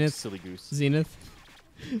 Zenith. Silly goose. Zenith.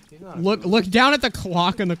 He's not a Look down at the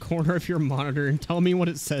clock in the corner of your monitor and tell me what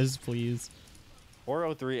it says, please.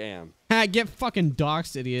 4:03 a.m. Ha, get fucking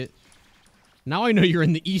doxxed, idiot. Now I know you're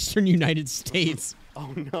in the eastern United States.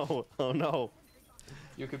 Oh no! Oh no!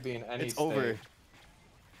 You could be in any It's state. over.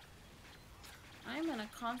 I'm in a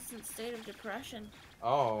constant state of depression.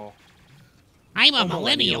 Oh. I'm a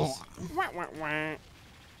millennial.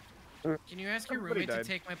 Can you ask your Somebody roommate to died.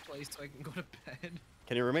 take my place so I can go to bed?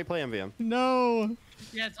 Can your roommate play MVM? No.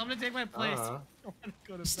 Yeah, tell him to take my place. Uh-huh. I wanna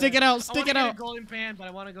go to Stick bed. it out, I stick wanna it get out. a golden pan, but I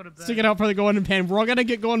want to go to bed. Stick it out for the golden pan. We're all gonna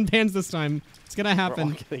get golden pans this time. It's gonna We're all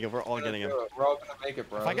happen. getting it. We're all getting it. We're all gonna make it,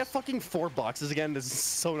 bro. If I get fucking 4 boxes again, this is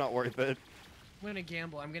so not worth it. I'm gonna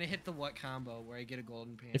gamble. I'm gonna hit the what combo where I get a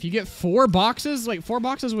golden pan. If you get 4 boxes, like 4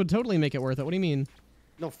 boxes would totally make it worth it. What do you mean?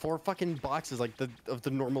 No, 4 fucking boxes like the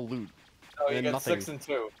normal loot. No, you and get nothing. 6 and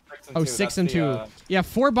 2. 6 and Oh, 2. 6 That's and the, 2. Yeah,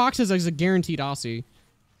 4 boxes is a guaranteed Aussie.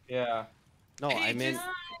 Yeah. No, Hey, I it meant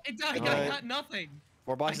just- I Alright. got nothing.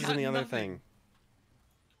 4 boxes got in the other nothing. thing.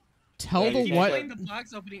 Tell Yeah, the you can't what? get- Playing the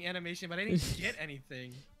box opening animation, but I didn't get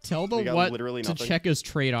anything. Tell the We got what literally to nothing. check his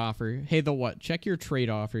trade offer. Hey, the what? Check your trade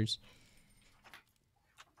offers.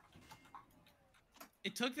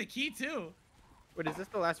 It took the key too. Wait, is this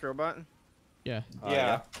the last robot? Yeah.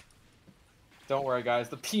 Yeah. Don't worry, guys.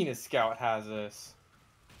 The penis scout has this.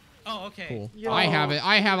 Oh, okay. Cool. Yo. I have it.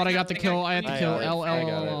 I have it. I got the kill. I had the I kill. got it. L L I got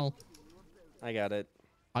L it. L. I got it.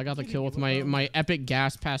 I got the kill with my epic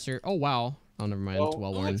gas passer. Oh wow. Oh, never mind. It's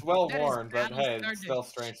well worn. It's well That is worn, but battle hey, started. it's still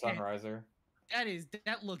strange Shit. sunriser.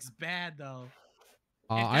 That looks bad though.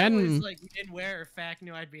 I If that was hadn't. like in wear or fact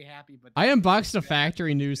new, I'd be happy. But I unboxed a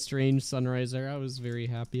factory new strange sunriser. I was very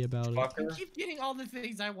happy about it. you Fucker. keep getting all the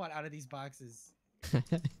things I want out of these boxes.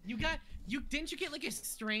 Didn't you get like a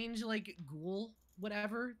strange like ghoul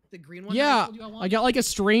whatever the green one? that I Yeah, told you I I want? got like a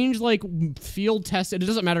strange like field tested. It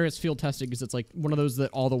doesn't matter if it's field tested because it's like one of those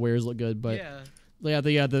that all the wares look good. But yeah.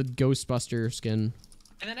 the Ghostbuster skin.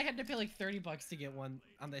 And then I had to pay like $30 to get one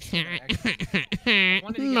on this. I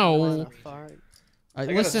wanted to get No. one. I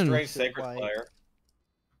got Listen, a strange sacred Why? player.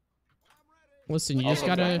 listen. You Oh, just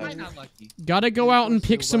okay. Why am I gotta not lucky? go out and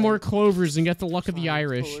pick some more clovers and get the luck of the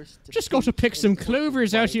Irish. Just go to pick some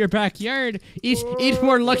clovers out of your backyard. Eat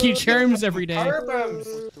more Lucky Charms every day.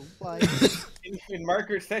 In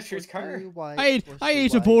Margaret Thatcher's car. I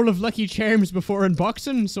ate a bowl of Lucky Charms before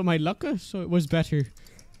unboxing, so my luck, so it was better.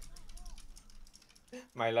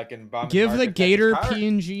 My luck in bomb. Give the gator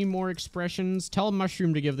PNG more expressions. Tell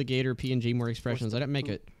Mushroom to give the gator PNG more expressions. I didn't make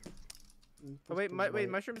it. Oh, wait,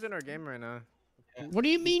 Mushroom's in our game right now. What do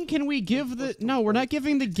you mean? Can we give the? No, we're not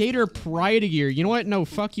giving the gator pride gear. You know what? No,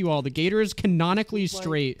 fuck you all. The gator is canonically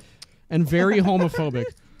straight and very homophobic.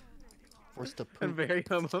 I'm very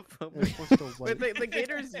homophobic. But the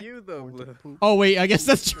gator's you though, Blue. Oh wait, I guess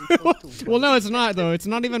that's true. Well, no, it's not though. It's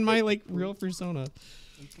not even my like real persona.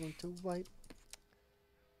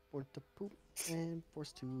 Forced to poop and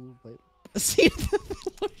forced to wipe. See,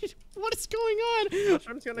 what is going on?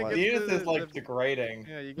 Mushroom's gonna What? get Zenith is like degrading.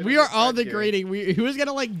 Yeah, you gotta We get are all pride gear. degrading. Who's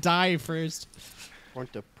gonna like die first?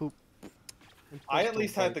 Forced to poop. and I forced at to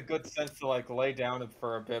least had wipe. the good sense to like lay down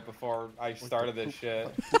for a bit before I started this shit.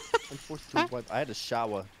 And forced to wipe. I had to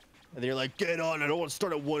shower. And then you're like, get on, I don't want to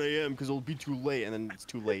start at 1 a.m. because it'll be too late. And then it's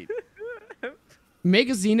too late. Make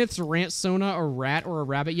Zenith's rant Sona a rat or a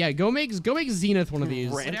rabbit. Yeah, go make Zenith one of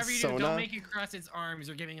these. Rant Whatever you do, Sona? don't make it cross its arms.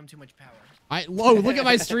 You're giving him too much power. Whoa, look at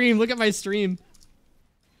my stream. Look at my stream.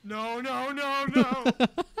 No.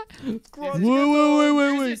 Whoa,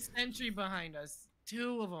 wait. There's a sentry behind us.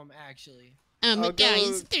 2 of them actually. I'll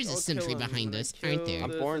guys, go- there's a I'll sentry kill him behind when I us, aren't kill there?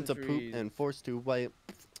 I'm the born to poop sentries. and forced to wipe.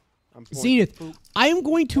 I'm born to Zenith, poop. I am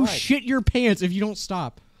going to What? shit your pants if you don't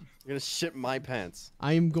stop. You're gonna shit my pants.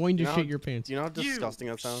 I am going to You know shit how- your pants. Do you know how disgusting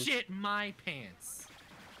you that sounds? Shit my pants.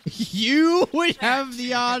 You would have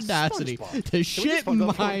the audacity SpongeBob. to we shit just fuck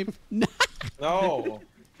up my. No. No.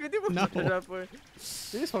 These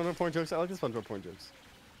SpongeBob porn jokes. I like the SpongeBob porn jokes.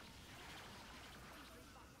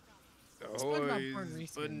 SpongeBob porn respins.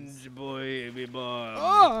 Sponge boy, baby boy.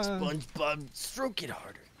 Oh. SpongeBob, stroke it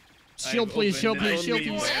harder. Shield, please, shield, please, shield,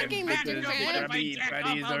 please.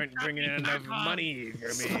 Buddies aren't bringing in enough money for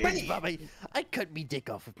me. SpongeBob, I cut me dick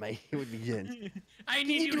off with my hand. I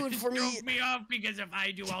need you you do to it for me? stroke me off because if I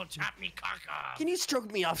do, I'll chop me cock off. Can you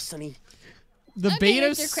stroke me off, Sonny? The Okay, beta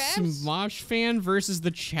Mr. Krabs. Smosh fan versus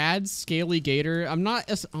the Chad Scaly Gator. I'm not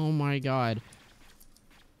as. Oh my god.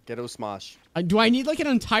 Ghetto Smosh. Do I need like an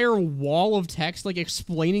entire wall of text like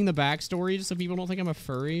explaining the backstory just so people don't think I'm a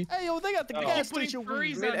furry? Hey, yo, they got the Oh. gas Putting station.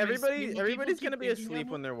 furries I mean, on my screen, people everybody's keep gonna be thinking asleep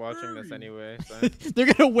I'm when a they're watching this furry. anyway. So.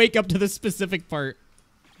 They're gonna wake up to the specific part.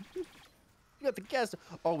 You got the gas.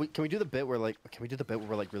 Oh, can we do the bit where like? Can we do the bit where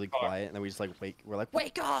we're like really quiet and then we just like wake? We're like,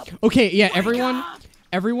 wake up. Okay, yeah,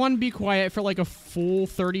 everyone be quiet for like a full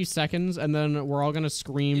 30 seconds and then we're all gonna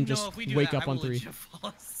scream, No, just if we do wake that, up I on will 3. legit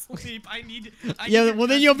fall asleep. I need Yeah, your well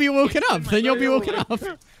then you'll be woken up. in my Then you'll be brain. woken up.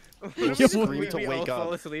 We'll Yeah, scream to we all wake fall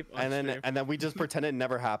up, asleep on and stream. then we just pretend it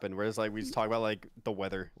never happened. Whereas like we just talk about like the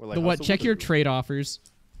weather. We're like, The "How's what? Check weather your doing?" trade offers.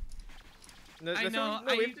 No, I that's know. what-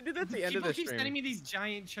 no, we have to do that at the end of People the keep stream. sending me these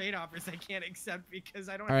giant trade offers I can't accept because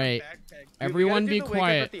I don't All have right. a backpack. We gotta Everyone do be the wake up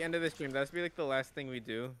quiet. at the end of the stream. That's be like the last thing we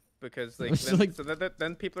do because like, It's then, like- so that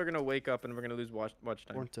then people are gonna wake up and we're gonna lose watch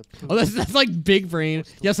time. Born to Oh, that's like big brain.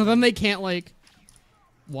 Yeah, so then they can't like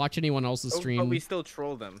watch anyone else's Oh, stream. but we still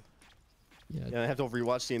troll them. Yeah, Yeah, I have to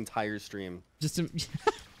rewatch the entire stream. just to...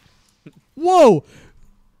 Whoa!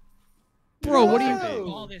 Bro, what do you...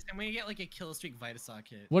 Whoa. All this, and we get like a kill streak Vitasock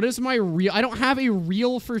hit. What is my real... I don't have a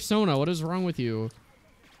real fursona. What is wrong with you?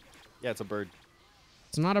 Yeah, it's a bird.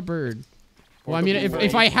 It's not a bird. Well, Born I to mean, be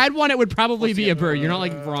if furry. I had one, it would probably Forced be to a be bird. You're not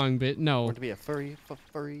like wrong, but no. Born to be a furry,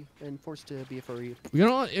 and forced to be a furry. You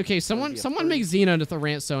know, okay, someone be a someone furry. make Xena with a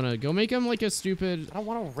rant sona. Go make him like a stupid... I don't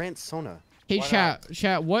want to rant Sona. Hey, Why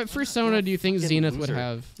chat, what fursona do you think fucking Zenith would loser.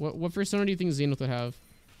 have? What fursona do you think Zenith would have?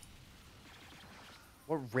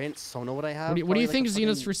 What rant Sona would I have? What do you Probably, think like, a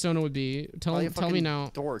Zenith's fucking- fursona would be? probably a Tell me fucking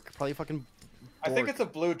now. Dork. Probably a fucking. I think dork. it's a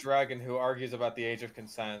blue dragon who argues about the age of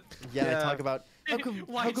consent. Yeah, Yeah. I talk about how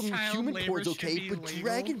Why come child human labor porn's should okay, be but legal?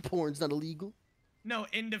 dragon porn's not illegal. No,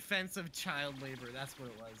 in defense of child labor. That's what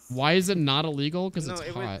it was. Why is it not illegal? Because No, it's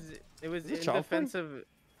it hot. was Is it in child porn? defense of.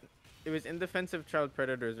 It was in defense of child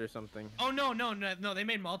predators or something. Oh no! They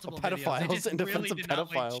made multiple videos. They pedophiles just in defense really of did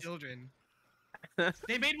not like pedophiles. children.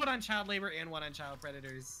 They made one on child labor and one on child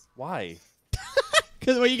predators. Why?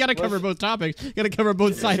 Because well, you gotta cover both topics. You gotta cover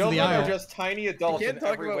both sides of Children the are aisle. just tiny You adults can't in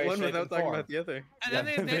talk every about way, one shape, without and talking form. about the other. And Yeah,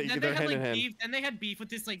 then they they're had hand like in hand. beef. And they had beef with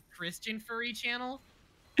this like Christian furry channel.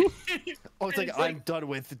 Oh, it's like It's I'm done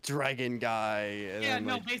with the dragon guy. And Yeah, then,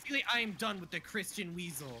 no, like, basically, I am done with the Christian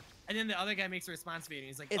weasel. And then the other guy makes a response video, and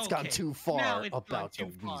he's like, It's okay, gone too now far it's gone about the too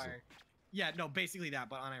weasel. far. Yeah, no, basically that,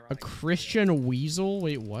 but unironically. A Christian weasel?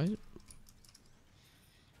 Wait, what?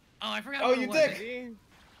 Oh, I forgot. Oh, what you it was. dick!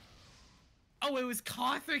 Oh, it was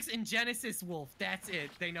Cothrix and Genesis Wolf. That's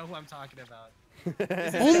it. They know who I'm talking about.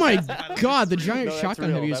 Oh my That's god, the real. giant No, that's shotgun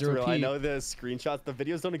real, heavies that's are real. I OP. know the screenshots. The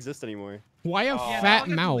videos don't exist anymore. Why a Yeah, fat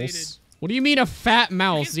they'll get deleted. mouse? What do you mean a fat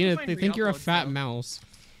mouse? can Zenith, find they think you're a re-uploads, fat though. mouse.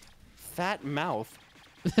 Fat mouth.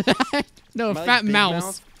 No, a Am I, like, fat big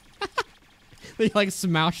mouse. They like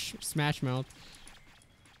smash mouth.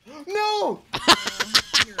 No!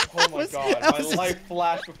 Oh my god, that my was- life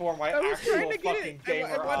flashed before my I was trying actual to get fucking it. gamer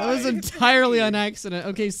I That was eyes. entirely on accident.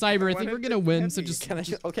 Okay, Cyber, I think wanted we're gonna to win, heavy. so just... Can I?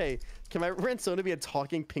 Okay. Can my rant Sona be a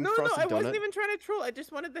talking pink No, frosted I donut? wasn't even trying to troll. I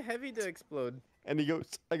just wanted the heavy to explode. And he goes.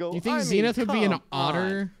 I go. Do you think I mean, Zenith would be an come on."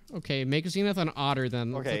 otter? Okay, make Zenith an otter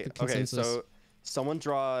then. That's Okay. like the Okay. consensus. So, someone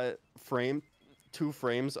draw two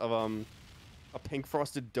frames of a pink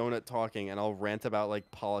frosted donut talking, and I'll rant about like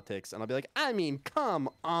politics, and I'll be like, I mean, come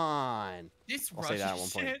on. This I'll say that Russia at one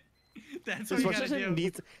point. shit. That's what This you Russia gotta shit do.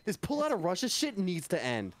 needs. This pull out of Russia shit needs to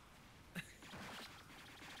end.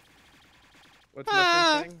 What's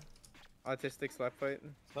Ah. my thing? Autistic slap fight.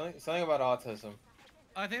 Something about autism.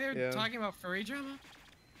 I think they're Yeah. talking about furry drama.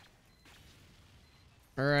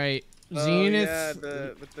 All right, Oh, Zenith, yeah,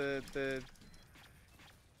 with the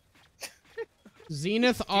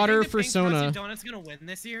Zenith Do you Otter think the Pink Frosted Fursona. Donut's gonna win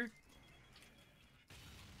this year.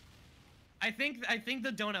 I think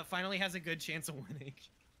the donut finally has a good chance of winning.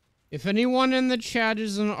 If anyone in the chat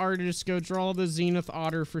is an artist, go draw the Zenith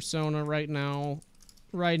Otter Fursona right now.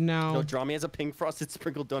 Right now. No, draw me as a pink frosted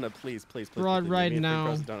sprinkled donut, please, please, please. Draw please, it right give me a pink now.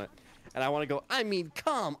 frosted donut. And I want to go. I mean,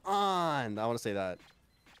 come on. I want to say that.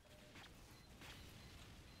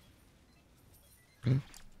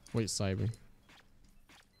 Wait, Cyber.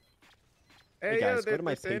 Hey guys, go they're to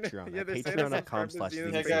my saying- Patreon yeah, at they're saying patreon.com/Zenith.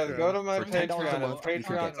 Zenith Hey Patreon. guys, go to my For $10 a Patreon. month, you can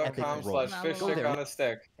get epic rolls.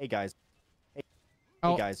 Patreon.com/FishStickOnAStick. Hey guys. Hey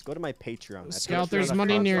Oh. guys, go to my Patreon. at Scout, there's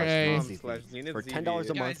money near A. patreon.com/Zenith. For $10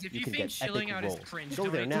 a month, Guys, if you you can think get chilling epic out rolls. is cringe, Go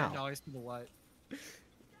there donate now. $10 to TheWhat.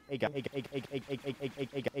 Hey guys, If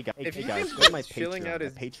hey you guys, think go to my chilling Patreon out at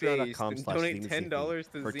is based, patreon.com/Zenith. then donate $10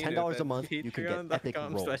 to For Zenith $10 a at month, you can get epic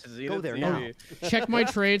rolls. patreon.com/Zenith Go there TV. now. Check my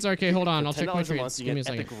trades. Okay, hold on. I'll For check my $10 a month, trades. you Give me a get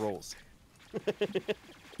second. epic rolls.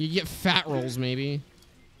 You get fat rolls, maybe.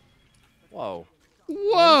 Whoa.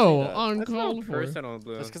 Whoa, That's That's uncalled not for. personal,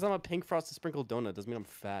 Blue. Just because I'm a pink frosted sprinkle donut doesn't mean I'm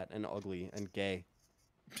fat and ugly and gay.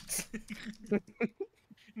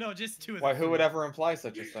 No, just 2 of Why? the Who would 3. ever imply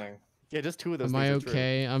such a thing? Yeah, just 2 of those Am I things are true.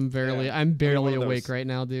 okay? I'm barely Yeah. I'm barely one of awake those. right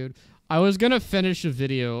now, dude. I was gonna finish a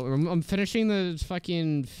video. I'm finishing the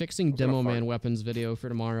fucking fixing gonna Demo Man fart. weapons video for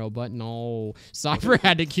tomorrow, but no. Cyber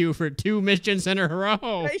had to queue for 2 missions in a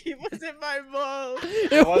row. It wasn't my fault.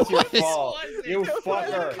 It was your was. fault. Was You it?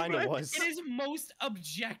 fucker. Kind of was. It is most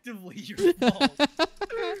objectively your fault.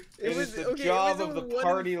 It is the job of the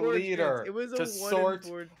party leader It was a to 1 in sort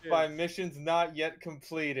 4 by chance. missions not yet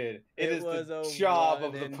completed. It It is was the a job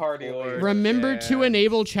of 1 the in party 4 leader. Remember to Yeah.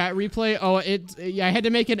 enable chat replay. Oh, yeah, I had to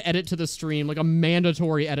make an edit to the stream, like a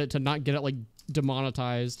mandatory edit to not get it like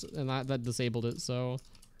demonetized, and that disabled it. So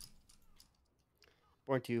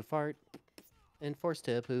Born to fart and forced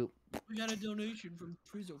to poop. We got a donation from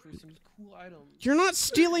Prizo for some cool items. you're not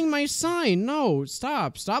stealing my sign. No,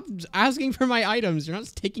 stop asking for my items. You're not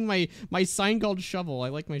taking my sign called shovel. I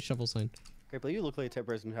like my shovel sign. Great, but you look like the type of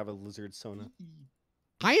person who have a lizard Sona.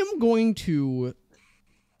 I am going to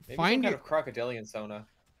Maybe find some kind your of crocodilian Sona.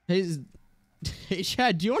 his. Hey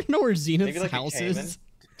Chad, do you want to know where Zenith's Maybe like a house caiman? is?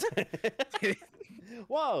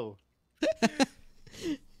 Whoa! Do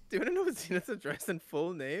you want to know Zenith's address and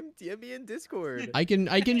full name? DM me in Discord. I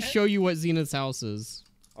can show you what Zenith's house is.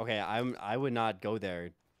 Okay, I would not go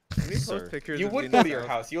there. Let me Sir. post pictures You of would Zenith's go to your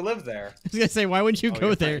house. You live there. I was gonna say, why wouldn't you Oh, go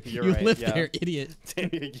you're there? right, you're You right, live yeah. there, idiot.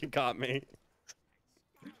 You got me.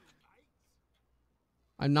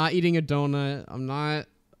 I'm not eating a donut. I'm not.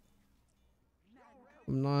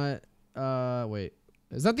 Wait.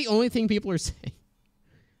 Is that the only thing people are saying?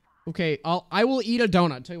 Okay, I will eat a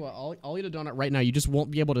donut. Tell you what, I'll eat a donut right now. You just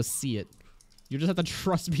won't be able to see it. You just have to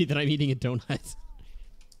trust me that I'm eating a donut.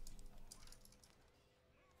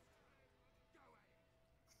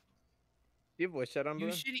 Do you have voice chat on, Blue?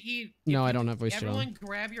 You should eat. No, if I you- don't have voice chat on. Everyone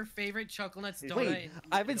grab your favorite Chuckle Nuts donut. Wait, and eat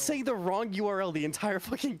I've been it saying the wrong URL the entire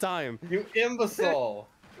fucking time. You imbecile. all.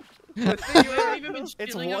 You haven't even been It's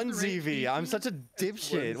shilling out the 1ZV. right I'm such a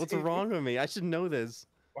dipshit. What's 1ZV. wrong with me? I should know this.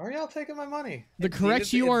 Why are y'all taking my money? The It's correct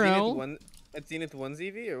Zenith- URL. It's Zenith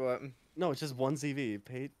 1ZV or what? No, it's just 1ZV.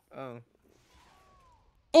 Paid. Oh.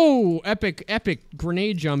 Oh, epic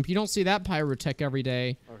grenade jump. You don't see that pyrotech every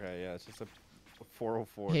day. Okay, yeah, it's just a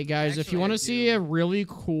 404. Hey guys, if you Actually, want I to see do. a really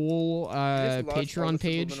cool I just lost all Patreon the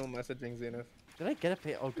page, subliminal messaging, Zenith. Did I get a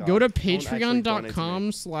pay? Oh god. go to Don't actually donate to me.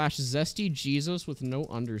 patreon.com/zestyjesus with no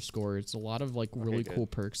underscore. It's a lot of like really good. cool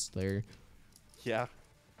perks there. Yeah.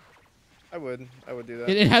 I would do that.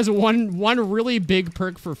 It has one really big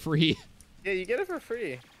perk for free. Yeah, you get it for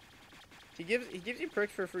free. He gives you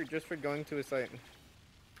perks for free just for going to his site.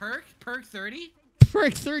 Perk 30.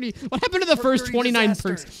 Perk 30. What happened to the Perk first 30 29 disaster.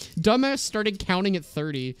 perks? Dumbass started counting at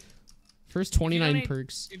 30. First 29 donate-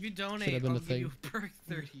 perks. If you Should donate, have been I'll a give thing. you perk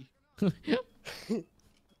 30.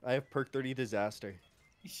 I have perk 30 disaster.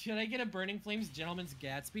 Should I get a Burning Flames Gentleman's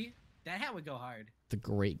Gatsby? That hat would go hard. The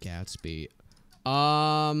Great Gatsby. My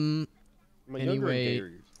younger and Anyway. gayer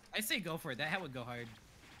years. I say go for it. That hat would go hard.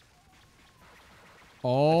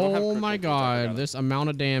 Oh perk my 50s, I forgot god, it. this amount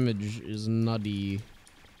of damage is nutty.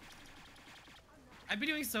 I'd be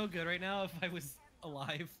doing so good right now if I was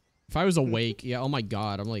alive. If I was awake, yeah, oh my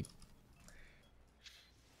god, I'm like...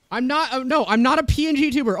 I'm not, no, I'm not a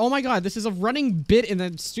PNG tuber. Oh my god, this is a running bit in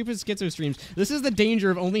the stupid Schizo streams. This is the danger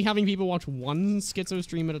of only having people watch one Schizo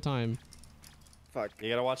stream at a time. Fuck. You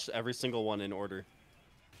gotta watch every single one in order.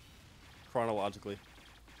 Chronologically.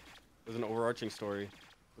 There's an overarching story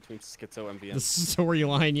between Schizo and The MvM.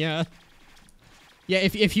 storyline, yeah. Yeah,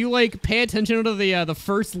 if you like pay attention to the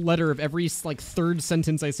first letter of every like third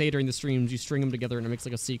sentence I say during the streams, you string them together and it makes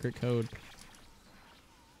like a secret code.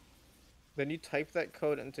 Then you type that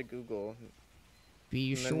code into Google.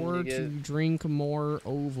 Be And then sure you to get- drink more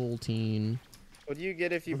Ovaltine. What do you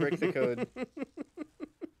get if you break the code?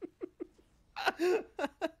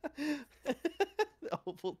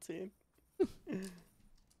 Ovaltine.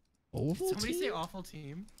 Ovaltine? Somebody say awful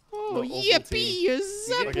team. Oh, The yippee, a You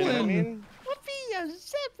get what I Zeppelin! mean?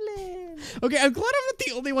 Okay, I'm glad I'm not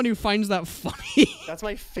the only one who finds that funny. That's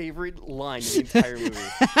my favorite line in the entire movie.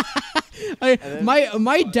 then-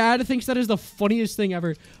 my dad thinks that is the funniest thing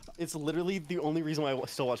ever. It's literally the only reason why I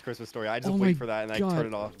still watch Christmas Story. I just Oh my wait for that and I God. turn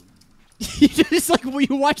it off. You just like when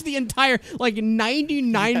you watch the entire like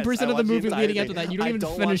 99% Yes, I of the watch movie entire leading up thing. to that. You don't I even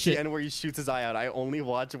don't finish watch the it. end where he shoots his eye out. I only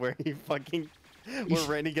watch where he fucking where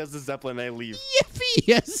Randy gets the Zeppelin and I leave.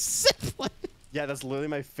 Yippee, a Zeppelin! Yeah, that's literally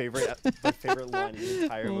my favorite line in the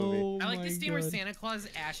entire movie. Oh I like my the scene where God. Santa Claus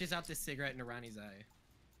ashes out the cigarette into Ronnie's eye.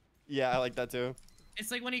 Yeah, I like that too.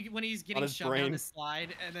 It's like when he's getting his shoved brain. down the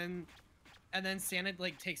slide, and then Santa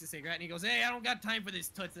like takes a cigarette and he goes, "Hey, I don't got time for this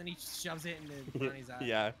toots," and he shoves it in Barney's eye.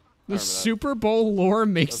 Yeah. I The remember that. Super Bowl lore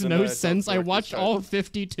makes Doesn't no matter, sense. I South Park watched is all of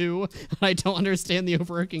 52, and I don't understand the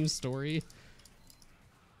overarching story.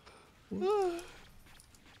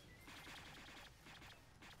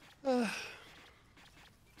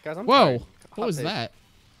 Guys, I'm Whoa, tired. what Hot was take. that?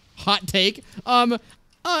 Hot take?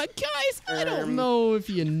 Guys, I don't know if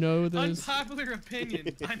you know this. Unpopular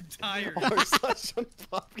opinion. I'm tired. Or such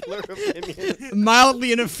unpopular opinion.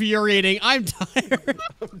 Mildly infuriating. I'm tired.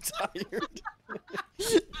 I'm tired.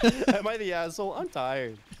 Am I the asshole? I'm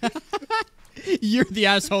tired. You're the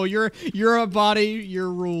asshole. You're a body. Your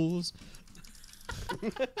rules.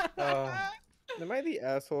 Am I the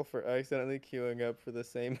asshole for accidentally queuing up for the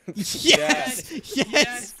same? Yes.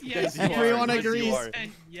 Yes. Yes. Everyone Yes, agrees. you are.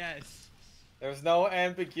 Yes. There's no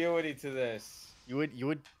ambiguity to this. You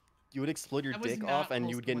would explode your I was dick not off and close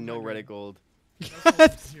you would to get no 100. Reddit gold.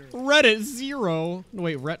 Reddit 0. No,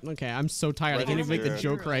 wait, Okay, I'm so tired. I can't Reddit even make the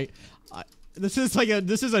 0. joke right. This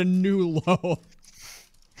is a new low.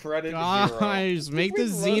 Credit Guys, make the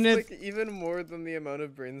We've lost, zenith. like, even more than the amount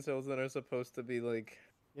of brain cells that are supposed to be like.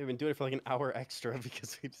 We've been doing it for like an hour extra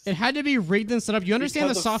because we just It had to be rigged and set up. You understand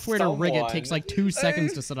Because the of software to rig it takes someone. like 2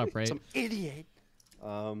 seconds to set up, right? some idiot.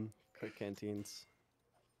 Quick canteens.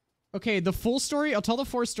 Okay, the full story. I'll tell the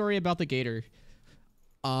full story about the gator.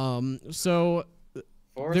 So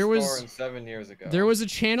there was 7 years ago. there was a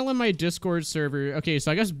channel in my Discord server. Okay,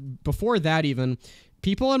 so I guess before that even,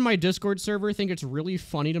 people in my Discord server think it's really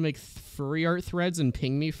funny to make furry art threads and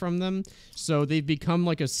ping me from them. So they've become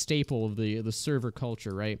like a staple of the server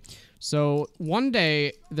culture, right? So one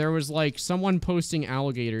day there was like someone posting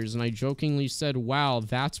alligators, and I jokingly said, "Wow,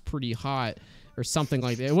 that's pretty hot," or something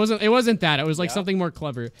like that. It wasn't that. It was like something more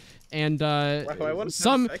clever. And I wanna have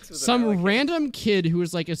some sex with an alligator. random kid who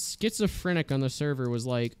was like a schizophrenic on the server was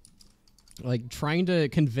like trying to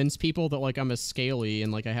convince people that like I'm a scaly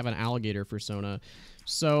and like I have an alligator persona.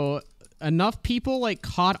 So enough people like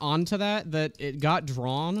caught onto that it got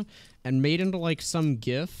drawn and made into like some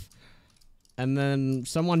GIF. And then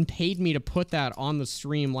someone paid me to put that on the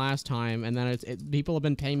stream last time, and then people have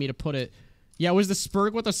been paying me to put it. Yeah, it was the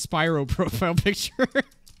Spurg with a Spyro profile picture.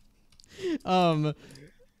 And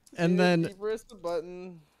then You press the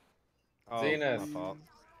button. Oh, Zenith. my fault.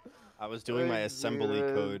 I was doing my assembly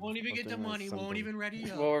code. Won't even I was get the doing my money. Won't assembly. even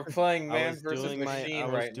ready up. Well, we're playing I Man was versus doing Machine I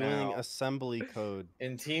was right doing now assembly code.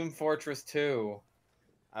 in Team Fortress 2.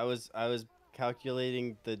 I was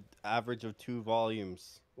calculating the average of 2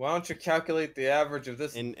 volumes Why don't you calculate the average of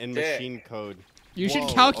this in dick? machine code. you should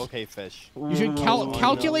Whoa, okay, fish. You should Whoa.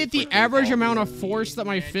 calculate the Freaking average balls. amount of force that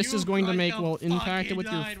my Man, fist you is going to make couldn't while have impacted with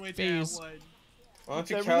your fucking died with face. that one. Why don't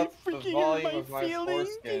you That count the really freaking volume hurt of my feelings.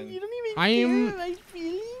 foreskin? You don't even I'm- care my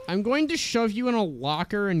feelings. I'm going to shove you in a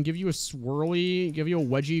locker and give you a swirly, give you a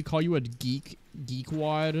wedgie, call you a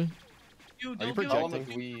geekwad. Dude, Are you don't give him projecting? a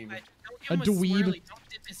Dweeb. Don't give him A dweeb. swirly. Don't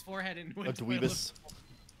dip his forehead in A dweebus.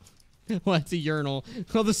 Well, it's a urinal.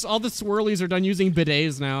 All the swirlies are done using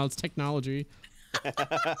bidets now. It's technology. They,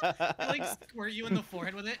 like squirt you in the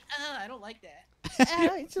forehead with it. I don't like that.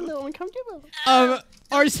 It's a little uncomfortable. R/mildly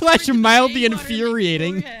Water in the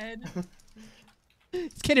infuriating. forehead.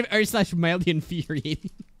 It's kind of R/mildly infuriating.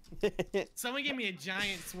 Someone gave me a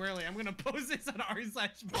giant swirly. I'm gonna post this on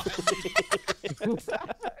r/mildly.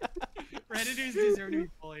 Redditors deserve to be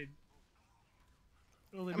bullied.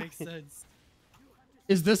 Totally makes sense.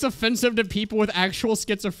 Is this offensive to people with actual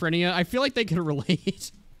schizophrenia? I feel like they could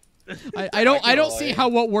relate. I don't see relate. how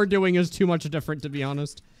what we're doing is too much different, to be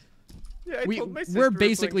honest. Yeah, I We- told my we're sister playing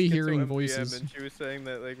basically Schizo hearing MvM, voices. and she was saying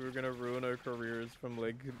that like we're gonna ruin our careers from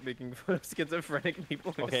like making fun of schizophrenic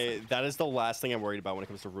people. Okay, that is the last thing I'm worried about when it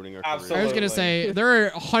comes to ruining our I Absolutely. was careers. gonna say there are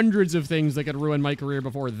hundreds of things that could ruin my career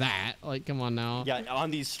before that. Like, come on now. Yeah,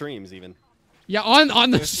 on these streams even. Yeah,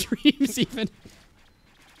 on the streams even.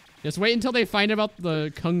 Just wait until they find about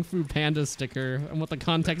the Kung Fu Panda sticker and what the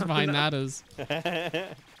context behind that is.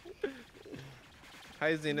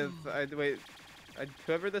 Hi Zenith.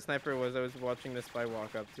 Whoever the sniper was, I was watching the spy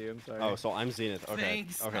walk up to you. I'm sorry. Oh, so I'm Zenith. Okay.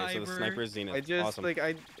 Thanks, okay, so the Sniper. sniper is Zenith. I just awesome. like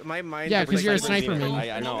my mind. Yeah, was, 'cause like, you're a Sniper is sniper, Zenith. man.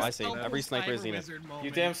 I know, I see. Don't Every sniper is Zenith. CyberWizard You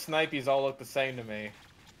moment. damn snipies all look the same to me.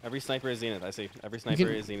 Every sniper is Zenith. I see. Every You sniper can-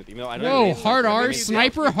 is Zenith. Even though I don't Whoa, even be a hard sniper, R, I mean,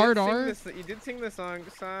 sniper, You hard did sing R. this- You did sing the song.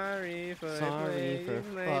 Sorry for Sorry for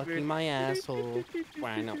playing fucking sniper." my asshole.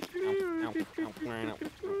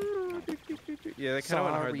 Yeah, that kind of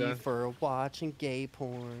went hard Sorry though. for watching gay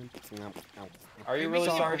porn. Are you Can we really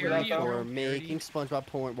stop sorry for that dirty though? For making SpongeBob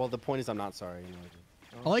porn. Well, the point is I'm not sorry. You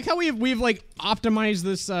know. I like how we've like optimized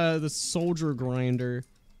this this soldier grinder.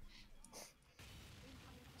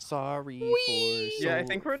 Sorry for. Yeah, I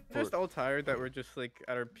think we're just all tired that we're just like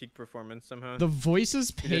at our peak performance somehow. The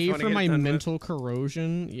voices pay wanna for get my done with- mental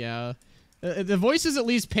corrosion. Yeah, the voices at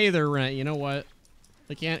least pay their rent. You know what?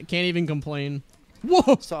 I can't even complain.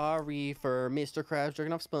 Whoa! Sorry for Mr. Krabs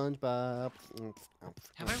jerking off SpongeBob.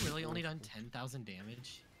 Have I really only done 10,000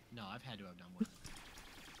 damage? No, I've had to have done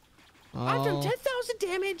more. I've done 10,000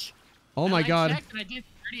 damage. Oh my I god. checked and I did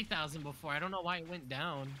 30,000 before. I don't know why it went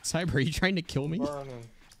down. Cyber, are you trying to kill me? Burning.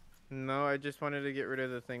 No, I just wanted to get rid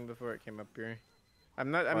of the thing before it came up here.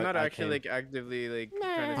 I'm not I actually came. like actively like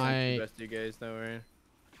trying to I- see the best of you guys. Don't worry.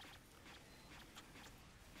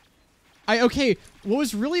 Okay, what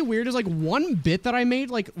was really weird is like one bit that I made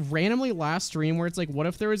like randomly last stream where it's like, what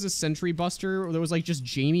if there was a sentry buster or there was like just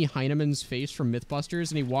Jamie Heinemann's face from Mythbusters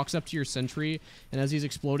and he walks up to your sentry and as he's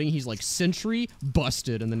exploding he's like, sentry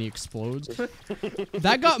busted, and then he explodes.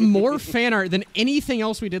 That got more fan art than anything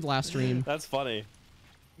else we did last stream. That's funny.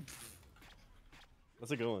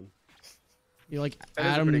 That's a good one. You're like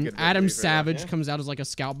That is a pretty good Adam victory for that, Savage yeah. comes out as like a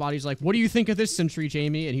scout body. He's like, what do you think of this sentry,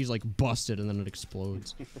 Jamie? And he's like, busted, and then it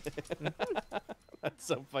explodes. That's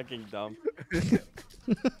so fucking dumb.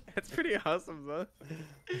 That's pretty awesome though.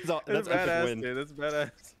 That's epic badass, win. dude. That's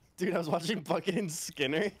badass. Dude, I was watching Bucket and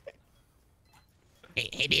Skinner.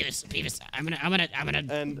 Hey, Beavis, I'm gonna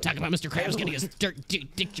And talk about Mr. Krabs getting his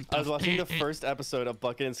dick I was watching the first episode of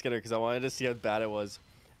Bucket and Skinner because I wanted to see how bad it was.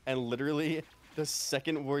 And literally, the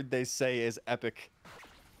second word they say is epic.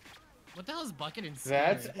 What the hell is Bucket and Skinner?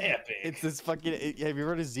 That's epic. It's this fucking. Have you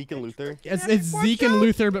heard of Zeke and Luther? It's Zeke and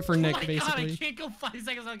Luther, but for Nick, Oh my basically. God, I can't go 5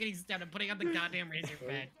 seconds without getting stabbed. I'm putting on the goddamn razor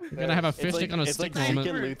pad. We're gonna have a It's fish stick on a it's stick like Zeke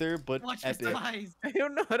moment. and Luther, but Watch your epic. spies. I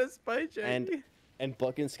don't know how to spy check. And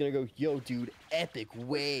Bucket and Skinner go, yo, dude, epic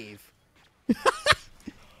wave.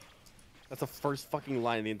 That's the first fucking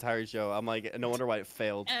line in the entire show. I'm like, no wonder why it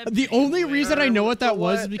failed. The only reason I know what that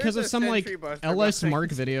was is What? because There's of a some like sentry buster LS behind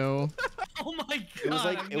Mark video. Oh my God. It was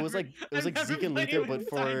like I've it was never- like I've Zeke never and played Luther, with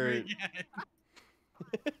but for Cyber again.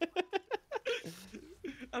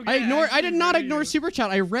 I did not ignore super chat.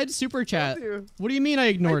 I read super chat. you. What do you mean I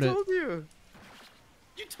ignored I it? told you.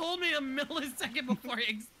 You told me a millisecond before it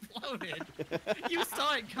exploded. You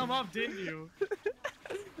saw it come up, didn't you?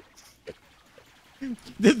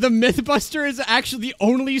 The Mythbuster is actually the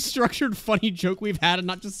only structured funny joke we've had, and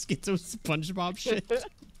not just schizo SpongeBob shit.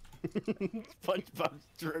 SpongeBob's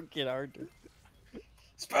drunken harder.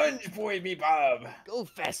 Sponge boy me Bob. Go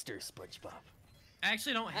faster, SpongeBob. I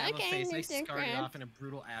actually don't have Okay, a face. I Mr. started Krabs. off in a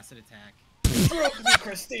brutal acid attack. Stroke me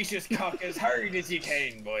crustaceous cock as hard as you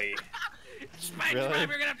can, boy. SpongeBob, Really? you're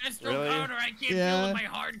gonna have to stroke Really? out or I can't Yeah. deal with my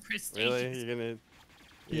hard crustaceans. Really? You're gonna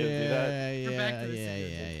do that? Yeah, We're back to the yeah,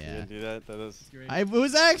 secret. yeah, You yeah. gonna do that? That is It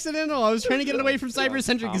was accidental. I was trying to get it away from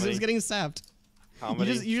Cybercentric because it was Comedy. getting sapped.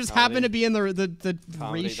 comedy. You just comedy, happen to be in the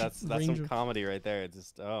comedy. range. That's range some of- comedy right there. It's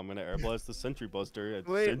just I'm gonna air blast the Sentry Buster.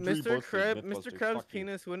 Wait, Sentry Mr. Buster, Krabs, Mythbuster, Mr. Krabs' fuck you.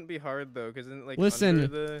 penis wouldn't be hard though, because like Listen, under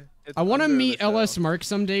the, it's I want to under the meet shell. LS Mark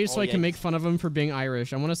someday so Oh, I can yeah. make fun of him for being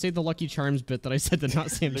Irish. I want to say the Lucky Charms bit that I said to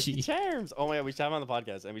not Sam Lucky G. Charms. Oh my god, we should have him on the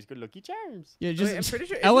podcast, and we should go Lucky Charms. Yeah, Wait, just I'm pretty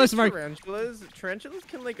sure LS isn't Mark. tarantulas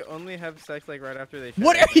can like only have sex like right after they.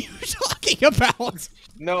 What shed. are you talking about?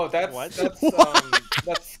 No, that's What?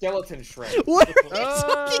 that's skeleton shrimp. What are you Oh.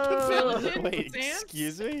 talking about? Skeleton Wait, sands?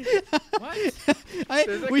 excuse me.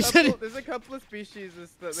 What? We said There's a couple of species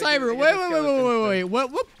that Cyber. Wait.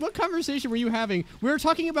 What conversation were you having? We were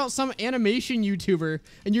talking about some animation YouTuber,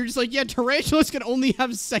 and you're just like, yeah, tarantulas can only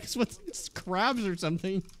have sex with crabs or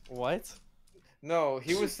something. What? No,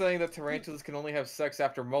 he was saying that tarantulas can only have sex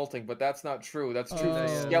after molting, but that's not true. That's true for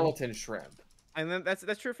Oh. skeleton shrimp. And then that's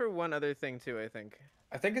true for one other thing too, I think.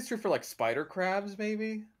 I think it's true for like spider crabs,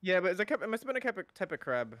 maybe. Yeah, but it must have been a type of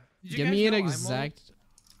crab. Did you Give guys me an know exact.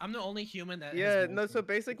 I'm the only human that. Yeah, has no. So molted.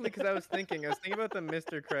 basically, because I was thinking about the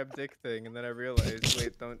Mr. Crab dick thing, and then I realized,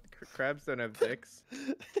 wait, crabs don't have dicks?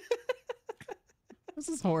 This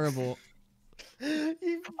is horrible.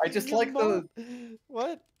 I just like the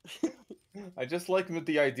What? I just like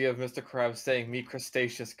the idea of Mr. Krabs saying "me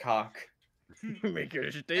crustaceous cock." Make your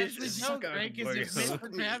That's the stations. joke, right? Because if Mr.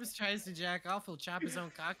 Krabs tries to jack off, he'll chop his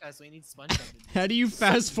own caca, so he needs SpongeBob. to do it. How do you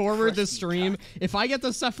fast forward the stream? If I get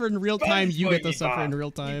to suffer in real time, you get to suffer in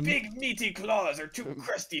real time. Big meaty claws are too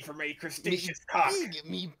crusty for my crustaceous cock.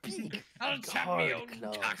 Me big. I'll chop my hard own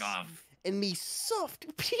claws. cock off. And me soft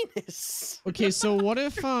penis. Okay, so what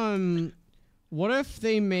if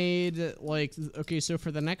they made like, okay, so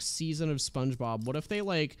for the next season of SpongeBob, what if they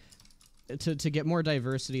like to get more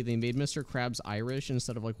diversity, they made Mr. Krabs Irish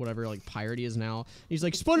instead of like whatever like pirate he is now. He's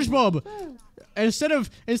like, SpongeBob, instead of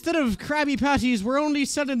Krabby Patties, we're only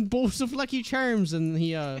selling bowls of Lucky Charms, and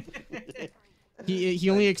he He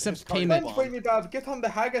only accepts payment. Don't me, Bob. Get on the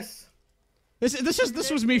haggis.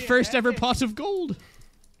 This was me first ever pot of gold.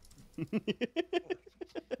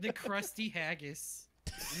 The crusty haggis.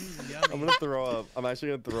 I'm gonna throw up. I'm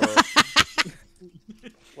actually gonna throw up.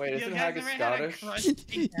 Wait, You isn't guys haggis ever had a Scottish? crusty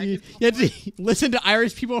You haggis have before? to listen to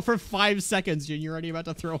Irish people for 5 seconds, and you're already about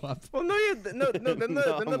to throw up. Well, no, yeah, no, then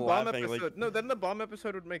the I'm bomb laughing, episode. like- No, then the bomb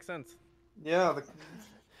episode would make sense. Yeah.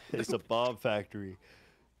 It's a Bob factory.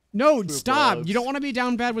 No, Poor stop! Bobs. You don't want to be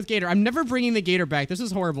down bad with Gator. I'm never bringing the Gator back. This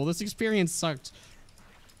is horrible. This experience sucked.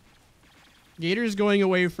 Gator's going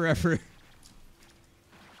away forever.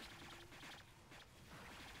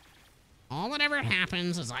 All that ever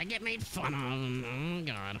happens is I get made fun of. Oh,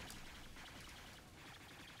 God.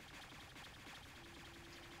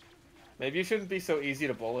 Maybe you shouldn't be so easy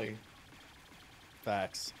to bully.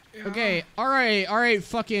 Facts. Okay, alright,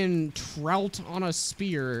 fucking trout on a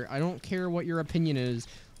spear. I don't care what your opinion is.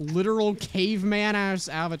 Literal caveman-ass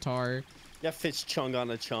avatar. Yeah, fish chung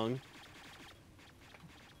on a chung.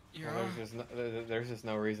 Yeah. Well, there's just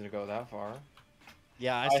no reason to go that far.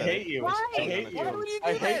 Yeah, I I said hate it. you. Why? I hate Why you. would you do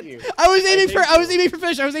I that? hate you. I was aiming hate for you. I was aiming for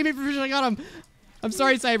fish. I got him. I'm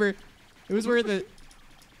sorry, Cyber. It was worth it.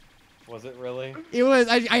 Was it really? It was.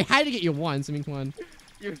 I had to get you once. I mean, come on.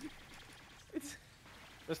 It's,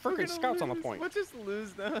 There's we're freaking gonna scouts on the lose. point. We'll just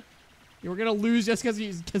lose now. You were gonna lose just because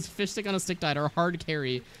FishStickOnAStick died, or hard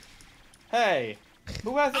carry. Hey,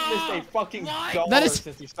 who hasn't missed a fucking why? dollar That is-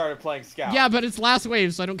 since you started playing Scout? Yeah, but it's last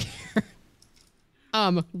wave, so I don't care.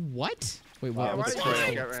 What? Wait, what? Yeah, why what's do you the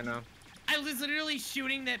think trail? that right now? I was literally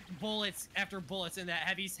shooting that bullets after bullets in that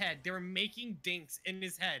heavy's head. They were making dinks in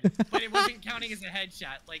his head, but it wasn't counting as a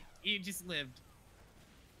headshot. Like, he just lived.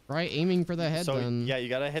 Right, aiming for the head So then. yeah, you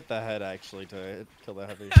gotta hit the head actually to kill the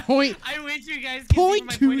heavy. Point I wish you guys could see my point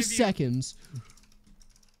 0.2 of view. seconds.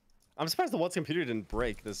 I'm surprised the What's computer didn't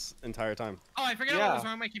break this entire time. Oh, I forgot what Yeah. was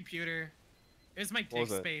wrong with my computer. It was my What disk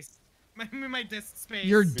was it? space. My disk space.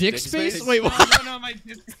 Your dick dick space? space? Wait, No, what? no, my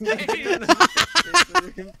disk space.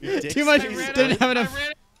 Your dick Too much- I space? ran didn't have out enough-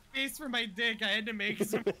 of space for my dick. I had to make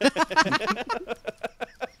some.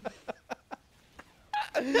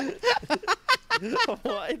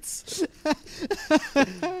 What?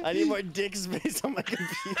 I need more dick space on my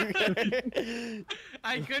computer.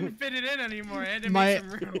 I couldn't fit it in anymore. I had to My make some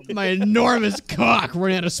room. my enormous cock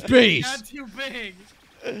ran out of space. Not too big.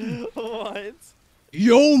 What?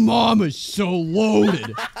 Yo, mom is so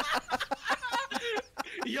loaded.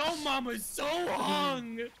 Yo, mama's so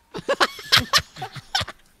hung.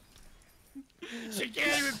 She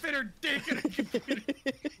can't even fit her dick in a computer.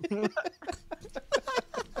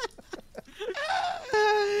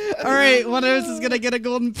 All right, one of us is gonna get a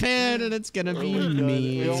golden pen, and it's gonna be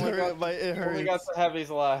me. It Oh my hurt. God. It Only got hurts. the heavies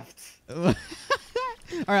left. All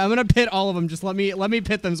right, I'm gonna pit all of them. Just let me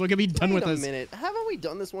pit them so we can be done with Wait a this. minute. Haven't we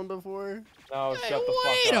done this one before? No, Hey, shut the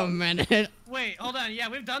wait fuck a up. minute. Wait, hold on. Yeah,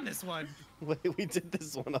 we've done this one. Wait, we did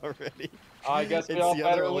this one already. I guess we It's all the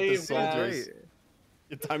other better one with the leave, man. soldiers.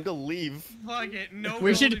 It's time to leave. Fuck it. No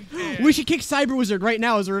We golden should pen. kick CyberWizard right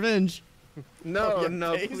now as a revenge. No, Oh, your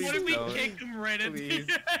no, face. please What if we don't. kick him right at the Please.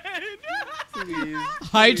 end? Please.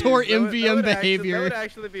 High Tor Please. That MVM would behavior. that would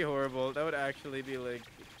actually be horrible. That would actually be like,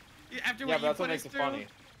 After Yeah, what but you that's put what makes us it through? funny.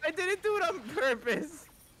 I didn't do it on purpose.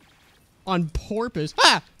 On porpoise.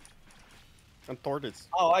 Ah! And tortoise.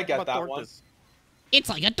 Oh, I How get about that one. tortoise? It's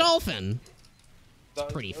like a dolphin. The-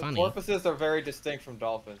 pretty the funny. Porpoises are very distinct from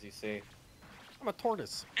dolphins, you see. I'm a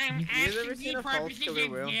tortoise. You guys ever seen a false killer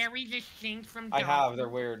whale? very distinct from I have, they're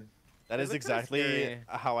weird. That They is look kinda exactly scary.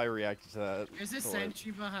 how I reacted to that. There's a sword.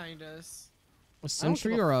 sentry behind us. A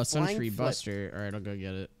sentry give a or a flying sentry flip. buster? All right, I'll go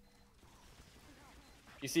get it.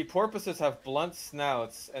 You see, porpoises have blunt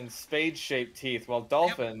snouts and spade-shaped teeth, while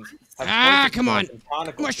dolphins have Ah, pointed come on. snouts and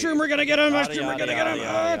conical Mushroom, teeth. we're gonna get him. Yada, Mushroom, we're yada, gonna get him. yada,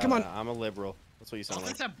 Ah, yada, come on. yada. I'm a liberal. That's what you sound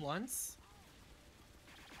Dolphins like. have blunts?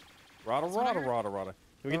 Rada, That's what I rada, heard. rada, rada.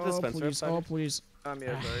 Can we get the Oh, dispenser please. outside? Oh, please.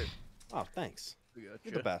 Yeah, sorry. Oh, thanks. We got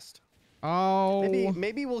You're you. the best. Oh.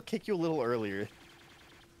 Maybe we'll kick you a little earlier.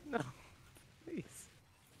 No, please.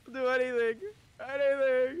 Do anything.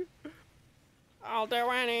 Anything. I'll do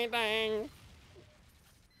anything.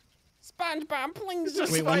 SpongeBob, please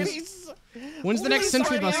just Wait, when's the next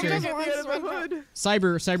sentry I'm buster? gonna get out of my hood.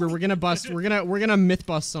 Cyber, we're gonna bust. We're gonna myth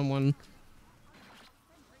bust someone.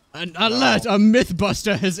 A myth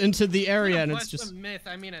buster has entered the area, and it's What's just. a myth?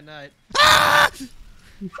 I mean a nut.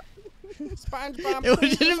 SpongeBob, It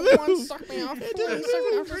please didn't just move. suck me off. It Please didn't suck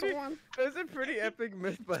me move. off just one. That's a pretty epic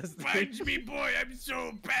myth busting. Sponge me, boy, I'm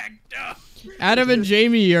so backed up. Adam and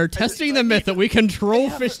Jamie are testing the myth that we control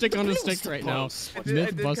fish stick on a wheel's stick too right now. close. I Myth did kind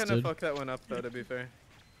of busted. fuck that one up though, to be fair.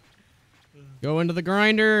 Go into the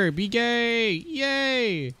grinder. Be gay.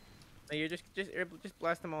 Yay. No, you just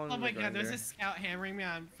blast them all. Oh into my the god, there's grinder. a scout hammering me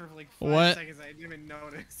on for like 5 What? seconds. I didn't even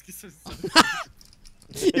notice. 'Cause it was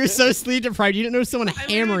so You're so sleep deprived. You didn't know someone I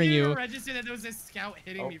literally hammering didn't you. even register that there was a scout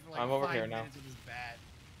hitting me for like I'm over 5 here now. minutes. It was bad.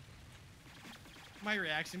 My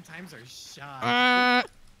reaction times are shot.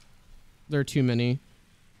 There are too many.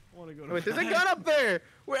 I wanna go to Wait, there's a bed. gun up there.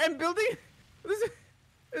 I'm building.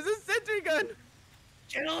 There's a sentry gun.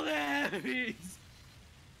 Kill them! There's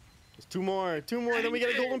two more, then we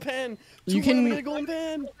get a golden pen. You Two more, then we can- get a golden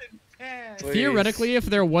pen. Please. Theoretically, if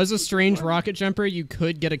there was a strange rocket jumper, you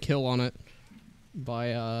could get a kill on it.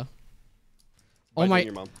 By By Oh my! doing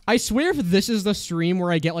your mom. I swear, if this is the stream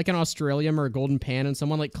where I get like an Australium or a golden pan and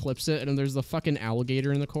someone like clips it and there's the fucking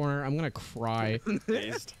alligator in the corner, I'm gonna cry.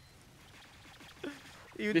 Dazed.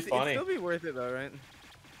 It'd funny. still be worth it though, right?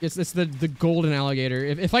 It's the golden alligator.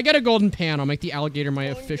 If I get a golden pan, I'll make the alligator my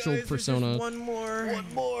Come on, official guys, there's just persona. one more.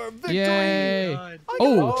 One more victory. Yay! God.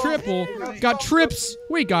 Oh, Oh, triple! man. Got trips!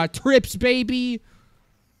 We got trips, baby!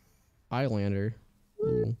 Highlander.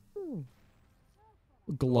 Ooh.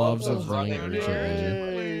 Gloves of running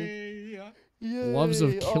urgently. Gloves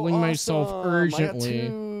of Yay. killing myself awesome. I got urgently.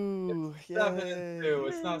 2. 7 and 2.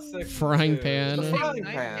 It's not 6. and Frying 2. pan. The frying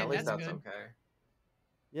Nice, pan. yeah, At least that's that's good. okay.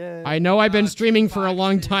 Yeah. I know I've been streaming for a boxes.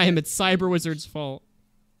 long time. It's CyberWizard's fault.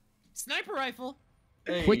 Sniper rifle.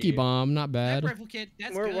 Hey. Quickie bomb, not Sniper bad. rifle kit.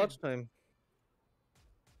 That's More good. watch time.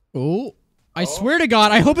 Oh, I Oh. swear to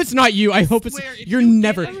God, I hope it's not you. I hope it's swear, if you're you get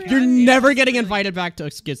never, a you're gun, never it's getting really- invited back to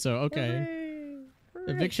Schizo. Okay.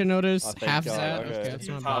 Eviction notice, Oh, thank half God, set. okay. Okay, that's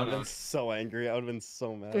not I would bad. have been so angry. I would have been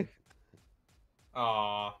so mad.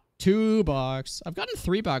 Aw. 2 box. I've gotten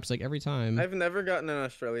 3 box like every time. I've never gotten an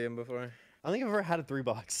Australian before. I don't think I've ever had a 3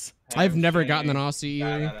 box. I've never gotten an Hamstring. Aussie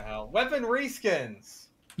Bat either. out of hell. Weapon reskins.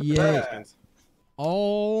 Yeah.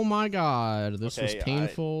 Oh my God, this was Okay, I-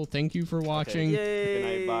 painful. Thank you for watching.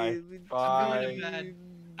 Yay! night, bye. I'm going Bye. to bed.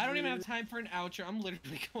 I don't even have time for an outro. I'm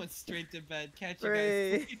literally going straight to bed. Catch you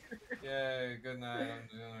Hooray. guys later. Yay, good night. I'm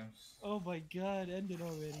doing this. Oh my god, end it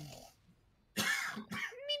already.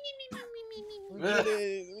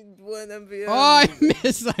 One MVM. Oh,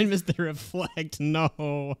 I missed the reflect. No.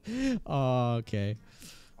 Oh, okay.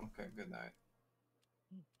 Okay, good night.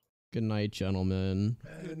 Good night, gentlemen.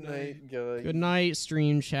 Good night, guys. Good night,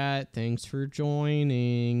 stream chat. Thanks for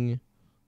joining.